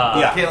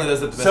 Yeah. Caitlin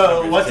does it the best.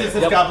 So, what does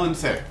this Yep. goblin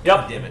say?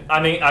 Yep. Damn it.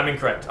 I'm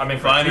incorrect. I'm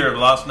incorrect. Finder of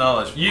lost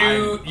knowledge.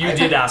 You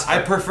did ask her.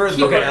 I prefer the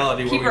Keeper,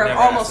 reality where keeper we of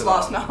never almost asked at all.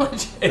 lost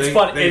knowledge. It's They-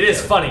 fun. they It is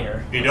care.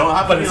 funnier. You don't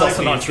have to But be it's like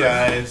also not these true.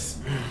 guys.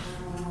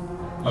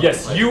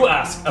 Yes, you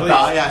ask I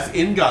about. ask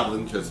in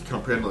Goblin because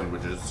comprehend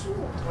languages.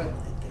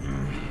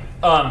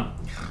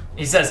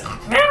 He says,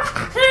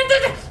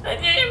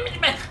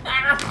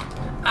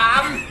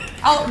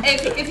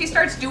 If he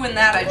starts doing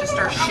that, I just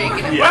start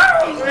shaking him.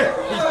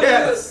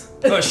 Yes.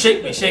 "Oh,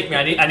 shake me.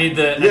 I need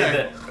the."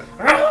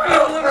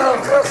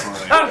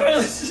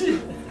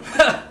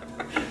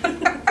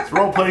 This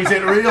roleplay's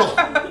ain't real.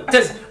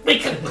 Says, we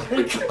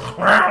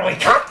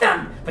caught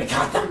them.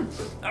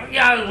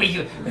 Yeah,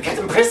 we got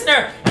them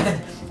prisoner. And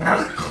then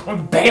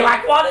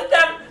Balak wanted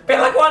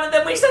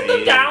them. We set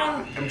them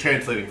down. I'm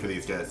translating for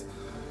these guys.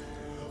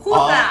 Who's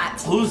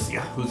that? Who's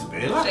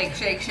Bela?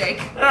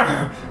 Shake.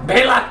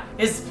 Balak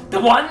is the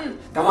one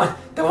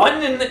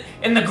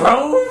in the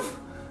grove.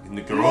 In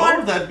the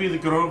grove? That'd be the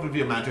grove of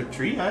your magic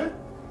tree, eh?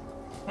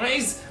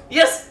 He's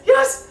yes.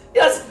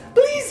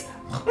 Please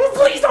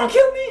don't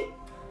kill me.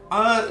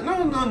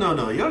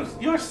 No.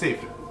 You're safe.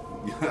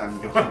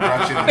 I'm going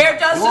rushing. Bear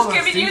does just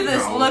giving you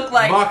this look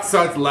like. Mock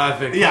starts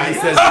laughing. Yeah, he he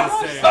says says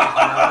this thing.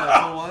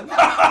 Mock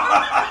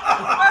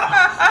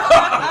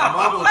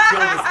will kill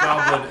this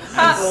goblin.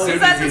 as soon He's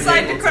as at the he's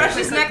side able to crush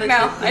his neck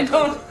now. I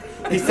don't.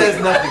 He says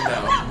nothing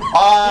though.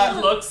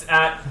 He looks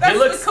at. That's He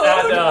looks the code.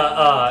 at.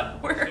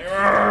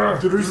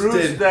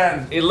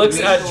 Drustin. He looks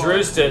at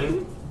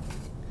Drustin.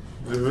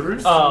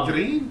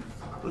 Green?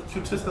 The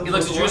cutest He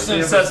looks at little Drustin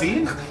and I've says, ever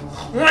seen.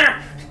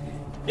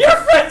 Your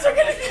friends are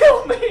gonna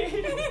kill me.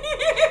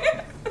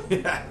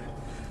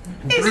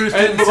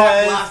 And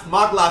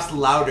Mock laughs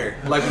louder,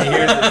 like when he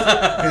hears this.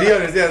 Because he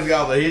understands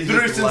goblin. He's just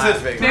Drustin says,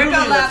 laughing. Bear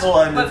don't laugh, little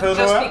but Underfield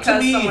just up to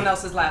because me. someone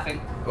else is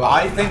laughing.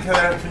 I think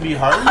there can be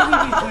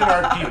harmony between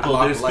our people.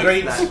 Mock There's likes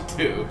great, that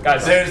too.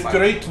 Guys, there's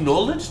great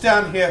knowledge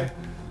down here,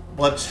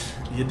 but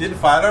you did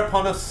fire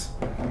upon us,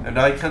 and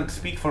I can't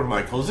speak for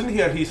my cousin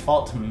here. He's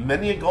fought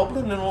many a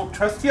goblin and won't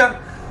trust you.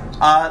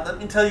 Let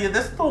me tell you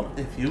this though: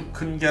 if you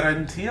can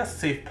guarantee a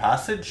safe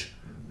passage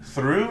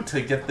through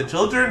to get the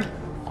children,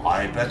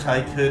 I bet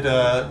I could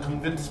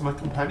convince my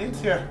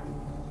companions here.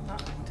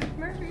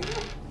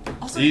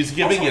 Also, He's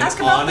giving an ask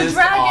about the honest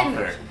dragon.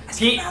 offer.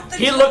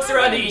 He looks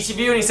around at each of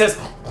you and he says,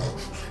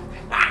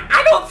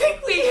 I don't think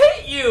we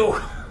hit you.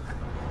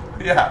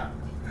 Yeah.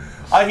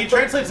 He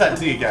translates that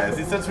to you guys.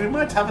 He says we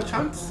might have a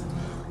chance.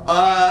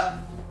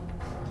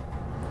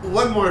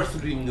 One more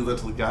thing,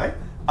 little guy.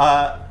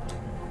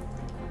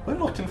 We're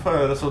looking for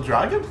a little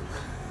dragon.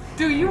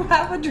 Do you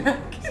have a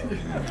dragon?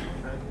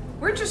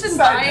 We're interested in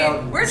Side buying.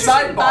 note, We're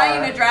interested in sidebar.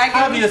 buying a dragon.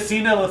 Have you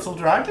seen a little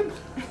dragon?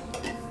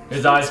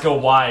 his eyes go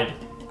wide.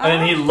 And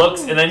then he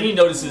looks, and then he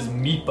notices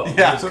Meepo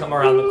Yeah. who's come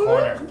around the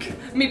corner.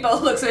 Meepo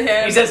looks at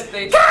him. He says,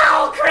 They-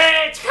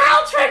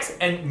 Caltrix!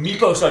 And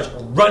Meepo starts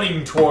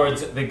running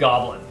towards the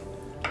goblin.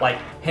 Like,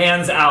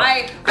 hands out.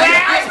 I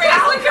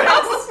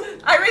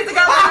raise the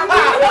goblin.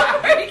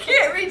 I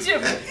can't reach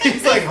him.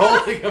 He's like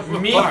holding him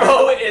apart.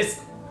 Meepo is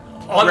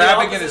on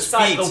Grabbing the at opposite his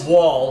side feet. of the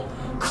wall,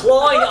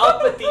 clawing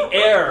up at the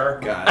air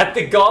God. at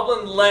the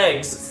goblin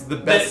legs. This is the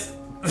best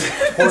the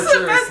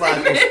torture best slash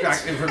image.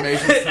 extract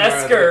information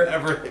Esker,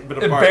 ever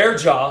been a part.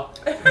 Bearjaw.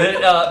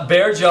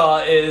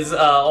 Bearjaw is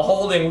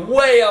holding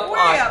way up Way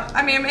high. up.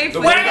 I mean, I'm 8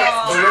 foot way tall.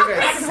 back- the way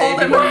back I can hold him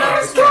saving in my my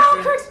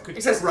expression. Could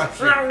you just rush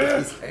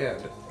his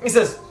hand? He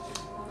says,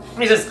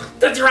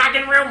 The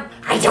dragon room.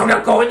 I don't know.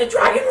 Go in the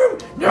dragon room.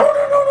 No.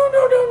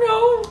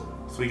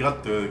 So we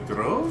got the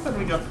grove and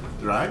we got the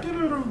dragon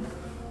room.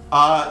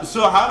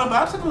 So how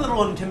about it, little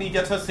one? Can you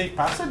get a safe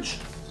passage?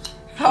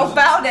 How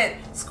about it?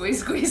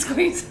 Squeeze.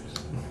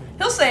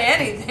 He'll say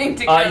anything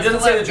to he get us to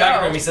doesn't say let the dragon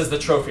go. room, he says the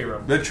trophy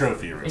room. The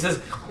trophy room. He says,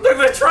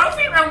 The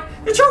trophy room.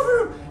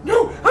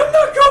 No, I'm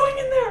not going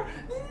in there.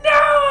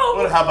 No.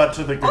 Well, how about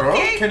to the grove?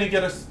 Okay. Can you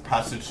get a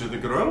passage to the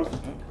grove?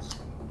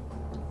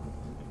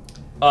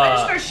 I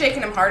just start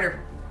shaking him harder.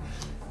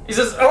 He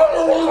says, Let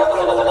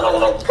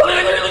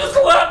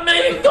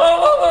me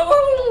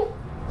go!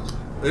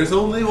 There's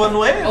only one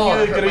way if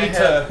you agree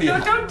to. No,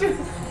 don't do.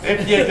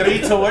 If you agree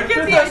to work Get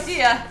with the us.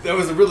 idea. That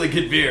was a really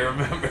good beer,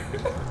 remember?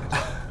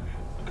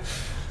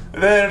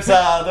 There's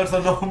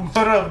a number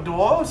of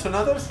dwarves and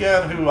others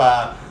here who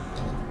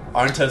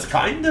aren't as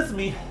kind as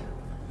me.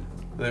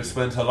 They've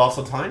spent a lot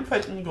of time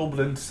fighting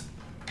goblins.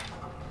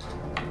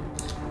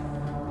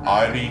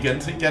 Are we going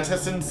to get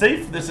us in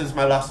safe? This is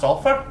my last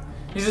offer.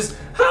 he says,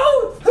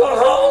 How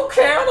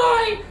can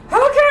I?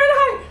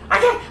 I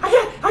can't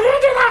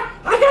do that!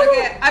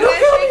 Okay, I'm gonna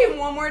shake him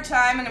one more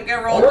time and I'm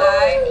gonna roll a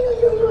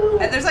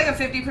die. And there's like a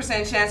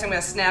 50% chance I'm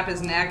gonna snap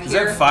his neck Is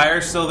here. that fire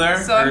still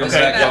there? So I'm or just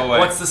does that gonna- go away?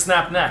 what's the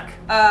snap neck?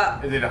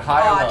 Is it a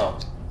high Odd. or low?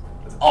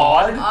 It's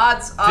odd?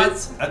 Odds.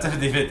 That's a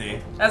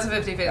 50-50. That's a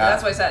 50-50. Yeah.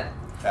 That's what I said.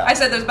 Yeah. I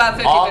said there's about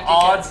 50-50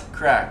 Odds, chance.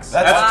 cracks.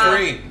 That's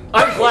 3.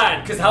 I'm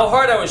glad, because how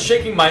hard I was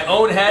shaking my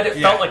own head, it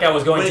felt like I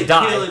was going to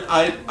die.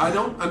 Kaelin, I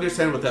don't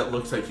understand what that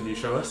looks like. Can you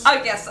show us? Oh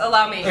yes,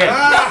 allow me.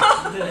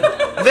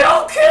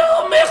 They'll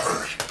kill me!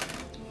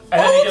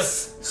 And then he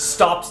just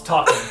stops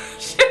talking.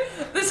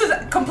 This is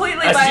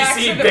completely As by you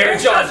see accident.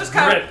 Bearjaw's Just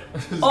kind grip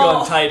of- is Oh.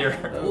 going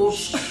tighter. Oh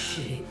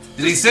shit.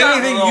 Did he say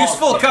anything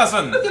useful,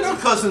 cousin? You know,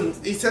 cousin,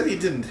 he said he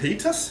didn't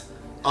hate us.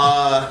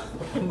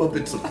 I'm a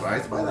bit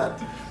surprised by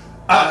that.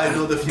 I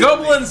know the few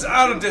Goblins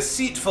are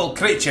deceitful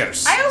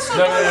creatures. I also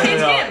No, don't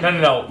hate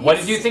him. no. What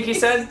did you think he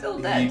He's said? still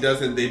He dead.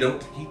 doesn't. They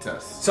don't hate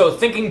us. So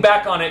thinking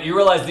back on it, you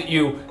realize that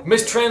you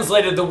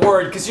mistranslated the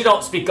word because you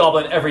don't speak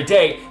Goblin every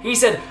day. He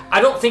said,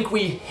 I don't think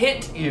we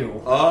hit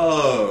you.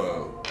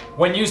 Oh.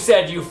 When you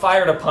said you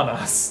fired upon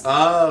us.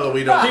 Oh,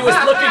 we don't. He was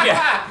looking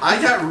at...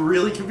 I got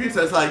really confused.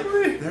 I was like,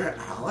 they're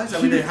allies?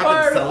 I mean, they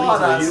fired haven't upon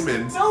selling us. to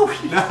humans.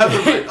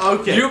 No,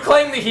 Okay. You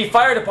claimed that he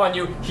fired upon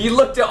you. He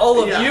looked at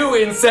all of Yeah.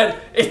 you and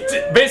said,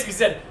 basically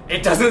said,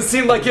 it doesn't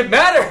seem like it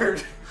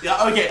mattered.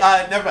 Yeah, okay,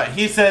 never mind.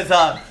 He says,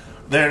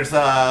 there's,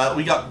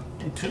 we got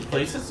 2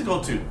 places to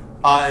go to.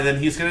 And then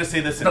he's gonna say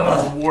this in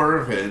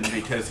Dwarven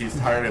because he's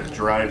tired of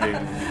driving,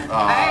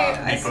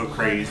 Meepo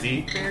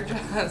crazy.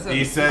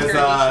 He says,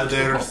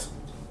 there's,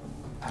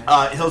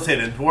 he'll say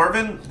it in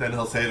Dwarven, then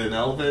he'll say it in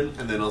Elven,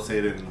 and then he'll say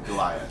it in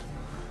Goliath.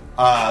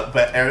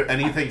 But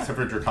anything except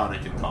for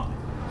Draconic and Common.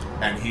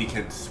 And he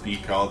can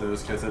speak all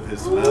those because of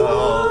his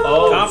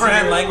spell.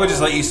 Comprehend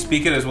languages let you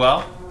speak it as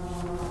well?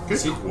 Good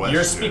question.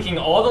 You're speaking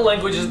all the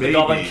languages the Maybe.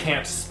 Goblin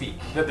can't speak.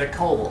 the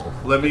kobold.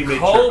 Let me make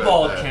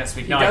Kobold sure. can't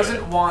speak. He No, I get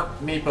doesn't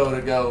want Meepo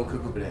to go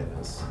cuckoo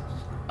bananas. it.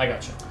 I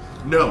gotcha.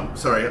 No,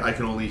 sorry, I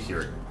can only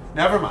hear it.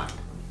 Never mind.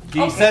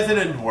 He says it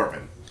in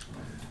Dwarven.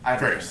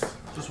 First.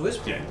 Just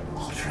whisper. Yeah.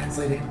 I'll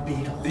translate it in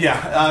Beetle.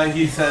 Yeah,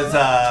 he says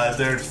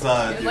there's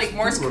Like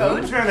Morse two code?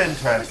 rooms we're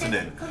interested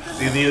in.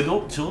 The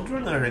adult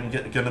children are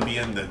going to be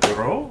in the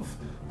grove,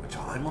 which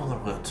I'm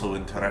also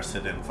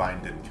interested in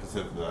finding because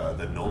of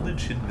the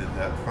knowledge hidden in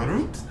that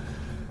fruit.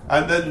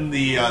 And then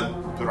the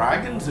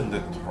dragons in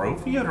the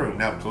trophy room.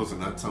 Now, cousin,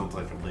 that sounds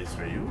like a place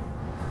for you.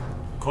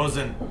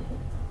 Cousin,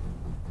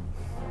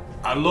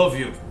 I love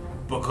you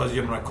because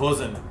you're my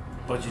cousin,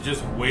 but you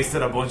just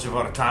wasted a bunch of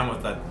our time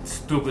with that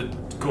stupid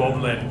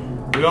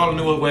goblin. We all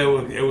knew what way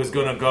it was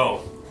gonna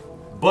go.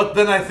 But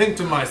then I think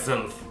to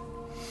myself,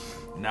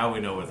 now we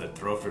know where the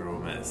trophy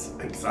room is.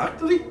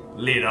 Exactly.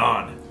 Lead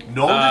on.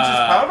 Knowledge is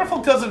powerful,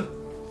 cousin.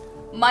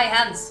 My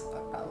hands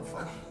are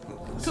powerful.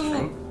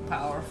 Too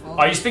powerful.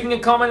 Are you speaking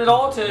in common at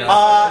all? To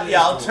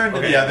Yeah, I'll turn to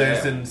Okay, the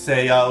others yeah. and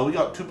say, we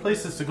got 2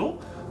 places to go.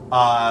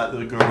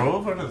 The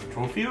grove and the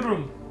trophy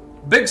room.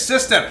 Big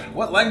sister,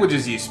 what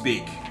languages do you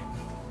speak?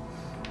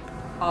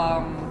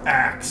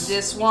 Axe.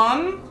 This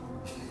one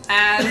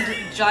and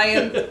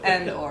giant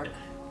and orc.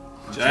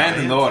 Giant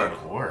and orc.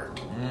 Orc.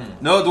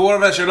 No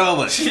dwarvish or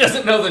elvish. She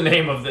doesn't know the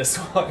name of this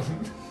one.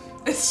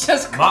 It's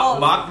just called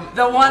Mock-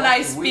 the one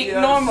I speak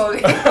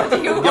normally. What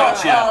do you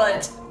Gotcha. call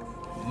it?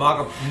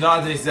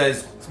 Nazi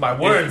says, It's my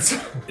words.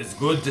 it's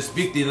good to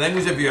speak the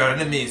language of your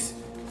enemies.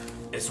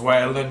 It's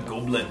why I learned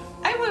Goblin.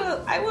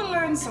 I will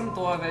learn some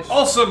Dwarvish.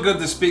 Also good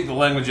to speak the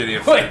language of your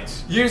Wait,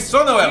 friends. you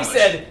no you Elvish.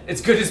 said it's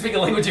good to speak the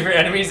language of your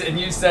enemies, and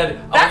you said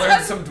I'll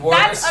learn some Dwarvish.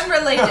 That's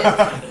unrelated.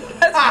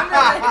 That's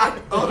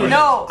unrelated.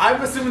 No,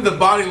 I'm assuming the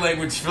body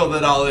language filled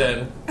it all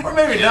in. Or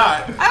maybe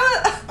not.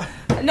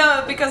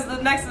 no, because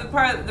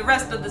the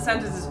rest of the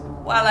sentence is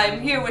while I'm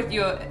here with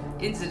you,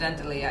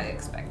 incidentally, I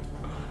expect.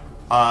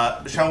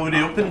 Shall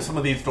we open some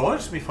of these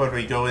doors before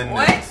we go in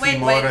and see Wait,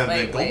 more of the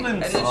wait.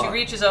 goblins? And then she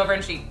reaches over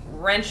and she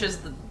wrenches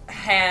the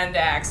hand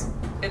axe.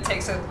 It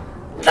takes a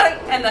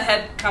thunk, and the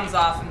head comes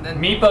off, and then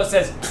Meepo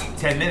says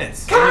 10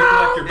 minutes.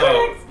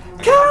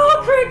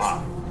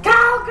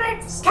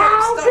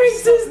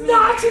 Calgrix is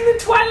not in the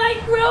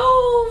Twilight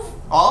Grove.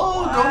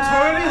 Oh, don't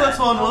worry, that's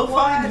one. We'll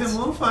find him.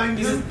 We'll find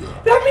him.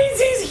 That means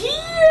he's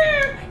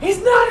here.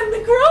 He's not in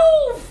the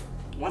grove.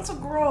 what's a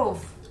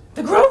grove?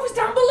 The grove is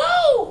down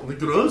below. The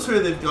groves where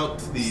they've got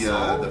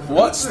the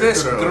What's fruit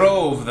this they're growing.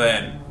 grove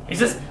then? he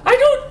says I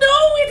don't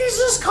know. It is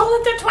just call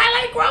it the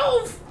Twilight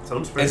Grove.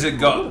 Sounds pretty Is it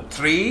got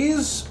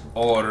trees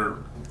or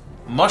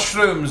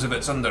mushrooms if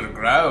it's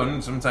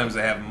underground. Sometimes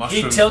they have He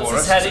mushroom tilts his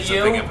forests. head at It's a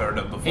you. thing I've heard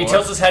of before. He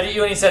tilts his head at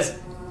you and he says,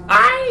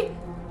 I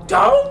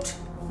don't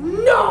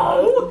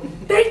know.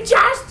 They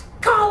just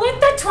call it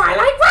the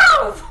Twilight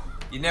Grove.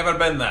 You never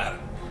been there.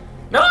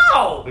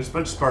 No. There's a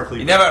bunch of sparkly.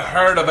 You never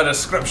heard of a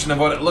description of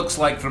what it looks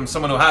like from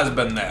someone who has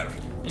been there.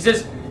 He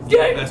says,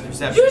 Best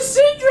perception.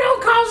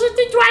 Yusidril calls it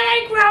the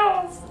Twilight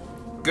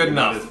Grove. Good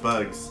Not enough. as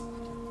bugs.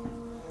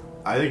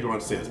 I think I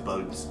want to say it's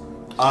bugs.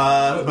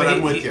 But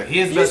I'm with you. He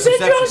has best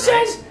Yusidril perception,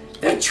 right? says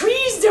the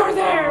trees are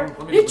there.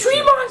 The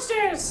tree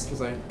monsters.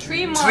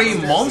 Tree monsters.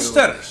 Tree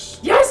monsters.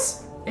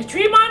 Yes, the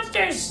tree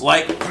monsters.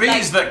 Like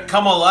trees that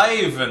come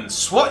alive and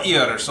swat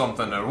you or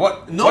something, or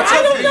what? No, what's I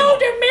that don't thing? know.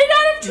 They're made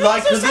out of trees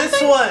Like or this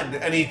something. one,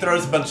 and he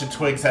throws a bunch of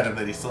twigs at him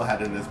that he still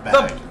had in his The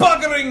bag.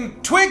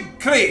 buggering twig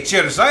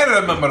creatures. I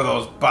remember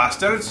those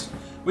bastards.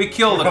 We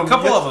killed a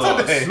couple of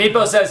those. yesterday.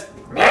 Meepo says,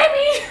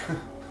 Maybe.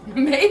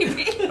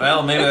 Maybe.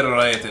 Well, maybe they're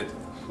related.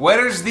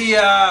 Where's the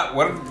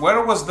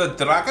where was the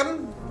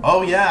dragon?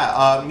 Oh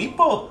yeah,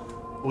 Meepo.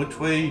 Which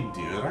way do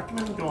you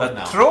recommend going The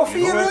now? trophy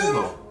You know where to room?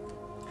 go.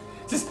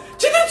 just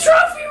to the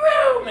trophy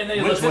room. And then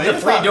he Which looks at way the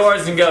is three that?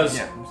 doors and goes,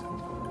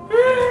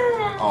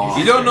 Oh,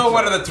 You don't know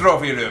where the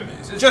trophy room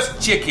is. It's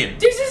just chicken.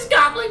 This is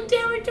goblin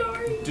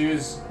territory.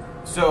 Dudes,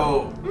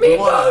 So,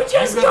 Meepo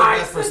just you've got the guards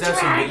best the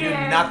perception, but you're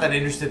dragon. not that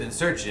interested in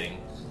searching.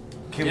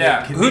 Can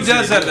Yeah. can Who we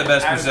does see have the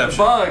best as perception?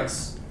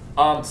 bugs.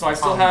 So I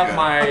still have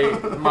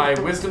my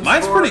wisdom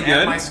Mine's score pretty good.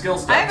 and my skill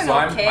stuff. I have an so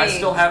okay. I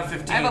still have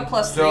 15. I have a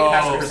plus So, 3.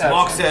 Passive perception.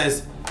 Mock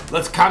says,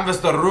 let's canvass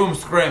the room,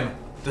 Scrim.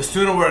 The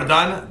sooner we're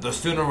done, the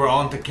sooner we're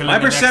on to killing My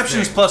the next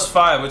perception's thing.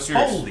 +5. What's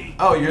yours? holy!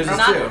 Oh, yours is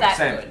Not too. that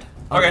Same. good.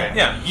 Okay,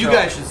 yeah. You so-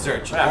 guys should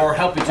search or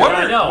help each What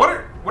other. are, no.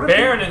 what are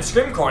Baron and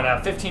Scrimcorn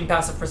have 15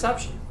 passive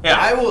perception. Yeah.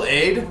 I will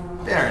aid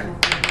Baron.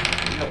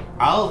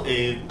 I'll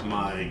aid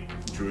my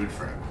druid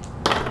friend.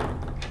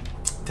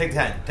 Take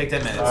 10. Take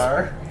 10 minutes.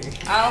 I'll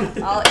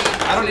aid.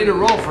 I don't need to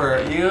roll for.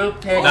 You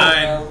pick 9.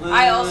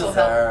 I also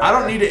help. I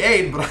don't need to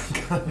aid, but I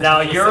got.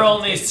 Now you're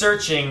only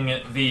searching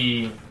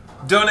the.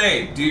 Don't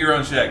aid. Do your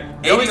own check.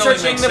 You're only Aiding only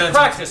searching makes the sense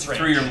practice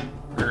through range.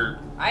 your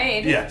I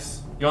aid.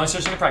 Yes. You're only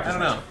searching the practice. I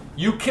don't know. range.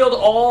 You killed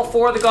all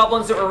 4 of the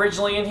goblins that were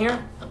originally in here.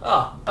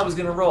 Ah, I was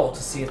gonna roll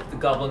to see if the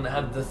goblin that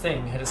had the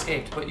thing had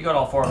escaped, but you got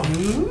all 4 of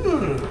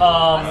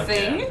them.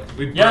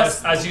 Thing.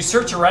 Yes, as you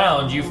search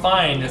around, you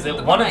find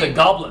that one of the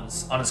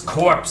goblins on his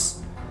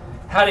corpse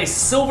had a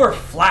silver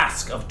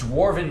flask of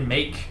dwarven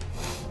make.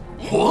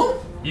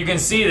 You can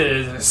see that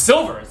it's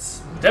silver.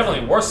 It's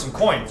definitely worth some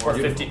coin. It's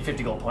worth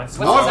 50 gold points.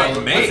 What's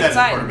inside? mate. What's That's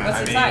inside? important. What's I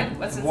mean, inside?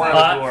 What's One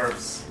inside? of the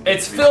dwarves.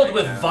 It's filled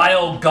with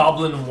vile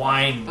goblin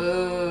wine.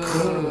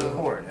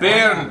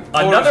 Baron.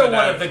 Another pours it one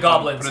out of the from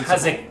goblins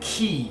has a principle.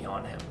 key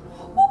on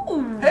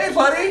him. Hey,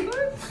 buddy.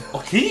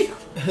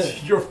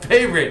 Your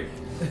favorite.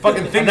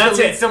 Fucking thing And that's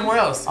to lead it. somewhere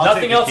else.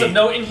 Nothing else of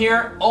note in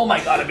here. Oh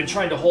my god, I've been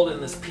trying to hold it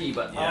in this pee,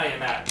 but I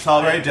am at. It's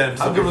all right, Jen.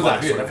 I'm good with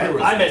that.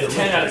 I'm at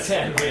 10 out of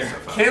 10 here.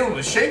 Caleb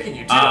was shaking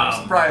you too.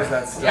 I'm surprised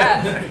that's.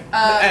 Yeah.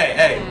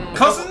 Hey,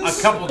 Cousins?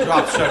 a couple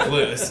drops shook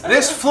loose.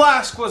 This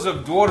flask was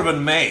of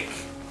dwarven make,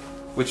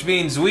 which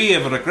means we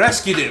have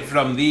rescued it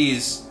from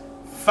these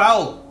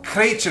foul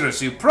creatures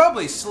who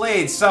probably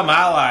slayed some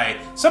ally,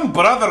 some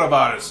brother of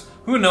ours,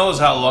 who knows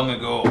how long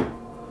ago.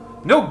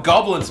 No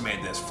goblins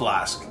made this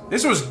flask.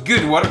 This was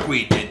good work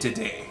we did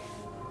today.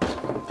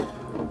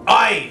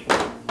 Aye!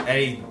 And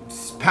he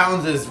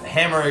pounds his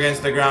hammer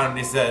against the ground and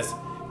he says,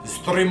 there's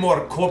 3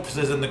 more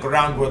corpses in the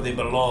ground where they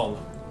belong.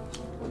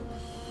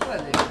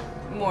 Well,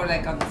 they're more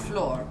like on the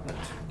floor. But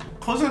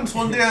Cousins,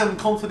 one day I'm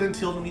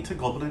confident you'll meet a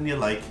goblin you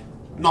like.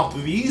 Not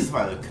these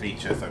vile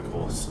creatures, of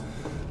course.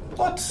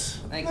 But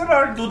Like- there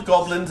are good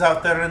goblins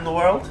out there in the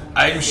world.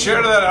 I'm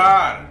sure there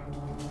are.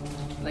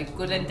 like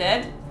good and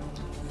dead.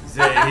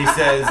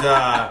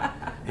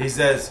 He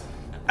says,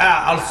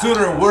 I'll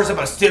sooner worship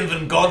a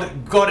sylvan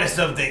goddess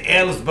of the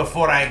elves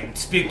before I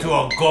speak to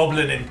a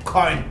goblin in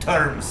kind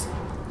terms.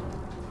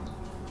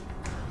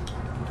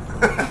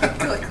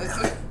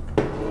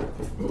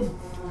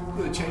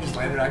 Really changes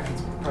my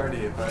interactions with the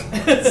party,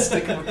 but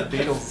sticking with the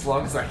Beatles as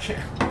long as I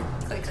can.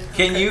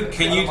 Can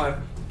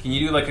you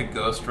do like a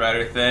Ghost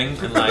Rider thing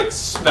and like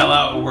spell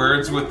out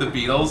words with the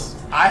Beatles?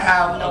 I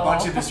have No. a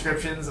bunch of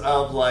descriptions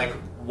of like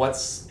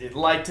what's it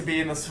like to be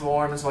in the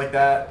swarm and stuff like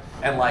that,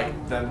 and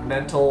like the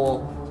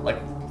mental like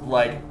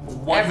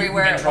what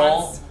Everywhere he at can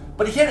control. once.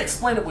 But he can't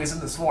explain it when he's in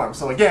the swarm.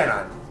 So again,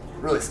 I'm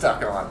really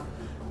stuck on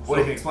what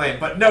he can explain.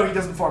 But no, he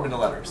doesn't form into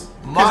letters.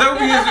 Because that would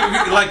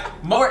be like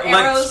Or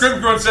arrows.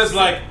 Scriptgrowth says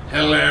like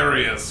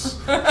hilarious.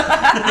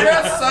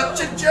 You're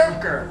such a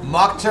joker.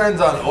 Mock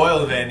turns on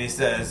Oilvein, he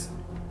says,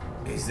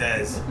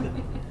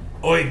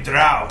 Oi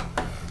drow,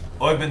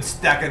 I've been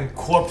stacking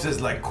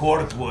corpses like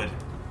cordwood,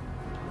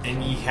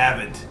 and ye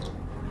haven't.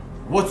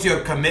 What's your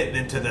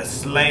commitment to the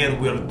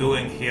slaying we're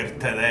doing here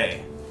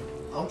today?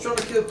 I'm trying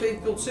to kill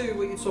people too.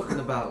 What are you talking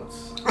about?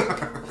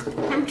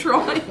 I'm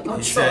trying. I'm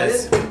He trying.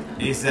 says, I'm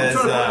trying to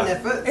put an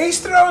effort. He's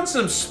throwing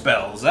some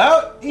spells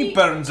out. He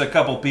burns a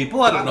couple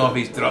people. I don't know if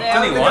he's dropped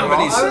Yeah, anyone, but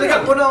he's. I only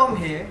got one arm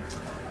here.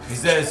 He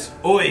says,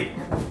 "Oi,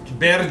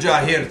 Bearjaw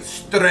here,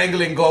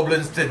 strangling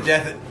goblins to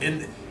death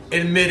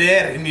in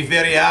midair, in me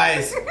very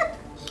eyes.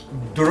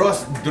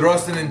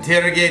 Drosten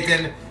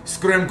interrogating,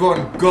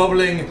 Scrimcorn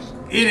gobbling,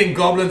 eating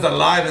goblins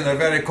alive in their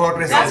very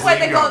corpus." That's why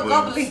they call it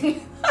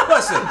gobbling.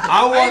 Listen,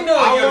 I know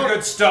you're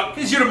good stuck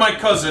because you're my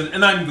cousin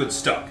and I'm good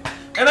stuck.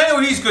 And I know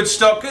he's good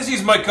stuck because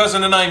he's my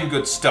cousin and I'm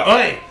good stuck.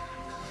 Oi!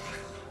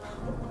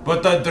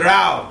 But the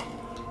drow,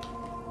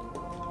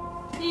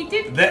 He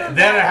did.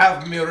 there I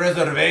have me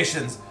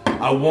reservations.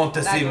 I want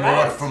to see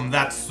more from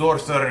that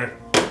sorcerer.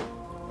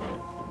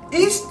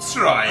 He's Are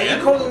trying.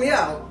 you calling me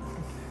out?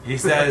 He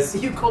says, Are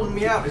you calling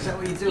me out? Is that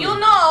what you're doing? You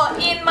know,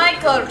 in my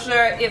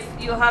culture, if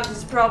you have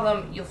this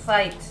problem, you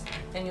fight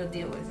and you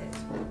deal with it.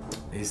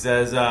 he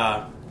says,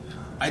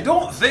 I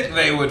don't think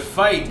they would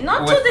fight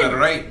Not with to the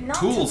right not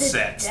tool to the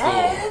sets,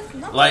 death, though.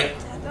 not Like,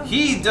 to the death.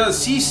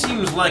 he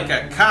seems like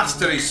a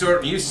castery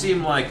sort, and you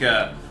seem like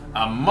a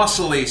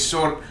muscly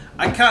sort.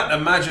 I can't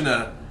imagine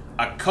a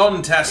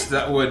contest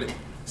that would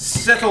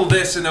settle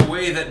this in a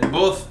way that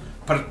both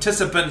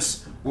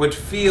participants would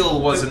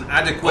feel was an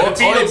adequate...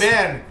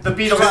 man, The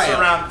beetles Try it.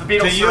 surround. The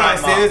beetles to you I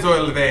surround. say this,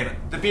 Mom. Oilvein.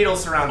 The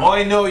beetles surround. Mom.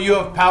 I know you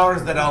have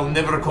powers that I'll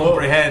never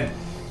comprehend,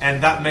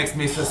 and that makes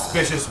me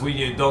suspicious when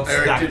you don't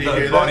Eric, stack did you the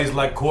hear bodies that?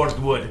 like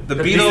cordwood. The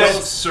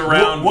beetles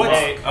surround... What?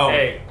 Hey, Oh.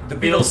 hey, The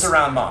beetles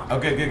surround Mock.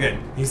 Okay, good.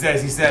 He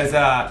says, as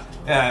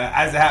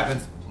it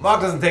happens,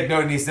 Mark doesn't take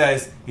note, and he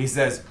says,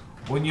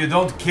 when you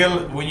don't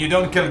kill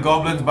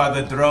goblins by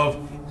the drove,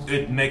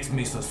 it makes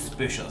me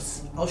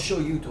suspicious. I'll show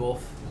you,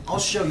 dwarf. I'll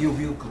show you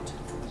real good.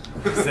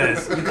 He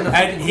says, gonna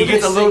and he you're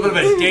gets a gonna little see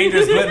bit of a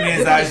dangerous glint in his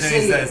You're gonna eyes, and he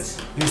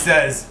see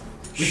says,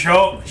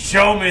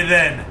 show me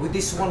then. With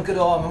this one good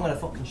arm, I'm gonna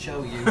fucking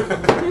show you.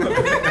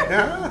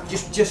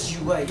 just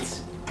you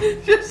wait.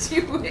 Just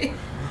you wait.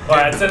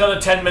 Alright, it's another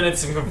 10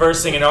 minutes of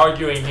conversing and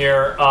arguing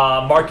here.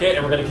 Mark it,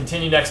 and we're going to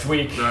continue next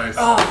week. Nice.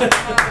 That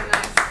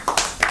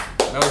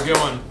was a good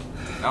one.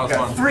 That was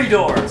fun. 3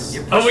 doors.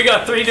 Oh, we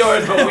got 3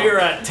 doors, but we were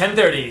at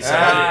 10:30. So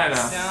I know.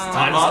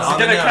 On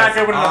the gonna nose, crack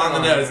open on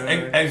another the one.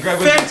 nose. And Greg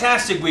with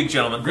Fantastic week,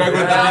 gentlemen. Greg with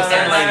the Well best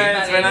done, lady.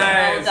 everybody.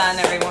 nice. Well done,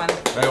 everyone.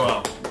 Very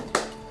well.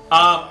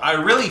 I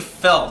really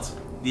felt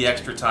the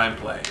extra time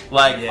play.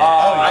 Like, Yeah.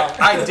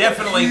 I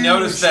definitely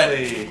noticed that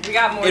Usually. We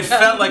got more it done.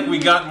 felt like we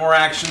got more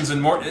actions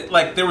and more.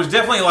 Like, there was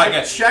definitely like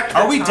I checked the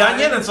are we done time,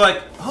 yet? And it's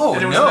like, oh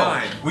and it was no,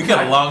 9. we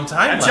got a long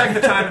time I left. checked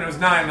the time and it was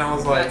 9, and I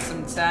was Got like,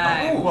 some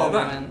time. Oh, well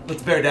done. everyone.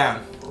 Let's bear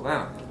down.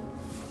 wow.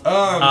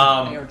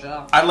 Your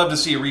job. I'd love to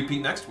see a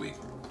repeat next week.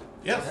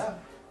 Yes.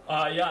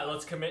 yeah,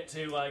 let's commit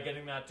to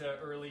getting that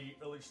early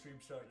stream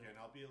started. And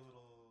I'll be a little.